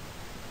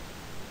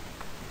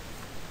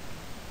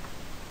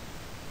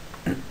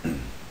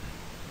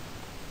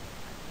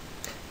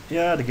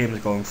 Yeah, the game is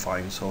going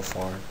fine so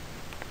far.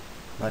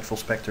 Nightfall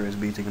Spectre is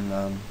beating him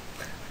down.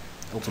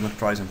 Ultimate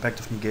Prize and Pact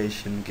of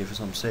Negation give us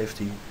some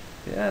safety.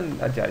 Yeah, and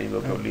Ajani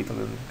will go Yeah. lethal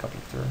in a couple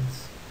of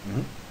turns.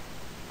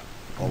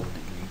 All of the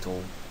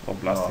lethal. Well,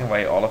 blasting Oh.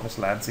 away all of his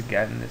lands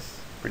again is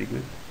pretty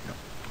good. Yep.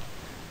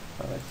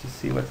 Well, let's just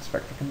see what the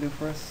Spectre can do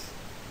for us.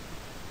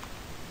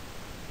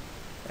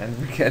 And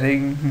we're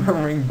getting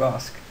Murmuring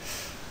Bosk.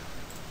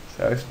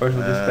 So I suppose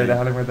we'll just play the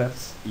Halimar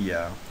Depths.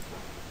 Yeah.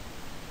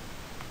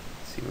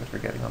 See what we're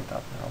getting on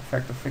top now.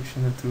 Fact of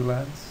Fiction and 2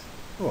 lands.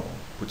 Well,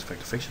 put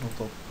Spectre Fiction on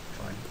top.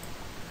 Fine.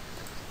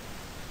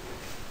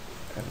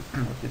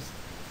 And we'll just...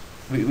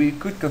 We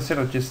could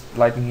consider just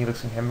Lightning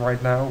Helixing him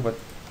right now, but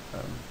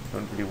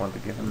don't really want to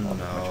give him all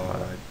that much No,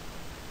 mana.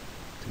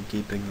 I think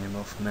keeping him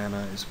off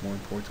mana is more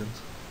important.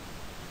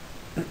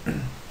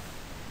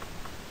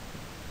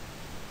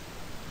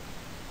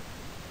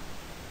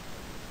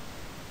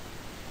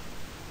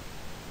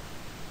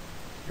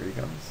 Here he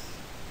comes.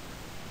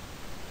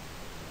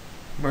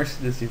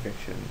 merciless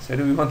eviction. So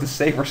do we want to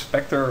save our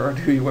Spectre or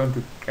do we want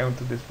to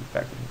counter this with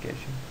back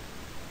negation?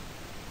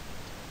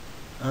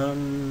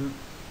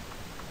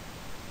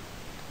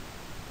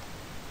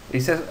 He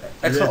says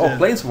extra all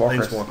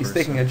planeswalkers. He's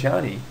taking a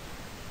Johnny.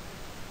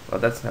 Well,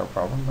 that's no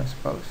problem, I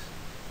suppose.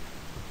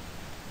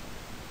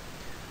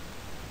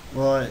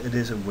 Well, it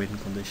is a win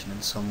condition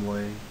in some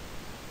way,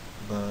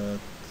 but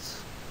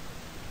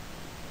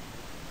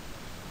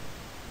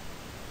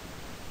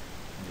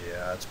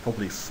yeah, it's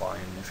probably fine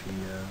if he.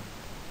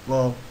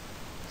 Well,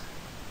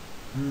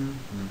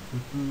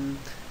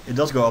 it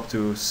does go up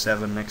to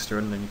 7 next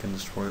turn, then you can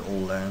destroy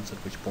all lands. At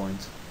which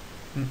point,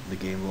 the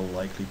game will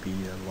likely be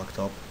locked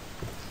up.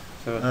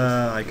 So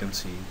I can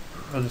see.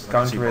 We'll just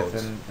counter it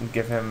and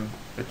give him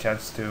the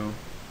chance to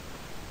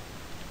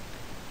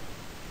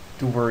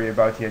worry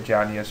about the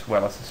Ajani as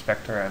well as the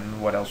Spectre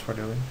and what else we're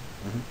doing.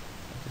 I'll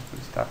just put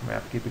the stat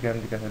map keep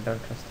again because I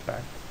don't trust the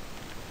fact.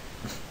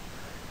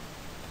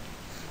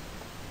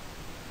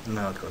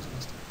 No, it goes in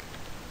the stack.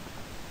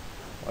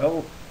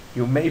 Well,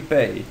 you may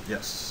pay.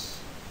 Yes.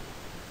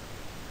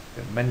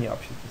 There are many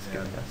options it's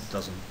Yeah, giving us. it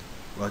doesn't.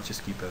 Well,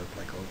 just keep a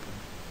black open.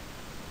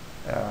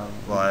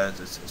 Well,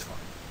 it's fine.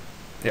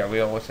 yeah,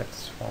 we always have to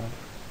swamp.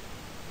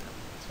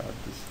 So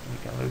we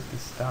can lose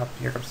this stop.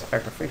 Here comes the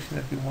Spectre Fiction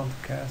that we want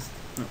to cast.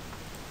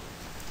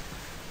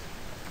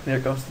 Here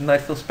comes the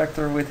Nightfield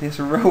Spectre with his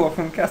row of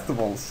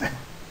uncastables.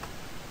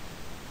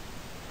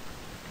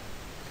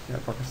 Yeah,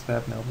 blocker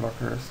stab, no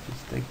blockers,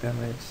 just take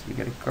damage. We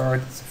get a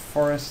card, it's a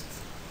forest.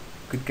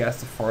 Could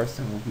cast a forest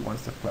and we'll be one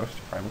step closer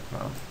to Primal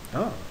Command.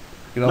 Oh.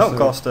 Could No, also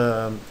cast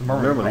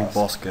Murmuring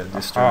Bosk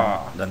this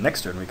turn. The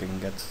next turn we can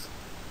get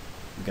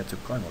to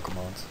Primal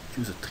Command.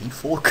 Choose a tree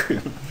folk.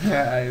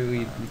 yeah, we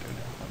don't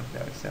have one of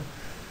those. So.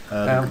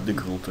 The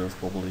Gruul Turf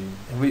probably.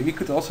 We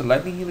could also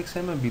Lightning Helix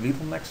him and be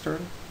lethal next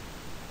turn.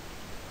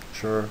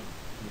 Sure.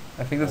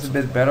 I think that's Also a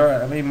bit fine. better.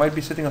 I mean, he might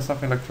be sitting on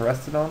something like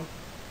Terrestodon,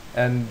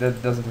 and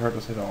that doesn't hurt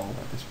us at all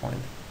at this point.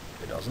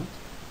 It doesn't?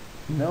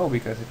 No,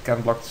 because it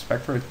can block the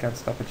Spectre, it can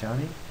stop a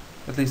Johnny.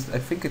 At least I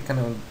think it can,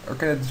 or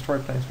can it destroy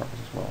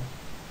Planeswalkers as well?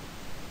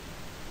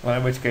 Well,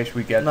 in which case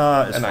we get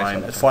No, it's a nice fine.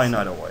 elephant. It's fine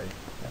either way.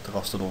 Yeah. The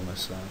Rastodon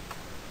is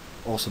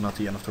also not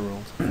the end of the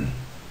world.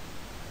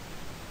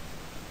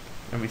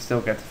 And we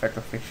still get Effect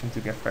of Fiction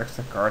to get for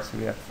extra cards, so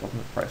we have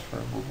ultimate price for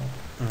removal.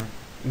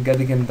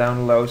 Getting him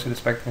down low so the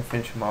Spectre can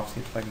finish him off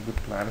seems like a good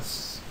plan.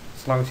 As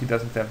long as he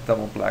doesn't have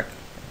double black,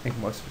 I think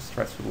most of his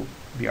threats will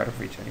be out of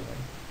reach anyway.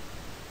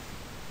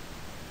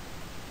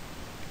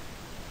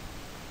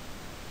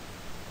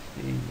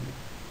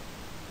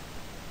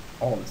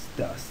 All this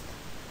dust.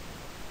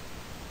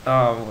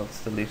 Well, it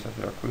still leaves us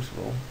with our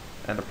Crucible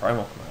and a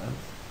Primal Command.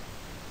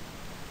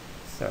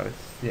 So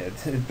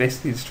it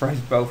basically destroys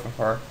both of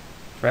our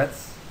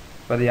threats.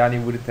 But Yanni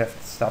wouldn't have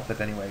stopped it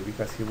anyway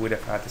because he would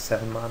have had the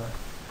 7 mana.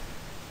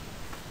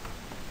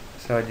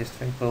 So I just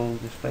think we'll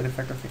just play the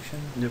Effect of Fiction.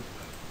 Yep.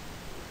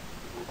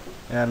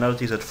 Yeah, now that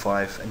he's at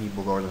 5, any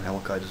Bogarde and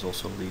Hellkite is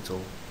also lethal.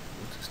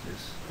 What is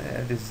this?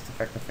 This is the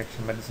Effect of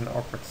Fiction, but it's an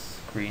awkward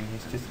screen.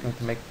 He's just going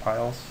to make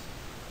piles.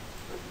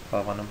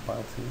 Pile 1 and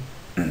pile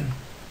 2.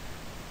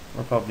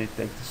 We'll probably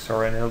take the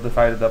Sorin. He'll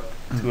divide it up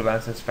 2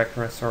 lands and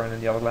Spectre and Sorin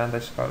in the other land, I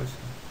suppose.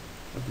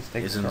 So just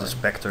take Isn't the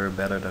Spectre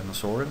better than the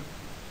Sorin?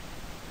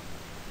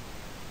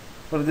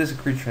 Well, it is a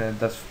creature and it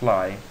does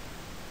fly.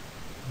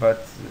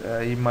 But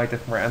he might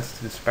have more answers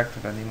to the Spectre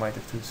than he might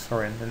have to the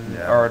Sorin. And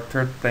our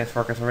third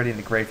Planeswalker is already in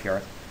the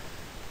graveyard.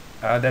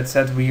 That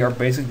said, we are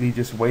basically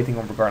just waiting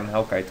on Bogarde and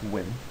Hellkite to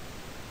win.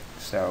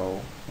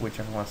 So,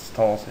 whichever one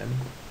stalls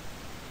him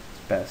is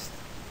best.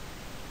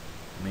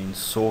 I mean,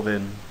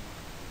 Sorin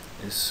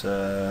is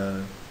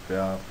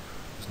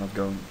is not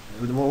going.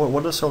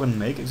 What does Sorin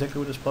make exactly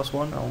with his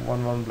 +1?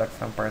 1/1 Black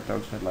Vampire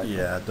Token. Like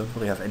yeah, don't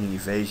really have any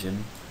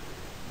evasion.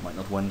 Might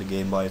not win the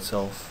game by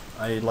itself.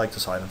 I like the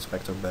Silent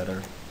Spectre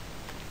better.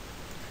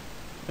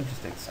 I'll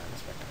just take the Silent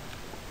Spectre.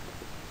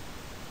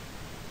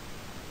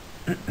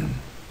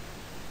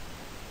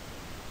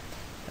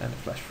 And the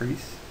Flash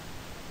Freeze.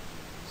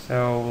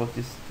 So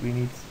we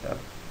need a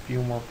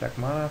few more black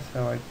mana,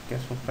 so I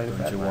guess we'll play the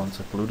Don't bad you lands.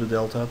 want a Polluted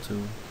Delta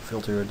to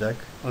filter your deck?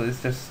 Well, is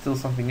there still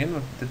something in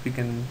that we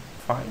can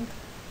find?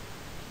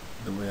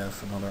 Do we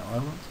have another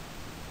island?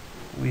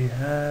 We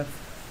have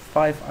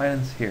 5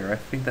 islands here. I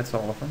think that's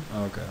all of them.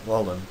 Okay,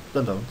 well then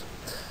don't.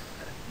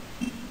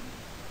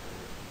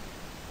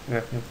 We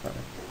have new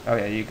planet. Oh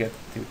yeah, you get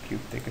 2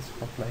 cube tickets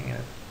for playing in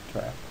a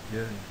draft.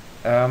 Yeah.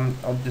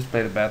 I'll just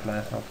play the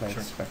Badlands and I'll play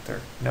Sure. the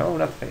Spectre. No,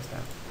 not face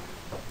down.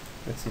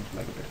 That seems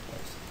like a better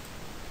place.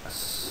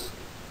 Yes.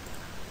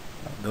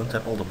 Don't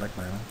tap all the black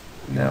mana.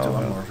 You No, want to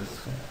no, unmorph it.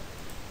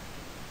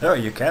 it's, Oh,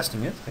 you're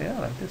casting it? yeah,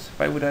 like this.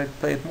 Why would I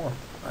play it more?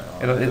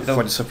 It'll-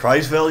 For the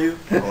surprise value?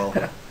 Well,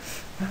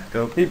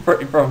 go. He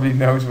probably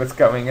knows what's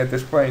coming at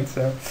this point,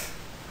 so...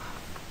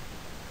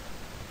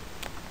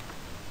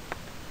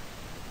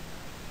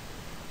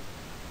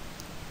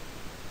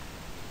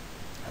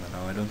 I don't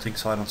know, I don't think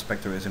Silent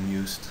Spectre is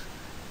amused.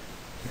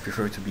 He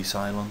prefer to be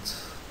silent.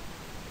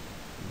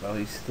 Well,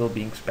 he's still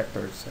being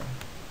Spectre, so...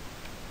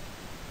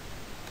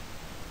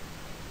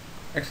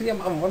 Actually,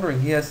 I'm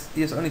wondering. He has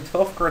only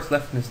 12 cards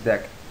left in his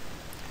deck,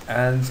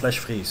 and Flash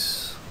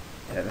freeze.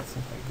 yeah, that's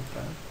not a good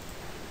plan.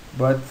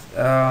 But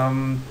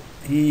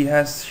he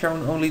has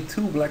shown only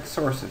 2 black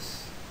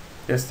sources.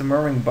 He has the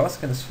Murmuring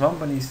Busk and the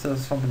Swamp, and he still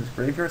has a Swamp in his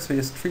graveyard, so he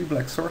has 3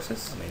 black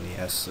sources. I mean, he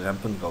has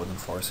Rampant Growth and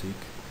Farseek.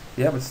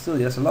 Yeah, but still,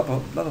 he has a lot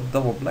of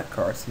double black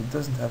cards. He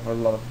doesn't have a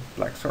lot of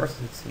black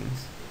sources, it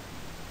seems.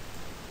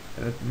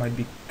 And it might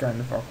be kind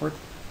of awkward.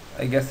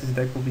 I guess this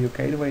deck will be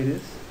okay the way it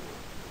is.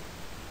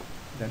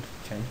 Don't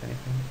change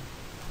anything.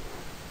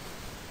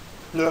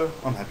 No,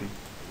 I'm happy.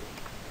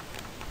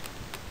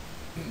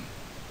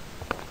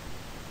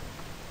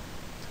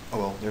 Oh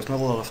well, there's not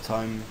a lot of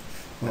time.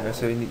 No,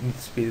 so you need to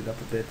speed it up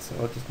a bit. So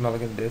I'll just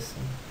mulligan this,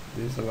 and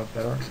this is a lot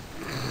better.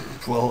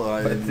 Well,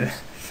 But,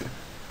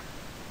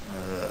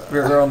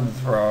 we're on the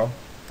draw.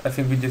 I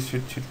think we just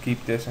should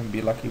keep this and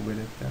be lucky with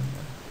it. And,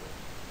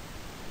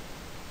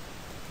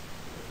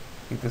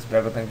 I think that's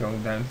better than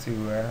going down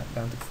to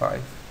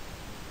 5.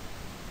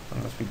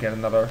 Unless we get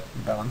another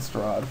balanced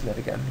draw out of that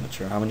again. Not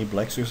sure how many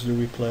black sources do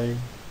we play.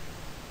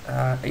 8,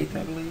 I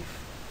believe.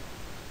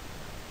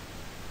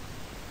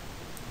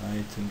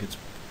 I think it's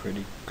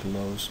pretty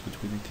close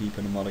between the keep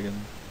and the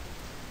mulligan.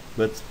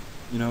 But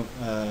you know,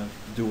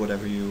 do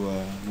whatever you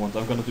want.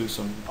 I'm gonna do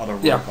some other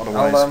work. Yeah,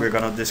 Otherwise, we're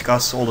gonna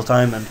discuss all the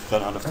time and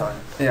run out of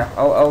time. Yeah,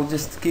 I'll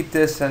just keep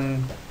this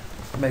and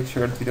make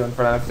sure that we don't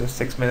run out of the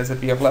 6 minutes that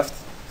we have left.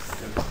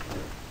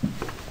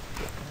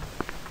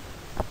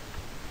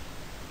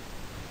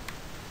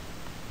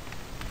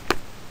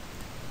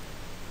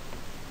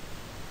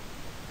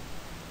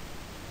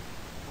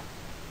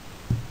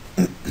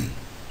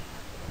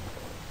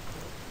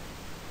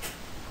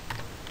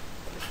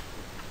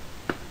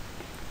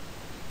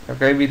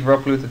 Okay, we draw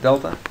Pluto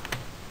Delta.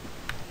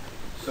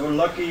 So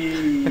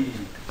lucky!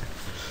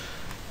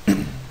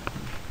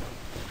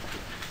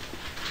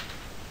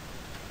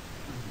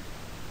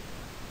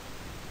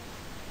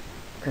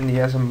 And he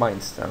has a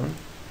Mind Stone.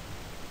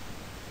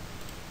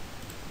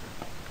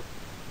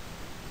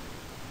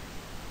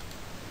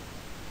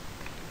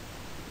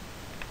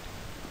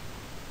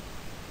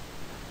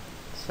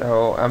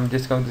 So I'm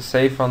just going to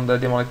save on the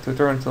Demonic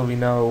Tutor until we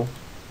know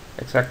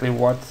exactly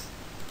what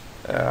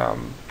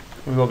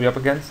we will be up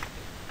against.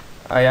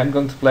 I am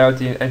going to play out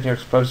the Engineer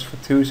Explosives for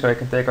 2, so I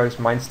can take out his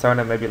Mind Stone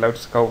and maybe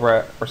Lotus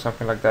Cobra or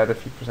something like that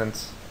if he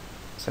presents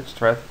such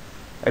threat.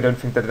 I don't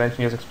think that an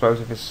Engineer's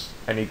Explosive is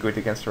any good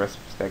against the rest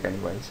of his deck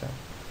anyway, so.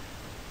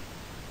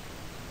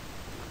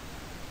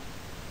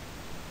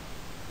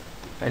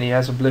 And he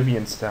has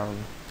Oblivion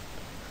Stone,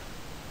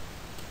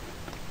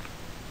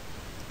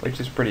 which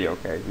is pretty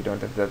okay. We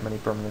don't have that many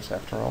permanents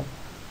after all.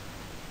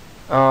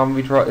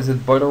 We draw, is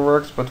it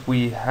Boilerworks, but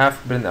we have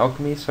Forbidden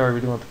Alchemy, so I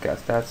really want to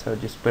cast that, so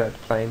just put out the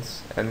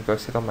Plains and go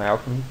sit on my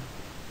Alchemy.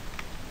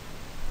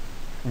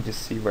 And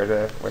just see where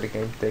the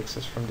game takes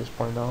us from this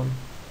point on.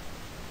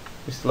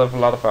 We still have a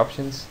lot of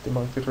options. The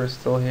Demonic Tutor is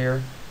still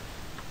here.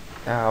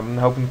 I'm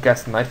hoping to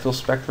cast Nightfall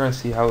Spectre and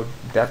see how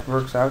that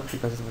works out,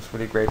 because it was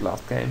really great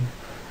last game.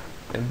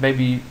 And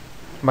maybe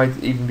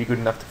might even be good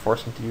enough to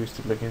force him to use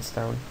the Oblivion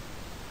Stone.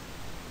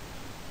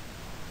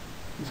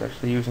 He's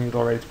actually using it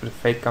already to put a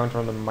fate counter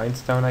on the Mind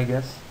Stone, I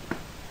guess.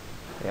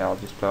 Yeah, I'll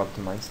just blow up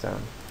the Mind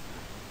Stone.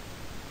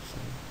 So,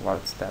 while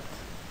it's tapped.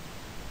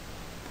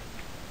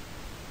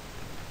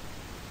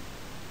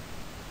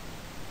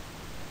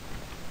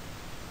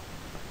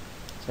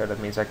 So that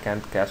means I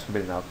can't cast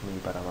Forbidden Alchemy,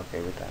 but I'm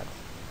okay with that.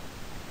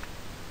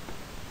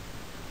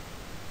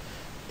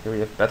 Here we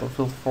have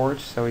Battlefield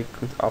Forge, so we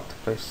could opt to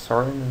play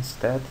Sorin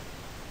instead.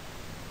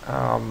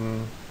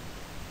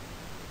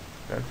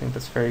 I don't think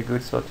that's very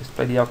good, so I'll just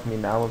play the Alchemy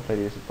now and play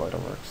the Acid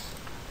Boilerworks.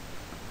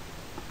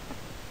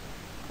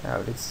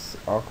 Now it's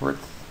awkward.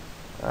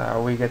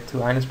 We get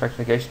 2 Iron Inspect,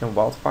 Negation and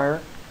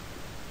Wildfire.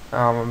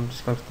 I'm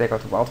just going to take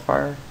out the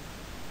Wildfire.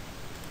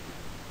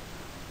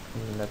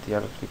 And let the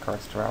other 3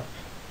 cards drop.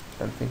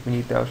 Don't think we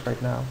need those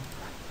right now.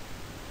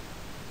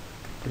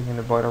 Putting in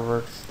the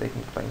Boilerworks,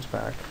 taking the Plains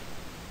back.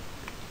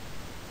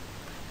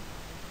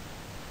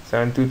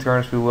 So in 2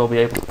 turns we will be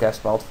able to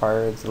cast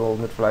Wildfire. It will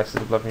neutralize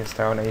the Oblivion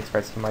Stone, any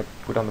threats he might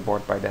put on the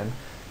board by then.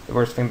 The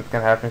worst thing that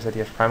can happen is that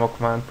he has Primal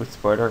Command, puts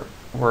the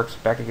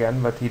Boilerworks back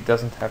again, but he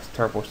doesn't have the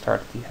Turbo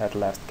Start that he had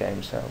last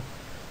game, so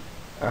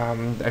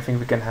I think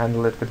we can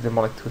handle it with the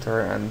Demonic Tutor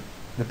and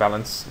the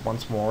balance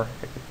once more,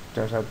 if it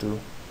turns out to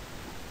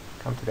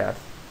come to that.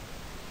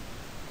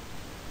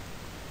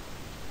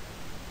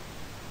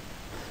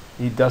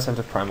 He does have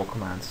the Primal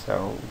Command,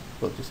 so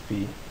we'll just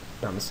be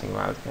balancing him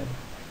out again.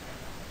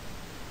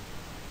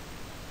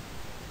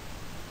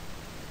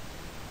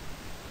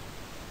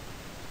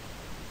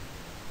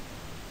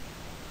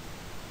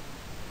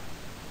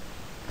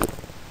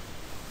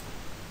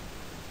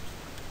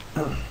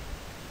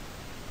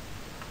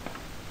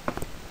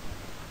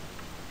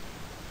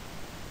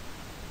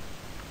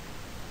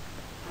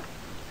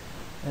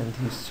 And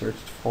he searched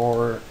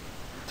for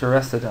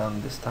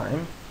Terrestodon this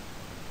time.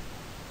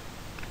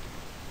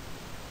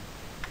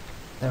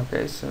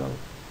 Okay, so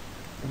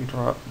we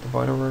draw the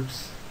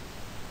Boilerworks.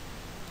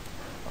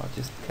 I'll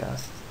just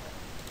cast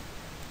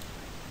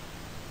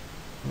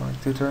My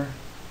tutor.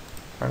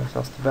 Find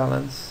ourselves to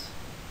balance.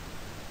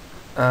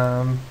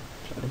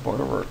 Play the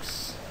border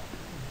works.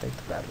 Take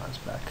the Badlands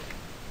back.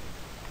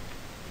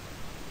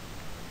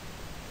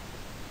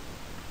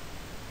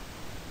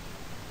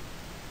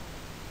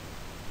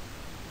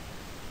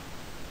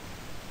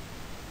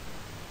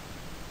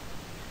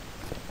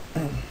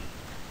 So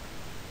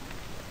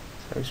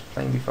he's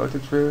playing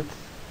Devoted Druid.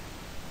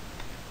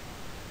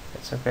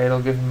 It's okay,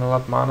 it'll give him a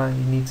lot of mana.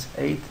 He needs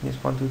 8, he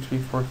needs 1, 2, 3,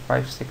 4,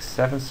 5, 6,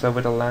 7, so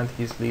with a land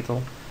he's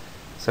lethal.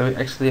 So we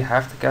actually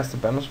have to cast the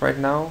bundles right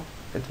now.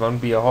 It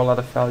won't be a whole lot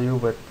of value,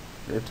 but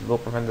it will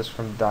prevent us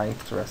from dying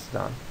to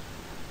Terrestodon.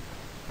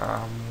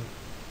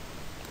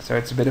 So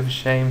it's a bit of a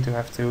shame to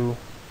have to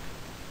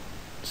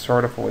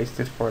sort of waste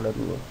it for a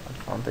little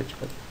advantage,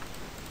 but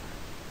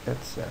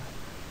that's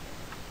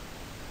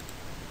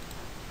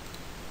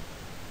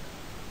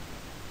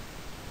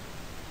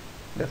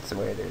the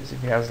way it is.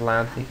 If he has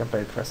land, he can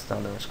play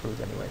Terrestodon, then we're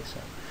screwed anyway. So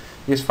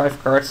he has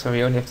 5 cards, so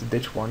we only have to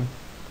ditch 1.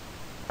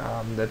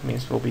 That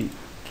means we'll be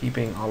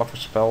keeping all of our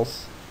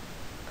spells.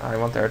 I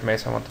want the Earth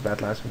Mace, I want the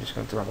Badlands, I'm just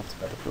going to run off the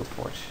Battlefield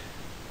Forge.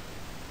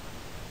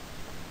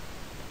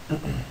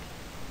 And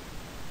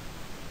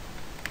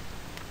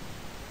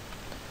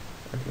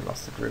he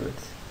lost the Druid.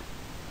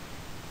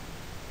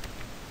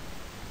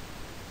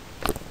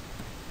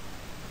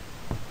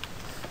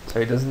 So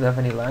he doesn't have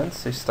any lands,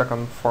 so he's stuck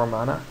on 4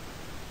 mana.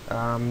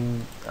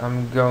 I'm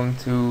going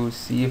to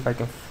see if I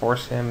can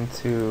force him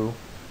to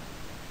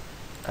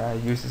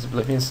use his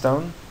Oblivion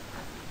Stone.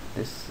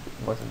 This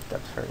wasn't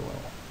tapped very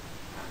well.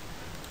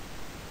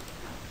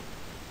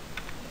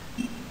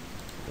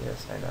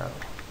 Yes, I know.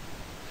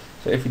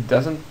 So if he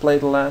doesn't play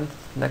the land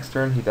next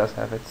turn, he does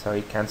have it, so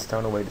he can't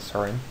stone away the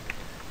Sorin.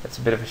 That's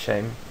a bit of a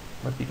shame,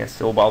 but he can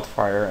still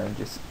Wildfire and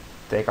just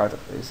take out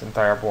his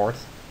entire board.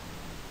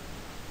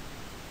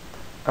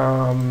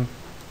 I'm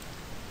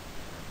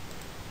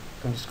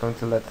just going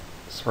to let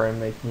Sorin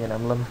make me an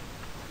emblem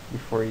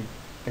before he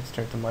gets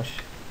turned to mush.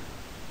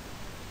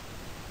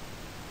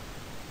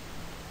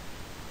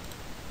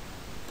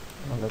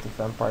 I'll let the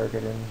Vampire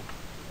get in.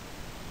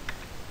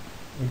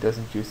 He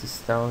doesn't use the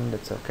stone,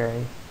 that's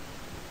okay.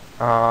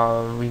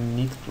 We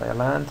need to play a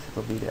land,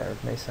 it'll be the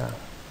Arid Mesa.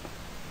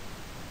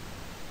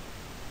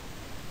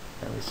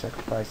 And we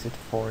sacrifice it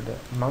for the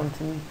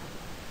mountain.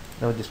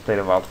 Then we'll just play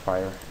the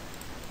Wildfire.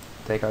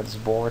 Take out his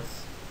board.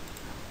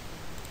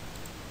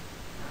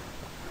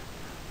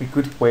 We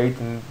could wait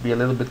and be a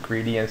little bit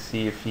greedy and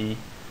see if he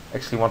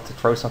actually wants to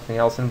throw something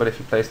else in, but if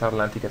he plays another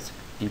land he gets to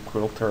keep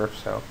Cruel Turf,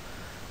 so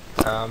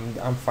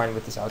I'm fine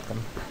with this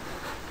outcome.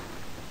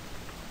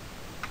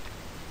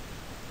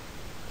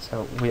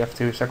 So we have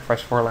to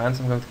sacrifice 4 lands.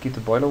 I'm going to keep the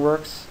Boiler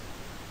Works.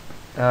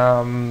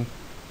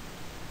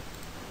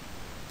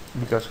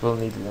 Because we'll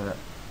need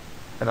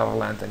another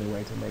land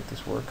anyway to make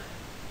this work.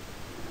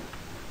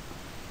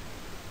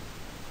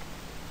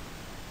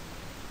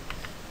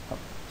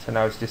 So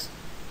now it's just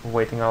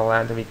waiting on a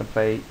land and we can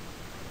play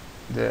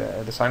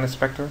the Silent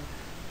Spectre.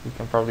 We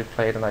can probably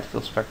play the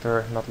Nightfield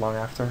Spectre not long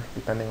after,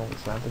 depending on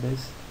which land it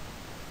is.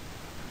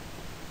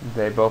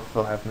 They both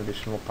will have an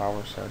additional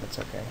power, so that's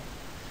okay.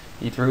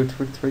 He drew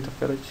to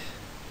Village,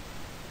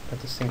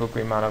 but a single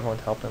green mana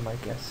won't help him, I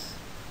guess.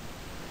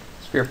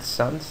 Sphere of the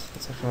Suns,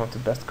 that's actually one of the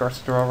best cards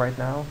to draw right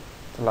now.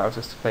 It allows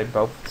us to play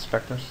both of the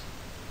Spectres.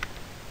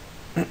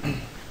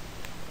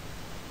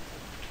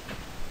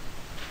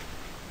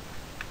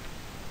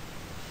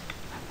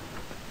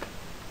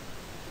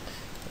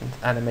 And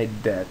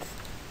Animate Dead.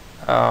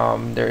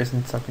 There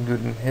isn't something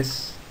good in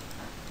his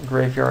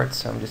graveyard,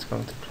 so I'm just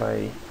going to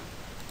play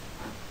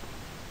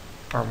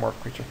Armored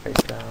Creature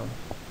face down.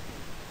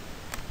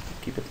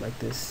 Keep it like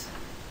this.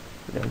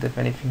 We don't have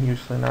anything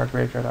useful in our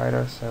graveyard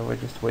either, so we're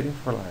just waiting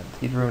for land.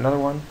 He drew another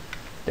one.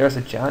 There's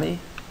a Jani,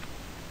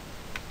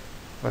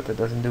 but that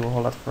doesn't do a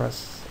whole lot for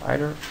us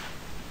either.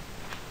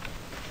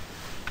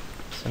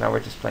 So now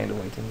we're just playing the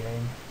waiting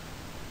game.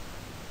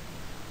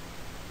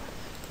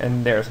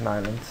 And there's an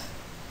island.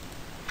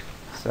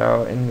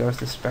 So in goes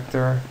the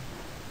Spectre,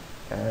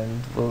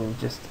 and we'll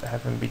just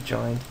have him be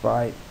joined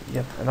by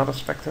yet another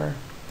Spectre.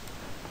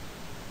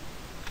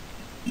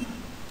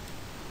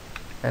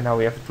 And now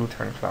we have a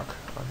 2-turn clock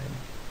on him.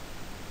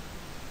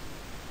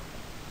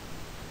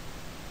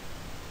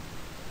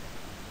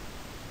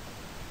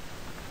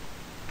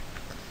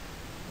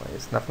 Well,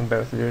 there's nothing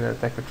better to do than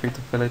attack Retreat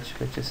to Village,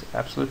 which is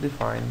absolutely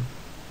fine.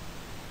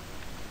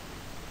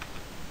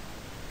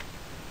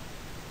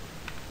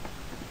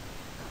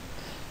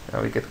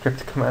 Now we get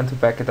Cryptic Command to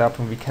back it up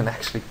and we can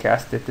actually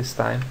cast it this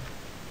time.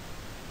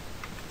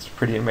 It's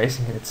pretty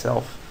amazing in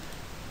itself.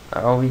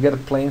 We get a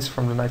Plains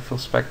from the Nightfield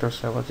Spectre,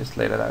 so I'll just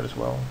lay that out as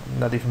well. I'm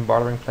not even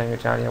bothering playing a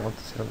Johnny, I want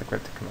to sit on the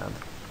Cryptic Command.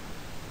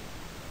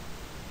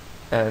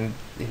 And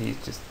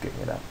he's just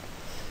giving it up.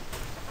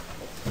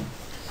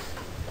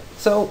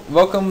 So,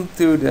 welcome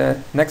to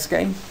the next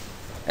game.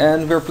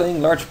 And we're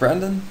playing Large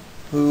Brandon,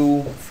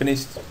 who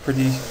finished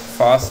pretty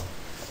fast.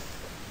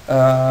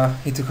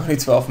 He took only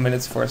 12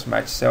 minutes for his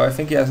match, so I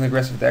think he has an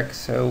aggressive deck.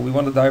 So we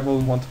want to die roll,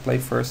 we want to play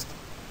first.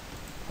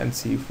 And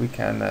see if we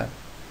can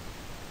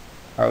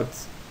out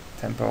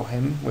tempo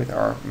him with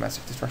our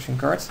massive destruction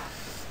cards.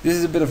 This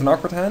is a bit of an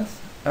awkward hand.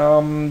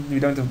 We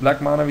don't have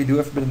black mana, we do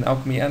have a bit of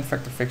alchemy and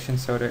factor fiction,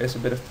 so there is a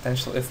bit of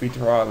potential if we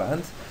draw a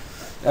land.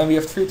 And we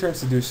have 3 turns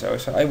to do so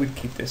I would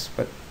keep this,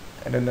 but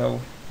I don't know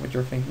what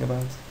you're thinking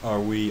about. Are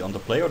we on the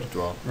play or the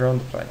draw? We're on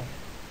the play.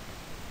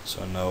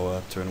 So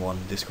no turn 1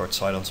 discard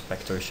Silent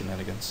Spectre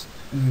shenanigans.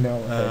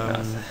 No,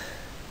 not.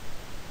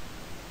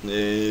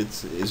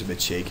 It is a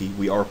bit shaky.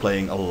 We are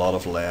playing a lot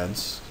of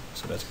lands,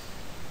 so that's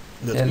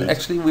And good.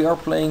 actually we are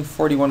playing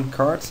 41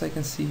 cards, I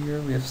can see here.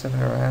 We have 7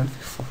 in our hand,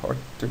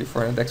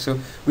 34 in the deck, so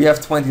we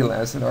have 20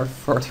 lands in our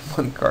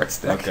 41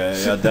 cards deck.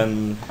 Okay, yeah,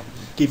 then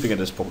keeping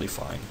it is probably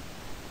fine.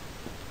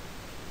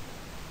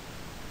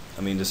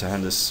 I mean, this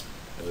hand is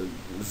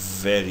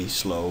very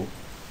slow.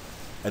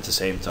 At the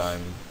same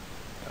time,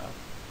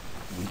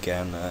 we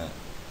can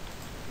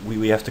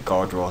we have the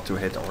card draw to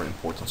hit our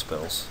important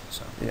spells.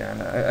 So Yeah,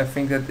 and I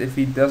think that if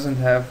he doesn't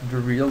have the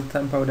real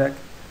tempo deck,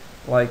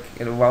 like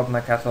in a Wild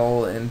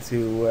Nakatal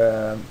into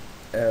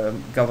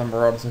Gotham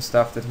Marauders and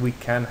stuff, that we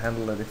can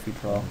handle it if we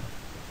draw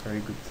very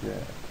good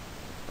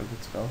a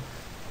good spell.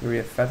 Here we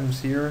have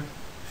Phantoms here.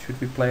 Should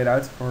we play it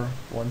out for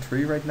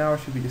 1-3 right now, or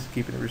should we just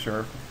keep it in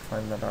reserve and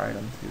find another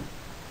item too?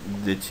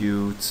 did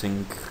you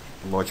think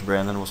Lord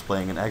Brandon was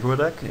playing an aggro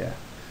deck? Yeah.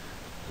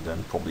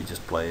 Then probably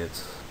just play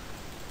it.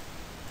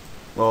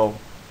 Well,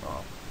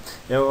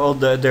 yeah. Well,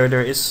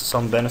 there is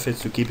some benefit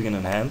to keeping it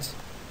in hand,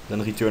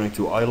 then returning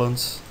to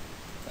islands,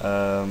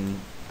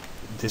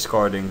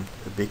 discarding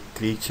a big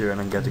creature and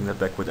then getting that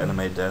back with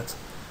Animate Death.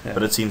 Yeah.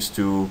 But it seems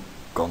too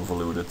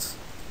convoluted.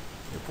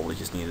 You probably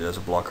just need it as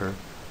a blocker,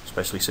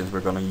 especially since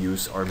we're gonna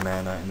use our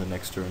mana in the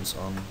next turns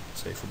on,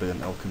 say,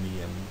 Forbidden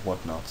Alchemy and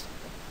whatnot.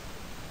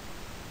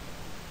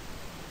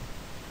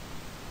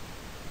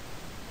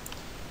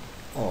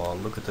 Oh,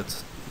 look at that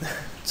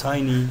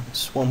tiny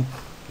swamp.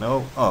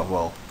 No? Oh,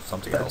 well,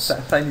 something else.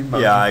 Tiny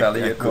mountain Yeah,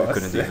 valley I it was.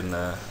 couldn't even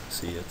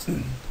see it.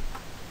 It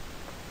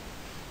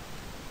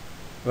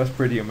was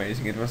pretty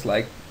amazing. It was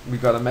like we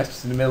got a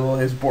message in the middle,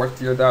 his board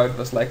cleared out. It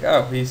was like,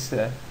 oh, he's.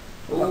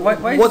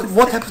 Why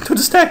What happened to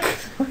the stack?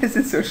 why is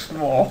it so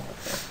small?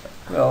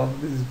 Well,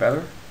 this is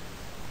better.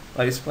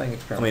 Oh, he's playing I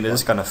experiment. mean, it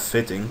is kind of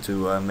fitting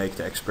to make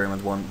the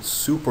experiment one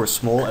super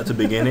small at the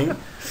beginning,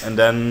 and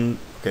then,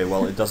 okay,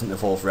 well, it doesn't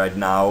evolve right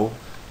now,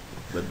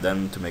 but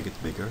then to make it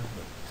bigger.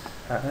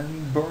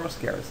 And Boros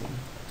Garrison.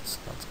 It's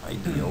not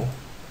ideal.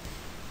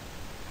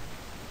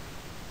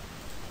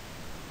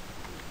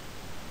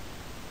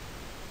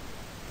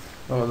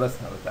 Oh,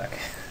 let's not attack.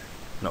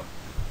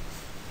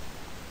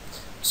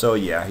 So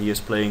yeah, he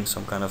is playing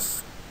some kind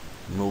of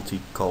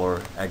multicolor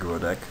aggro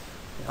deck.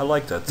 I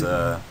like that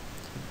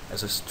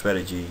as a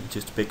strategy.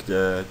 Just pick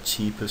the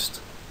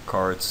cheapest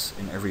cards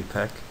in every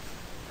pack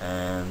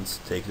and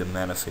take the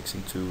mana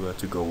fixing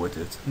to go with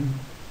it.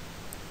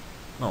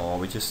 No,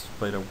 we just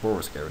played our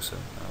Boros Garrison.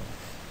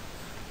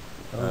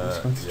 Oh, he's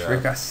going to yeah.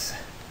 trick us.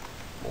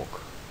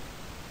 Block.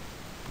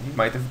 He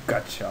might have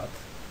gut shot,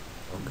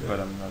 Okay. but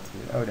I'm not.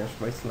 Oh, there's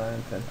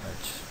Wasteland. And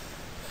Ouch.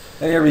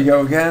 here we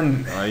go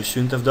again. I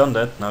shouldn't have done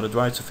that. Now the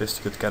Dryad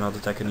Sophisticate cannot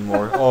attack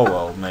anymore. Oh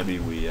well, maybe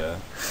we. Yeah,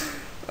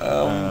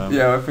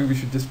 I think we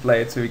should just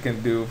play it so we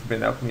can do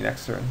Forbidden Alchemy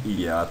next turn.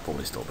 Yeah, it's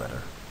probably still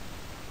better.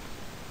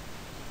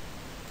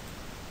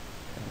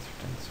 Okay, let's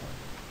return this one.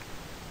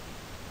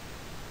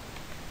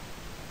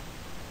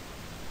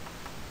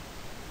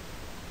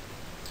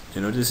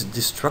 You know, this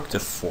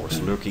destructive force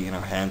lurking in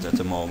our hand at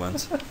the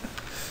moment.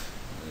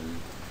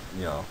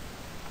 Yeah.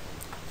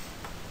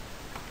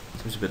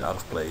 Seems a bit out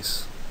of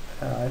place.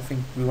 I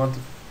think we want to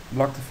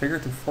block the figure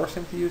to force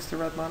him to use the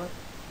red mana.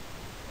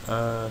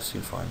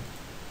 Seems fine.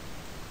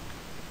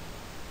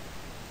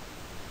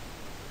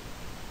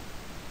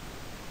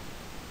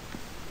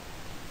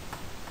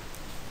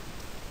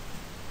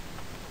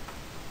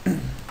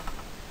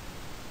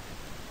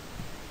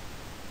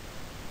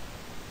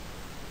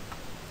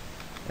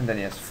 And then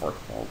he has Fork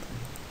Vault.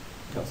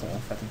 He also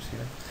have Phantoms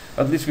here.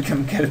 At least we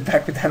can get it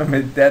back with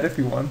Animate Dead if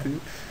we want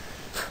to.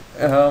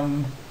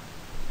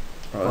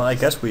 Well, I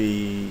guess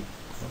we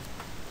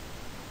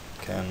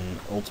can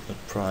ultimate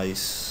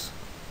price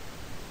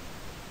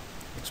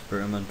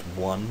experiment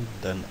 1,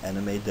 then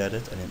animate that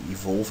it, and then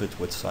evolve it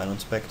with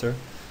Silent Spectre.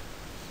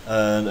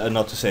 And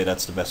not to say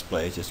that's the best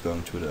play, just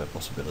going through the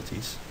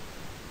possibilities.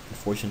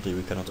 Unfortunately,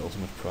 we cannot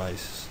ultimate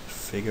price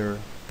figure.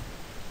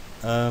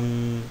 Well,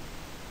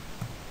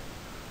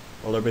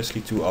 there are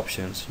basically two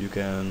options. You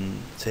can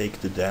take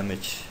the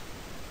damage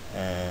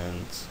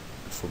and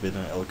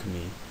Forbidden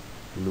Alchemy,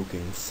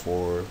 looking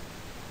for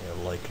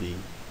likely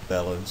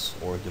balance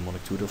or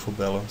Demonic Tutor for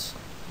balance.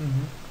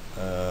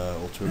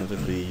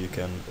 Alternatively, you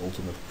can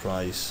ultimate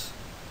price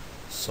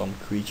some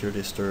creature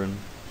this turn,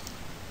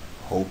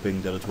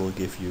 hoping that it will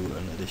give you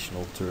an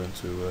additional turn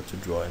to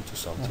draw into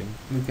something.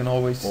 We can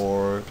always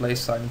Or play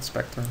Silent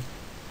Spectre.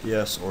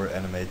 yes, or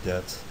animate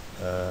that.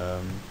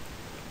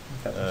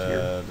 Phantoms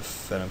here. The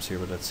Phantoms here,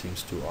 but that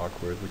seems too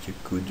awkward. What you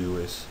could do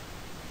is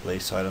play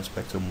Silent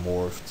Spectre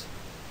morphed,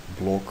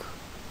 block,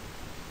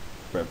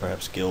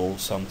 perhaps kill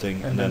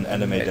something, and then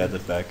animate that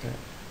back. Okay.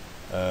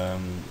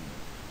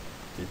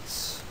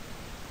 It's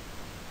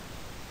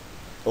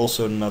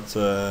also not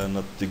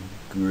the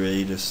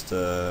greatest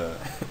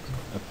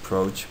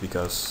approach,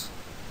 because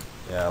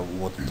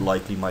what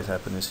likely might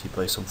happen is he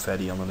plays some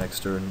fatty on the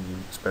next turn. You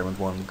experiment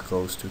 1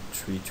 goes to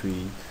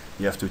 3/3.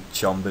 You have to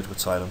chump it with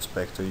Silent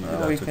Spectre. You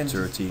get out to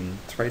 13.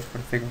 Trade for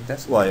the Figure of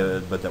Destiny.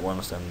 Well, but that one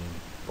is then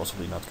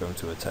possibly not going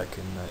to attack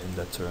in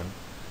that turn.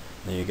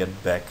 Then you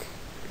get back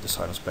the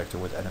Silent Spectre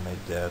with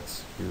Animate Dead.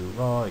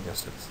 I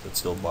guess that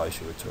still buys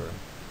you a turn.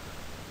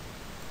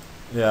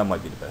 Yeah,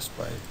 might be the best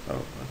play.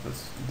 Oh,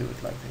 let's do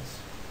it like this.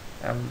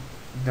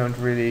 Don't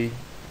really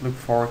look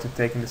forward to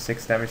taking the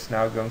 6 damage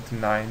now, going to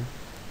 9.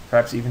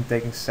 Perhaps even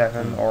taking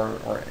 7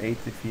 or 8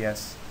 if he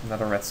has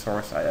another red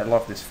source. I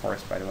love this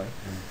forest, by the way.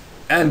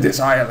 And this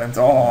island.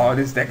 Oh,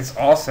 this deck is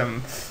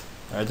awesome.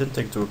 I didn't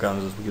take into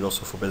account that we could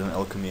also Forbidden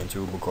Alchemy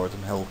into Bogart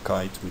and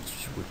Hellkite,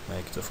 which would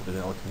make the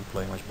Forbidden Alchemy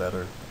play much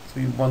better. So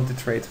you want to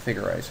trade the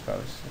Figure, I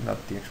suppose, not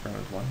the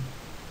Experiment 1.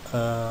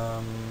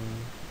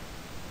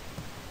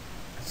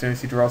 As soon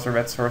as he draws a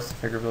red source, the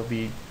Figure will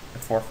be a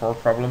 4/4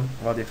 problem,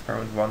 while the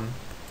Experiment 1...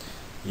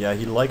 Yeah,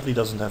 he likely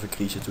doesn't have a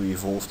creature to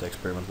evolve the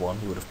Experiment 1.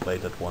 He would have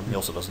played that one. He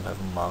also doesn't have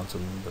a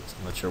mountain, but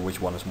I'm not sure which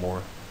one is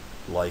more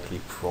likely.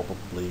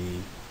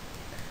 Probably...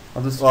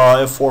 Well,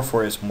 a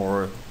 4/4 is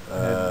more...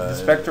 the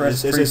Spectre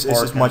is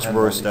much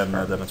worse than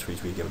a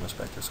 3/3 given a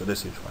Spectre, so this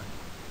seems fine.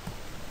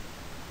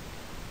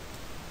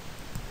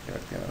 Here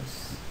it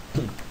goes.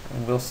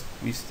 And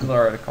we still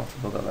are at a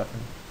comfortable 11.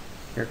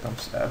 Here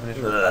comes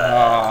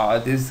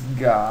Avanish. This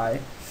guy.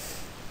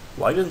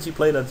 Why didn't he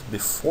play that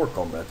before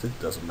combat? It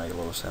doesn't make a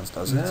lot of sense,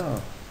 does it?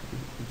 No.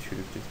 He should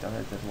have just done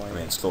it that way. I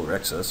mean, it still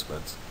wrecks us,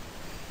 but...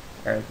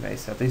 Eric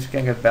Mace. At least we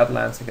can get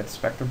Badlands and get the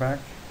Spectre back.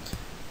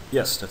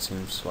 Yes, that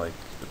seems like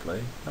the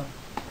play. Oh,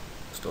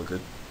 still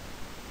good.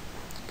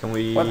 Can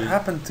we... What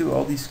happened to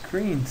all these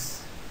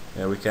screens?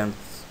 Yeah, we can't...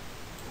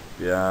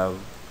 Yeah,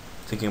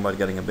 thinking about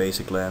getting a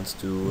basic land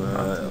to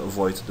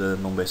avoid the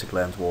non-basic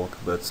land walk,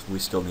 but we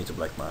still need the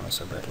black mana,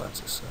 so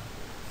Badlands is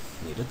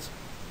needed.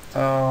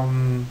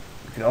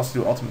 We can also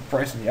do Ultimate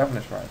Price on the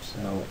Avanish Vibes.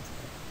 No.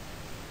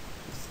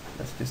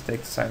 Let's just take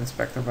the Silent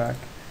Spectre back.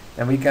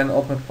 And we can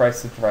Ultimate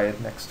Price the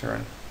Dryad next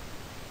turn.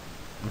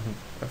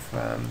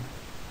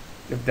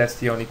 If that's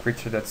the only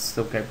creature that's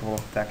still capable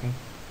of attacking.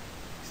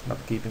 He's not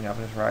keeping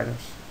Avanish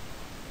Riders.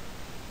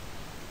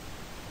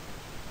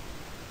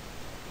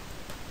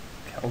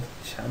 Keld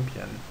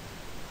Champion.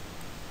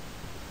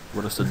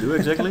 What does that do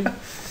exactly?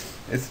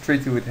 It's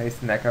 3/2 with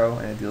haste and echo,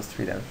 and it deals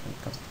 3 damage when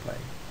it comes to play.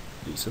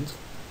 Decent.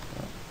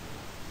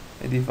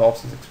 It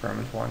evolves as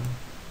Experiment 1.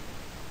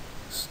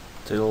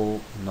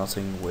 Still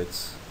nothing with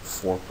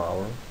 4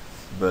 power,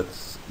 but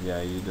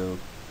yeah, you do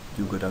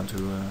go down to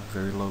a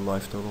very low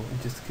life total.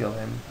 And just kill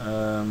him.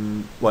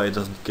 Well, it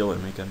doesn't kill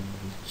him, he can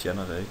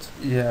generate.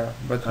 Yeah,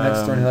 but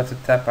next turn he'll have to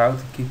tap out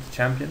and keep the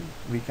champion.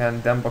 We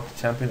can then block the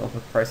champion,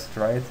 Ultimate Price to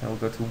Dryad, and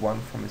we'll go to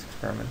 1 from his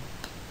Experiment.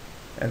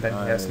 And then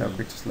he has no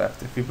creatures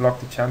left. If we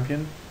block the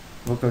champion,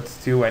 we'll go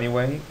to 2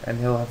 anyway, and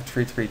he'll have a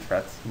 3/3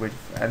 threat with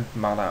and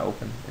mana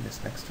open in his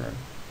next turn.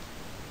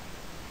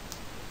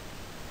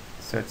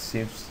 So it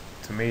seems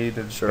to me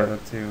that it's better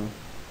to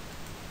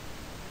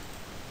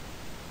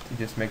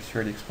just make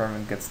sure the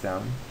Experiment gets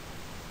down.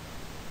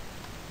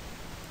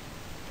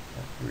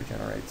 That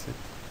regenerates it.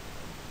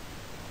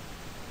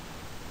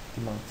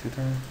 Demonic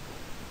Tutor.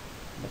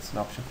 That's an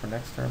option for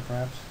next turn,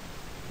 perhaps.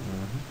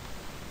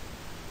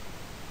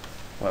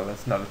 Well,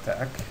 let's not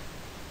attack.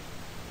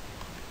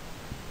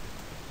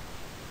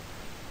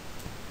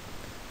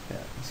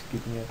 Yeah, he's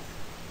keeping it.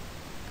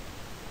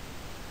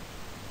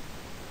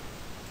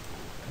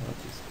 I'll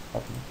just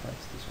Ultimate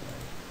Price this way.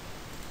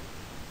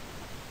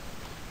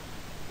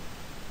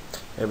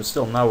 Yeah, but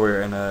still, now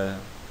we're in an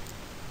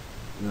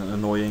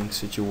annoying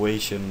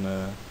situation,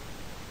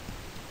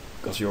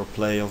 because your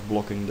play of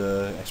blocking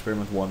the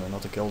Experiment 1 and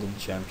not the Keldon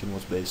Champion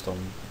was based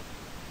on,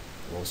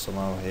 well,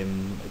 somehow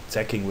him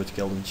attacking with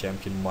Keldon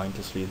Champion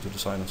mindlessly into the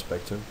Silent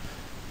Spectre,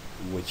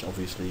 which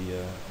obviously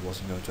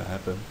wasn't going to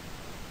happen.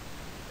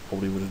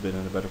 Probably would have been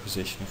in a better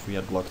position if we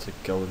had blocked the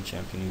Keldon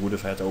Champion. He would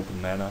have had open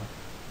mana,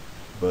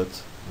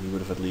 but we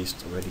would have at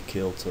least already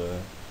killed.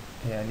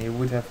 Yeah, and he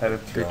would have had a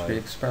 3/3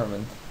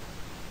 Experiment.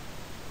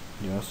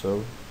 Yeah,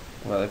 so.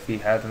 Well, if he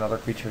had another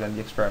creature, then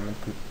the Experiment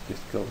could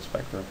just kill the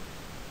Spectre.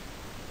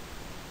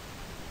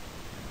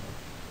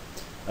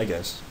 I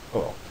guess. Oh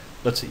well,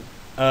 let's see.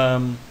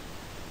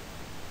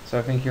 So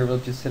I think here we'll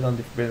just sit on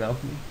the Forbidden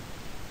Alchemy.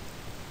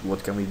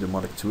 What can we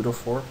Demonic Tutor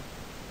for?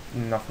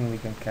 Nothing we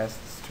can cast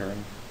this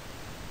turn.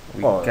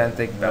 We can't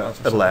take balance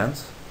or a land.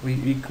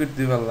 We could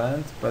do a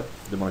land, but...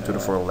 Demonic Tutor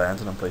for a land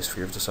and then play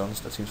Sphere of the Suns,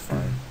 that seems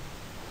fine.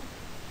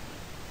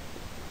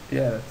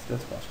 Yeah,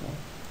 that's possible.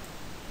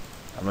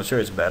 I'm not sure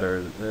it's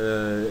better.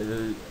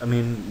 I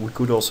mean, we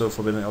could also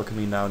Forbidden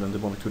Alchemy now and then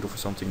Demonic Tutor for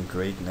something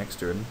great next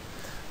turn.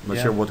 I'm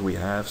not sure what we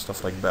have.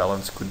 Stuff like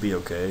Balance could be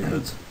okay,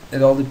 but...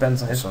 It all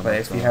depends on his play.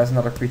 If he has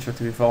another creature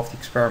to evolve the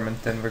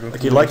Experiment, then we're going to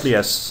he likely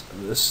has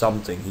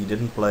something. He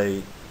didn't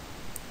play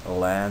a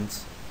land.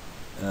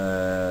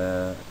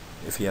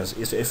 if he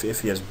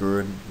has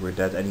burn, we're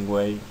dead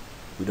anyway.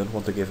 We don't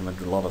want to give him a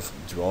lot of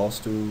draws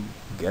to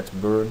get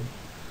burn.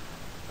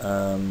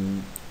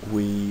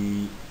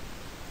 We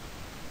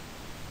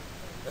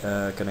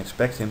can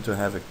expect him to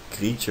have a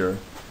creature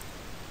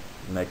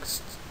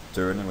next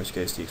turn, in which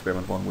case the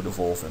experiment 1 would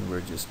evolve and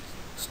we're just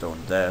stone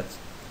dead.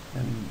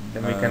 And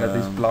then we can at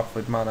least block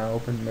with mana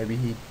open. Maybe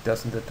he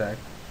doesn't attack.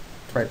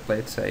 Try to play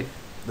it safe.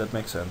 That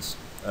makes sense.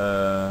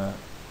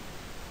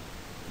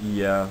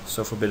 Yeah,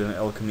 so Forbidden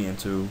Alchemy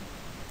into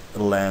a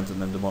land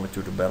and then Demonic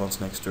Tutor Balance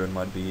next turn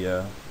might be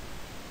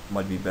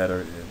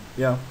better.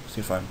 Yeah,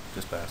 seems fine.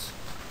 Just pass.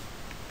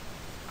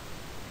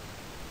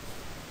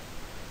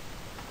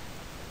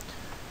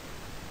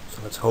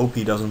 So let's hope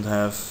he doesn't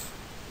have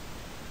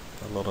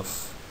a lot of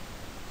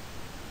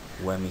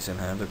whammies in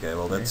hand. Okay,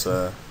 well that's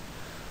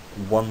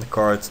one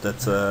card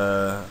that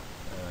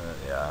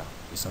yeah,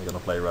 he's not gonna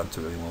play around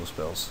 2 anymore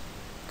spells.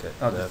 Okay,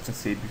 I'll just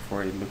concede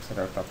before he looks at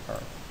our top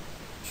card.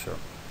 Sure.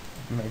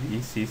 Maybe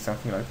he sees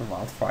something like a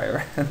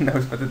wildfire and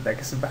knows what the deck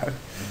is about.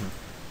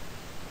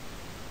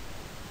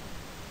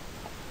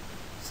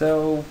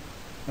 So,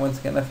 once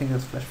again, I think that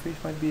Flash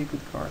Freeze might be a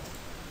good card.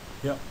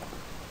 Yeah.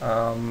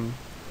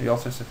 We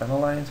also have Savannah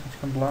Lions, which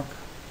can block.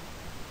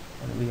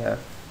 And we have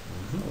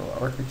little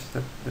other creatures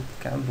that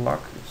can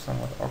block,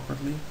 somewhat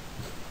awkwardly.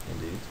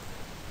 Indeed.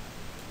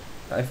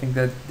 I think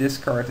that this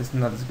card is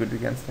not as good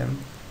against him.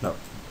 No.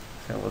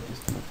 So we'll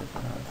just move it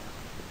around.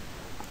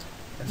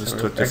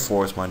 Destructive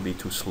Force might be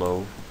too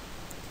slow.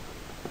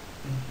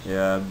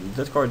 Yeah,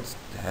 that card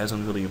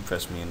hasn't really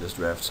impressed me in this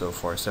draft so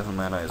far. 7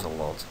 mana is a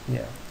lot.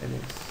 Yeah, it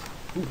is.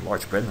 Ooh,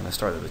 Large Brendan, I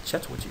started a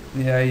chat with you.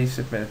 Yeah, he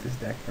submitted his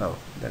deck. Oh.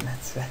 Then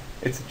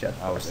it's a chat.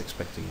 I was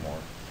expecting more.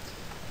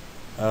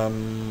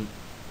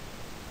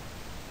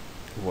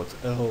 What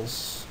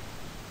else?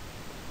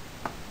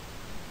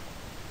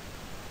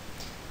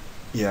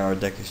 Yeah, our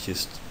deck is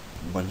just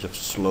a bunch of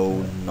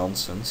slow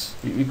nonsense.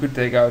 We could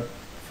take out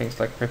things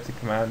like Cryptic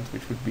Command,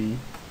 which would be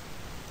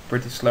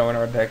pretty slow in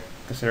our deck,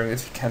 considering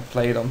that we can't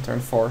play it on turn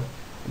 4,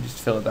 and just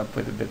fill it up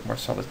with a bit more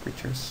solid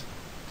creatures.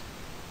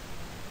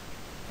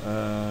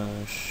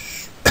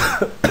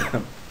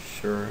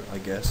 Sure, I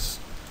guess.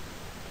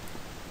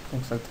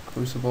 Things like the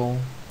Crucible.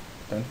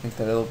 Don't think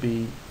that it'll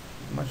be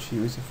much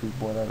use if we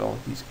board out all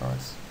of these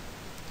cards.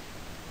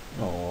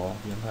 Oh,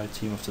 the entire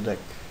team of the deck.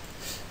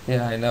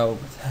 Yeah, I know,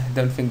 but I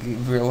don't think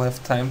we'll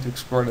have time to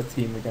explore the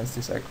team against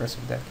this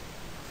aggressive deck.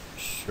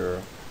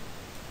 Sure.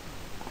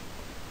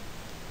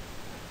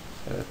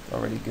 So that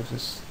already gives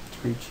us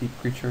 3 cheap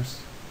creatures.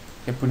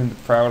 You can put in the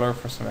Prowler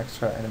for some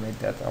extra animate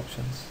death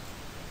options.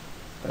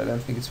 But I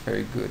don't think it's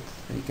very good.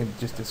 You can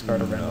just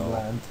discard a random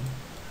land.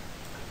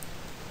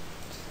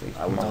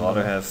 I would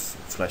rather have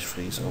Flash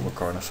Freeze over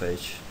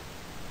Carnifage.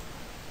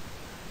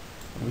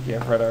 Would you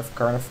rather have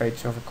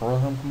Carnifage over Coral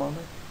Helm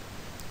Commander?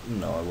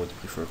 No, I would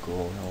prefer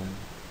Coral Helm.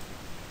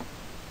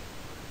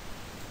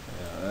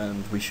 Yeah,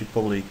 and we should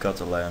probably cut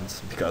a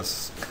land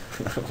because,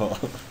 well,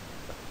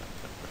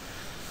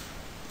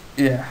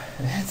 yeah,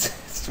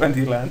 it's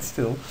 20 land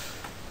still.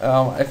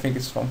 I think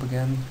it's Swamp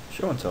again.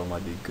 Show and Tell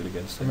might be good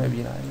against Or him.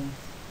 maybe an island.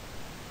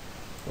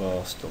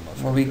 Well, still not.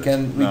 Well, very we good.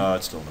 can. No,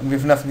 it's still not. We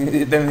have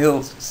nothing. Then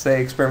he'll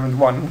say Experiment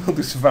 1. We'll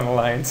do Savannah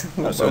Lions.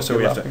 So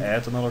we have to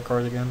add another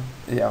card again.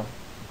 Yeah.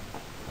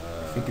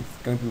 I think it's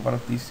going to be one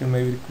of these two.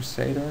 Maybe the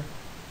Crusader.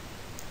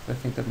 I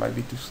think that might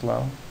be too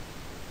slow.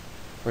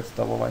 For its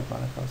double white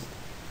mana cost.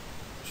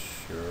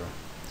 Sure.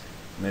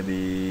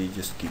 Maybe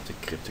just keep the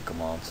Cryptic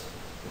Command.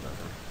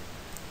 Whatever.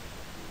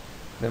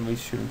 Then we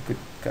shouldn't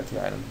cut the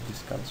island. We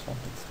just cut a Swamp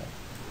instead.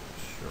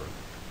 Sure.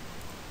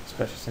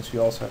 Especially since we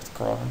also have the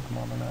Coral Helm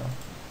Commander now.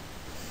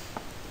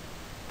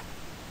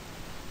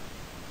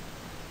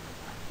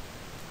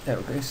 Yeah,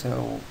 okay,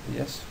 so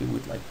yes, we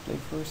would like to play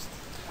first.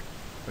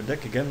 Our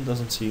deck again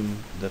doesn't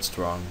seem that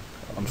strong,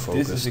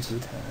 unfocused. This is a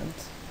good hand.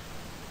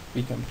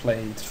 We can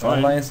play fine.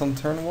 Alliance on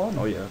turn 1.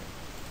 Oh yeah.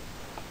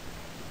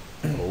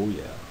 Oh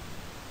yeah.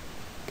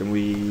 Do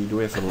we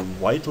have a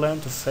white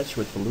land to fetch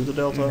with Polluted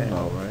Delta?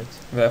 No, right?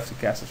 We have to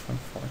cast it from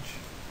the Forge.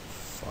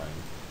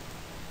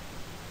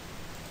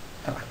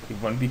 Fine. We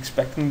won't be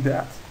expecting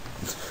that.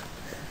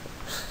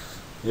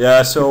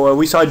 Yeah, so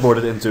we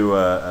sideboarded into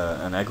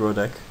an aggro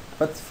deck.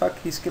 But fuck,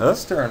 he skipped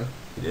his turn.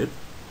 He did?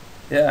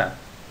 Yeah.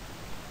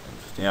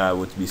 Yeah, I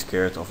would be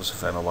scared of a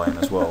Savannah Lion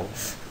as well.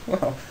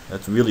 Well,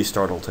 that really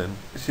startled him.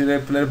 should I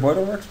play the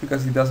Borderworks?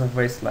 Because he does have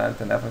Wasteland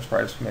and Evans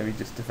Riders, maybe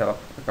just develop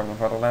a couple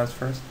of other lands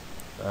first.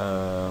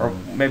 Or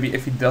maybe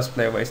if he does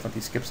play a Wasteland,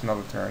 he skips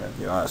another turn. And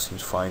yeah, it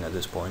seems fine at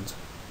this point.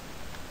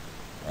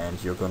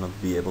 And you're gonna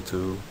be able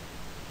to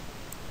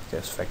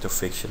guess Vector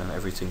Fiction and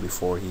everything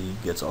before he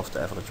gets off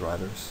the Avalanche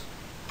Riders.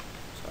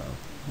 So,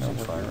 no,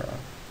 seems fine.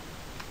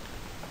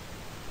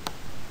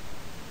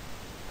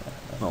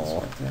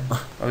 No.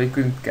 Well, we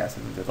couldn't cast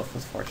it with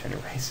Delta's Forge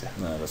anyway, so.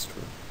 No, that's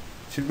true.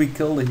 Should we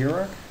kill the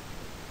Hero?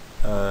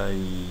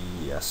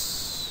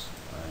 Yes.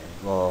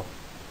 Well.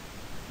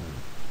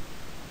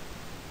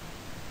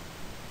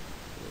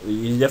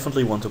 You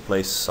definitely want to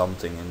play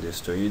something in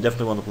this turn. You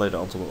definitely want to play the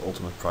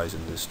ultimate prize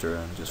in this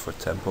turn, just for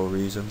tempo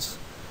reasons.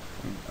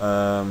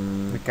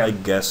 I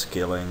guess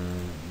killing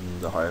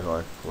the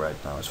hierarch right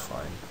now is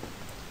fine.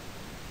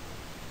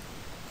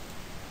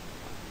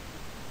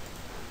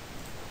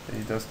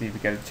 He does need to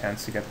get a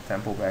chance to get the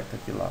tempo back that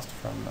you lost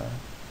from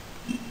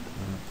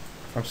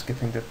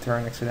skipping the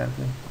turn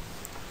accidentally.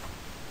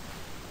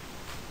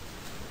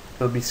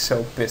 He'll be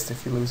so pissed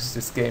if he loses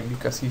this game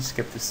because he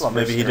skipped this. Well,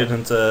 maybe he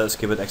didn't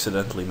skip it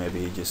accidentally.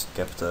 Maybe he just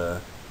kept.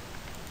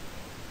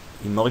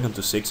 He mulliganed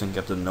to 6 and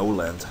kept a no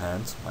land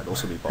hand. Might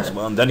also be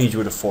possible. And then he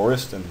drew the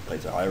forest and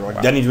played the hierarch.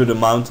 Wow. Then he drew the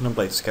mountain and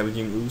played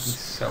scavenging ooze. He's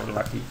so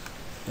lucky.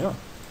 Yeah.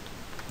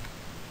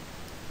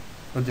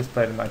 We'll just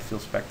play the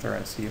Nightfield Spectre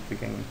and see if we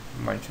can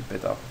munch a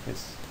bit off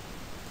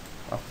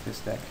of his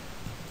deck.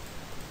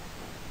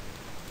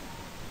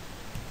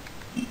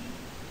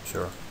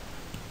 Sure.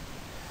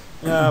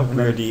 Yeah,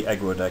 we're the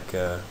aggro deck.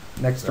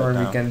 Next right turn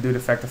now. we can do the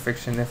Fact of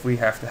Fiction. If we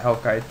have the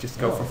Hellkite, just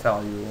go for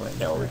value. And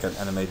Yeah, or we can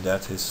animate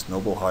that, his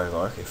noble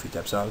hierarch, if he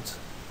taps out.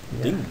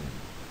 Yeah. Ding!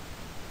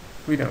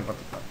 We don't want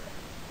to block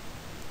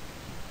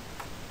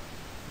that.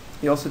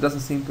 He also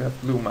doesn't seem to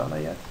have blue mana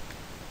yet.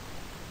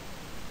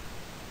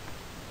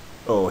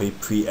 Oh, he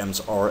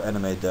preempts our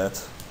animate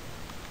that.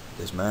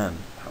 This man.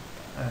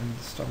 And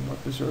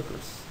Stormlord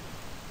Berserkers.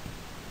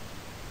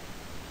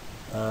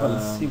 Well,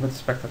 let's see what the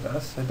Spectre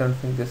does. I don't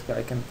think this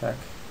guy can attack.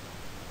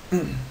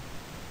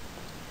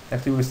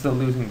 Actually, we're still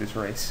losing this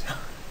race.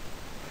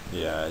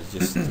 Yeah,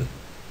 just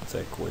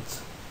attack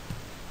with.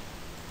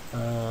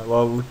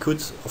 Well, we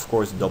could, of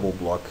course, double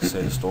block,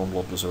 say, the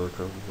Stormlord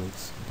Berserker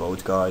with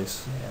both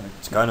guys. Yeah,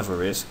 It's kind of a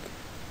risk.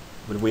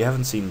 But we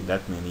haven't seen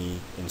that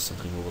many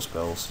instant removal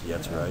spells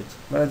yet, Yeah. right?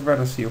 But I'd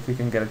rather see if we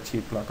can get a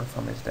cheap blocker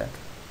from his deck.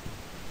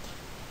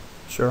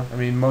 Sure. I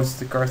mean, most of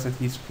the cards that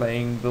he's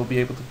playing will be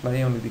able to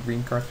play, only the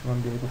green cards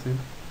won't be able to.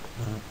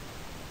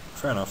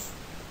 Fair enough.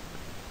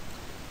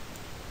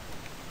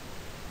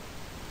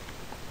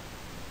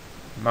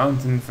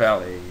 Mountain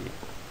Valley.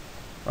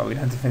 Well, we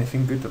don't have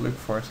anything good to look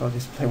for, so I'll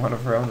just play one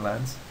of our own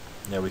lands.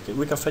 Yeah, we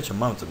can fetch a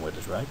mountain with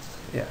it, right?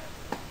 Yeah,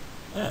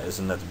 Yeah,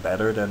 isn't that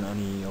better than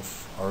any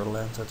of our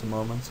lands at the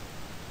moment?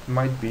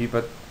 might be,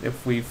 but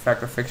if we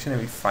Fact or Fiction and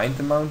we find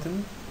the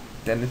mountain,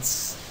 then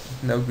it's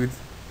no good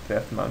to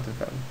have the Mountain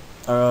Valley.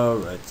 Oh,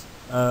 right.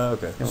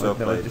 Okay, Yeah, so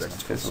then play we'll just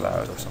Dragon's fizzle Summit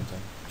out or and- something.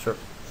 Sure.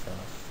 Fair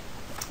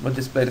enough. We'll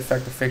just play the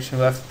Fact or Fiction,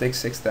 we'll have to take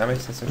 6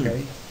 damage, that's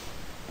okay.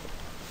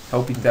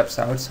 Hope he taps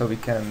out so we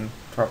can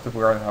drop the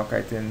Warren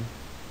Hellkite in.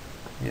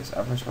 He has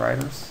Avenge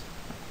Riders.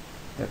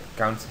 That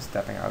counts as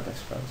tapping out, I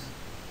suppose.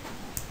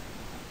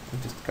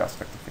 We'll just cast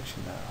Fact or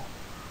Fiction now.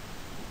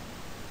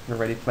 We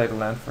already played a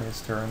land for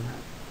his turn.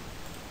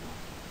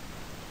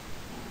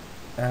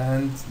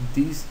 And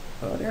these...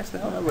 Oh, there's the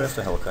Hellkite. We have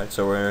the Hellkite,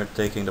 so we're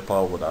taking the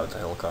pile without the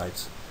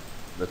Hellkite.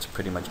 That's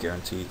pretty much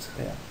guaranteed.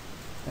 Yeah.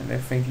 And I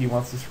think he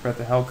wants to spread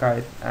the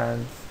Hellkite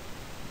and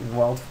the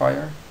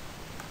Wildfire.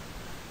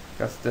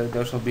 Because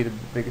those will be the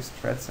biggest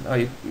threats.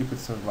 And you put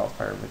some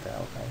Wildfire with the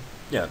Hellkite.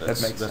 Yeah, That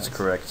that's makes sense.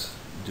 correct,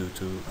 due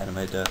to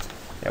animate that.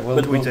 Yeah,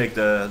 But we take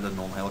the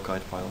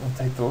non-Hellkite pile. We'll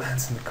take the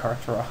lands in the card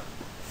draw.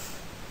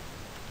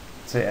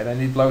 So yeah, then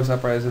he blows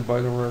up as a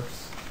Boiler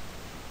Works.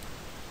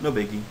 No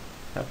biggie.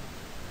 Yep.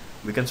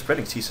 We can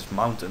Spreading Seas as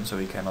mountain, so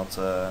he cannot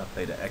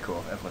play the Echo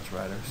of Avalanche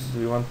Riders. Do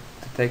we want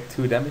to take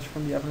 2 damage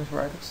from the Avalanche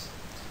Riders?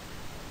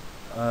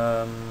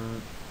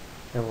 Then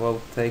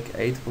we'll take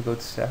 8, we'll go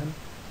to 7.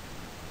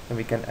 Then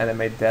we can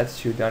animate that,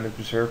 shoot down the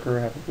Berserker,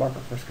 have a blocker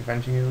for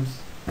Scavenging Ooze.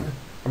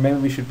 Or maybe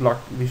we should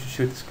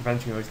shoot the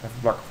Scavenging Ooze and have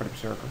a blocker for the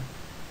Berserker.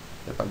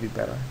 That might be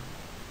better.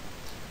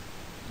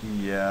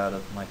 Yeah,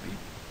 that might be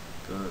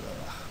good.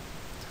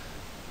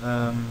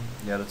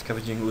 Yeah, that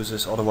Scavenging Ooze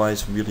is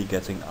otherwise really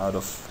getting out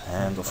of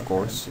hand, of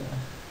course.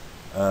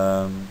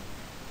 Yeah.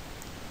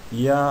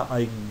 Yeah,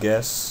 I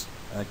guess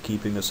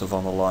keeping the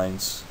Savannah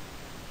lines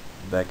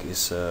back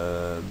is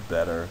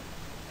better.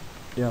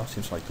 Yeah,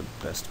 seems like the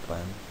best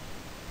plan.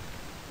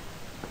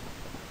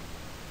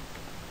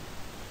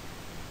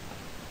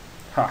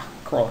 Ha!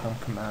 Crawlhelm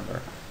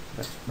Commander.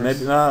 That's the Maybe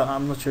first-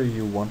 I'm not sure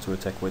you want to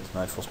attack with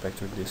Nightfall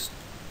Spectre this.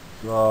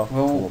 Well,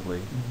 Well,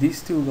 probably.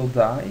 These 2 will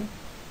die.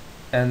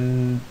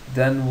 And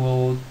then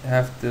we'll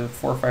have the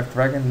 4/5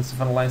 dragon and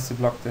Savannah lines to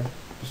block the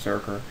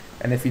Berserker.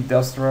 And if he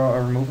does draw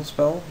a removal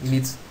spell, he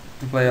needs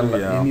to play a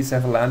Yeah. he needs to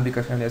have a land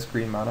because he only has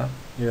green mana.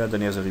 Yeah, then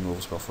he has a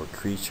removal spell for a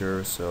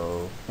creature,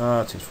 so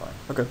it seems fine.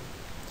 Okay.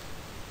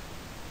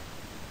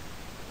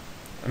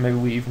 And maybe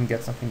we even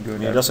get something good.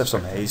 He out does of have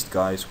some Spectre. haste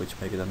guys, which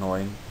make it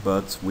annoying,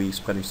 but we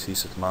Spreading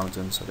Seas at the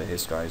mountain, so the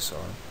haste guys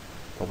are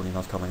probably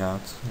not coming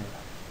out. Yeah.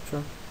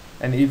 Sure.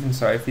 And even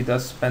so, if he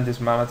does spend his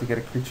mana to get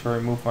a creature or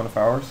remove one of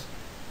ours,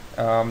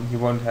 he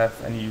won't have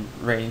any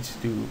range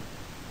to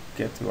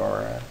get to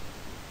our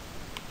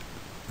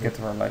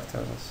life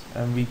totals.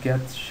 And we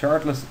get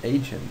Shardless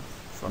Agent,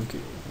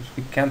 Funky. which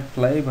we can't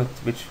play, but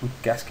which would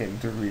cascade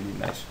into really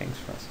nice things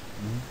for us.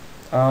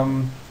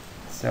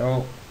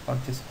 So I'll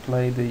just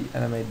play the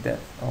Animate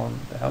Death on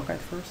the Hellkite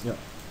first. Yeah.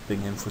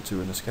 tapping him for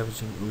 2 and a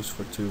Scavenging Ooze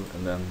for 2,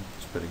 and then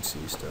Spreading Sea,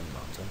 Stone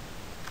Mountain.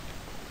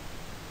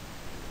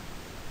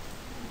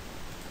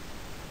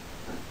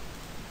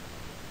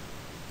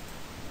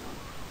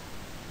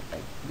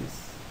 Like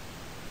this.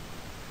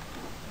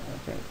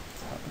 Okay,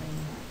 it's happening.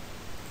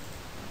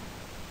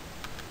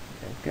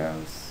 There it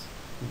goes.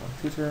 More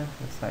tutor,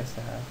 that's nice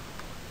to have.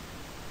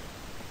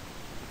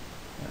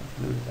 And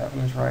looted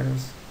Avalanche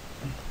Riders.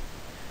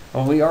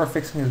 Well, we are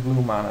fixing his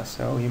blue mana,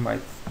 so he might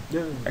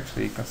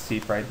actually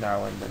concede right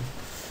now, and then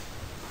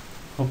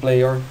we'll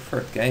play our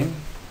third game.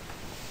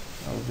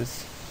 Oh,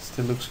 this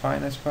still looks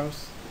fine, I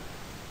suppose.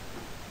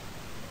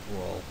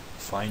 Well,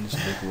 fine is a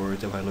big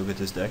word if I look at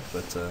this deck,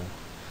 but it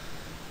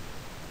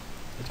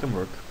can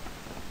work.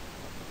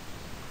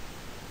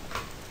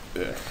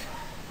 Ugh.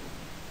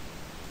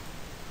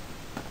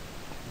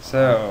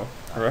 So,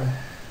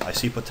 I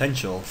see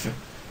potential.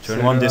 Turn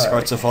So 1 do I.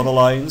 discard Savannah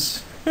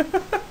Alliance.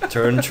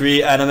 Turn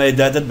 3 animate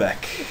that and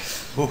back.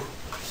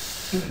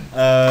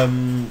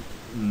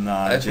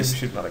 Nah, I think we just.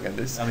 should not get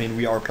this. I mean,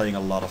 we are playing a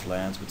lot of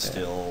lands, but Yeah.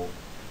 still,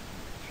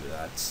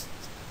 that's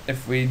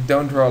If we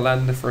don't draw a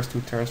land in the first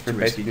 2 turns, we're Too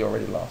risky. basically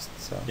already lost.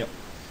 So. Yep.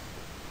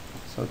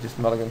 So just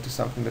mulligan to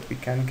something that we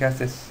can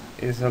cast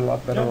is a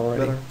lot better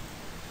already. better.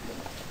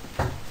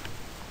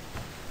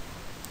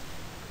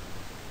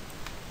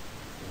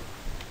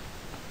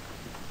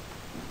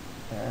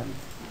 And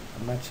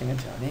I'm matching a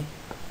Johnny.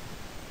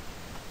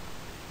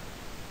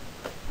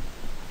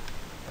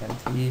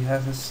 And he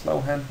has a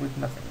slow hand with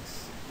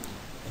nothings.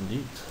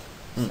 Indeed.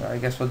 So I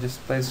guess we'll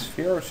just play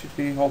Sphere, or should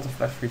we hold the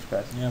Flash Freeze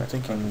bet? Yeah, I'm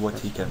thinking what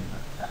he can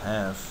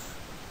have.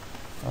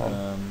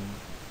 Oh.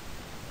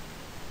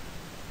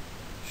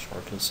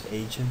 Shortless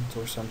Agent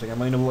or something. I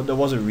mean, there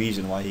was a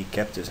reason why he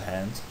kept his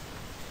hand.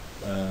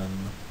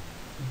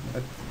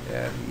 But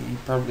yeah, he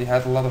probably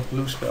had a lot of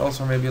blue spells,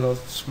 or maybe a lot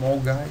of small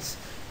guys.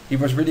 He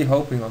was really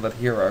hoping on that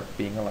hero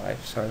being alive,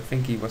 so I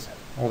think he was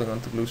holding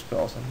on to blue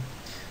spells. And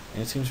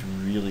it seems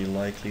really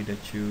likely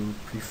that you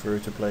prefer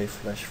to play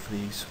Flash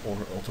Freeze or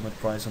Ultimate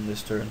Prize on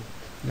this turn.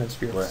 that's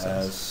Sphere.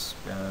 Whereas,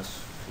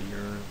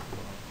 Sphere,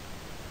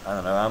 I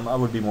don't know, I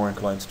would be more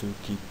inclined to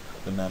keep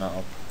the mana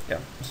up. Yeah,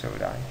 so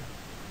would I.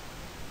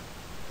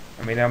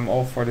 I mean, I'm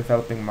all for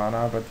developing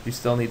mana, but you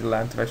still need the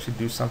land to actually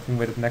do something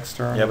with it next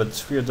turn. Yeah, but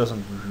Sphere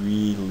doesn't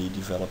really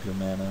develop your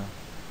mana.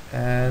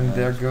 And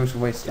there goes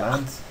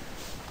Wasteland.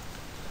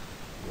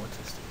 What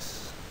is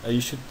this?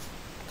 You should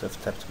have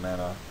tapped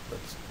mana, but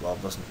well,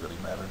 it doesn't really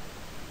matter.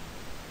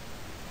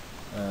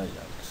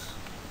 Yikes.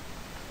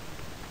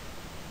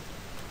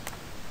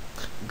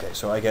 Okay,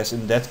 so I guess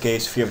in that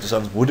case, Fear of the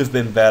Suns would have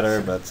been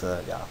better, but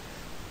yeah.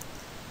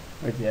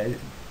 But yeah,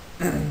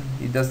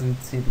 he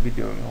doesn't seem to be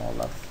doing a whole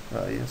lot.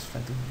 Well, he has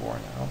Phantom Boar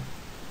now.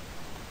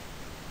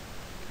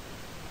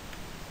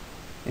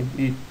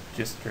 He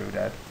just drew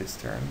that this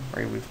turn,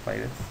 or he would have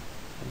played it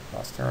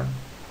last turn.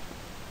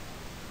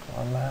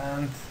 One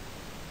land.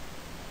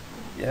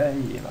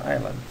 Yay, an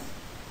island.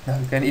 Now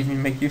you can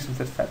even make use of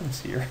that Phantom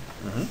Seer.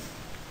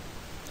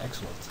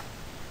 Excellent.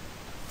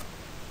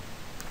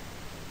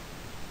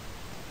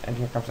 And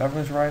here comes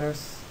Avalanche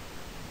Riders.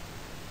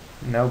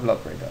 No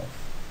Bloodbraid Elf.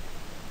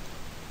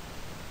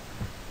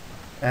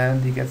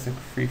 And he gets a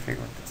free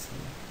Figment Destiny.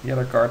 The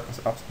other card was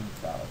absolutely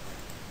valid.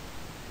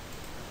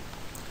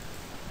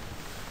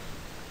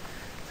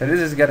 So this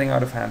is getting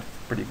out of hand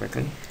pretty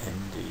quickly.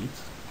 Indeed.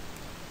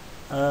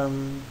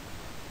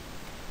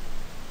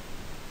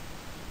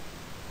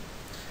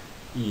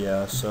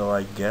 Yeah, so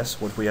I guess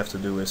what we have to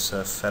do is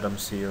Phantom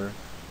Seer,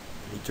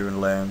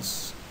 return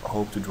lands,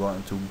 hope to draw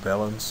into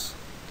Balance,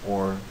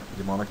 or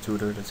Demonic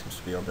Tutor. That seems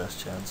to be our best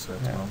chance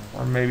at the moment.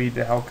 Or maybe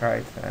the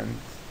Hellkite and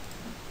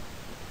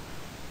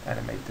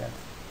animate that.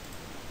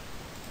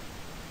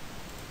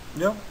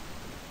 Yeah.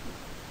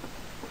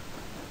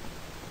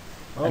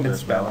 Oh, and there's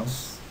it's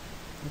balance.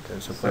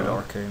 Okay, so play the So-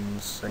 Arcane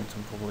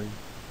Sanctum probably.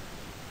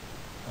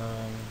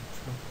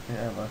 Sure.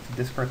 Yeah, we'll have to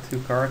discard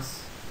 2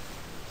 cards.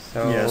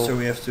 So Yeah, so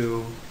we have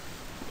to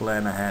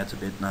plan ahead a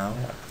bit now.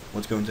 yeah.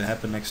 What's going to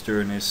happen next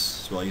turn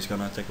is, well, he's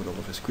gonna attack with all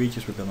of his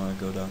creatures. We're gonna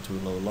go down to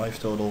a low life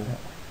total. Yeah.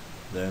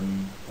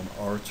 Then on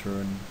our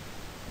turn,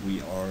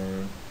 we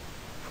are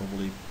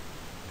probably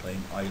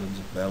playing Islands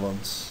of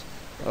Balance.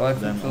 Well, I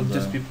Then think we'll on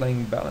just the- be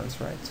playing balance,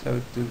 right?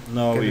 So to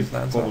No, get we his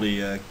lands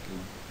probably,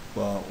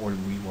 well, or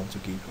we want to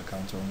keep a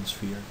counter on the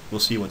Sphere.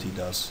 We'll see what he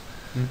does.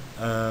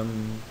 up.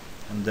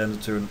 And then the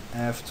turn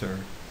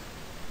after,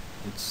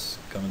 it's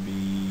gonna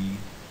be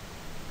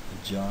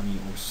Johnny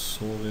or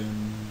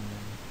Sorin.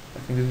 I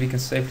think that we can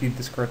safely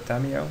discard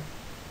Tamio,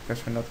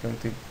 because we're not going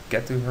to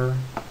get to her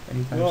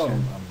anytime Well,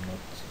 soon. I'm not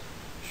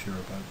sure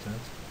about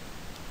that.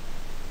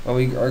 Well,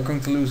 we are going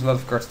to lose a lot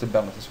of cards to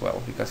balance as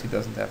well, because he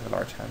doesn't have a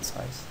large hand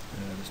size.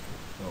 Yeah, that's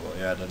true. Oh, well,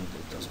 yeah, then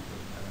it doesn't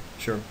really matter.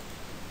 Sure.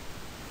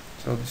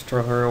 So just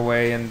throw her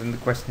away, and then the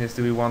question is,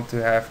 do we want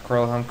to have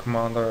Coralhelm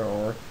Commander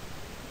or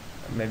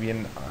maybe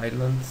an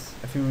island?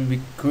 I think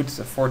we could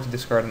afford to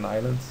discard an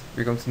island.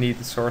 We're going to need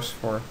the source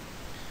for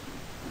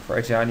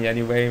Ajani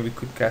anyway. We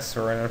could cast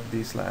Sorin out of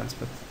these lands,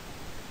 but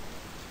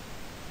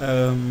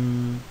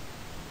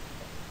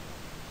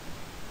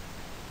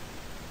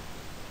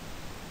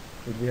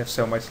But we have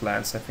so much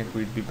lands, I think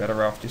we'd be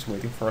better off just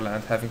waiting for a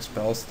land having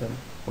spells than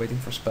waiting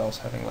for spells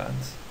having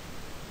lands.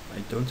 I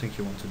don't think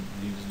you want to.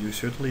 You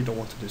certainly don't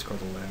want to discard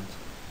a land.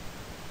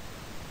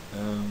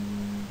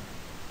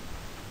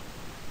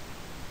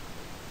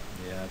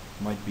 Yeah, it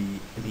might be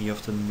any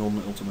of the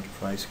non-ultimate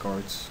prize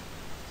cards.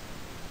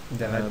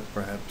 Then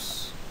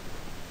Perhaps.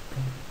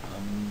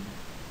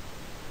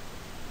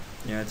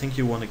 Yeah, I think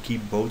you want to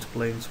keep both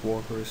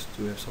planeswalkers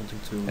to have something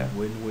to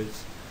win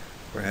with.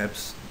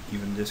 Perhaps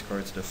even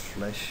discard the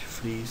flesh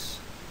fleece.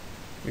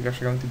 because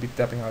we're going to be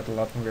tapping out a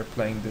lot when we're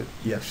playing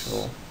the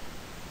actual.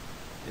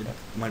 It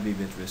might be a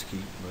bit risky,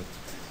 but.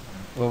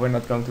 Well, we're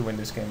not going to win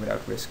this game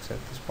without risks at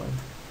this point.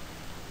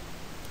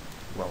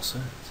 Well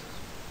said.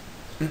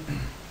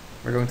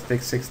 We're going to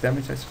take 6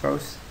 damage, I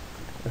suppose,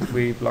 if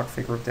we block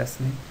Figure of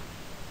Destiny.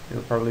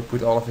 He'll probably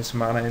put all of his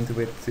mana into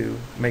it to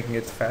making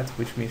it fat,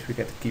 which means we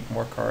get to keep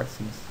more cards,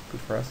 and it's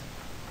good for us.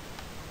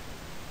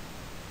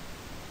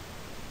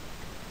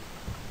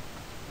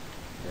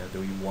 Yeah,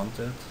 do you want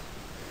that?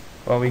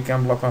 Well, we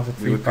can block one of the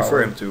 3 We would power.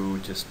 prefer him to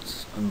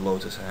just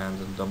unload his hand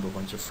and dump a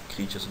bunch of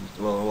creatures.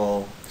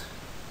 Well,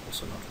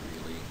 also not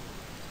really.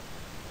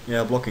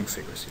 Yeah, blocking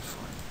figures is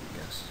fine, I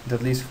guess. It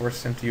at least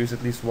forces him to use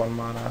at least 1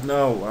 mana.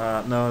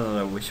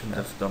 No. We shouldn't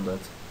have done that.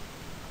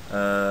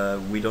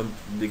 We don't,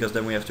 because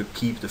then we have to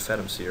keep the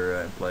Phantom Seer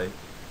in play.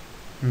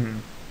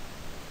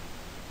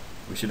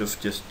 We should have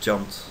just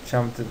jumped.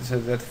 So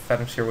that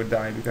Phantom Seer would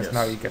die, because Yes.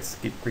 now he gets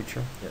to keep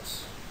creature.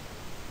 Yes.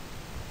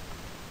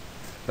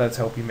 Let's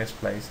hope he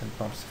misplays and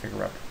bumps the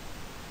figure up.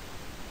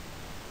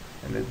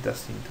 And it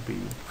does seem to be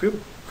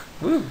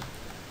woo!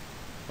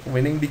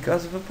 Winning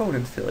because of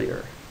opponent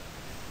failure.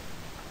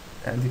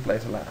 And he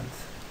plays a land.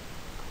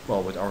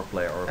 Well, with our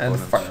player, our And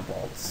opponents.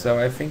 Firebolt. Yeah. So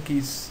I think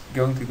he's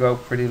going to go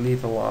pretty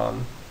lethal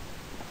on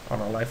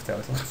our life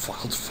total.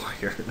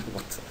 Wildfire.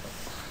 What the hell?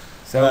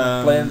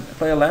 So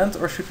play a land,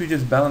 or should we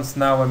just balance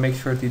now and make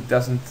sure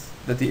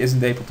that he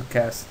isn't able to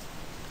cast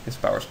his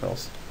power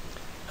spells?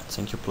 I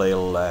think you play a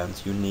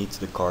land. You need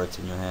the cards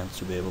in your hand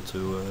to be able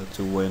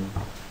to win.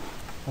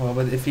 Well,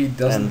 but if he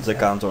doesn't, And the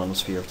counter on the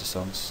Sphere of the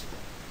Suns.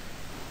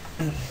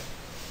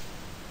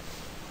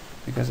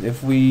 because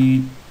if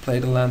we play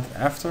the land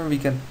after, we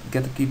can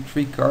get to keep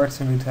 3 cards,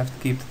 and we'd have to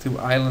keep the 2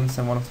 islands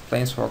and one of the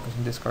planeswalkers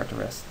and discard the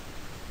rest.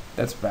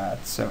 That's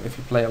bad. So if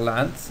you play a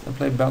land and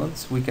play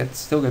balance, we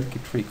still get to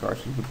keep 3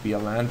 cards. It would be a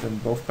land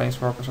and both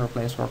planeswalkers or a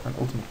planeswalker and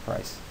ultimate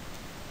price.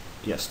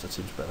 Yes, that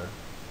seems better.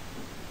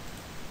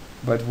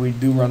 But we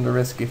do run the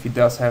risk if he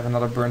does have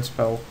another burn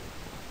spell,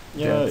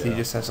 Yeah, that he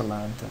just has a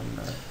land and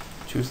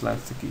choose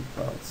lands to keep.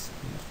 Well, it's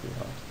not really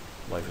hard.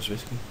 Life is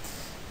risky.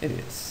 It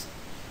is.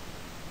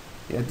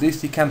 Yeah, at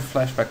least he can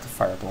flash back to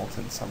Firebolt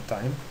in some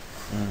time.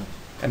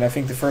 And I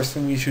think the first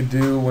thing we should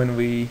do when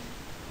we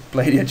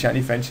play the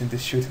Ajani Vengeance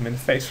is shoot him in the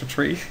face for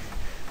 3.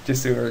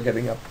 Just so we're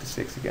getting up to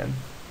 6 again.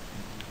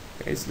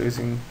 Okay, he's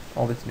losing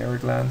all the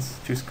generic lands.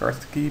 Choose cards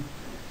to keep.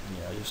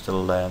 Yeah, you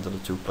still land on the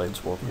 2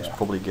 planeswalkers. Yeah.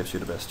 Probably gives you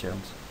the best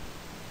chance.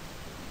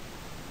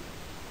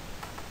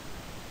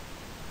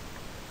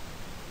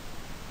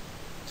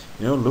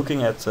 You know,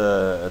 looking at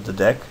the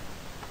deck,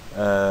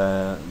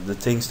 the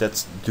things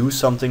that do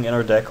something in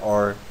our deck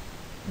are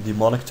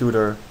Demonic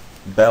Tutor,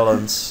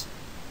 Balance,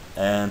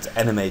 and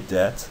Animate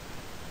Dead.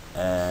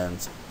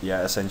 And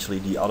yeah, essentially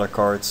the other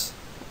cards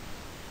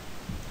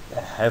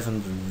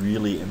haven't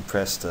really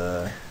impressed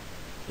in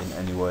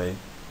any way.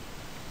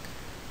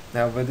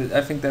 No, but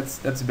I think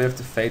that's a bit of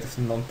the fate of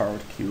the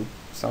non-powered cube.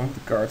 Some of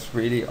the cards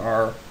really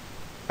are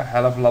a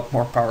hell of a lot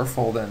more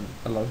powerful than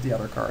a lot of the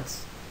other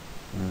cards.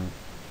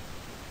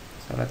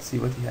 So let's see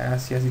what he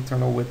has. He has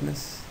Eternal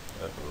Witness.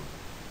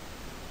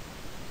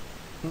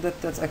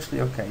 That's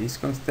actually okay. He's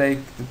going to take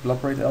the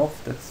Bloodbraid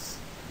Elf.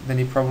 Then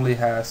he probably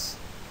has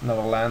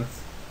another land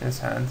in his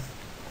hand.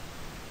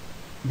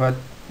 But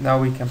now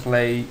we can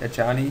play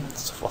Ajani,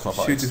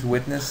 shoot his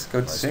Witness,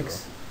 go to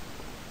 6.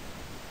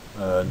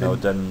 No,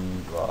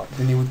 then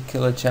Then he would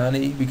kill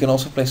Ajani. We can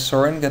also play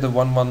Sorin, get a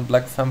 1/1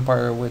 black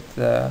vampire with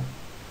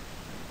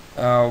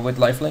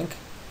lifelink,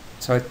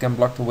 so it can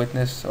block the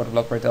Witness or the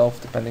Bloodbraid Elf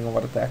depending on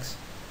what attacks.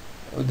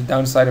 The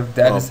downside of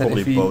that is that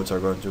probably if he both are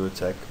going to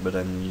attack, but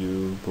then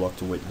you block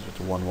the Witness with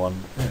the 1/1.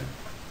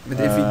 but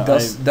if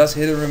he does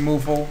hit a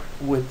removal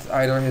with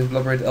either his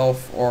Bloodbraid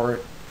Elf or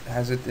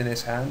has it in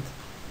his hand,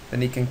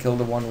 then he can kill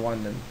the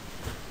 1/1 and.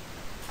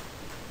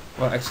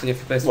 Well, actually, if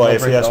he plays the Well,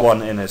 if he Bloodbraid has Elf,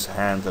 one in his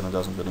hand, then it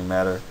doesn't really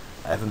matter.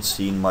 I haven't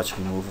seen much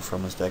removal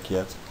from his deck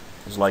yet.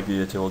 It's likely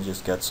that he'll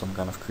just get some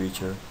kind of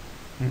creature.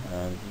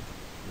 And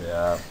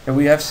yeah. And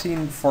we have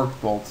seen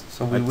Forked Bolt,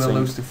 so we I will think-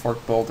 lose to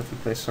Forked Bolt if we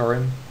play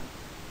Sorin.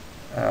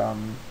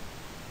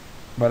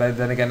 But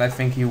then again, I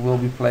think he will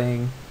be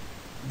playing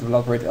the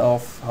Bloodbraid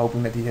Elf,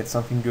 hoping that he hits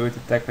something good,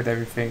 attack with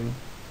everything.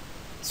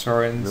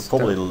 Sorin. We're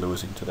probably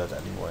losing to that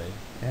anyway.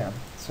 Yeah,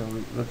 so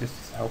we'll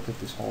just hope that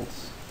this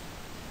holds.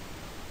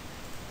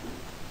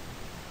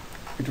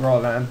 We draw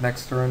a land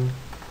next turn.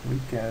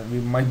 We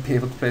might be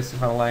able to play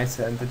Savannah Alliance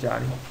and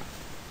Ajani.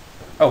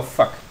 Oh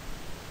fuck.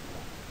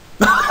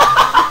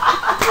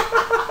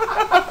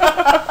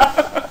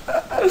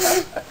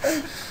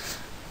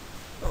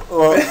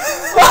 Well,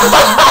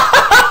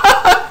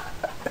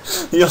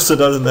 he also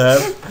doesn't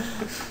have.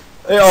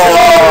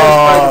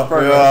 Oh,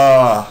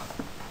 yeah.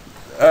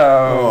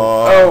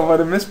 Oh,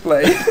 what a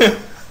misplay.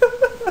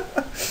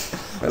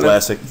 Well,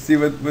 Classic. let's see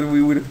what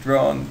we would have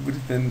drawn. Would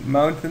have been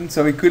Mountain.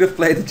 So we could have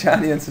played the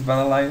Chani and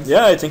Savannah Lions.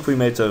 Yeah, I think we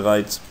made the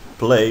right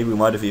play. We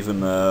might have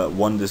even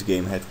won this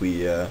game had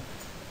we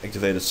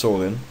activated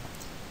Sorin.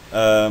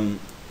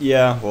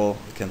 Yeah, well,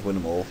 we can't win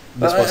them all.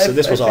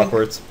 This was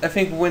awkward. I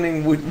think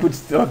winning would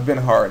still have been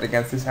hard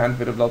against his hand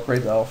with a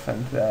Bloodbraid Elf,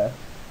 and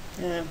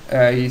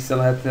he still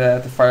had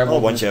the Fireball.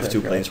 Well, once you have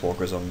two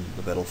Planeswalkers on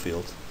the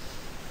battlefield.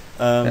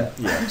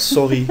 Yeah,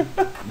 sorry,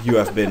 you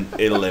have been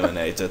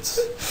eliminated.